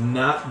does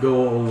not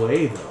go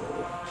away,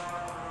 though.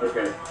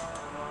 Okay.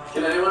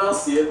 Can anyone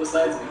else see it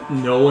besides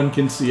me? No one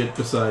can see it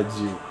besides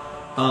you.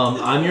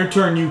 On your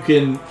turn, you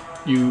can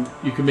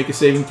make a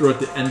saving throw at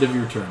the end of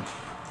your turn.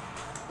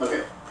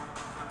 Okay.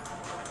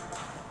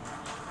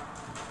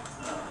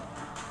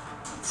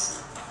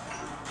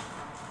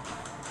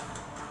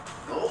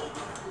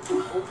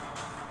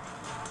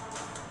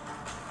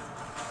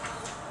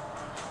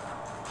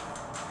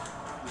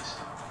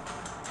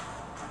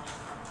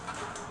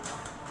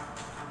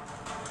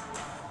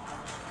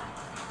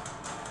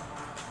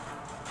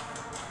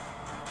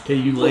 Okay,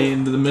 you lay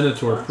into the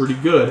Minotaur pretty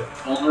good.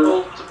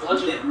 Roll to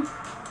bludgeon.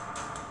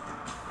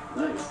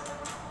 Nice.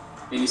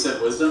 And you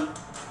said wisdom?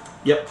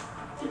 Yep.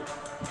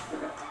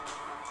 Okay.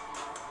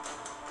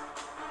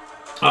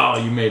 Oh,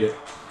 you made it.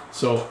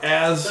 So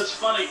as That's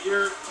funny.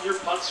 Your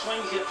butt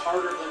swing hit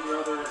harder than your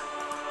other.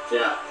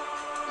 Yeah.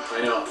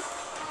 I know.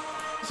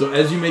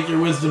 you make your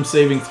wisdom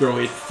saving throw,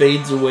 it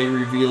fades away,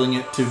 revealing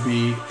it to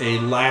be a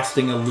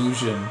lasting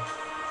illusion.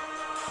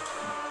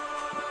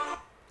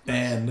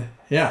 And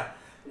yeah,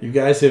 you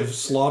guys have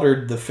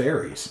slaughtered the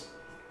fairies.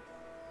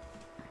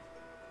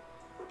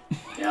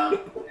 Yeah.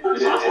 I'm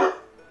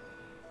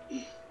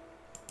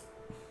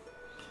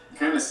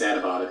kind of sad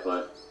about it,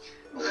 but...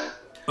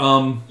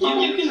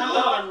 You can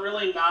tell I'm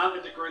really not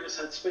in the greatest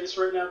headspace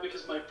right now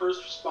because my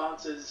first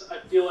response is I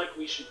feel like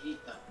we should eat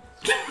them.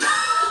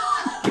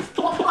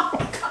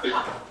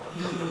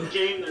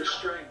 Gain their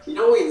strength. You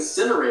know we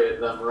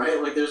incinerated them,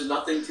 right? Like there's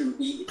nothing to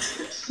eat.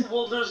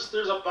 Well, there's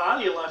a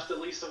body left at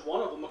least of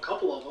one of them, a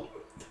couple of them.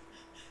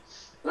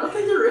 I don't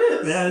think there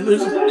is. Yeah,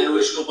 there's Maybe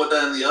we should go put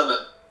that in the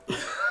oven.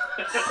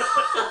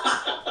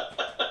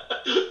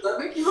 Does that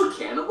make you a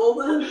cannibal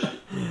then?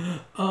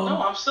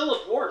 No, I'm still a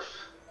dwarf.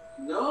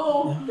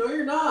 No,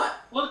 you're not.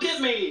 Look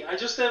at me. I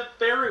just have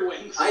fairy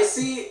wings. I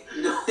see.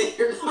 No,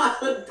 you're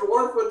not a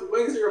dwarf with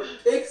wings. You're a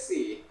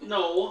pixie.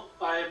 No,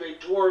 I am a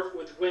dwarf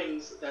with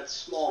wings that's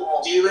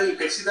small. Do you have any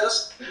pixie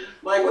dust?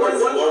 Mike, What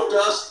is dwarf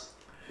dust?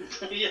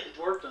 Yeah,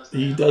 dwarf does.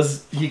 he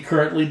does. He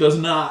currently does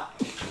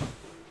not.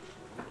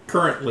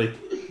 Currently.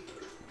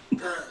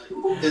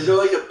 Currently. Is there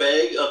like a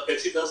bag of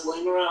pixie dust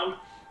laying around?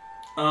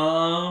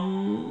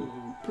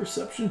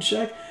 Perception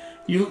check.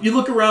 You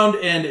look around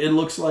and it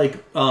looks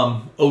like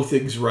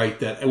Othig's right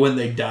that when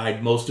they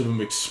died, most of them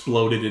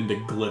exploded into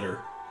glitter.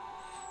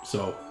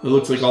 So it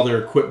looks like all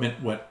their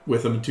equipment went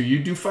with them too. You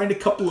do find a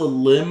couple of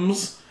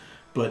limbs,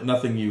 but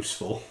nothing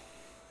useful.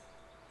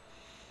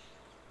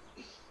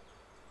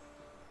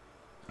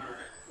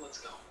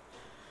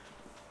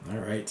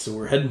 Alright, so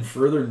we're heading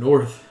further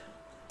north.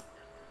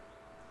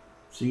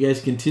 So you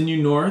guys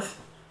continue north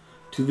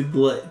to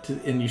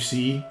the and you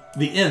see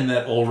the inn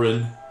that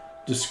Ulrin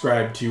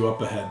described to you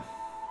up ahead.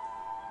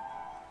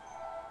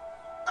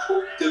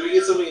 Did we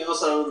get something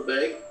else out of the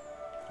bag?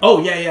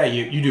 Oh yeah,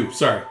 you do.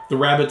 Sorry. The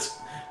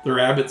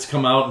rabbits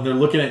come out and they're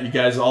looking at you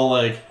guys all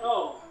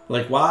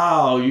like,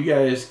 wow, you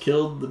guys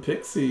killed the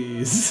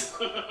pixies.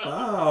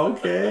 Wow,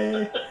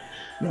 okay.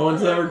 No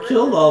one's ever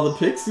killed all the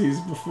pixies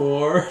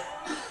before.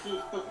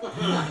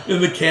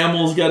 And the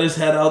camel's got his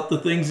head out the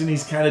things and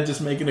he's kind of just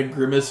making a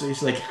grimace.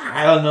 He's like,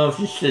 I don't know if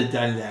you should have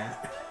done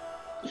that.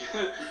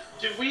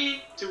 Do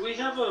we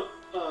have a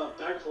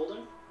bag of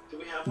holding? Do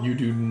we have one? You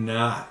do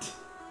not.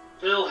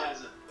 Phil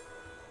has it.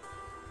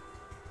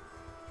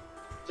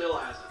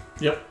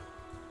 Yep.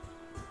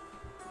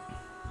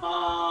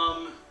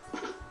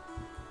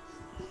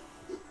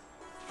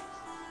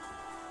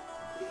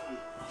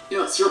 You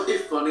know, it's really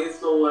funny.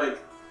 So, like,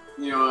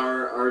 you know,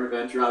 our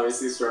adventure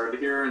obviously started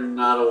here, and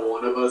not a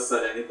one of us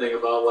said anything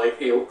about, like,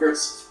 hey,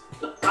 where's...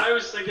 I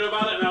was thinking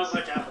about it, and I was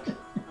like, I'm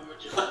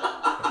with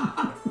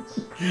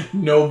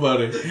you.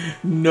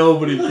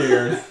 Nobody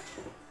cared.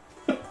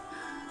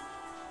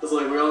 It's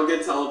like we all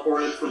get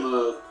teleported from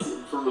a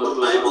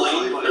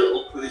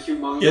with a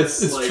humongous,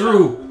 Yes, it's like,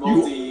 true.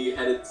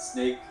 multi-headed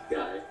snake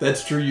guy.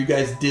 That's true. You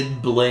guys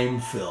did blame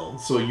Phil,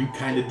 so you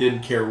kind of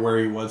didn't care where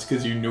he was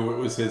because you knew it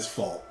was his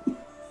fault.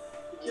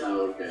 Yeah,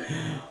 okay.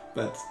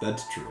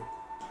 That's true.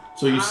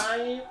 So you.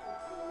 I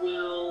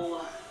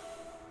will.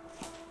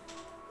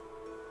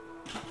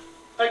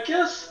 I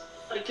guess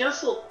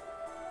I'll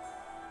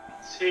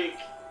take.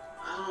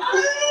 I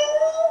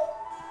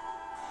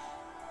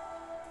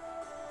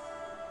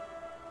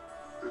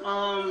don't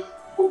know.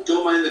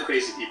 Don't mind the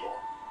crazy people.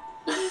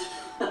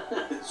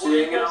 She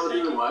hanging out with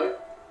your wife?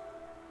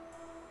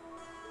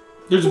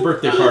 There's a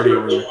birthday party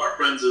over there. Our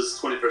friends'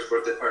 21st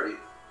birthday party.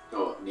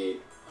 Oh,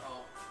 neat.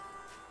 Oh.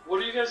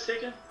 What are you guys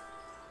taking?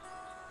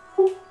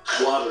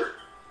 Water.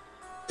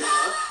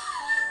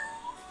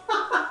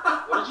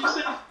 What did you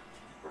say?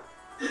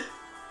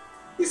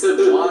 He said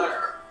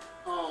water.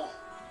 Oh.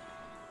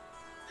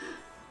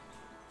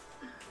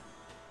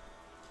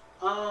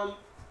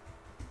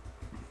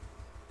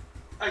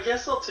 I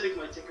guess I'll take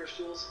my tinker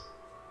stools.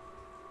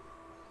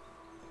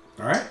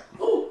 All right.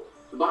 Oh,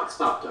 the box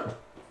popped up.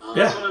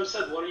 That's what I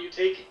said. What are you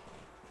taking?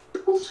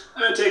 I'm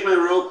gonna take my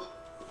rope.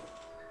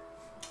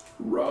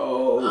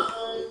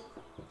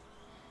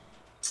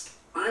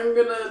 I'm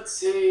gonna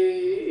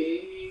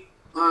take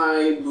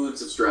my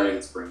boots of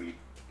striding springy.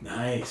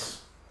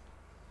 Nice.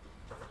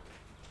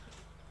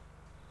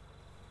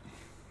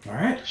 All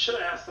right. I should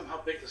have asked them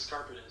how big this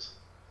carpet is.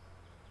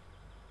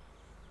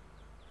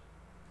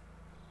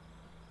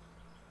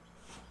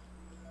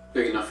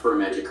 Big enough for a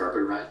magic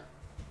carpet ride.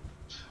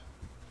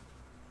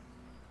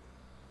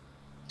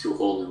 To a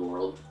whole new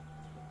world.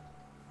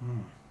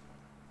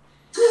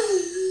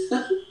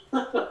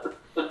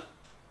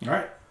 All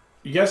right.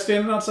 You guys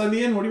standing outside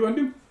the inn. What do you want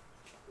to do?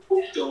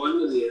 Go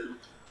into the inn.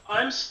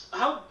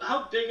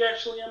 How big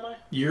actually am I?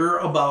 You're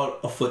about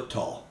a foot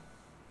tall.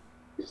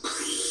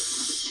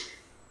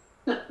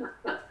 And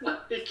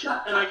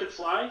I can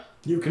fly?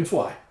 You can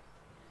fly.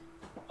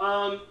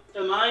 Am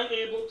I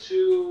able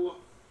to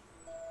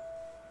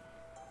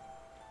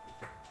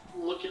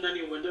look in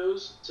any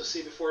windows to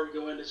see before we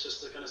go in? It's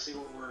just to kind of see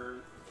what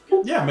we're...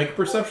 Yeah, make a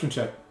perception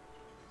check.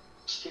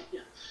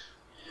 Yeah.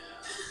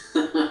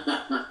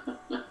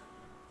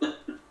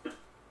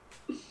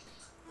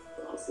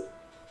 Awesome.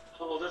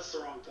 Oh, that's the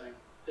wrong thing.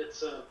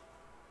 It's a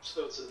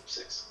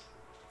 6.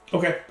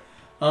 Okay.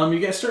 You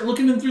guys start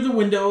looking in through the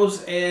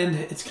windows, and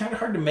it's kind of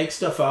hard to make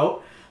stuff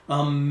out.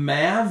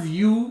 Mav,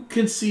 you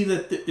can see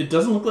that it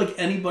doesn't look like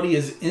anybody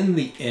is in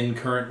the inn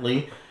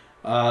currently.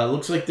 It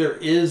looks like there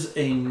is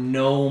a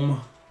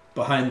gnome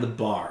behind the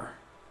bar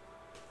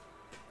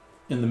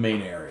in the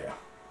main area.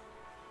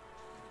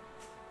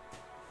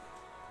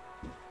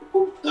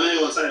 Let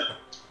me one second.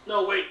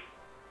 No, wait.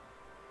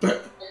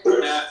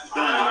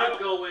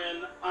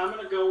 I'm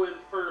gonna go in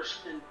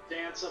first and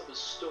dance up a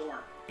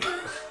storm.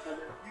 And then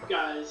you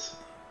guys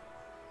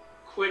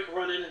quick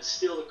run in and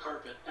steal the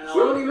carpet. And We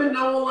don't even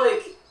know,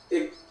 like,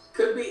 it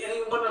could be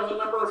any one of a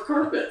number of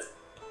carpets.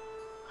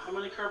 How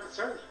many carpets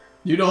are there?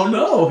 You don't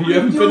know. You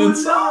haven't been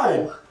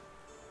inside. Know.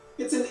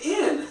 It's an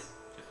inn.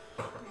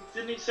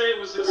 Didn't he say it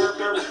was the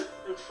carpet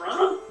in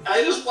front?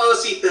 I just want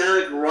to see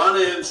Danik run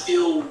in and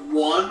steal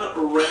one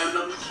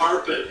random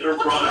carpet and run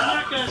I'm out.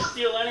 not gonna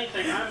steal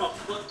anything. I'm a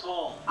foot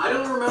tall. I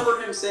don't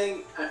remember him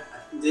saying...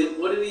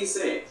 what did he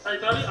say? I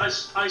thought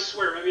I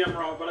swear, maybe I'm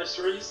wrong, but I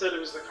swear he said it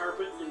was the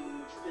carpet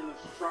in the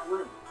front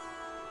room.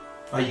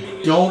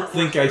 I don't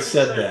think I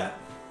said that.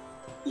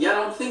 Yeah,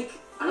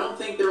 I don't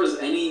think there was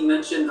any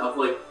mention of,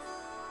 like...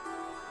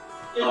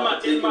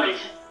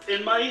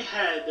 In my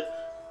head,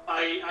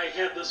 I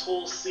had this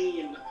whole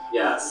scene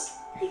Yes.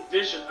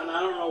 envisioned, and I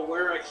don't know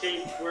where it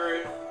came up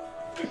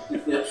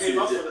with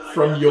it.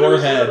 From your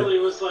head. Literally,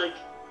 it was like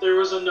there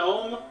was a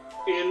gnome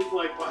in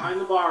behind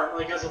the bar,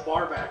 like as a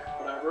bar back,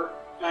 whatever,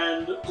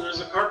 and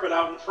there's a carpet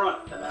out in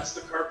front, and that's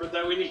the carpet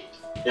that we need.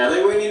 Yeah, I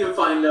think we need to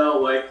find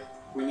out,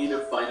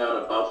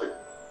 about the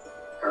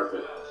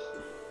carpet.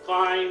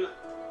 Fine.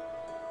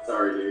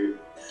 Sorry, dude.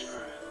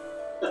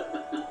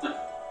 Alright.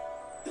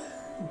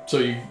 So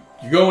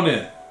you're going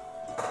in.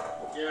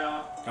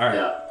 Yeah. All right.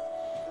 Yeah.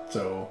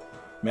 So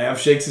Mav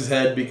shakes his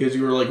head because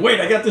you were like, wait,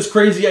 I got this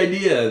crazy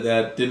idea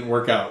that didn't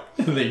work out.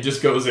 And then he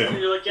just goes And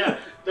in. you're like, yeah,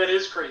 that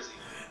is crazy.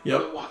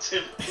 Yep. It walks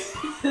in.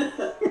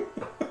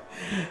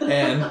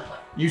 And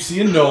you see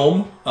a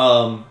gnome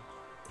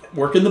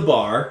working the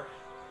bar.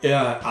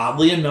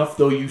 Oddly enough,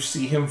 though, you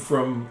see him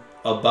from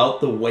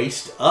about the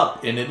waist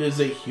up, and it is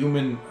a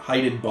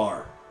human-heighted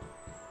bar.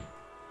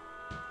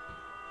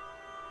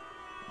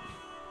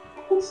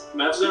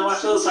 Mav's gonna watch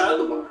to the side of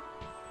the bar.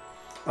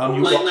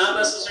 Not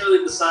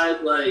necessarily the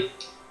side, like,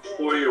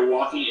 where you're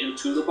walking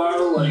into the bar,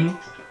 like,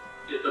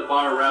 the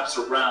bar wraps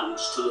around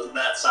to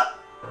that side.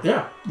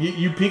 Yeah.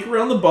 You peek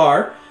around the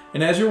bar,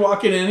 and as you're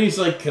walking in, he's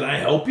like, can I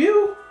help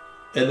you?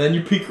 And then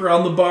you peek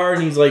around the bar,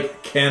 and he's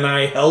like, can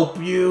I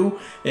help you?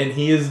 And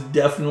he is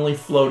definitely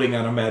floating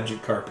on a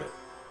magic carpet.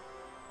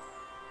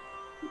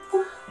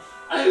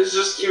 I was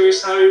just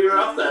curious how you're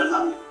up that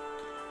high.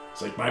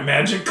 It's like, my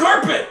magic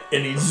carpet!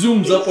 And he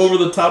zooms up over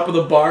the top of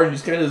the bar, and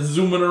he's kind of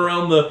zooming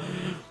around the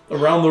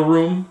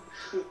room.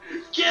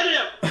 Get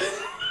him!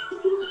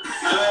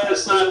 I'm gonna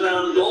slide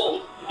down the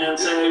gold and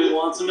say he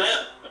wants a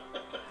man.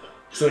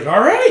 It's like, all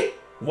right,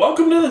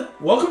 welcome to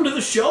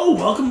the show.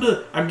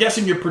 I'm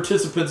guessing you're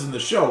participants in the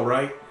show,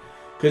 right?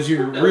 Because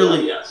you're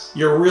really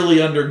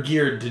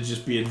undergeared to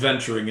just be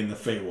adventuring in the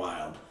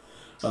Feywild.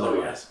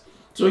 Otherwise,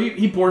 so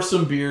he pours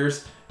some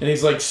beers, and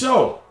he's like,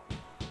 so,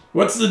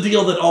 what's the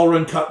deal that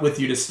Ulrun cut with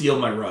you to steal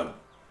my rug?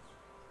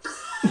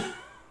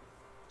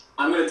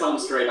 I'm gonna tell him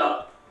straight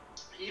up.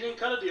 He didn't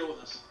cut a deal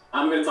with us.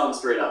 I'm gonna tell him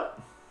straight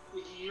up.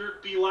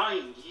 You'd be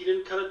lying. He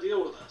didn't cut a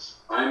deal with us.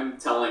 I'm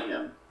telling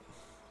him.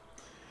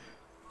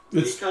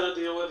 He cut a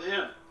deal with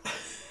him.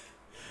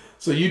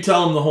 So you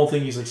tell him the whole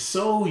thing. He's like,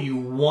 so you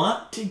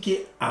want to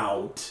get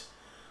out.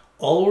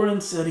 Ulrun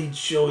said he'd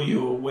show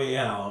you a way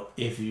out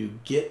if you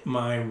get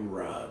my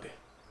rug.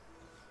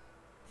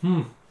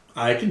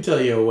 I can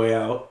tell you a way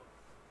out.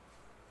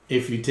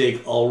 If you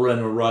take Ulrun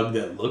a rug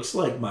that looks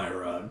like my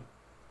rug.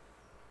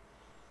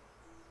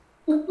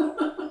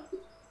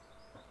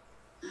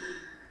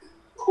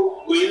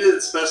 We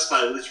didn't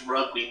specify which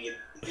rug we needed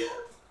to get.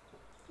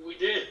 We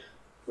did.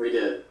 We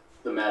did.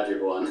 The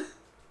magic one.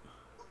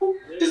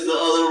 Is the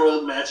other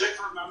rug magic?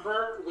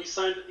 Remember, he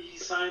signed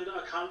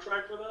a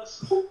contract with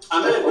us?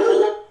 I'm going to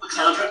pull up the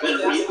contract and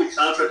read the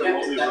contract of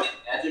what we wrote.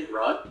 Magic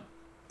rug?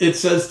 It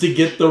says to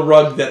get the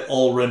rug that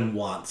Ulrun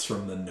wants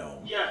from the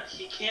gnome. Yeah,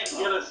 he can't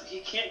get us. He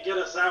can't get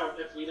us out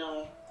if we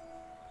don't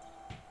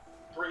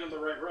bring him the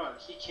right rug.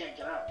 He can't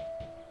get out.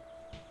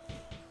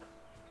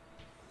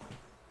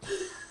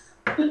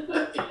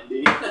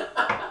 Andy.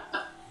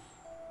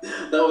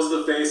 That was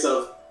the face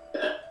of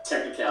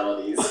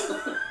technicalities.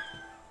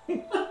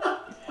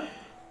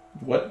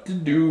 What to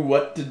do,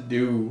 what to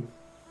do.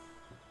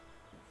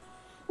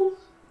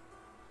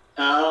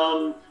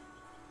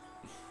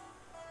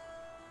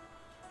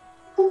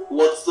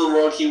 What's the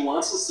rug he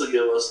wants us to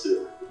give us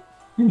to?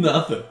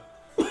 Nothing.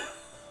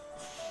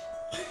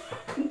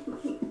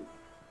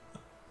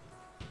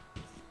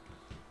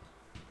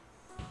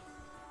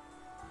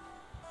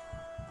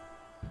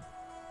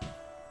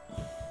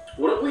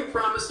 What if we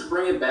promise to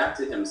bring it back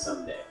to him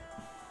someday?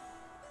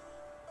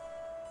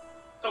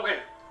 Okay.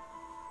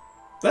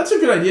 That's a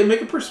good idea.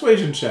 Make a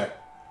persuasion check.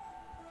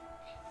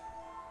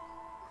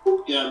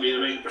 Yeah, me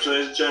to make a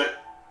persuasion check.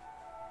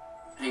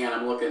 Hang on,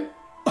 I'm looking.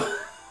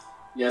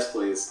 Yes,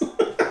 please. Can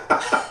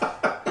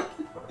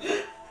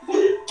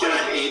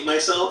I aid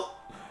myself?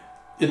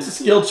 It's a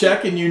skill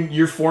check, and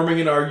you're forming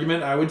an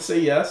argument. I would say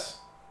yes.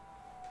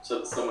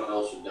 So someone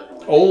else should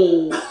definitely.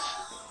 Oh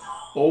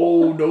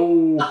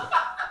no.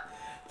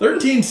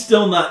 13's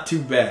still not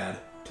too bad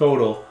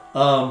total.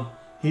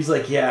 He's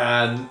like,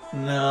 yeah,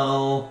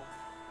 no.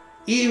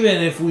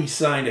 Even if we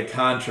signed a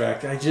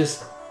contract,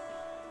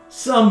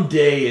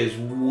 someday is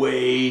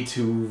way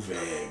too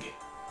vague.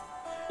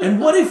 And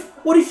what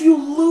if you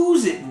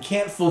lose it and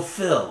can't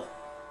fulfill?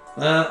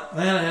 No.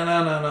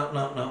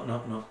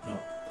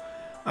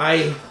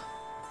 I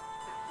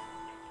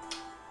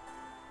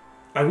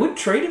would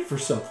trade it for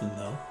something,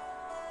 though.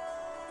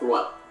 For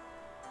what?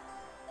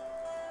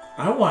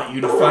 I want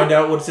you to find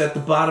out what's at the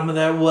bottom of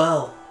that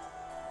well.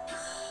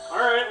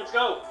 Alright, let's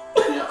go.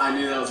 Yeah, I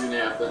knew that was gonna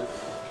happen.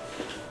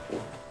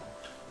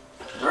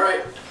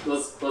 Alright,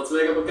 let's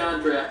make up a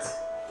contract.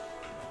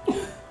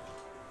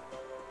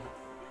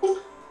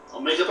 I'll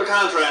make up a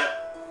contract.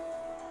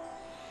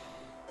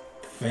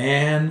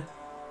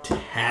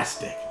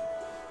 Fantastic.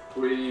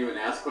 We didn't even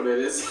ask what it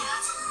is.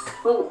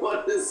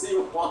 What does he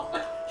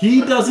want?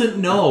 He doesn't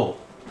know.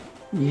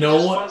 He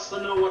just wants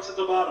to know what's at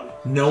the bottom.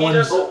 He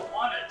doesn't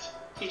want it.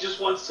 He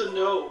just wants to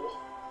know.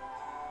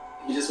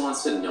 He just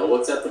wants to know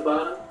what's at the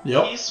bottom?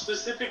 Yep. He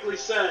specifically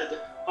said,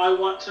 I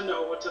want to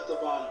know what's at the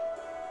bottom.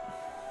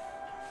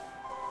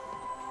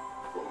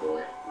 Oh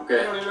boy. Okay.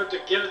 You don't even have to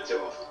give it to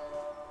him.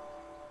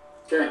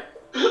 Okay.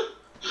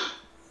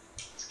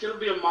 It's gonna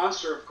be a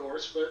monster, of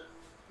course, but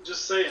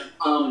just saying.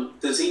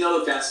 Does he know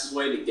the fastest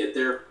way to get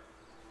there?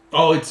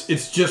 Oh,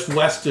 it's just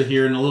west of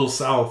here and a little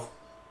south.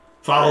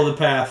 Follow the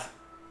path.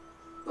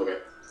 Okay.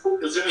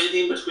 Is there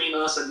anything between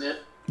us and it?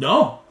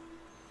 No.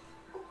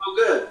 Oh,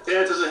 good.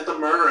 Dad doesn't have to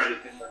murder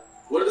anything.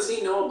 What does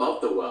he know about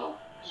the well?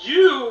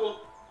 You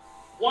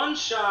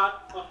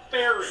one-shot a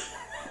fairy.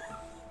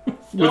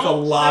 With a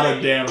lot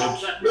of damage.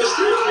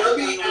 Mr.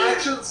 Yogi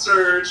action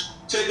surge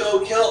to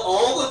go kill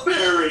all the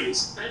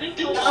fairies. I didn't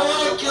You kill now all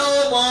want of to them.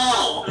 kill them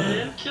all. I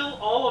didn't kill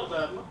all of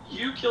them.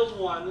 You killed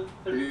one.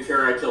 To be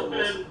fair, I killed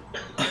most. And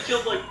you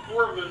killed like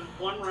 4 of them in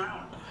 1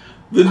 round.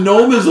 The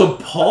gnome is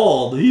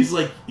appalled. He's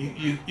like,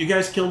 you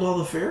guys killed all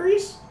the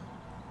fairies?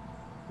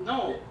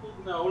 No,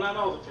 not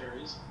all the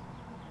fairies.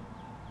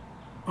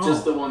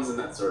 Just the ones in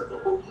that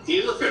circle.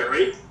 He's a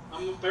fairy.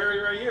 I'm a fairy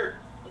right here.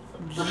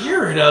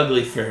 You're an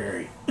ugly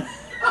fairy.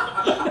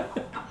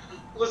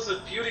 Listen,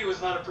 beauty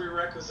was not a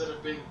prerequisite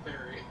of being a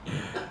fairy.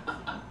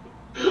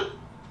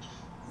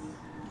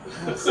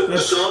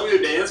 Show him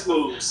your dance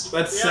moves.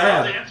 That's Yeah,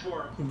 I'll sad. dance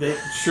for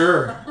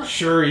him.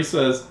 Sure, he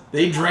says.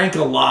 They drank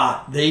a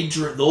lot.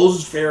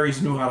 Those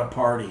fairies knew how to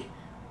party.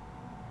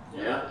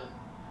 Yeah.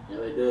 Yeah,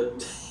 they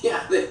did.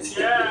 Yeah, they did.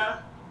 Yeah.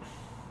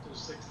 It was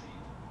 16.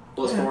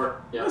 Plus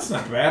 4. Yeah. That's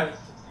not bad.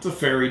 It's a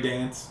fairy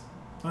dance.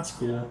 That's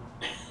cool.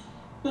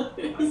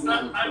 He's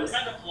not I've impressed.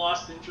 kind of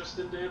lost interest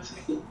in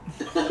dancing.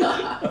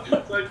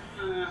 It's like,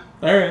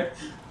 Alright.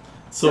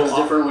 So it was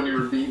different when you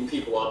were beating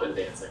people up and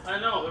dancing. I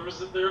know,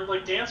 there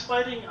like dance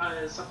fighting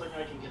is something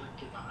I can get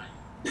behind.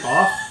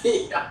 off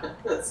Yeah.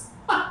 That's...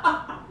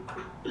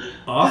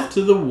 off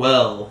to the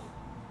well.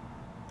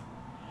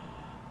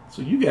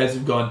 So you guys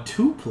have gone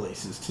 2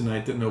 places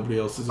tonight that nobody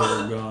else has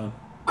ever gone.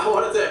 I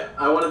wanted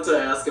to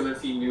ask him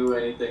if he knew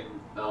anything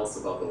else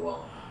about the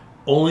well.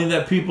 Only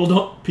that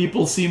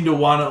people seem to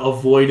want to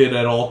avoid it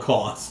at all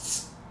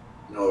costs.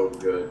 No,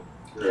 good.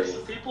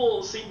 Great.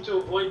 People seem to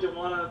avoid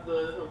one of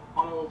the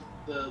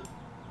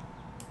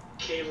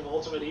Cave of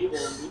Ultimate Evil,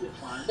 and we did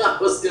fine. I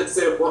was gonna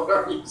say, what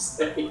are you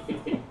saying?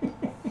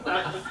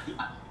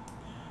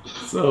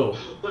 So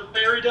The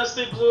fairy dust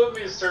they blew at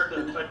me is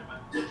starting to affect my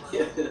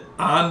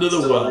onto the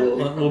Still well.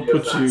 really We'll funny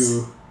put effects.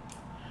 you.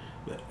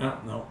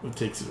 No, it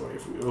takes it away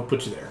from you. We'll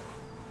put you there.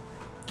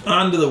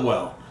 Onto the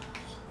well.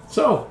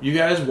 So you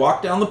guys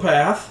walk down the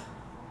path.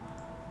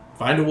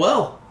 Find a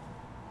well.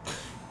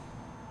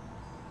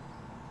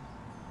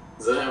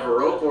 Does it have a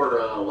rope or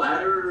a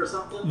ladder or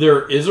something?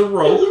 There is a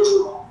rope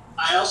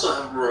I also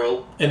have a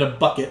rope. and a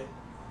bucket.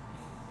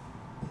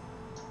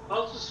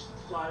 I'll just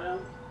fly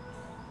down.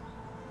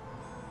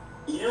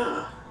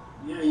 Yeah.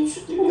 Yeah, you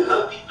should do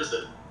How that. deep is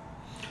it?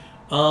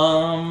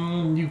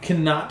 You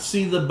cannot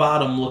see the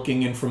bottom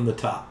looking in from the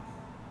top.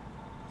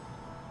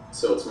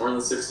 So it's more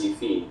than 60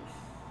 feet.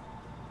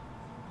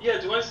 Yeah,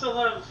 do I still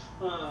have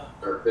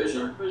Dark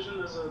vision. dark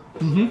vision as a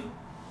Mm-hmm.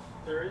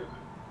 fairy? Okay.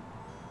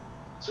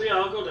 So yeah,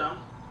 I'll go down.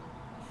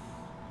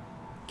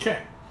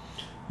 Okay.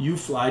 You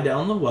fly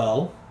down the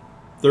well.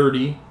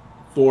 30,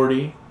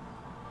 40,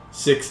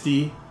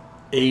 60,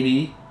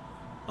 80,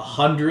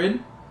 100,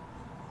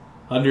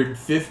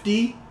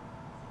 150,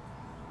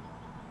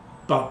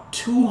 about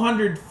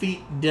 200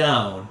 feet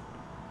down,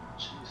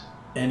 Jeez.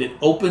 and it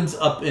opens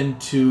up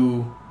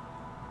into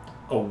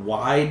a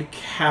wide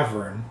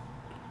cavern,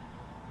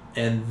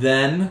 and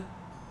then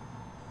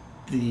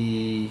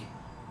the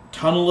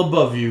tunnel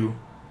above you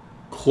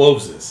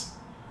closes.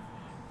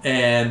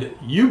 And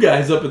you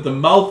guys up at the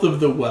mouth of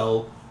the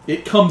well,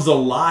 it comes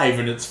alive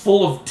and it's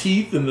full of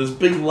teeth and this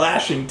big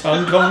lashing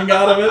tongue coming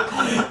out of it,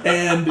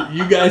 and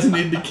you guys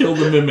need to kill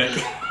the mimic.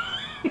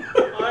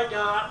 I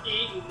got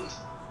eaten.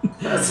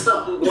 It's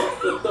a mimic?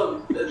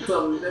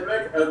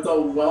 It's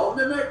a well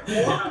mimic?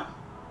 Yeah.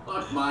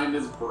 My mind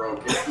is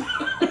broken.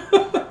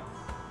 What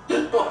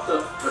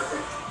the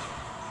frick?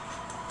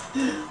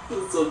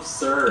 This is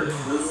absurd.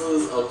 This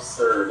is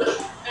absurd.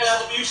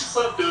 Adam, you should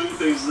stop doing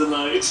things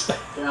tonight.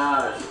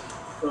 Gosh.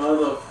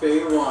 The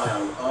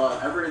Feywild.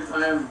 Every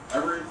time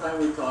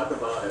we talk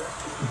about it.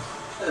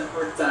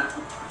 Every time.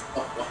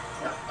 Oh my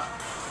god.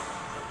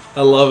 I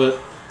love it.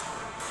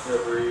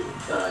 Every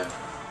time.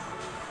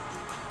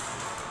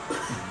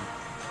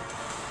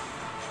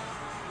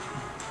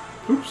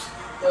 Oops.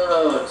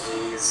 Oh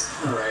jeez.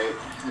 Alright.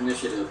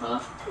 Initiative, huh?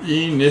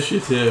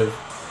 Initiative.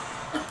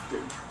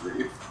 Good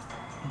grief.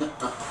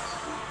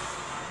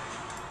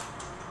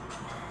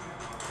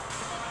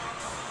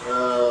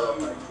 Oh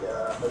my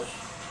gosh.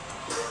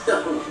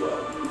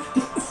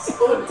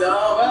 So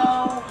dumb.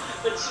 Well,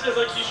 it's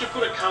like you should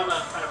put a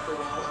comment after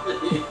well.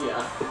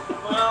 Yeah.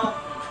 Well,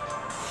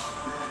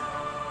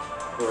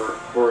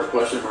 Or a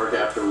question mark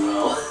after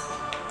well.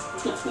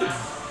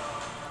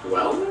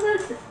 Well,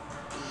 mimic?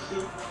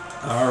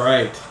 All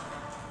right.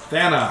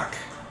 Thanok.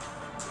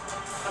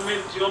 I mean,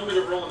 do you want me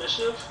to roll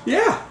initiative?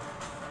 Yeah.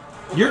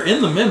 You're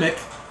in the mimic.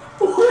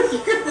 What? You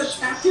can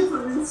attack him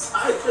from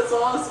inside? That's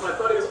awesome. I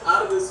thought he was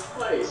out of this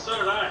place. So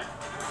did I.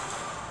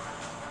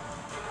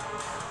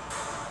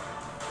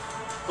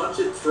 punch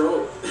it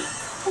throat.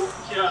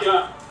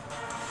 Yeah.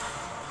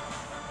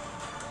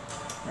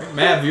 Alright,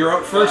 Mav, you're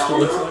up first, it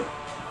looks like.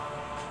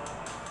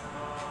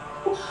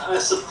 I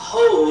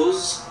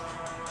suppose.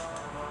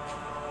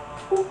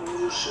 We'll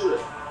just shoot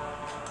it.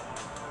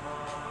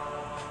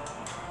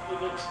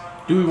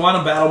 Do we want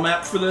a battle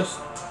map for this?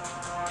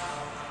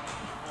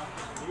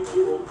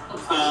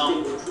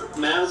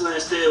 Mav's and I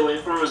stay away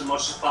from him as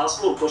much as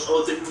possible. Push all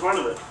the things in front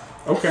of it.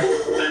 Okay.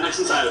 Stand next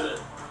inside of it.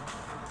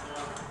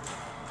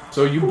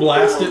 So you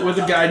blast it with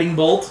a guiding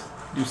bolt.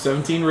 Do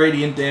 17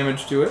 radiant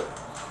damage to it.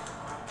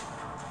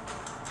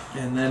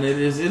 And then it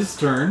is its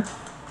turn.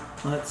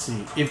 Let's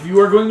see. If you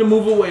are going to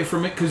move away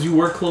from it, because you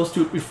were close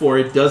to it before,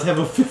 it does have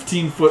a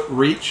 15-foot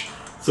reach.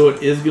 So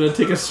it is going to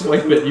take a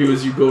swipe at you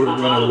as you go to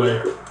run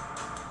away.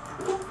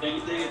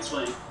 Take it,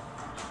 swing.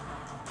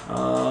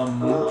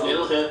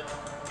 It'll hit.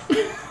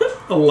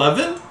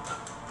 11?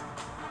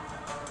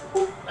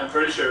 I'm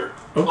pretty sure.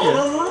 Okay.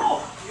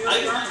 Oh, no.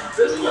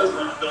 This does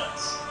not.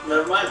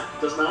 Never mind.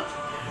 Does not.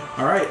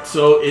 Alright,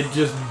 so it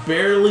just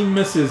barely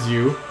misses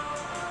you.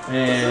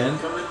 And Does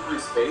it come into my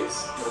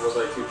space, or was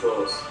I too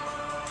close?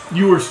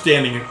 you were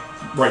standing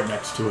right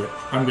next to it,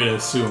 I'm going to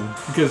assume.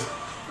 Because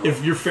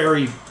if your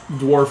fairy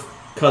dwarf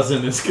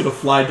cousin is going to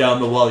fly down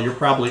the well, you're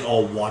probably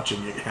all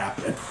watching it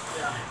happen.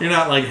 Yeah. You're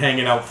not like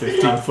hanging out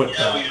 15 foot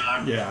Yeah, we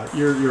back. are. Yeah,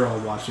 you're all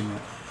watching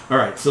that.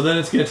 Alright, so then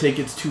it's going to take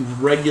its 2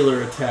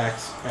 regular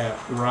attacks at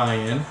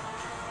Ryan.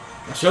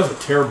 Gosh, that was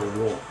a terrible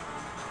roll.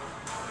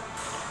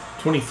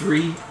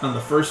 23 on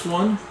the first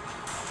one.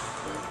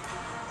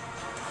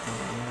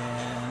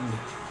 And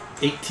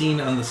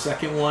 18 on the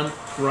second one.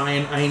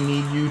 Ryan, I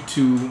need you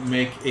to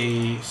make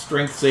a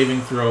strength saving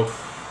throw.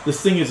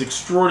 This thing is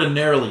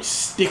extraordinarily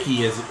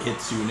sticky as it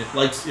hits you, and it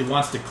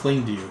wants to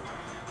cling to you.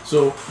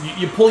 So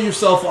you pull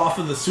yourself off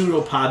of the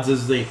pseudopods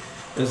as they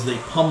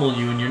pummel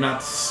you, and you're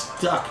not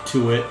stuck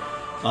to it.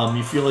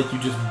 You feel like you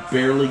just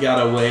barely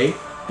got away,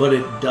 but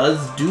it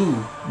does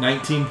do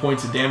 19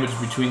 points of damage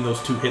between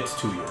those 2 hits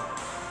to you.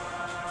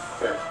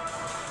 Okay.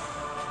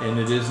 And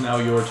it is now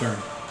your turn.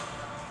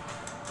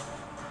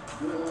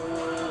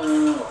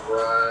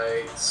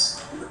 Right.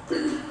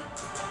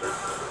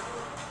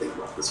 Think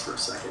about this for a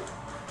second.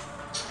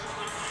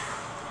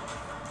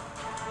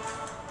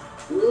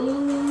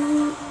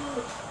 Ooh.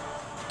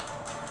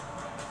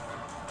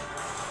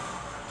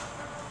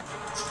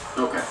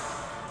 Okay.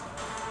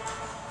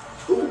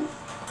 Ooh.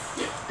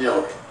 Yeah,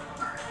 okay.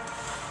 Alright.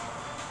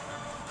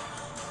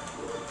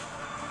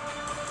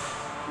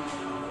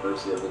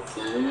 Where's the other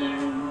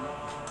thing?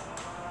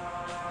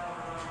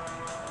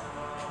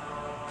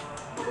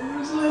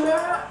 Where's it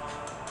at?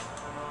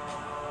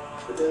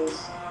 It is.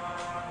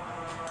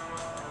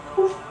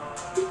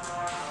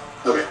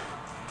 Okay.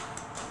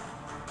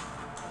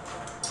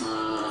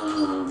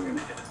 I'm gonna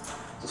hit it.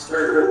 To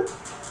start.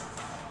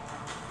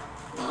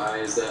 Why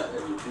is that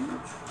everything?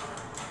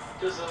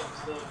 Because of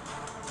the...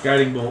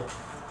 Guiding bolt.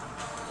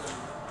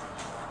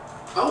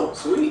 Oh,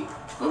 sweet.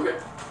 Okay.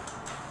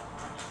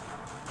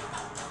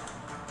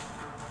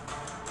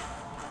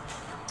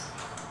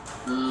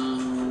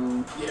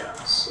 Yeah,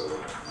 so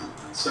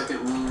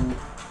second one.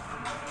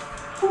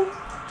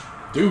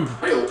 Dude.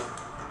 Hey,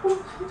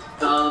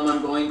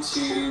 I'm going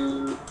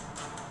to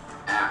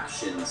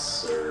action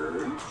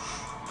surge.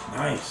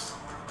 Nice.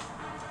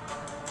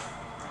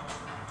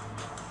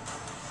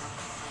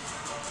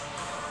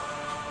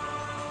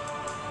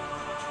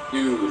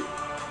 Dude.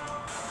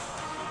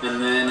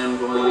 And then I'm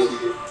going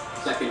to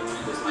second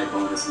wind as my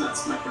bonus, and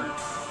that's my turn.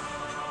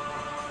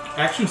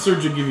 Action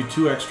surge will give you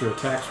 2 extra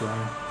attacks,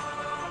 Ryan.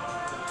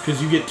 Because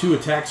you get 2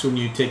 attacks when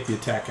you take the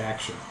attack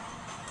action.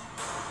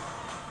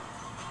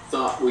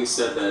 Thought we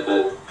said that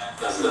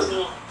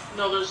doesn't.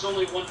 No, there's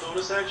only 1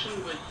 bonus action,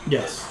 but you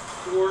Yes.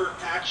 get, your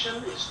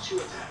action is 2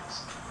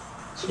 attacks.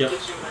 So Yep. it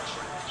gives you an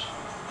extra action.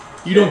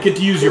 You don't get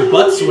to use your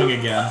butt swing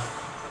again.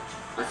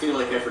 I feel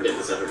like I forget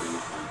this every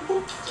time.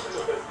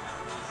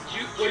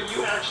 When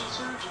you action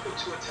surge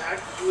to attack,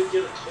 you would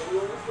get a total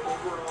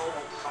overall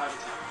of 5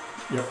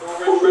 attacks. Yep.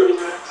 4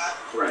 regular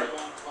attacks, Right. and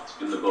 1 plus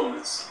And the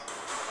bonus.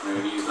 I'm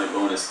going to use my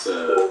bonus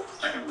to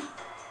second one.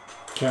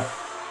 Okay.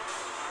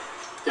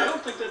 I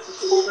don't think that's a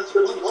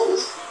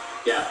bonus.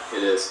 Yeah,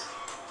 it is.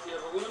 Yeah,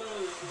 the Luna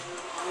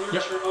is...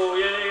 Yep. Oh,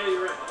 yeah,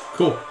 you're right.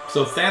 Cool.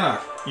 So,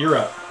 Thanak, you're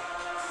up.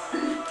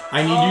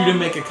 I need you to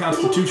make a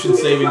Constitution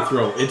saving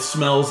throw. It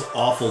smells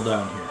awful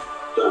down here.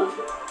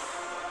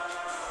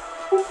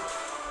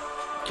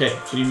 Okay,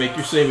 so you make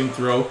your saving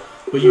throw,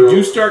 but you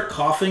do start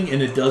coughing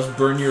and it does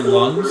burn your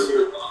lungs.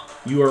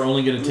 You are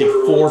only going to take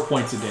 4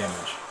 points of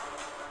damage.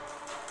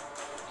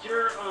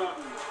 There's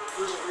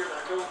a weird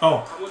echo.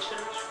 Oh. How much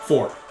damage?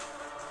 4.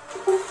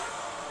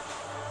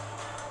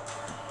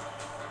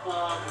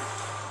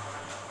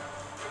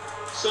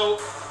 So,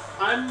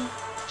 I'm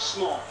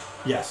small.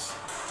 Yes.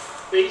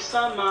 Based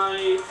on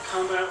my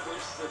combat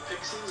with the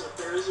pixies or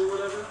fairies or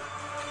whatever,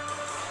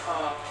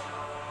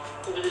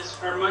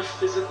 are my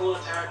physical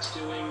attacks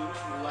doing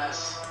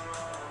less?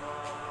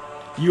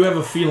 You have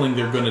a feeling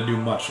they're going to do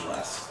much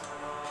less.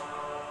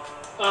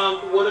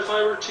 What if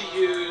I were to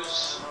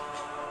use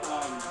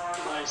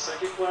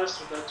Psychic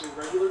Blast, would that do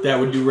regular damage? That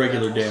would do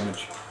regular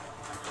damage.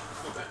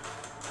 Okay.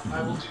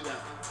 I will do that.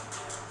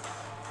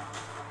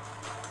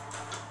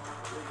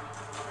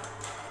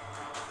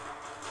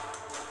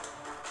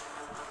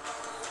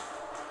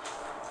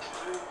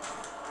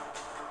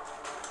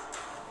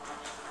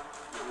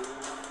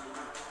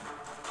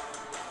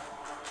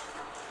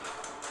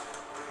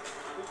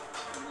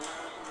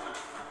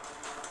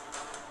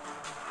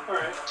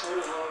 Alright, total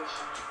of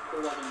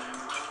 11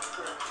 damage.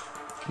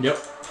 Yep.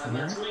 And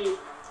that's me.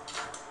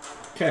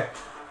 Okay.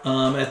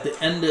 At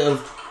the end of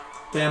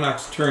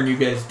Thanok's turn, you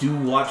guys do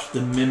watch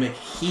the Mimic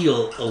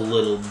heal a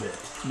little bit.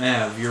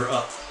 Mav, you're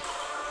up.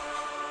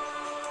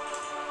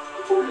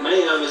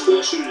 Mayhem is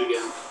going to shoot it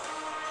again.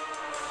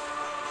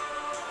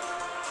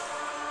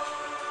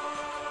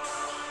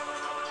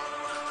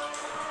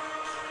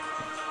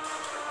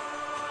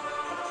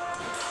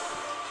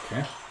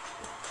 Okay.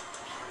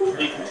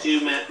 He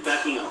continue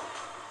backing up.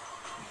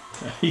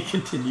 He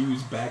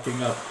continues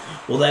backing up.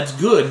 Well, that's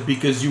good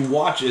because you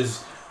watch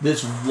as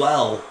this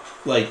well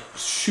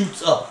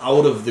shoots up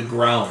out of the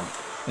ground,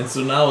 and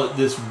so now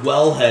this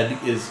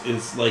wellhead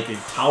is like a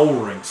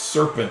towering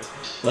serpent,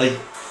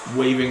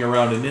 waving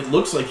around, and it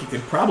looks like it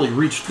could probably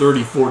reach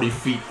 30-40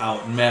 feet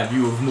out. And Mav,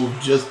 you have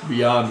moved just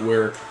beyond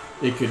where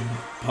it could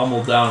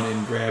pummel down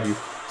and grab you.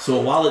 So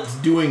while it's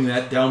doing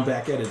that, down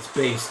back at its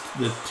base,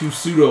 the two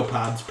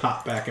pseudopods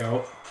pop back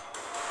out.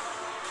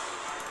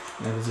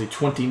 That is a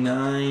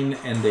 29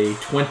 and a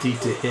 20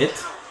 to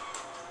hit.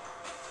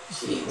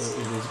 So it is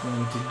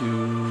going to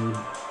do...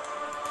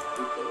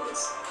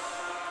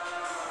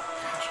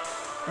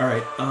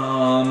 Alright,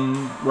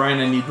 Ryan,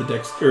 I need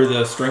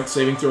the strength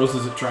saving throws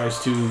as it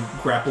tries to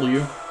grapple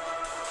you.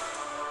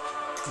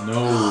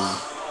 No.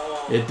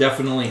 It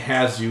definitely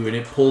has you, and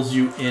it pulls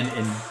you in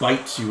and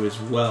bites you as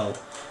well.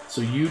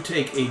 So you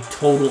take a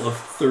total of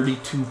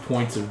 32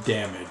 points of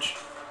damage.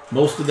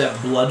 Most of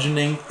that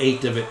bludgeoning,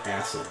 8 of it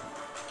acid.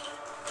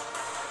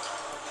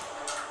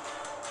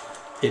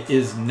 It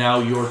is now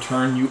your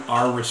turn. You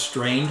are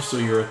restrained, so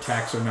your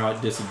attacks are now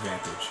at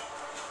disadvantage.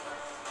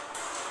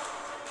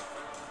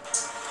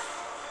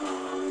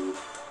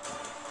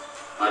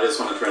 I just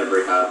want to try to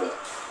break out of it.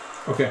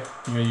 Okay.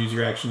 I'm going to use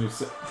your action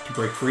to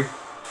break free.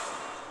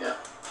 Yeah.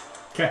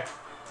 Okay.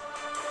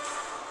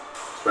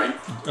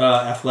 Strength?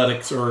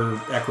 Athletics or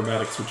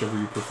acrobatics, whichever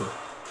you prefer.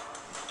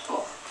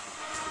 Oh.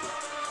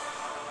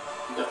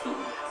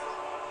 Definitely.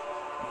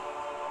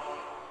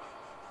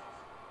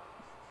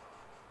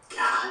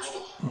 Gosh.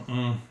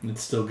 It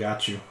still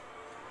got you.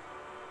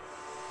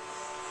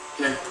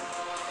 Okay.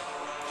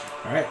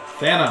 Alright,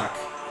 Thanok.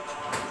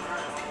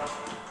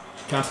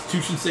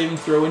 Constitution saving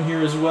throw in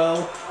here as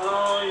well.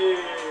 Oh, yeah.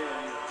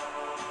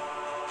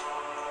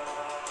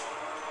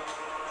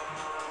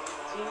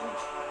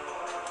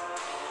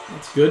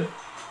 That's good.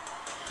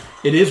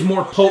 It is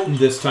more potent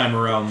this time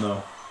around,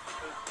 though.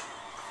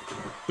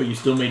 But you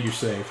still made your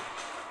save.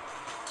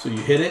 So you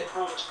hit it.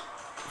 How much?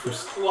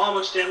 Well, how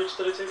much damage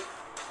did I take?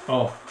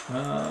 Oh.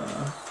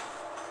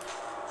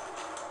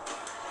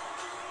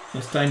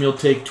 This time you'll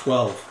take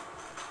 12.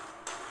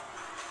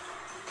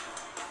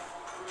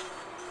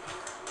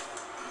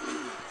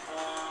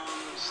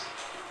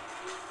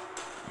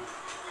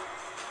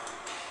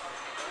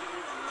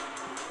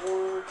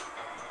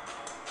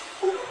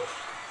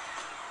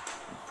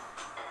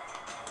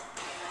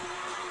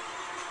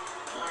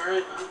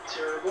 Alright, not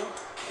terrible.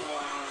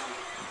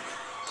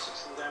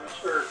 16 damage,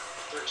 or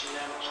 13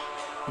 damage.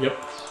 Yep.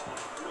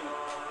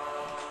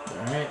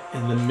 Alright,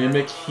 and the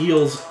Mimic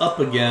heals up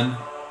again.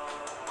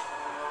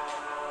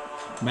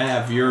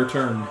 Mav, your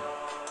turn.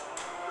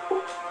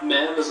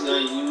 Mav is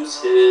going to use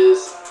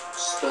his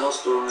spell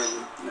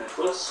storing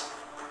necklace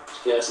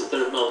to cast a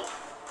third note.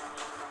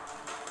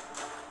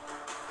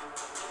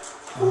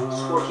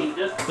 14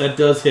 hit. That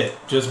does hit,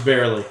 just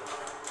barely.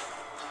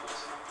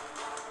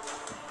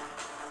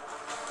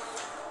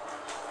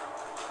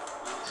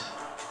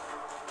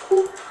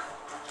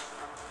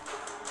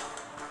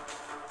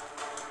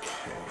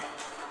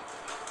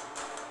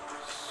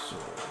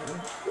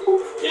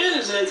 And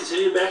is going to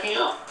continue backing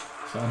up.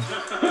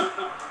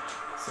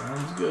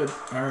 Sounds good.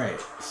 Alright,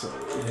 so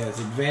it has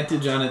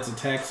advantage on its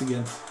attacks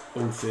against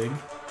Othig.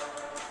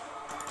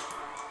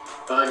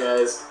 Bye,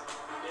 guys.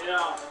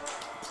 Yeah.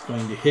 It's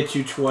going to hit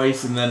you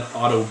twice and then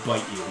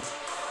auto-bite you.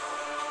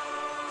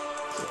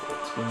 So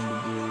it's going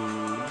to do...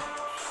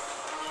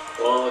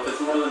 Well, if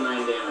it's more than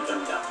 9 damage,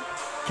 I'm down.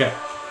 Okay.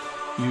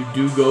 You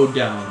do go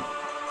down.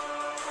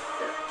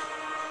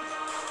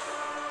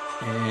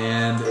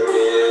 And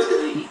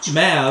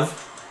Mav,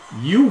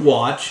 you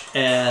watch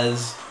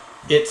as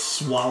it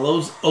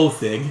swallows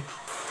Othig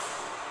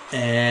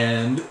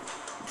and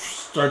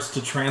starts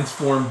to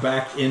transform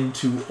back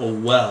into a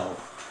well.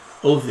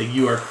 Othig,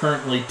 you are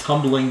currently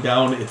tumbling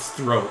down its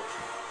throat.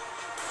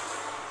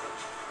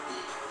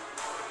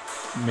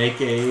 Make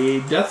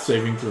a death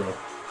saving throw.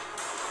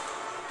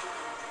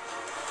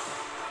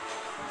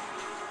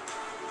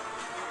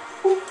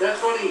 That's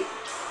funny.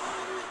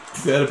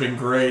 That'd have been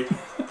great.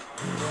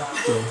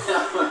 So,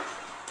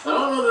 I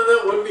don't know that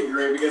that would be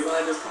great because then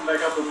I just come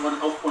back up with 1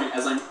 health point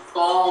as I'm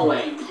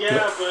falling.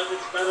 Yeah, but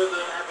it's better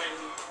than having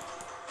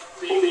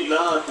the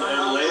knock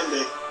and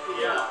landing.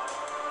 Yeah.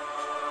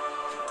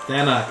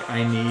 Thanak,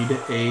 I need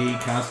a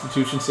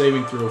Constitution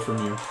saving throw from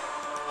you.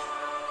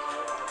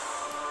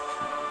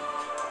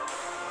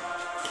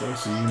 Okay,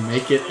 so you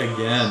make it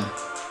again.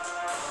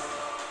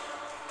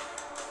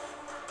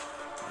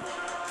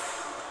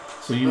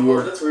 So you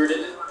were. That's weird. It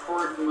didn't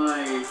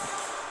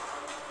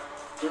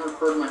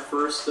record my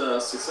first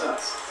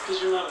success.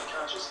 Because you're not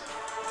unconscious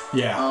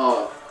yet. Yeah.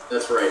 Oh,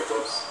 that's right.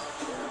 Whoops.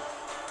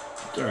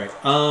 Yeah. All right.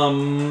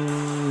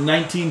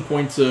 19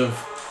 points of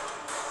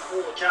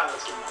Holy cow,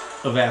 that's getting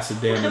hard. of acid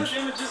What kind damage. of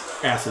damage is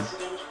that? Acid.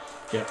 damage?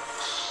 Yep.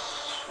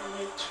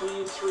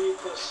 23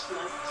 plus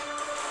 19.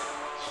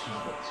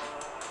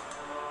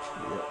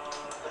 Yep.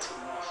 That's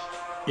enough.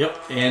 Yep.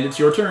 And it's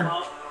your turn.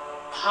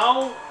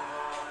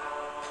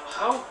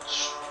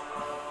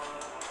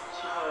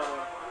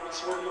 What's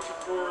the word I'm looking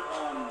for?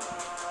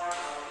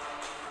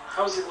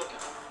 How's he looking?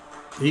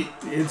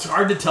 It's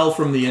hard to tell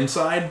from the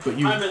inside, but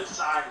you. I'm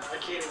inside. I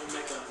can't even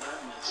make that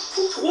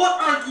miss.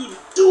 What are you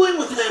doing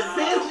with that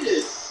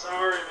bandage?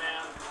 Sorry,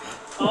 man.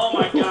 Oh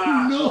my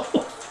gosh. No.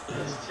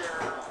 That's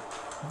terrible.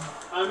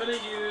 I'm gonna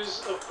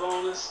use a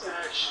bonus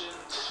action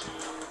to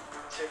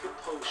take a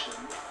potion.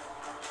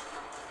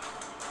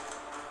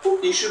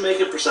 You should make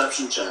a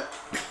perception check.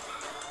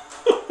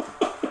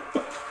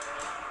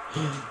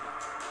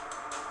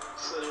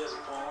 So he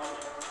doesn't fall on me.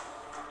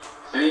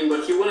 I mean,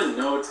 but he wouldn't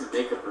know to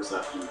make a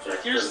perception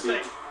check. Here's the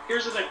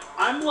thing.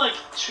 I'm like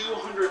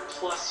 200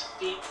 plus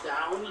feet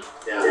down.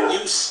 Yeah.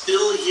 You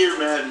still hear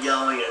Matt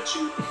yelling at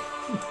you.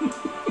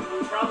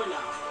 Probably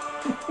not.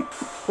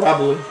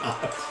 Probably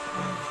not.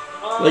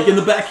 Like in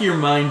the back of your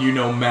mind, you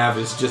know Mav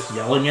is just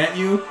yelling at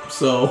you,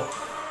 so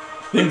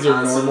things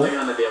are normal. Something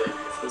on a daily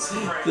basis.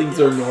 Right. Things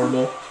are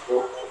normal.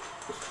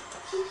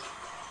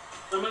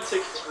 I'm gonna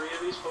take 3 of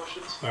these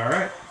potions. All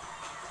right.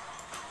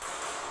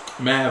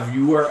 Mav,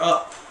 you are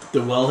up.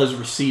 The well has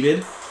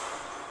receded.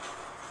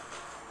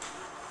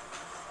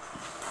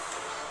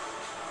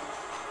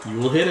 You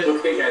will hit it.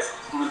 Okay, guys, I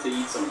just wanted to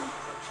eat something.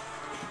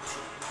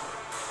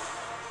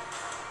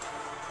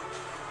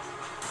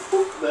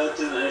 That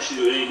didn't actually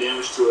do any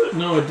damage to it.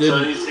 No, it So I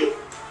didn't. need to take,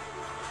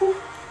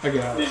 I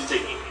got I it. need to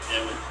take 8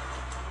 damage.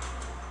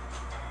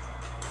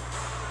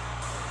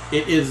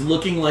 It is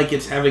looking like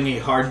it's having a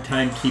hard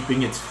time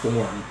keeping its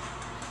form.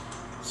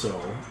 So,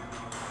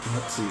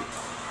 let's see.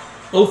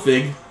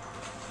 Othig.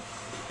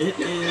 It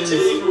is.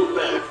 Continue to move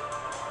back.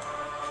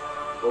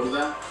 What was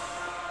that?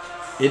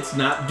 It's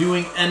not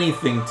doing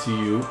anything to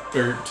you,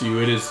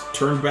 It is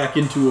turned back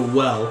into a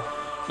well.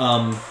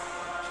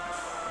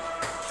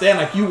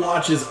 Thanak, you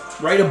watch as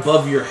right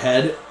above your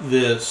head,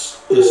 the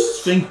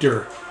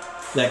sphincter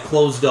that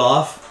closed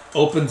off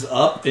opens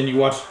up, and you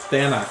watch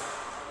Othig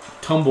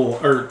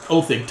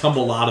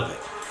tumble out of it.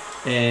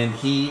 And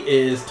he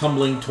is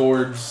tumbling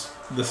towards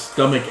the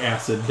stomach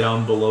acid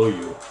down below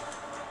you.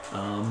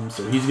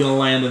 So he's going to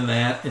land in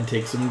that and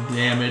take some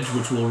damage,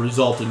 which will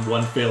result in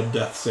 1 failed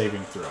death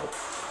saving throw.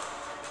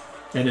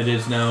 And it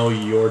is now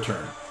your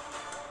turn.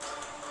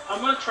 I'm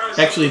gonna try.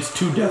 Actually, it's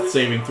 2 death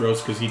saving throws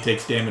because he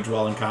takes damage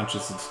while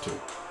unconscious. It's 2.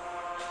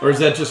 Or is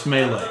that just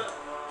melee?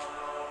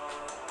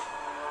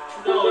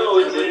 No,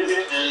 it's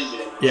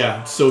anything.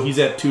 Yeah, so he's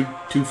at 2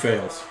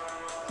 fails.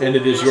 And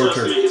it is your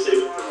turn. Make a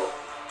saving throw.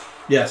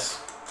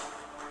 Yes.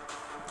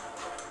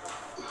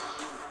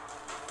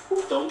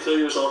 Don't kill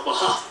yourself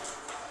off.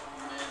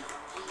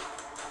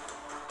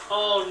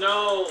 Oh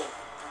no!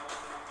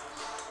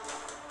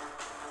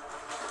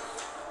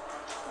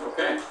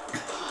 Okay.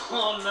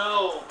 Oh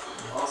no!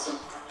 Awesome.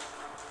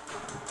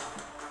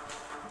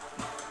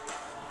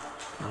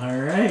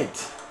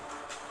 Alright.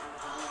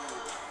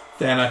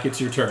 Thanak, it's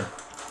your turn.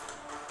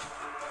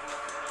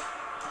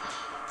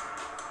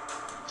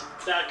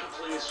 That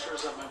completely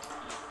screws up my plan.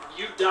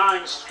 You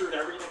dying screwed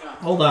everything up.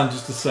 Hold on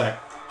just a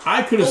sec.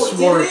 I could have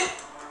sworn...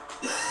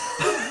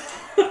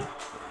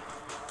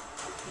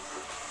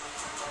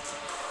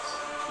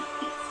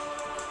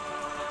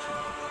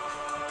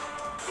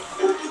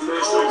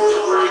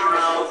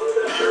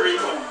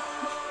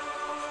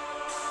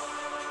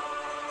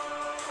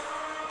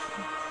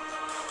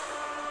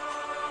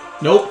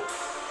 Nope.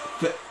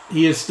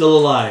 He is still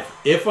alive.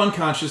 If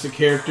unconscious, a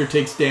character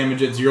takes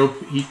damage at 0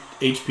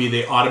 HP,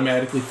 they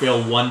automatically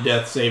fail 1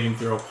 death saving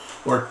throw,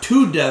 or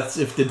 2 deaths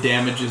if the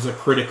damage is a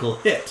critical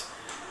hit.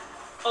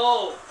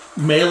 Oh.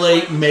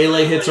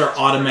 Melee hits are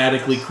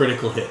automatically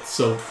critical hits,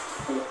 so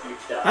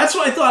that's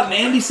what I thought. And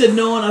Andy said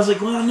no, and I was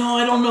like, well, no,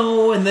 I don't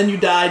know. And then you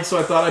died, so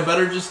I thought I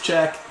better just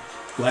check.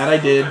 Glad I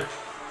did.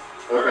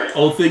 Okay.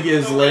 Othig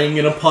is laying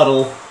in a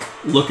puddle,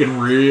 looking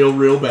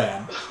real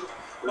bad.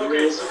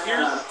 Okay, so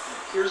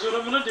here's what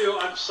I'm gonna do.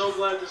 I'm so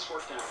glad this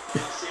worked out.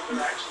 Let's see if it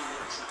actually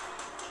works out.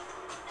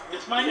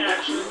 With my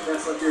action,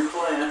 That's like your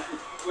plan.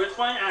 with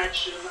my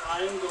action, I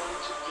am going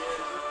to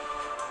give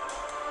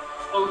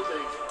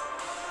Othig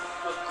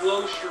a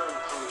glow shroom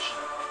potion.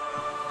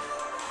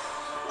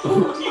 Do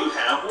you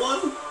have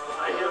one?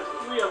 I have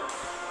 3 of them.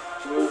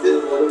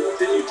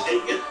 Did you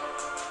take it?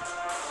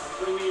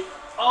 What do you mean?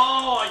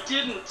 Oh, I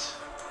didn't.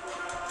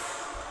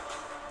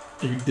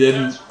 You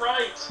didn't. That's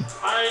right.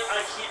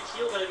 I can't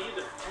heal that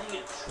either. Dang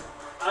it.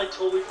 I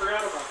totally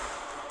forgot about that.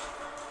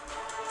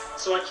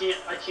 So I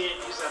can't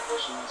use that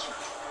potion. That's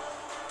right.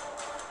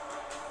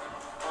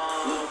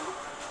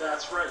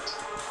 That's right.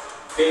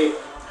 Hey,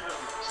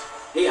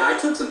 I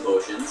took some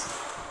potions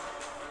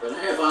that I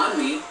have on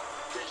me.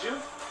 Did you?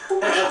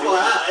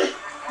 FYI.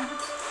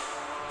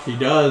 He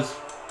does.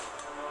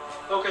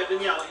 Okay,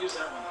 then yeah, I'll use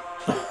that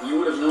one. You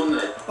would have known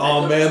that.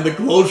 Oh man, the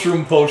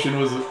Glowshroom potion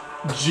was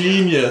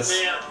genius.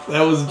 Man.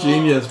 That was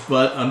genius,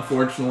 but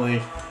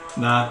unfortunately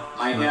not.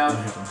 I have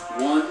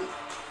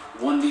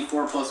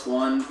 1d4 plus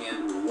 1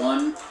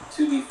 and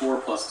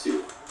 2d4 plus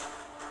 2.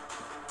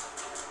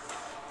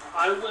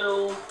 I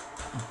will.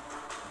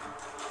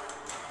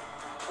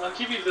 I'll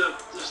give you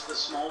just the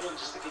small one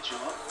just to get you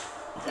up.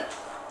 Okay.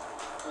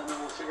 And then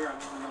we'll figure out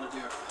what we want to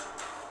do after that.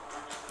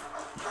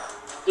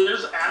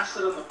 There's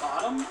acid on the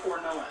bottom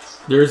or no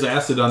acid? There's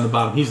acid on the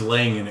bottom. He's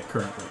laying in it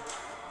currently.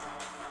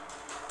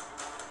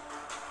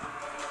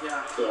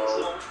 Yeah.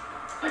 So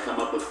I come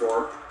up with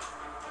 4.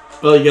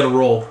 Well, you gotta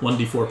roll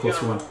 1d4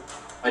 plus 1.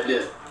 I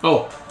did.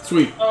 Oh,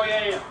 sweet. Oh,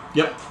 yeah.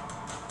 Yep.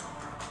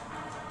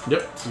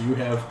 Yep, so you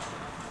have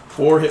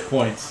 4 hit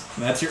points.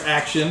 And that's your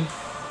action.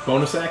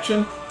 Bonus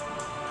action?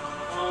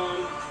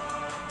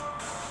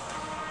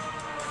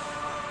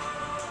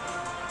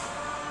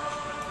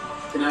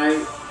 Can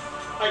I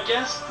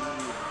guess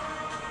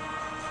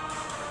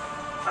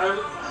I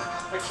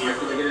can't.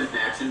 Can I get an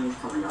action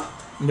coming up?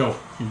 No,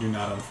 you do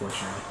not,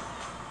 unfortunately.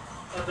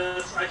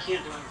 I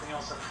can't do anything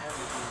else. I don't have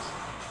anything else.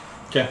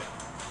 Okay.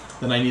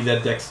 Then I need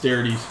that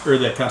dexterity, or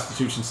that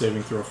constitution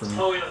saving throw from you.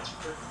 Oh, yeah, that's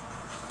good.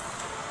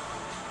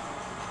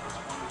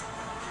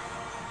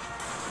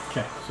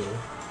 Okay, so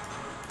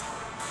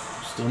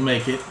still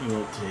make it. You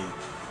will take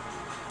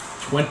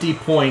 20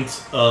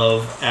 points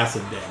of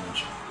acid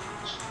damage.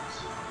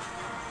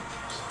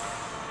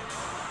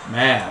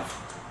 Mav,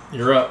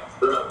 you're up.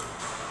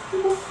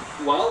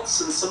 Well,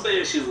 since somebody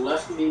actually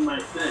left me my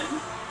thing.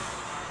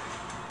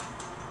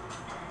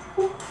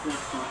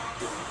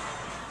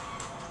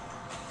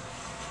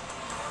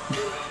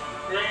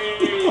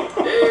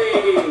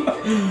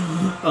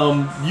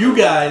 You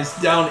guys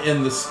down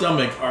in the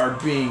stomach are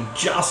being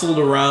jostled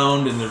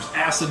around, and there's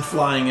acid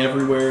flying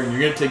everywhere, and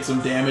you're gonna take some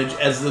damage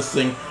as this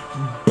thing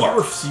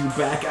barfs you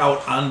back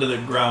out onto the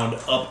ground,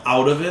 up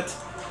out of it,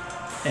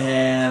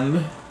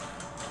 and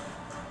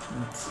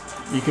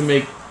you can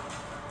make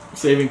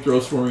saving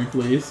throws for me,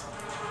 please.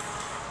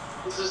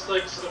 Is this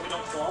like so that we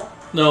don't fall?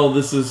 No,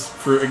 this is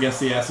for against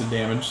the acid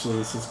damage, so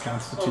this is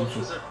Constitution.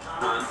 Oh, is it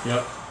on?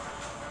 Yep.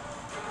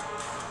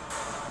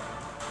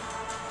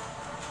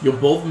 You'll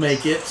both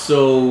make it,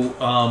 so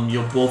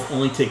you'll both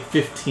only take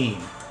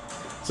 15.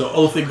 So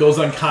Othig goes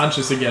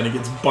unconscious again. It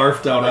gets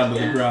barfed out onto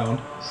the ground.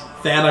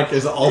 Thanak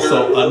is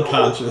also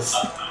unconscious.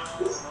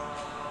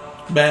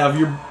 Mav,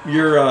 your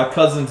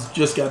cousins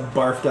just got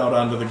barfed out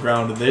onto the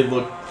ground, and they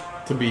look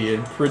to be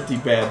in pretty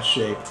bad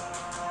shape.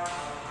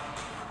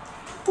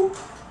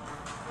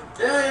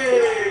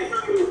 Hey!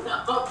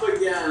 Up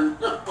again!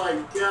 Oh my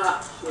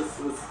gosh! This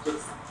is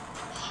just...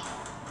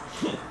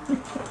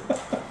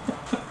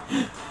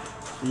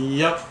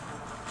 Yep.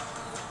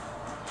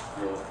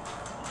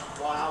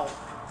 Wow.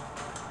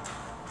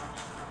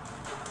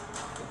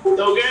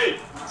 Okay,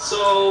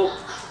 so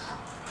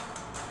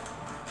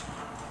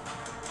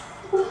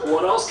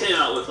what else came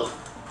out with them?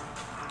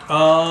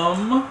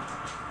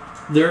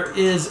 There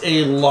is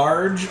a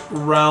large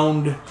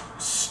round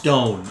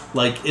stone,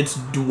 like it's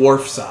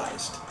dwarf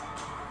sized.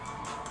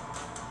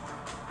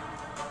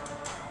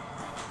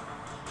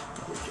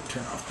 We can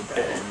turn off the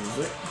battle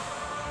music.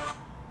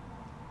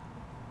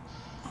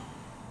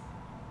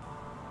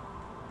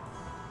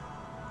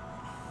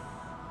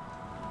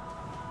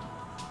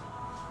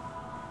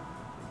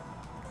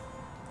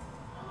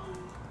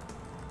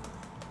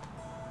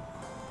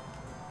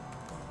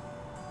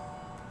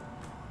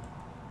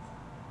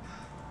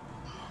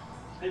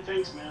 Hey,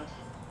 thanks, man.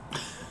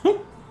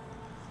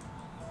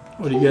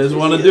 What do you guys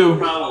want to do?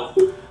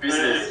 Problem. I'm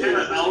kind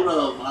of out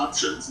of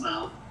options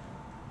now.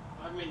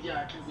 I mean,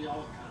 yeah, it can be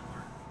all kind of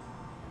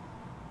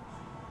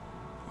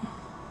work.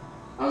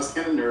 I was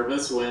kind of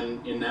nervous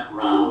when, in that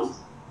round,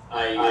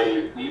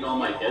 I made all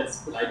my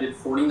hits, but I did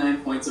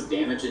 49 points of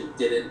damage and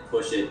didn't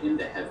push it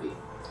into heavy.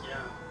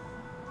 Yeah.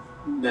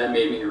 That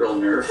made me real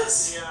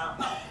nervous.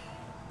 Yeah.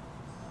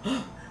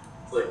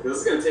 It's like, this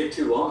is going to take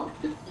too long.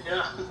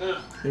 Yeah.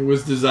 It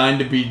was designed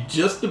to be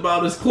just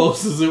about as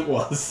close as it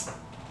was.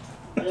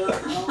 Yeah,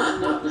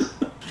 no, it was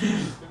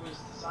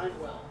designed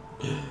well.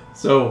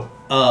 So,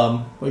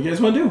 what do you guys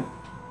want to do?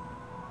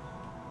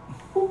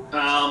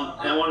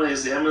 I want to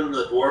examine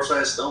the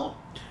dwarf-sized stone.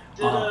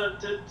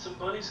 Did some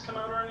bunnies come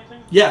out or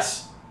anything?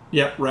 Yes.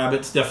 Yep,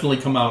 rabbits definitely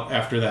come out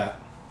after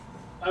that.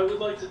 I would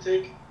like to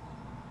take...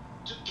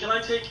 Can I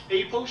take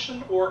a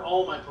potion or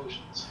all my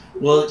potions?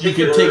 Well, you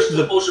can take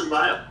the potion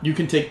vial. You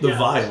can take the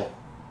vial.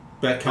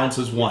 That counts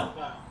as one.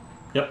 Wow.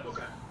 Yep.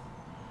 Okay.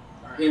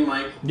 All right. Hey,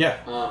 Mike. Yeah.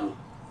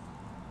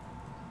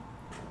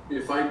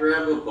 If I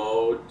grab a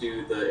bow,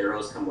 do the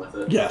arrows come with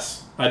it?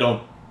 Yes. I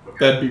don't. Okay.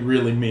 That'd be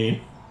really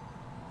mean.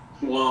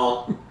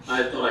 Well,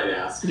 I thought I'd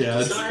ask.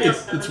 Yeah, Can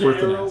it's I worth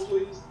have an an arrow, ask.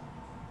 please?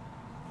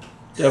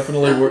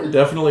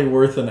 Definitely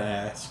worth an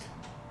ask.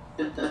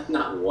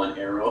 Not one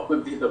arrow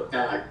would be the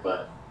pack,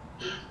 but...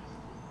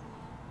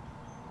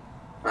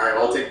 Alright,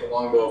 well, I'll take the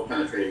longbow of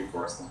penetrating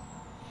force then.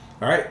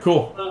 Alright,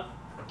 cool.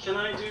 Can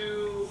I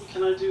do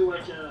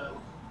like a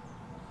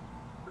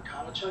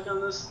arcana check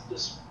on this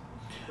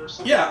or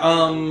something? Yeah,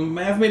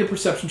 I've made a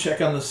perception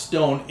check on the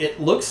stone. It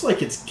looks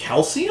like it's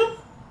calcium.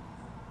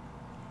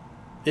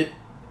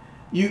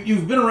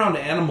 You've been around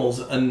animals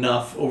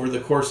enough over the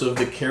course of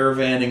the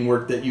caravanning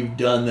work that you've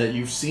done that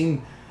you've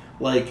seen,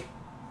 like,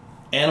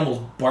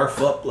 animals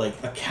barf up like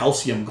a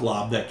calcium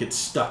glob that gets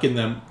stuck in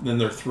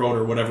their throat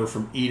or whatever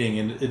from eating,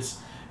 and it's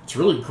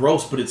really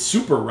gross, but it's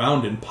super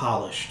round and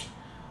polished.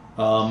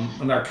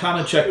 An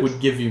arcana check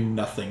would give you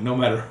nothing, no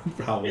matter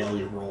how well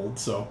you rolled.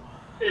 So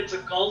it's a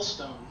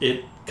gallstone.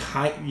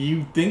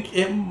 You think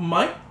it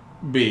might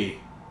be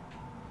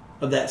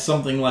that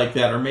something like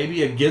that, or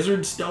maybe a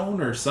gizzard stone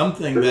or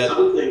something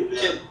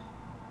that.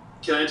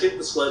 Can I take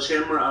the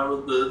sledgehammer out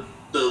of the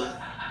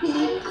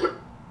loop?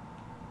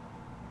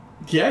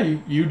 Yeah,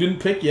 you didn't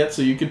pick yet,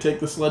 so you could take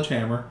the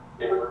sledgehammer.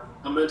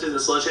 I'm going to take the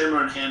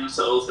sledgehammer and hand it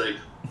to Othig.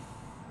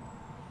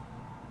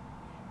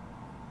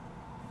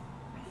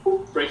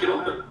 Break it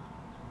open.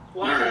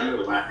 Well,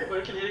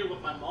 I can hit it with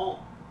my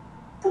maul.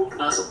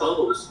 I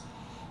suppose.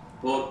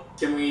 Well,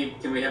 can we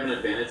have an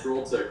advantage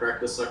roll to crack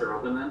this sucker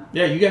open then?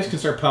 Yeah, you guys can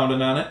start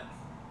pounding on it.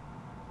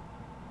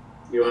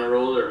 You want to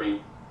roll it or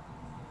me?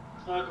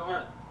 Go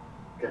ahead.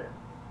 Okay.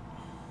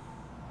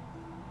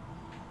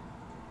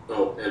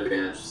 Oh,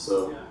 advantage,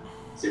 so Yeah.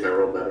 see if I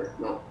roll better.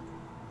 Nope.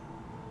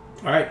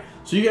 Alright,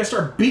 so you guys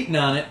start beating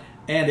on it,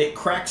 and it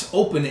cracks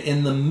open.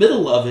 In the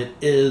middle of it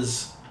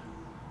is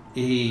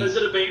Is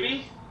it a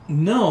baby?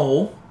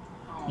 No.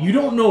 You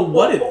don't know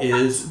what it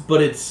is,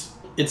 but it's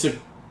a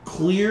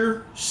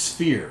clear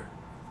sphere.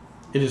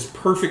 It is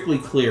perfectly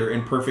clear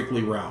and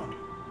perfectly round.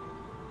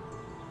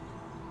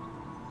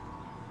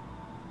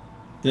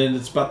 Then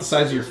it's about the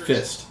size of your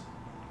fist.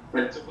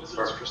 It's a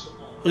wizard's crystal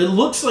ball. It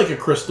looks like a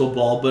crystal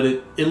ball, but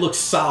it looks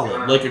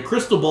solid. Like a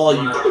crystal ball,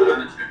 you...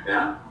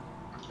 Yeah.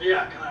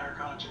 Yeah, can I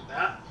arcana check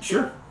that?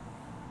 Sure.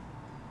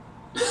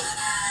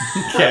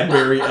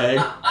 Cadbury egg.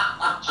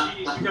 Jeez,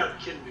 you gotta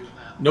be kidding me with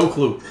that. No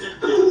clue.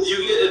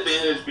 You get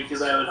advantage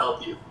because I would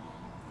help you.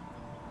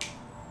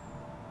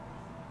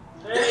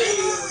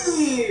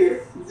 Hey,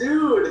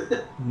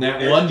 dude.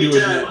 Nat 1, do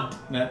it.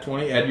 Nat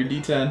 20, add your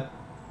D10.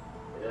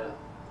 Yeah.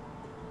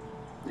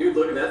 Dude,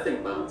 look at that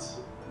thing bounce.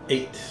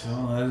 8.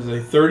 Oh, that is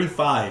a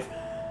 35.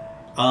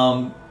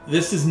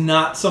 This is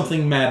not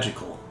something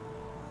magical.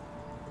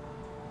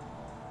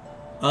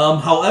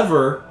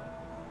 However,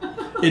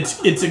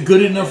 it's a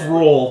good enough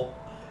roll.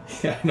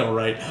 Yeah, I know,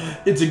 right?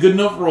 It's a good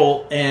enough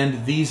roll,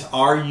 and these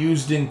are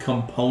used in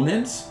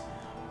components.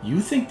 You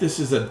think this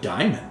is a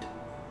diamond.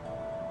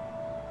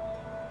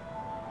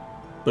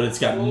 But it's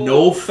got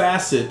no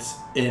facets,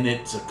 and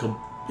it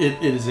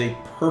is a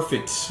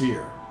perfect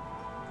sphere.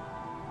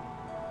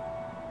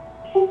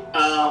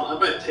 I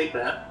might take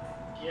that.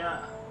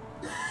 Yeah.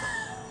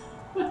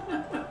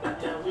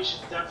 Yeah, we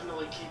should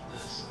definitely keep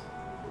this.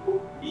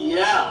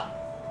 Yeah.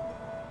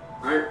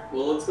 Alright,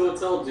 well, let's go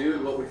tell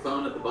dude what we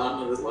found at the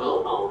bottom of this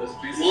well. We'll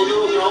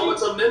do it all in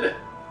a minute.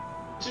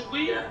 Did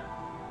we, Yeah.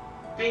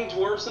 being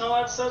dwarves and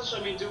all that such, I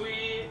mean, do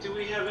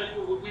we have any,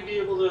 would we be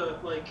able to,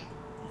 like,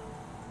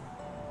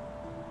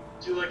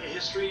 do like a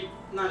history,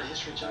 not a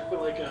history check,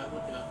 but like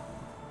a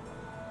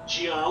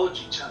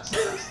geology test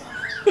on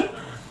it?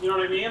 You know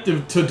what I mean?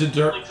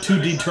 To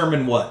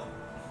determine what?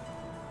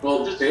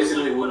 Well, Just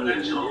basically, like what what it it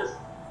actually is.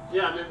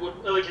 Yeah, I mean,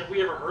 have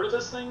we ever heard of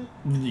this thing?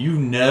 You've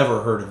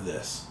never heard of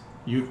this.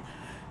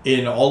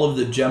 In all of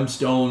the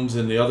gemstones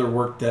and the other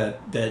work that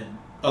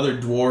other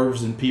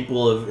dwarves and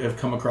people have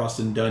come across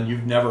and done,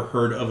 you've never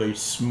heard of a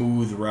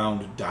smooth,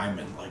 round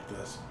diamond like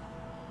this.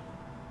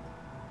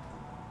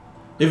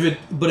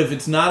 But if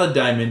it's not a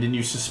diamond and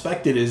you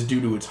suspect it is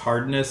due to its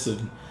hardness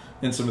and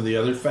some of the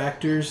other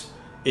factors,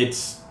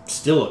 it's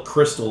still a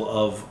crystal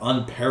of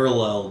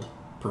unparalleled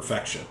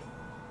perfection.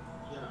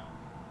 Yeah.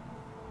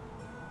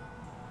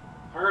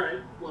 Alright,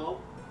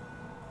 well.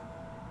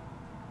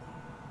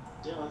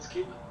 Yeah, let's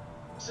keep it.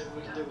 See what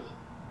we can do with it.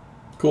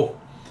 Cool.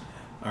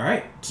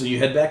 Alright, so you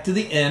head back to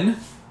the inn,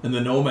 and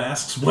the gnome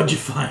asks, what'd you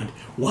find?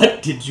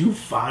 What did you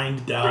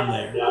find down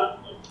there?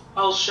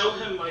 I'll show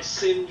him my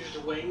singed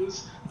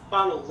wings.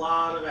 Found a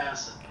lot of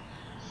acid.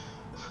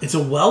 It's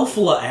a well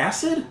full of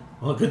acid?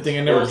 Well, good thing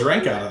I never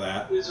drank out of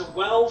that. It's a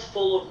well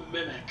full of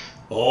mimic.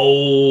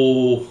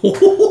 Oh.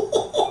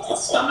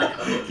 Stomach.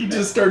 He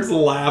just starts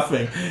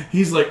laughing.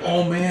 He's like,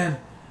 oh man,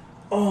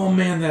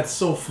 that's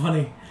so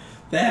funny.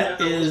 That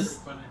is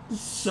funny.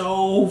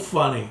 so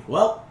funny.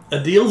 Well, a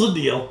deal's a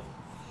deal.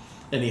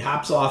 And he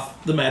hops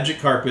off the magic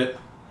carpet,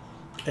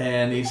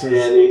 and he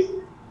says,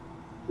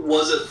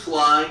 Was it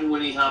flying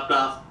when he hopped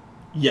off?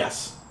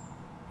 yes.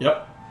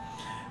 Yep.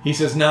 He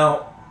says,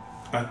 now,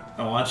 I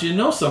want you to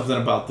know something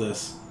about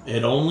this.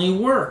 It only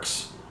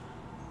works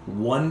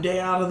 1 day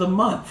out of the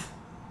month.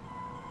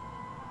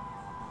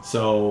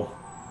 So,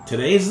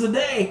 today's the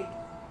day.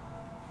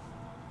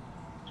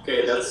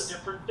 Okay,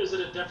 Is it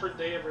a different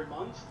day every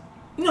month?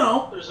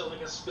 No. Or is it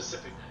like a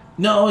specific day?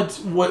 No, it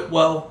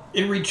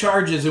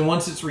recharges, and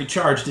once it's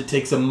recharged, it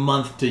takes a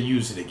month to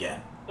use it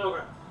again.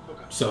 Okay.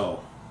 So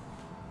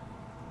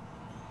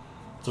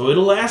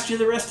it'll last you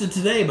the rest of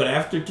today, but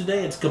after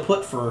today, it's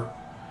kaput for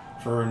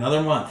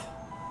another month.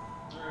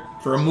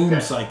 Alright. For a moon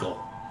cycle.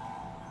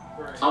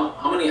 Right.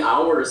 How many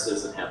hours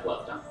does it have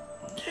left on?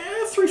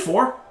 Yeah,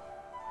 3-4.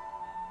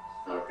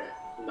 Okay,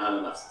 not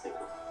enough to take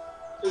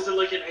it. Is it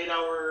like an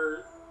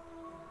 8-hour...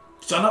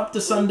 Sun up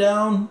to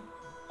sundown.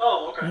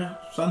 Oh, okay. Yeah,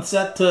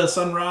 sunset to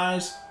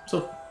sunrise.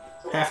 So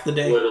half the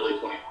day. Literally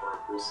 24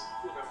 hours.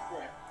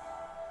 Okay,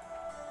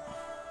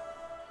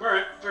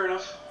 Alright, fair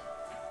enough.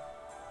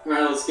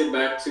 Alright, let's get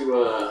back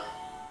to,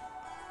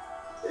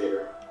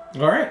 later.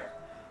 Alright.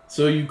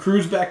 So you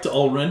cruise back to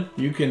Ulrin.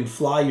 You can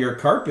fly your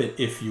carpet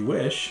if you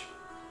wish.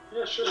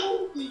 Yeah,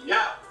 sure.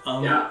 Yeah.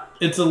 Yeah.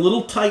 It's a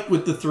little tight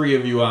with the three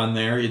of you on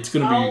there. It's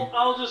going to be...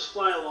 I'll just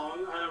fly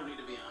along. I don't need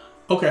to be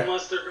on. Okay.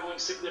 Unless they're going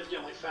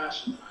significantly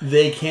faster than I am.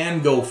 They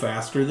can go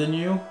faster than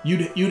you.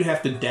 You'd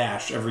have to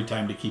dash every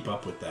time to keep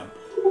up with them.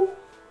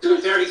 To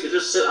be fair, you could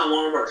just sit on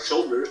one of our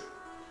shoulders.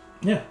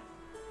 Yeah.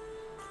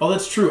 Oh,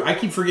 that's true. I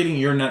keep forgetting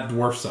you're not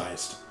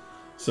dwarf-sized.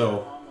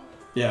 So,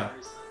 yeah.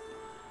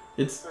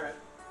 It's... Alright.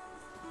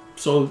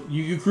 So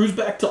you cruise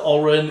back to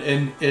Ulrin,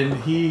 and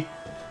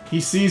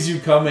he sees you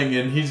coming,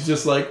 and he's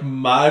just like,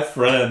 my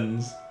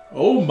friends.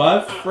 Oh,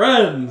 my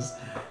friends.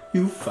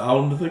 You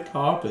found the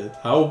carpet.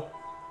 How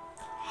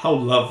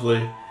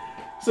lovely.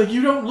 It's like,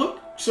 you don't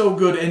look so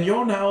good, and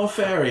you're now a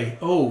fairy.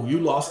 Oh, you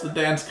lost the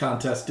dance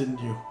contest, didn't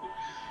you?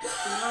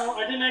 No,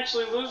 I didn't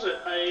actually lose it.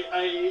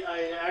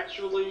 I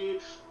actually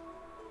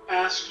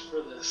asked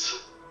for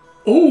this.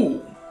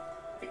 Oh.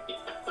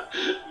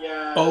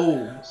 Yeah.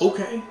 Oh,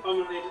 okay.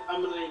 I'm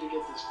gonna need to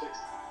get this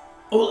fixed.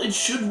 Well, it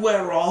should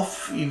wear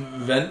off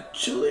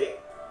eventually.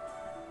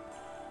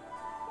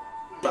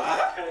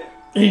 But Okay.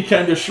 he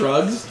kind of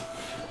shrugs.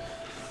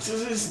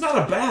 Says, it's not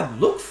a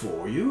bad look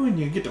for you, and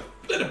you get to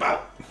flit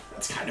about.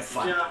 That's kind of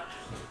fun. Yeah.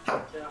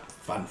 How Yeah.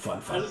 fun.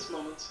 Has its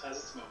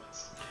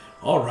moments.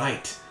 All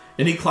right.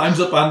 And he climbs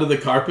up onto the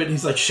carpet, and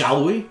he's like,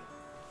 shall we?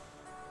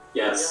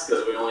 Yes,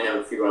 because we only have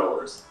a few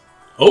hours.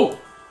 Oh,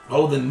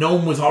 the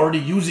gnome was already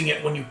using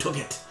it when you took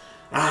it.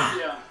 Ah,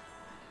 Yeah.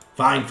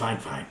 fine.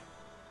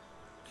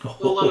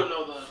 We'll let him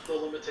know the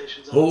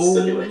limitations of Oh.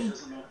 the stipulation,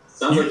 doesn't it?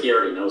 Sounds like he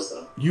already knows,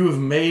 though. You have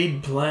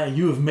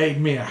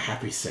made me a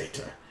happy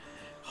satyr.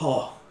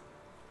 Oh,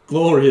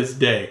 glorious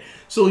day.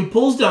 So he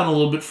pulls down a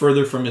little bit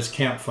further from his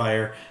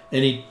campfire,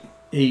 and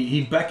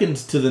he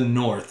beckons to the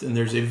north, and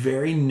there's a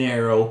very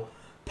narrow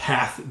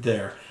path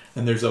there,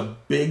 and there's a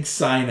big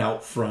sign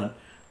out front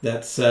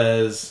that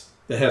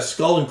has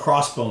skull and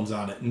crossbones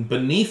on it, and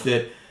beneath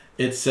it,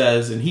 it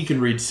says, and he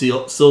can read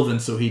Sylvan,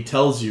 so he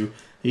tells you,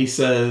 he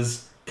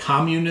says,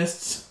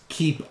 communists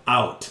keep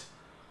out.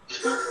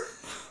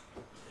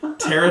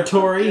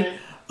 Territory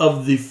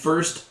of the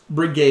 1st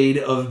Brigade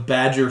of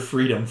Badger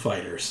Freedom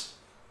Fighters.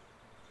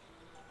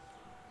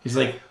 He's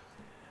like,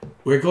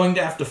 we're going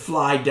to have to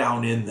fly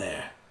down in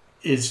there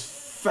as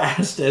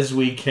fast as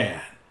we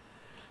can.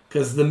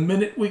 Because the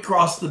minute we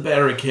cross the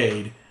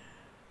barricade,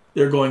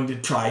 they're going to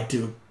try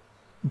to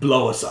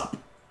blow us up.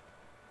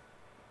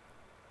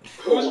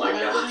 Who's my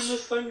piloting gosh.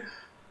 this thing?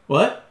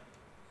 What?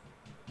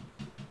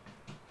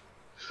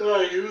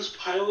 Sorry, who's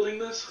piloting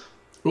this?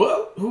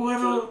 Well,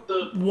 whoever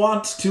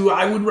wants to,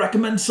 I would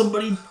recommend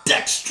somebody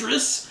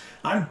dexterous.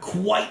 I'm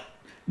quite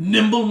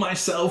nimble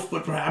myself,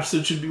 but perhaps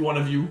it should be one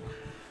of you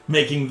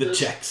making the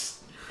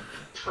checks.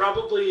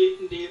 Probably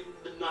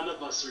none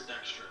of us are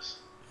dexterous.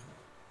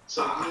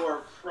 So you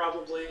are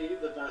probably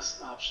the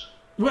best option.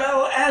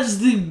 Well, as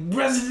the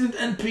resident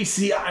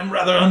NPC, I'm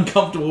rather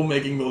uncomfortable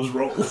making those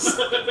rolls.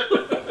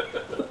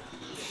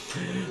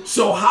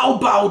 So how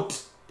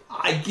about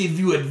I give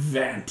you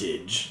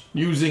advantage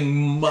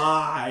using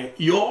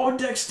your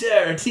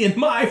dexterity and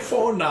my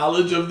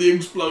foreknowledge of the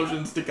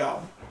explosions to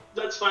come.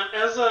 That's fine.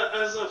 As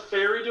a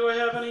fairy, do I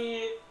have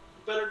any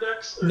better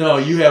dex? No,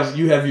 you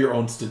have your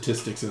own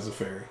statistics as a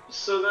fairy.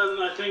 So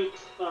then I think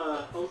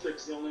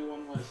Othic's the only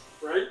one with,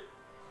 right?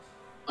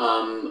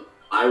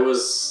 I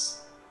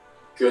was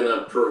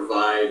gonna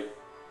provide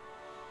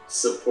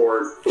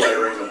support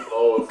firing a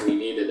bow if we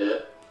needed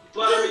it.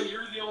 But I mean,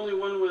 you're the only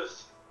one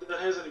that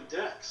has any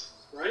dex,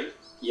 right?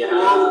 Yeah.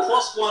 Well, the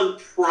 +1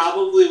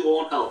 probably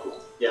won't help them.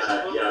 Yeah,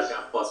 I've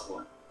got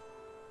 +1.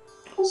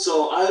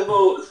 So I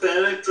vote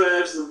Thanic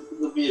drives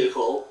the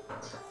vehicle,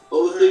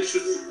 Othik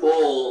shoots the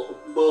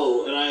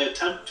bow, and I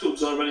attempt to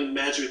absorb any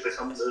magic that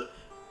comes in.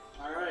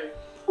 Alright.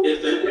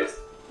 If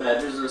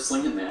badgers are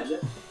slinging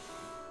magic?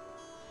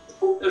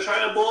 They're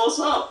trying to blow us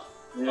up.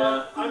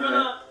 Yeah. I'm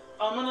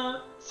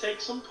gonna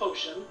take some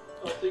potion.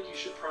 I think you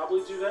should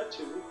probably do that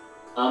too.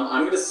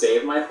 I'm gonna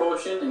save my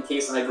potion in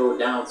case I go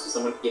down so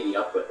someone can get me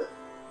up with it.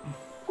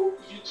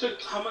 You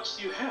took. How much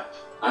do you have?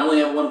 I only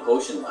have 1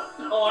 potion left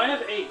now. Oh, I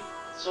have 8.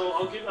 So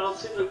I'll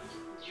take.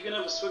 You can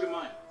have a swig of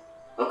mine.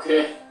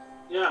 Okay.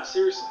 Yeah,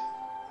 seriously.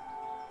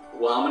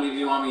 Well, how many do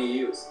you want me to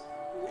use?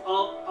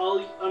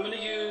 I'm gonna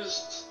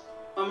use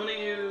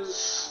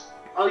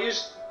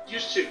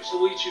 2. So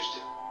we'll each use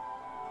 2.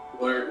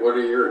 What are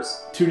yours?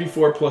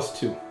 2d4 plus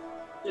 2.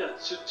 Yeah,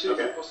 2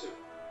 Okay. plus 2.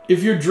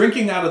 If you're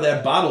drinking out of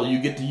that bottle, you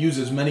get to use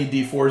as many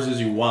d4s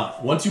as you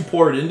want. Once you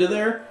pour it into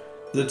there,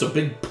 it's a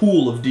big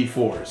pool of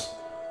d4s.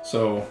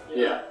 So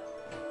Yeah.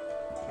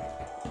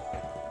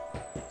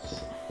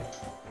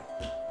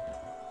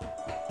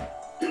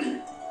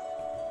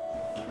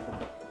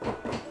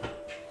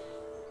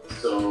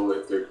 So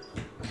if they're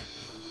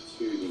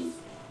 2d.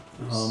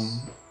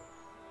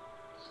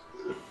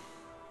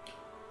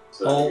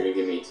 So you're gonna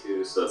give me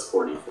 2, so that's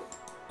 44.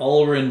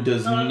 Ulrin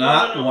does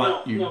not No,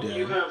 want you dead.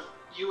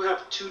 You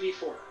have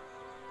 2d4.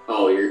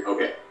 Oh, you're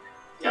okay.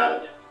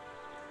 Got it.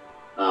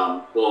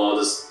 Well,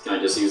 can I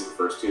just use the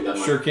first 2 then?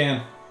 Sure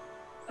can.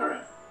 All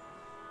right.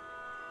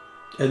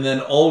 And then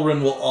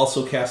Ulrin will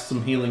also cast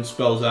some healing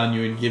spells on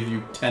you and give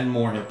you 10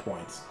 more hit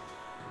points.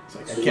 It's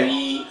like,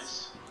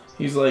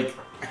 he's like,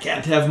 I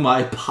can't have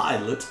my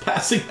pilots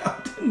passing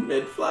out in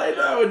mid-flight.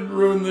 That would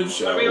ruin the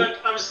show. I mean,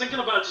 like, I was thinking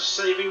about just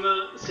saving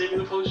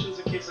the potions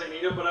in case I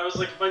need them, but I was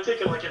like, if I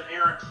take like an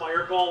errant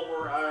fireball,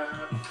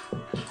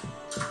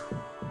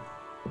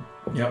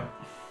 Yep.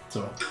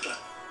 So.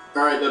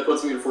 All right, that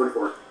puts me at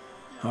 44.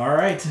 All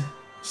right.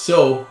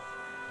 So,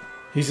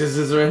 he says,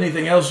 is there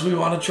anything else we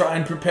want to try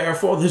and prepare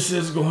for? This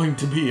is going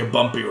to be a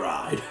bumpy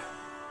ride.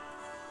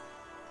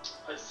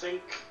 I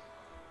think...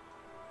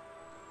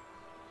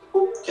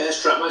 Can I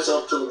strap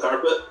myself to the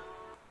carpet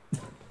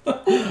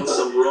with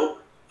some rope?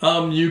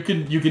 You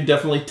can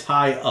definitely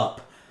tie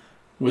up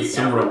with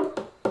some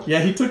rope.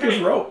 Yeah, he took his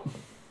rope.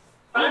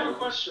 I have a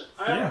question.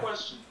 I have a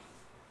question.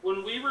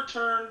 When we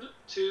returned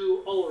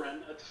to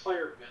Ulrin at the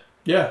fire pit,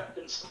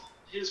 and solved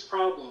his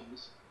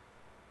problems,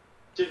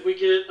 did we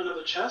get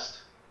another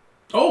chest?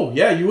 Oh,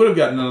 yeah, you would have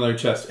gotten another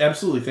chest.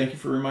 Absolutely. Thank you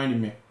for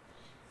reminding me.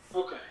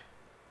 Okay.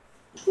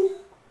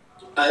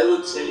 I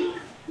would say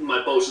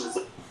my potions.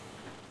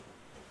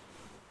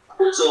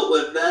 So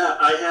with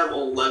that, I have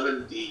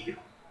 11d4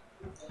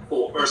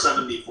 or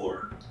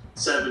 7d4.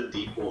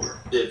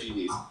 7d4 if you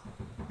need.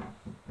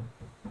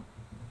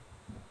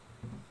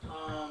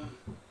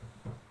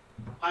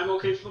 I'm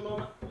okay for the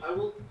moment. I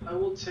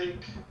will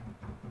take.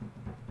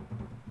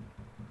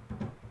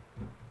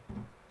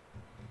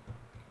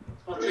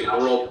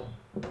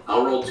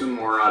 I'll roll 2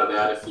 more out of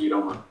that if you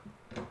don't mind.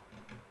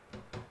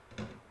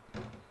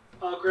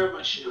 I'll grab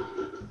my shield.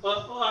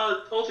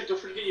 Othie, don't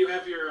forget you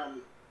have your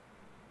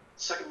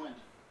second wind.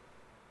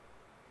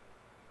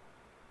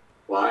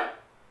 Why?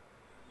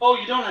 Oh,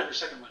 you don't have your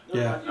second wind.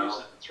 Yeah. You use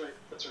that.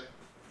 That's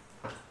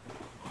right.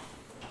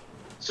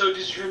 So,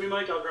 did you hear me,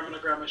 Mike? I'm gonna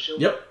grab my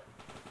shield. Yep.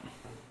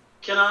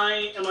 Am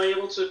I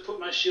able to put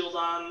my shield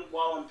on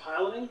while I'm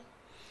piloting?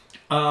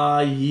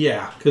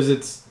 Yeah, because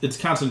it's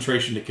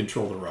concentration to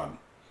control the run.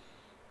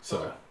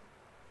 So,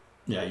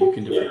 yeah, you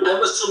can do it.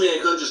 I'm assuming I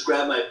couldn't just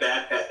grab my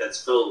backpack that's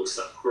filled with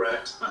stuff,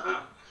 correct?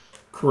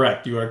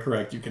 Correct, you are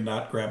correct. You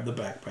cannot grab the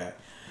backpack.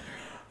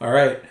 All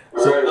right.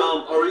 So,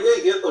 are we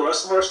gonna get the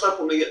rest of our stuff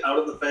when we get out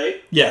of the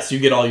bay? Yes, you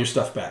get all your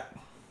stuff back.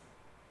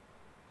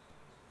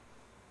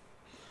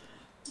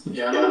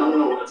 Yeah,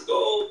 no, let's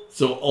go.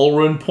 So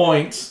Ulrin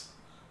points.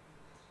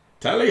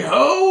 Tally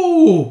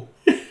ho!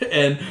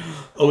 And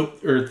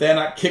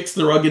Thanak kicks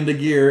the rug into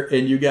gear,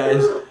 and you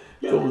guys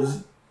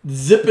go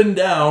zipping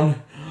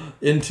down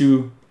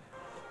into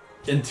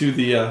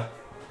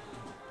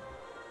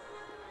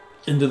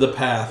the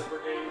path.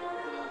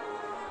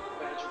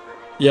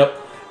 Yep.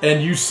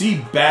 And you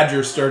see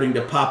badgers starting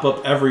to pop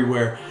up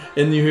everywhere,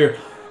 and you hear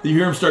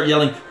him start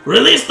yelling,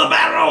 "Release the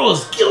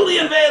barrels! Kill the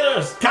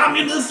invaders!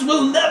 Communists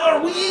will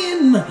never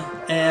win!"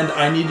 And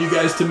I need you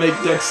guys to make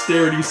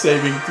dexterity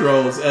saving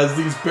throws as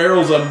these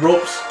barrels on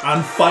ropes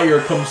on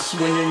fire come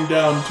swinging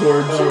down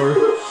towards your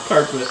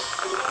carpet.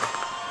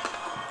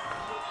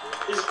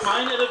 Is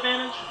mine at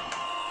advantage?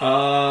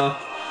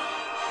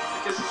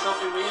 Because he's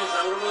helping me. Is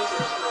that what it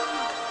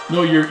was?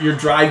 No, your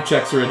drive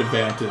checks are at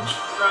advantage.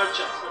 Drive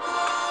checks.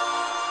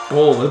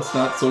 Oh, that's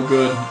not so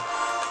good.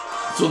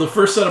 So the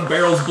first set of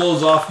barrels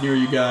blows off near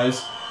you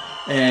guys,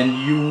 and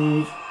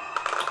you're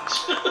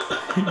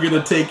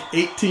gonna take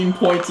 18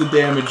 points of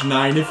damage,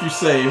 9 if you're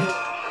saved.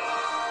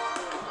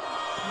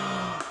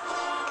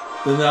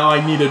 And now I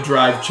need a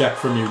drive check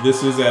from you.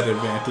 This is at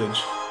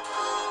advantage.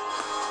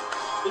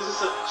 Is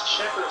this a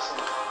check or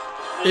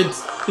something?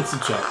 It's a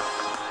check.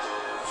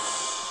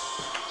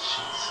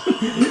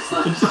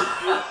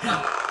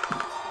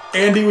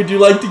 Andy, would you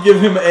like to give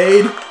him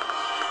aid?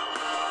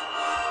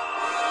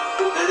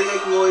 I think I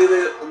can go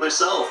with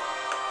myself.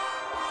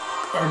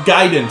 Or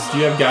guidance. Do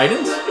you have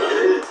guidance?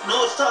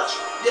 No, it's touch.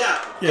 Yeah.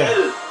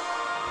 Yeah.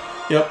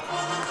 Yep.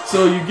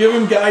 So you give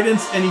him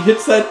guidance, and he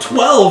hits that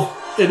 12,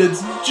 and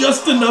it's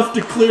just enough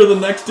to clear the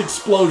next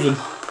explosion.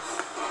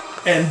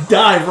 and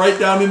dive right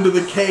down into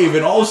the cave.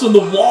 And all of a sudden,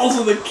 the walls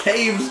of the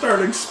cave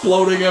start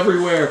exploding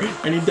everywhere.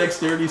 I need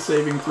dexterity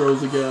saving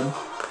throws again.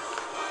 Can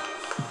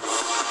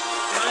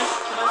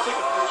I take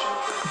a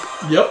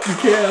potion? Yep, you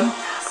can.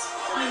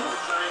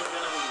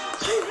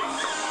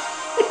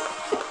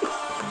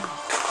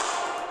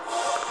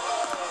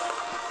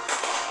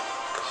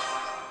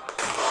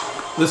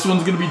 This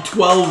one's going to be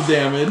 12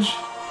 damage.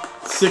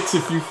 6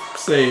 if you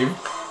saved.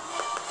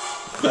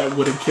 That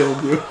would have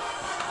killed you.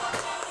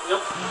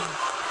 Yep.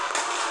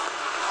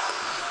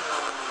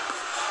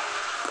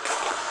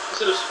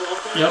 Is it a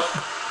 12 damage? Yep.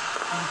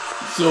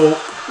 So,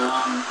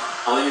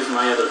 I'll use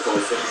my other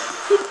potion.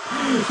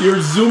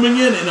 you're zooming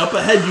in, and up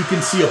ahead you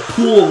can see a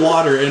pool of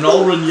water, and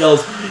Ulrun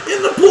yells,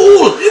 "In the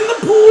pool! In the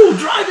pool!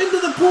 Drive into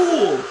the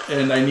pool!"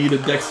 And I need a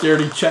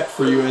dexterity check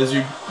for you as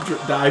you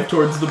dive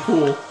towards the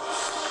pool.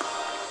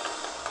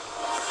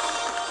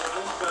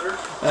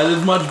 That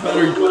is much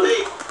better.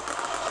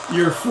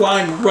 You're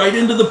flying right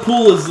into the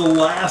pool as the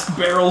last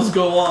barrels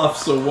go off,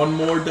 so one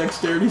more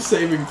dexterity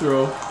saving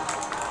throw.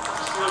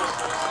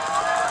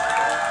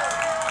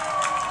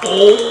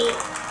 Oh!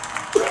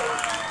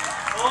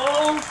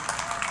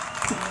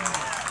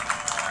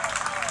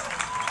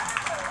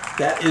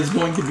 That is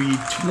going to be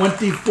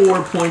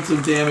 24 points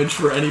of damage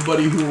for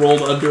anybody who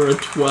rolled under a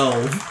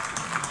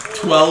 12.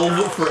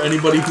 12 for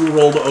anybody who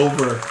rolled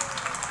over.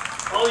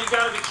 Oh, you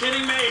gotta be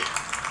kidding me!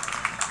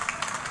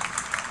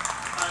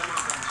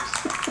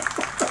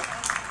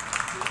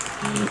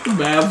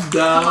 Mav's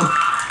down.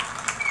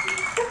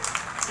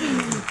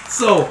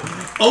 So,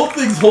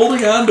 Oathing's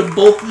holding on to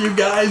both of you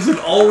guys, and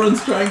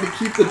Ulrun's trying to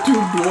keep the two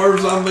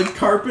dwarves on the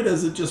carpet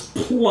as it just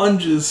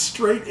plunges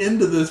straight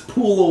into this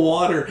pool of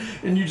water,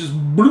 and you just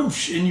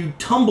bloosh, and you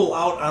tumble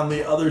out on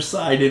the other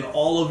side in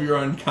all of your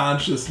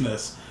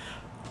unconsciousness.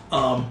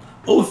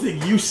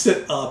 Oathing, you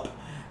sit up,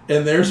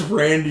 and there's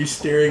Randy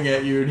staring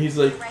at you, and he's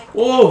like,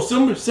 "Whoa,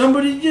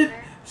 somebody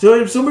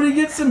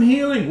get some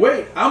healing.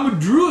 Wait, I'm a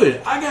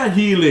druid. I got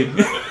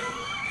healing."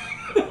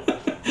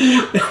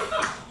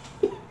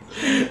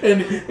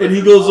 and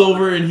he goes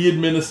over and he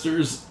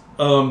administers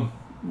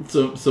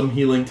some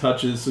healing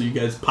touches, so you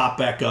guys pop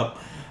back up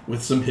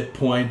with some hit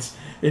points.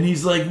 And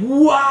he's like,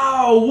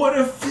 "Wow, what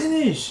a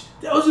finish!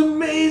 That was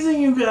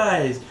amazing, you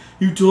guys.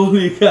 You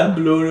totally got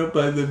blown up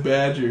by the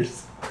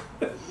badgers."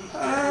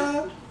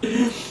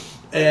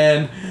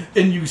 And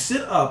you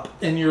sit up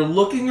and you're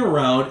looking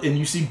around and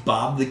you see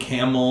Bob the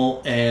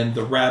camel and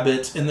the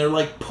rabbits, and they're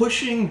like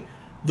pushing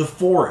the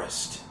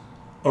forest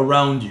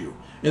around you.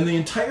 And the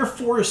entire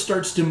forest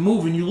starts to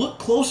move, and you look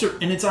closer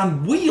and it's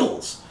on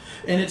wheels.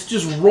 And it's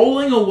just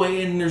rolling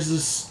away, and there's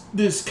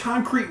this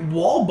concrete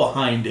wall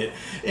behind it.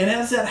 And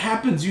as that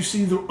happens, you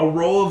see a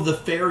row of the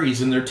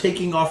fairies, and they're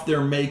taking off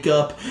their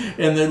makeup,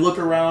 and they look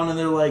around and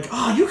they're like,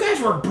 "Oh, you guys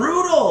were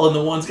brutal." And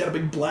the one's got a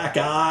big black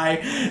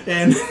eye,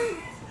 and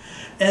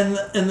and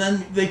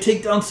then they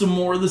take down some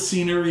more of the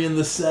scenery in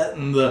the set,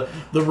 and the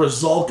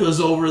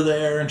Rizalka's over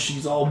there, and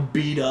she's all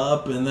beat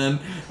up, and then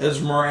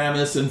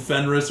Esmeramis and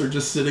Fenris are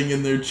just sitting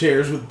in their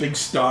chairs with big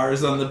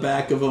stars on the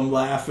back of them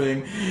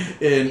laughing,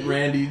 and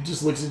Randy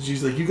just looks at you,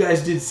 she's like, "You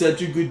guys did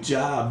such a good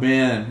job,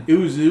 man. It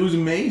was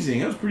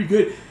amazing. That was pretty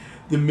good."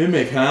 The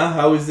mimic, huh?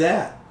 How was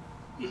that?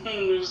 It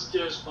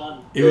was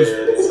fun. It was.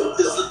 Is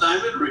the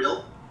diamond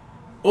real?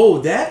 Oh,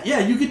 that? Yeah,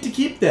 you get to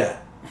keep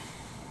that.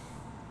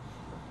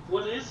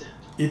 What is it?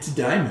 It's a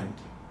diamond.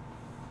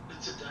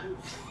 It's a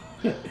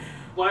diamond.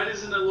 Why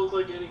doesn't it look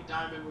like any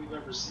diamond we've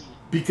ever seen?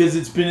 Because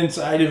it's been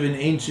inside of an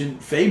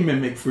ancient Fey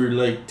mimic for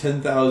like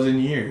 10,000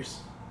 years.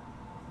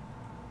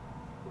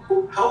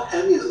 How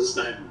heavy is this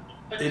diamond?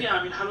 Yeah,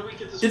 I mean, how do we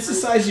get this? It's the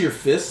size of your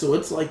fist, so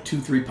it's like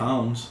 2-3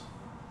 pounds.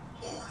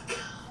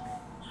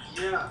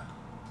 Yeah.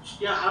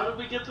 Yeah, how did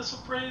we get this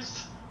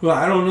appraised? Well,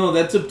 I don't know.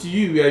 That's up to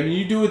you. I mean,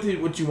 you do with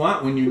it what you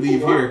want when you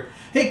leave here.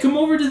 Hey, come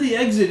over to the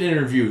exit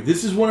interview.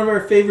 This is one of our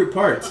favorite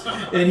parts.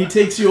 And he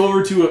takes you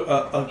over to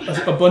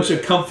a bunch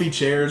of comfy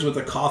chairs with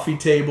a coffee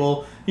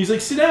table. He's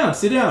like, sit down,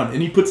 sit down.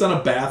 And he puts on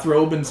a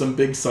bathrobe and some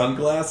big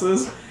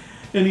sunglasses.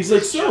 And he's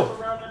like, Jeff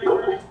around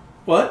anywhere?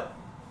 What?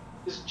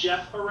 Is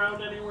Jeff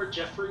around anywhere?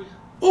 Jeffrey?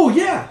 Oh,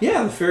 yeah,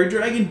 the fairy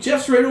dragon.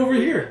 Jeff's right over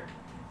here.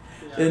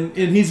 Yeah. And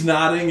he's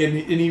nodding, and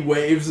he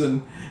waves,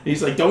 and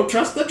he's like, "Don't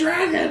trust the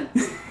dragon."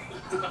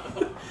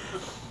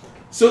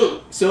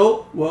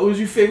 So, what was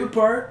your favorite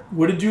part?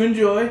 What did you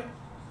enjoy?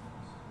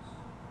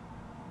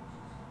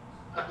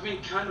 I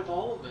mean, kind of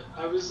all of it.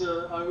 I was,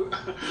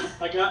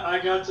 I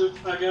got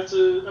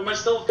to. Am I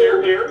still a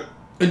fairy?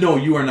 No,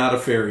 you are not a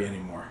fairy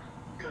anymore.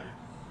 Okay.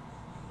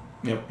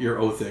 Yep, you're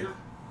Oathing.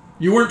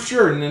 You weren't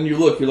sure, and then you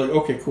look. You're like,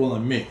 okay, cool,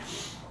 I'm me.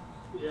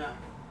 Yeah.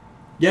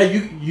 Yeah,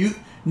 you.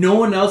 No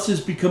one else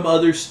has become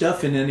other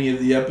stuff in any of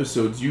the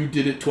episodes. You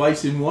did it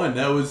twice in one.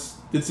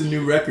 It's a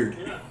new record.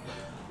 Yeah.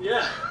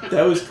 Yeah.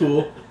 That was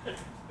cool.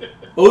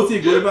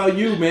 Oathing, what about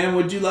you, man?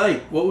 What'd you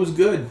like? What was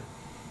good?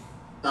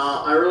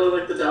 I really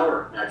like the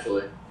tower,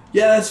 actually.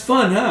 Yeah, that's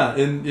fun, huh?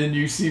 And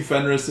you see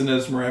Fenris and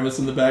Esmeramis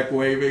in the back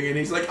waving, and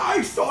he's like,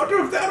 "I thought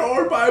of that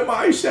all by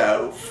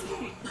myself."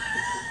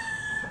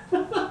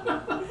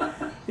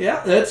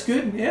 Yeah, that's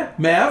good. Yeah.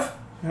 Mav,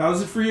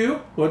 how's it for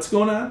you? What's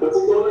going on?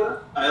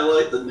 I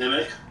like the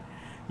Nimic.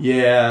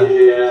 Yeah.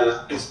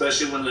 Yeah.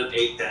 Especially when it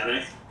ate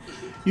panic.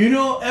 You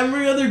know,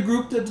 every other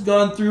group that's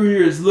gone through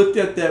here has looked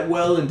at that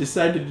well and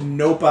decided to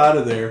nope out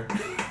of there.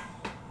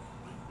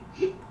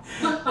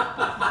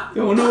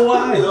 Don't know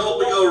why. No,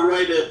 we go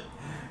right in.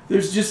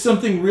 There's just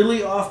something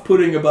really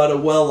off-putting about a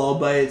well all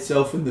by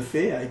itself in the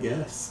Fae, I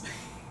guess.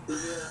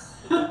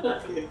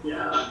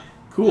 Yeah.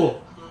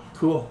 Cool.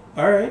 Cool.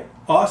 All right.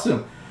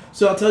 Awesome.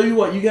 So I'll tell you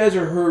what, you guys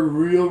are hurt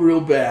real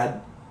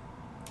bad.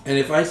 And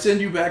if I send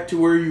you back to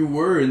where you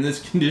were in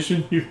this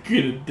condition, you're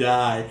going to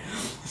die.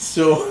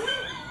 So,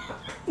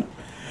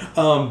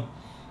 now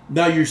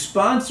your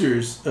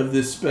sponsors of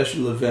this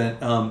special event,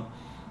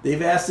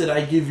 they've asked that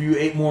I give you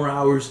 8 more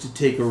hours to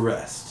take a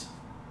rest.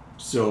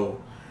 So,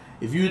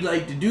 if you'd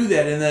like to do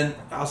that, and then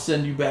I'll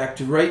send you back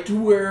to right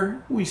to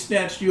where we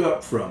snatched you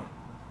up from.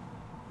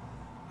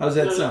 How's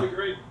that sound? That'd be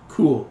great.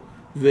 Cool.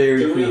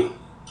 Very cool.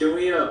 Can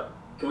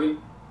we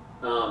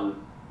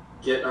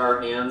get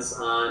our hands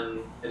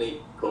on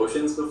any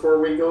potions before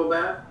we go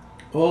back?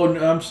 Oh,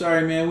 no, I'm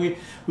sorry, man.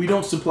 We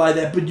don't supply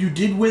that, but you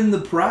did win the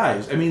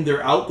prize. I mean,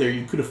 they're out there.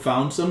 You could have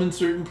found some in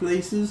certain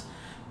places,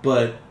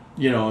 but,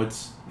 you know,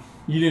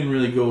 you didn't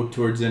really go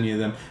towards any of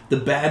them. The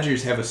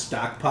Badgers have a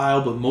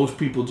stockpile, but most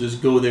people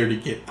just go there to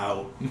get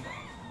out.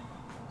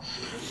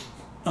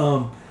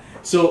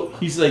 So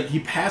he's like, he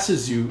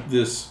passes you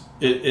this,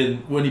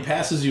 and when he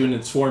passes you in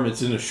its form,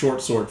 it's in a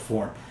short sword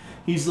form.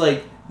 He's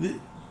like, do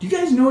you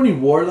guys know any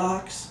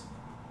warlocks?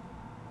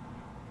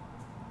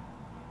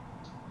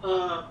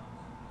 No.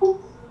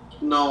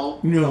 No.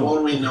 The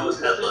one we know is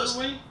headless.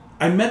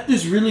 I met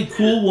this really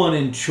cool one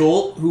in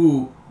Cholt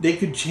who they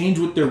could change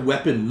what their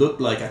weapon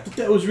looked like. I thought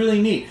that was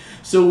really neat.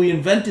 So we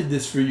invented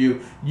this for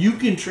you. You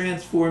can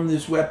transform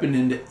this weapon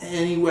into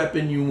any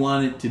weapon you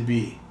want it to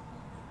be.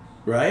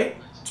 Right?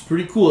 It's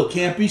pretty cool. It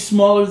can't be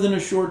smaller than a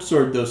short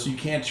sword, though, so you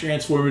can't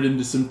transform it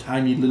into some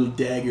tiny little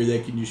dagger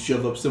that can just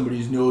shove up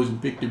somebody's nose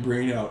and pick their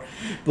brain out.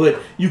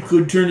 But you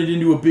could turn it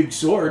into a big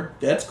sword.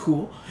 That's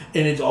cool.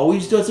 And it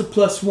always does a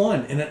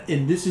 +1.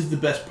 And this is the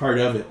best part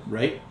of it,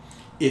 right?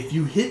 If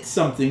you hit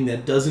something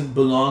that doesn't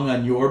belong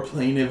on your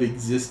plane of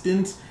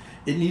existence,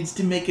 it needs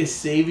to make a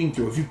saving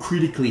throw if you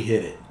critically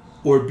hit it,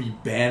 or be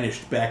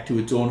banished back to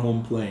its own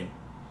home plane.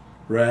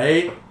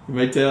 Right? What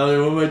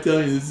am I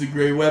telling you? This is a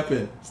great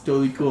weapon. It's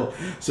totally cool.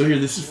 So here,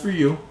 this is for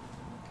you.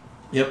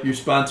 Yep, your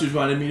sponsors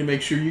wanted me to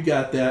make sure you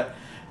got that.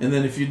 And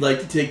then if you'd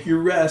like to take your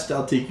rest,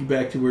 I'll take you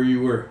back to where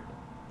you were.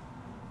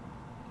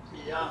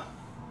 Yeah.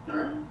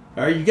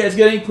 All right, you guys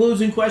got any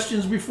closing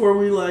questions before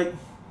we,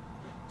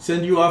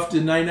 send you off to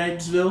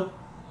Night-Nightsville?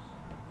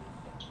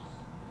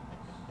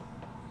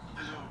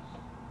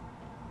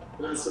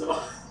 So,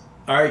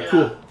 All right,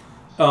 cool.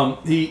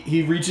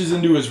 He reaches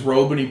into his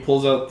robe and he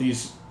pulls out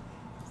these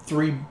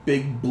 3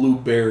 big blue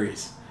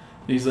berries.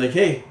 And he's like,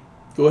 hey,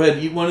 go ahead,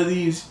 eat one of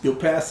these. You'll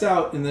pass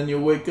out, and then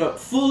you'll wake up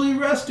fully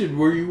rested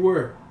where you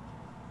were.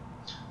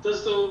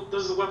 Does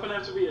the weapon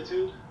have to be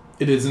attuned?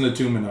 It is an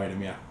attunement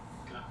item, yeah.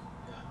 Okay.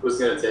 Yeah. who's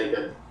gonna take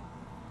it?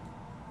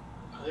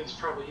 I think it's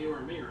probably you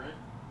or me, right?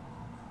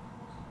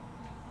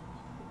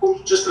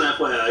 Just an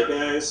FYI,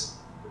 guys.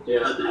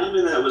 Yeah. A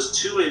diamond that was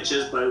 2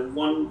 inches by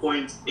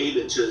 1.8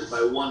 inches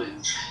by 1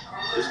 inch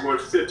is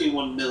worth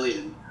 51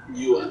 million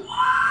yuan.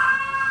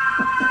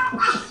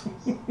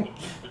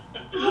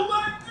 Oh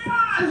my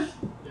gosh!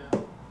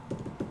 Yeah.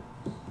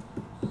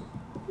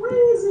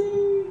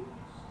 Crazy!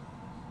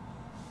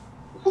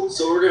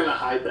 So we're gonna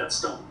hide that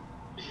stone.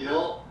 Yeah.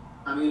 Well,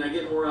 I mean, I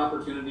get more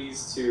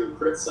opportunities to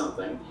crit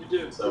something. You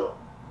do. So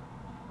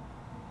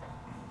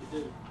You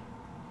do.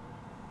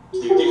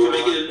 You can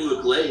make it into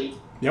a glaive.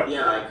 Yep.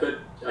 yeah,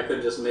 I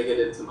could just make it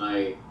into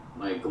my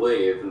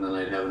glaive, and then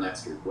I'd have an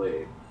extra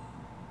glaive.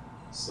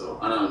 So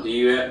I don't know. Do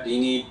you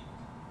need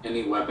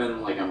any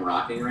weapon like I'm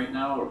rocking right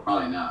now, or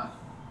probably not?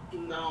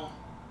 No.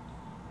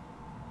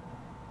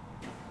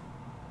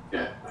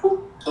 Okay.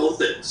 Whole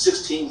thing,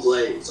 16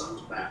 glaives on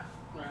his back.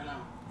 Right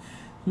now.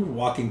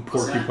 Walking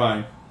What's that?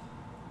 porcupine.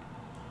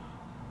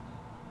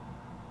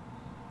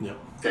 Yep.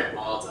 Okay.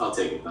 Well, I'll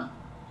take it then.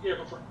 Yeah,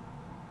 go for it.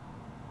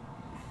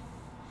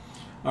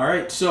 All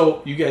right,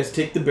 so you guys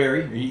take the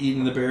berry. Are you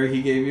eating the berry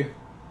he gave you?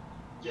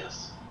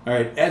 Yes. All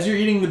right, as you're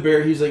eating the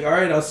berry, he's like, all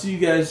right, I'll see you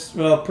guys.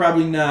 Well,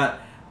 probably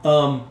not.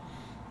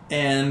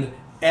 And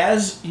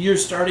as you're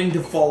starting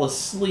to fall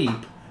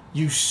asleep,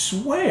 you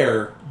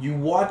swear you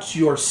watch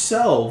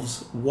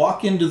yourselves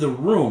walk into the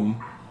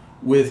room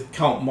with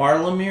Count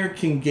Marlamir,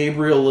 King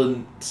Gabriel,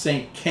 and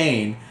St.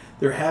 Cain.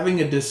 They're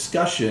having a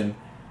discussion,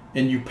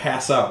 and you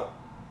pass out.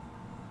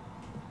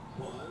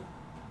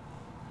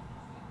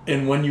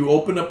 And when you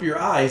open up your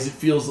eyes, it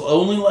feels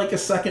only like a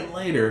second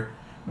later,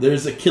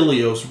 there's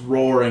Achilleos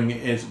roaring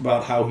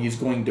about how he's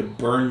going to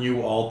burn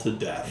you all to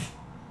death.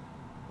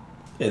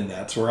 And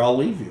that's where I'll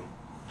leave you.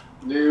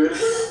 Dude.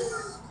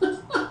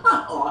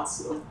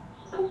 Awesome.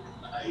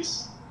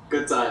 Nice.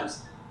 Good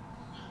times.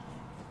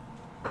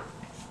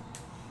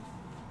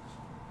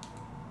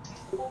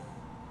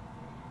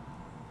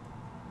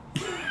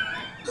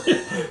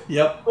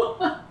 Yep,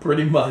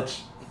 pretty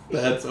much.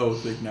 That's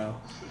Oathing now.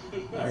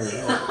 All right.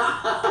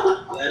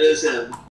 That is him.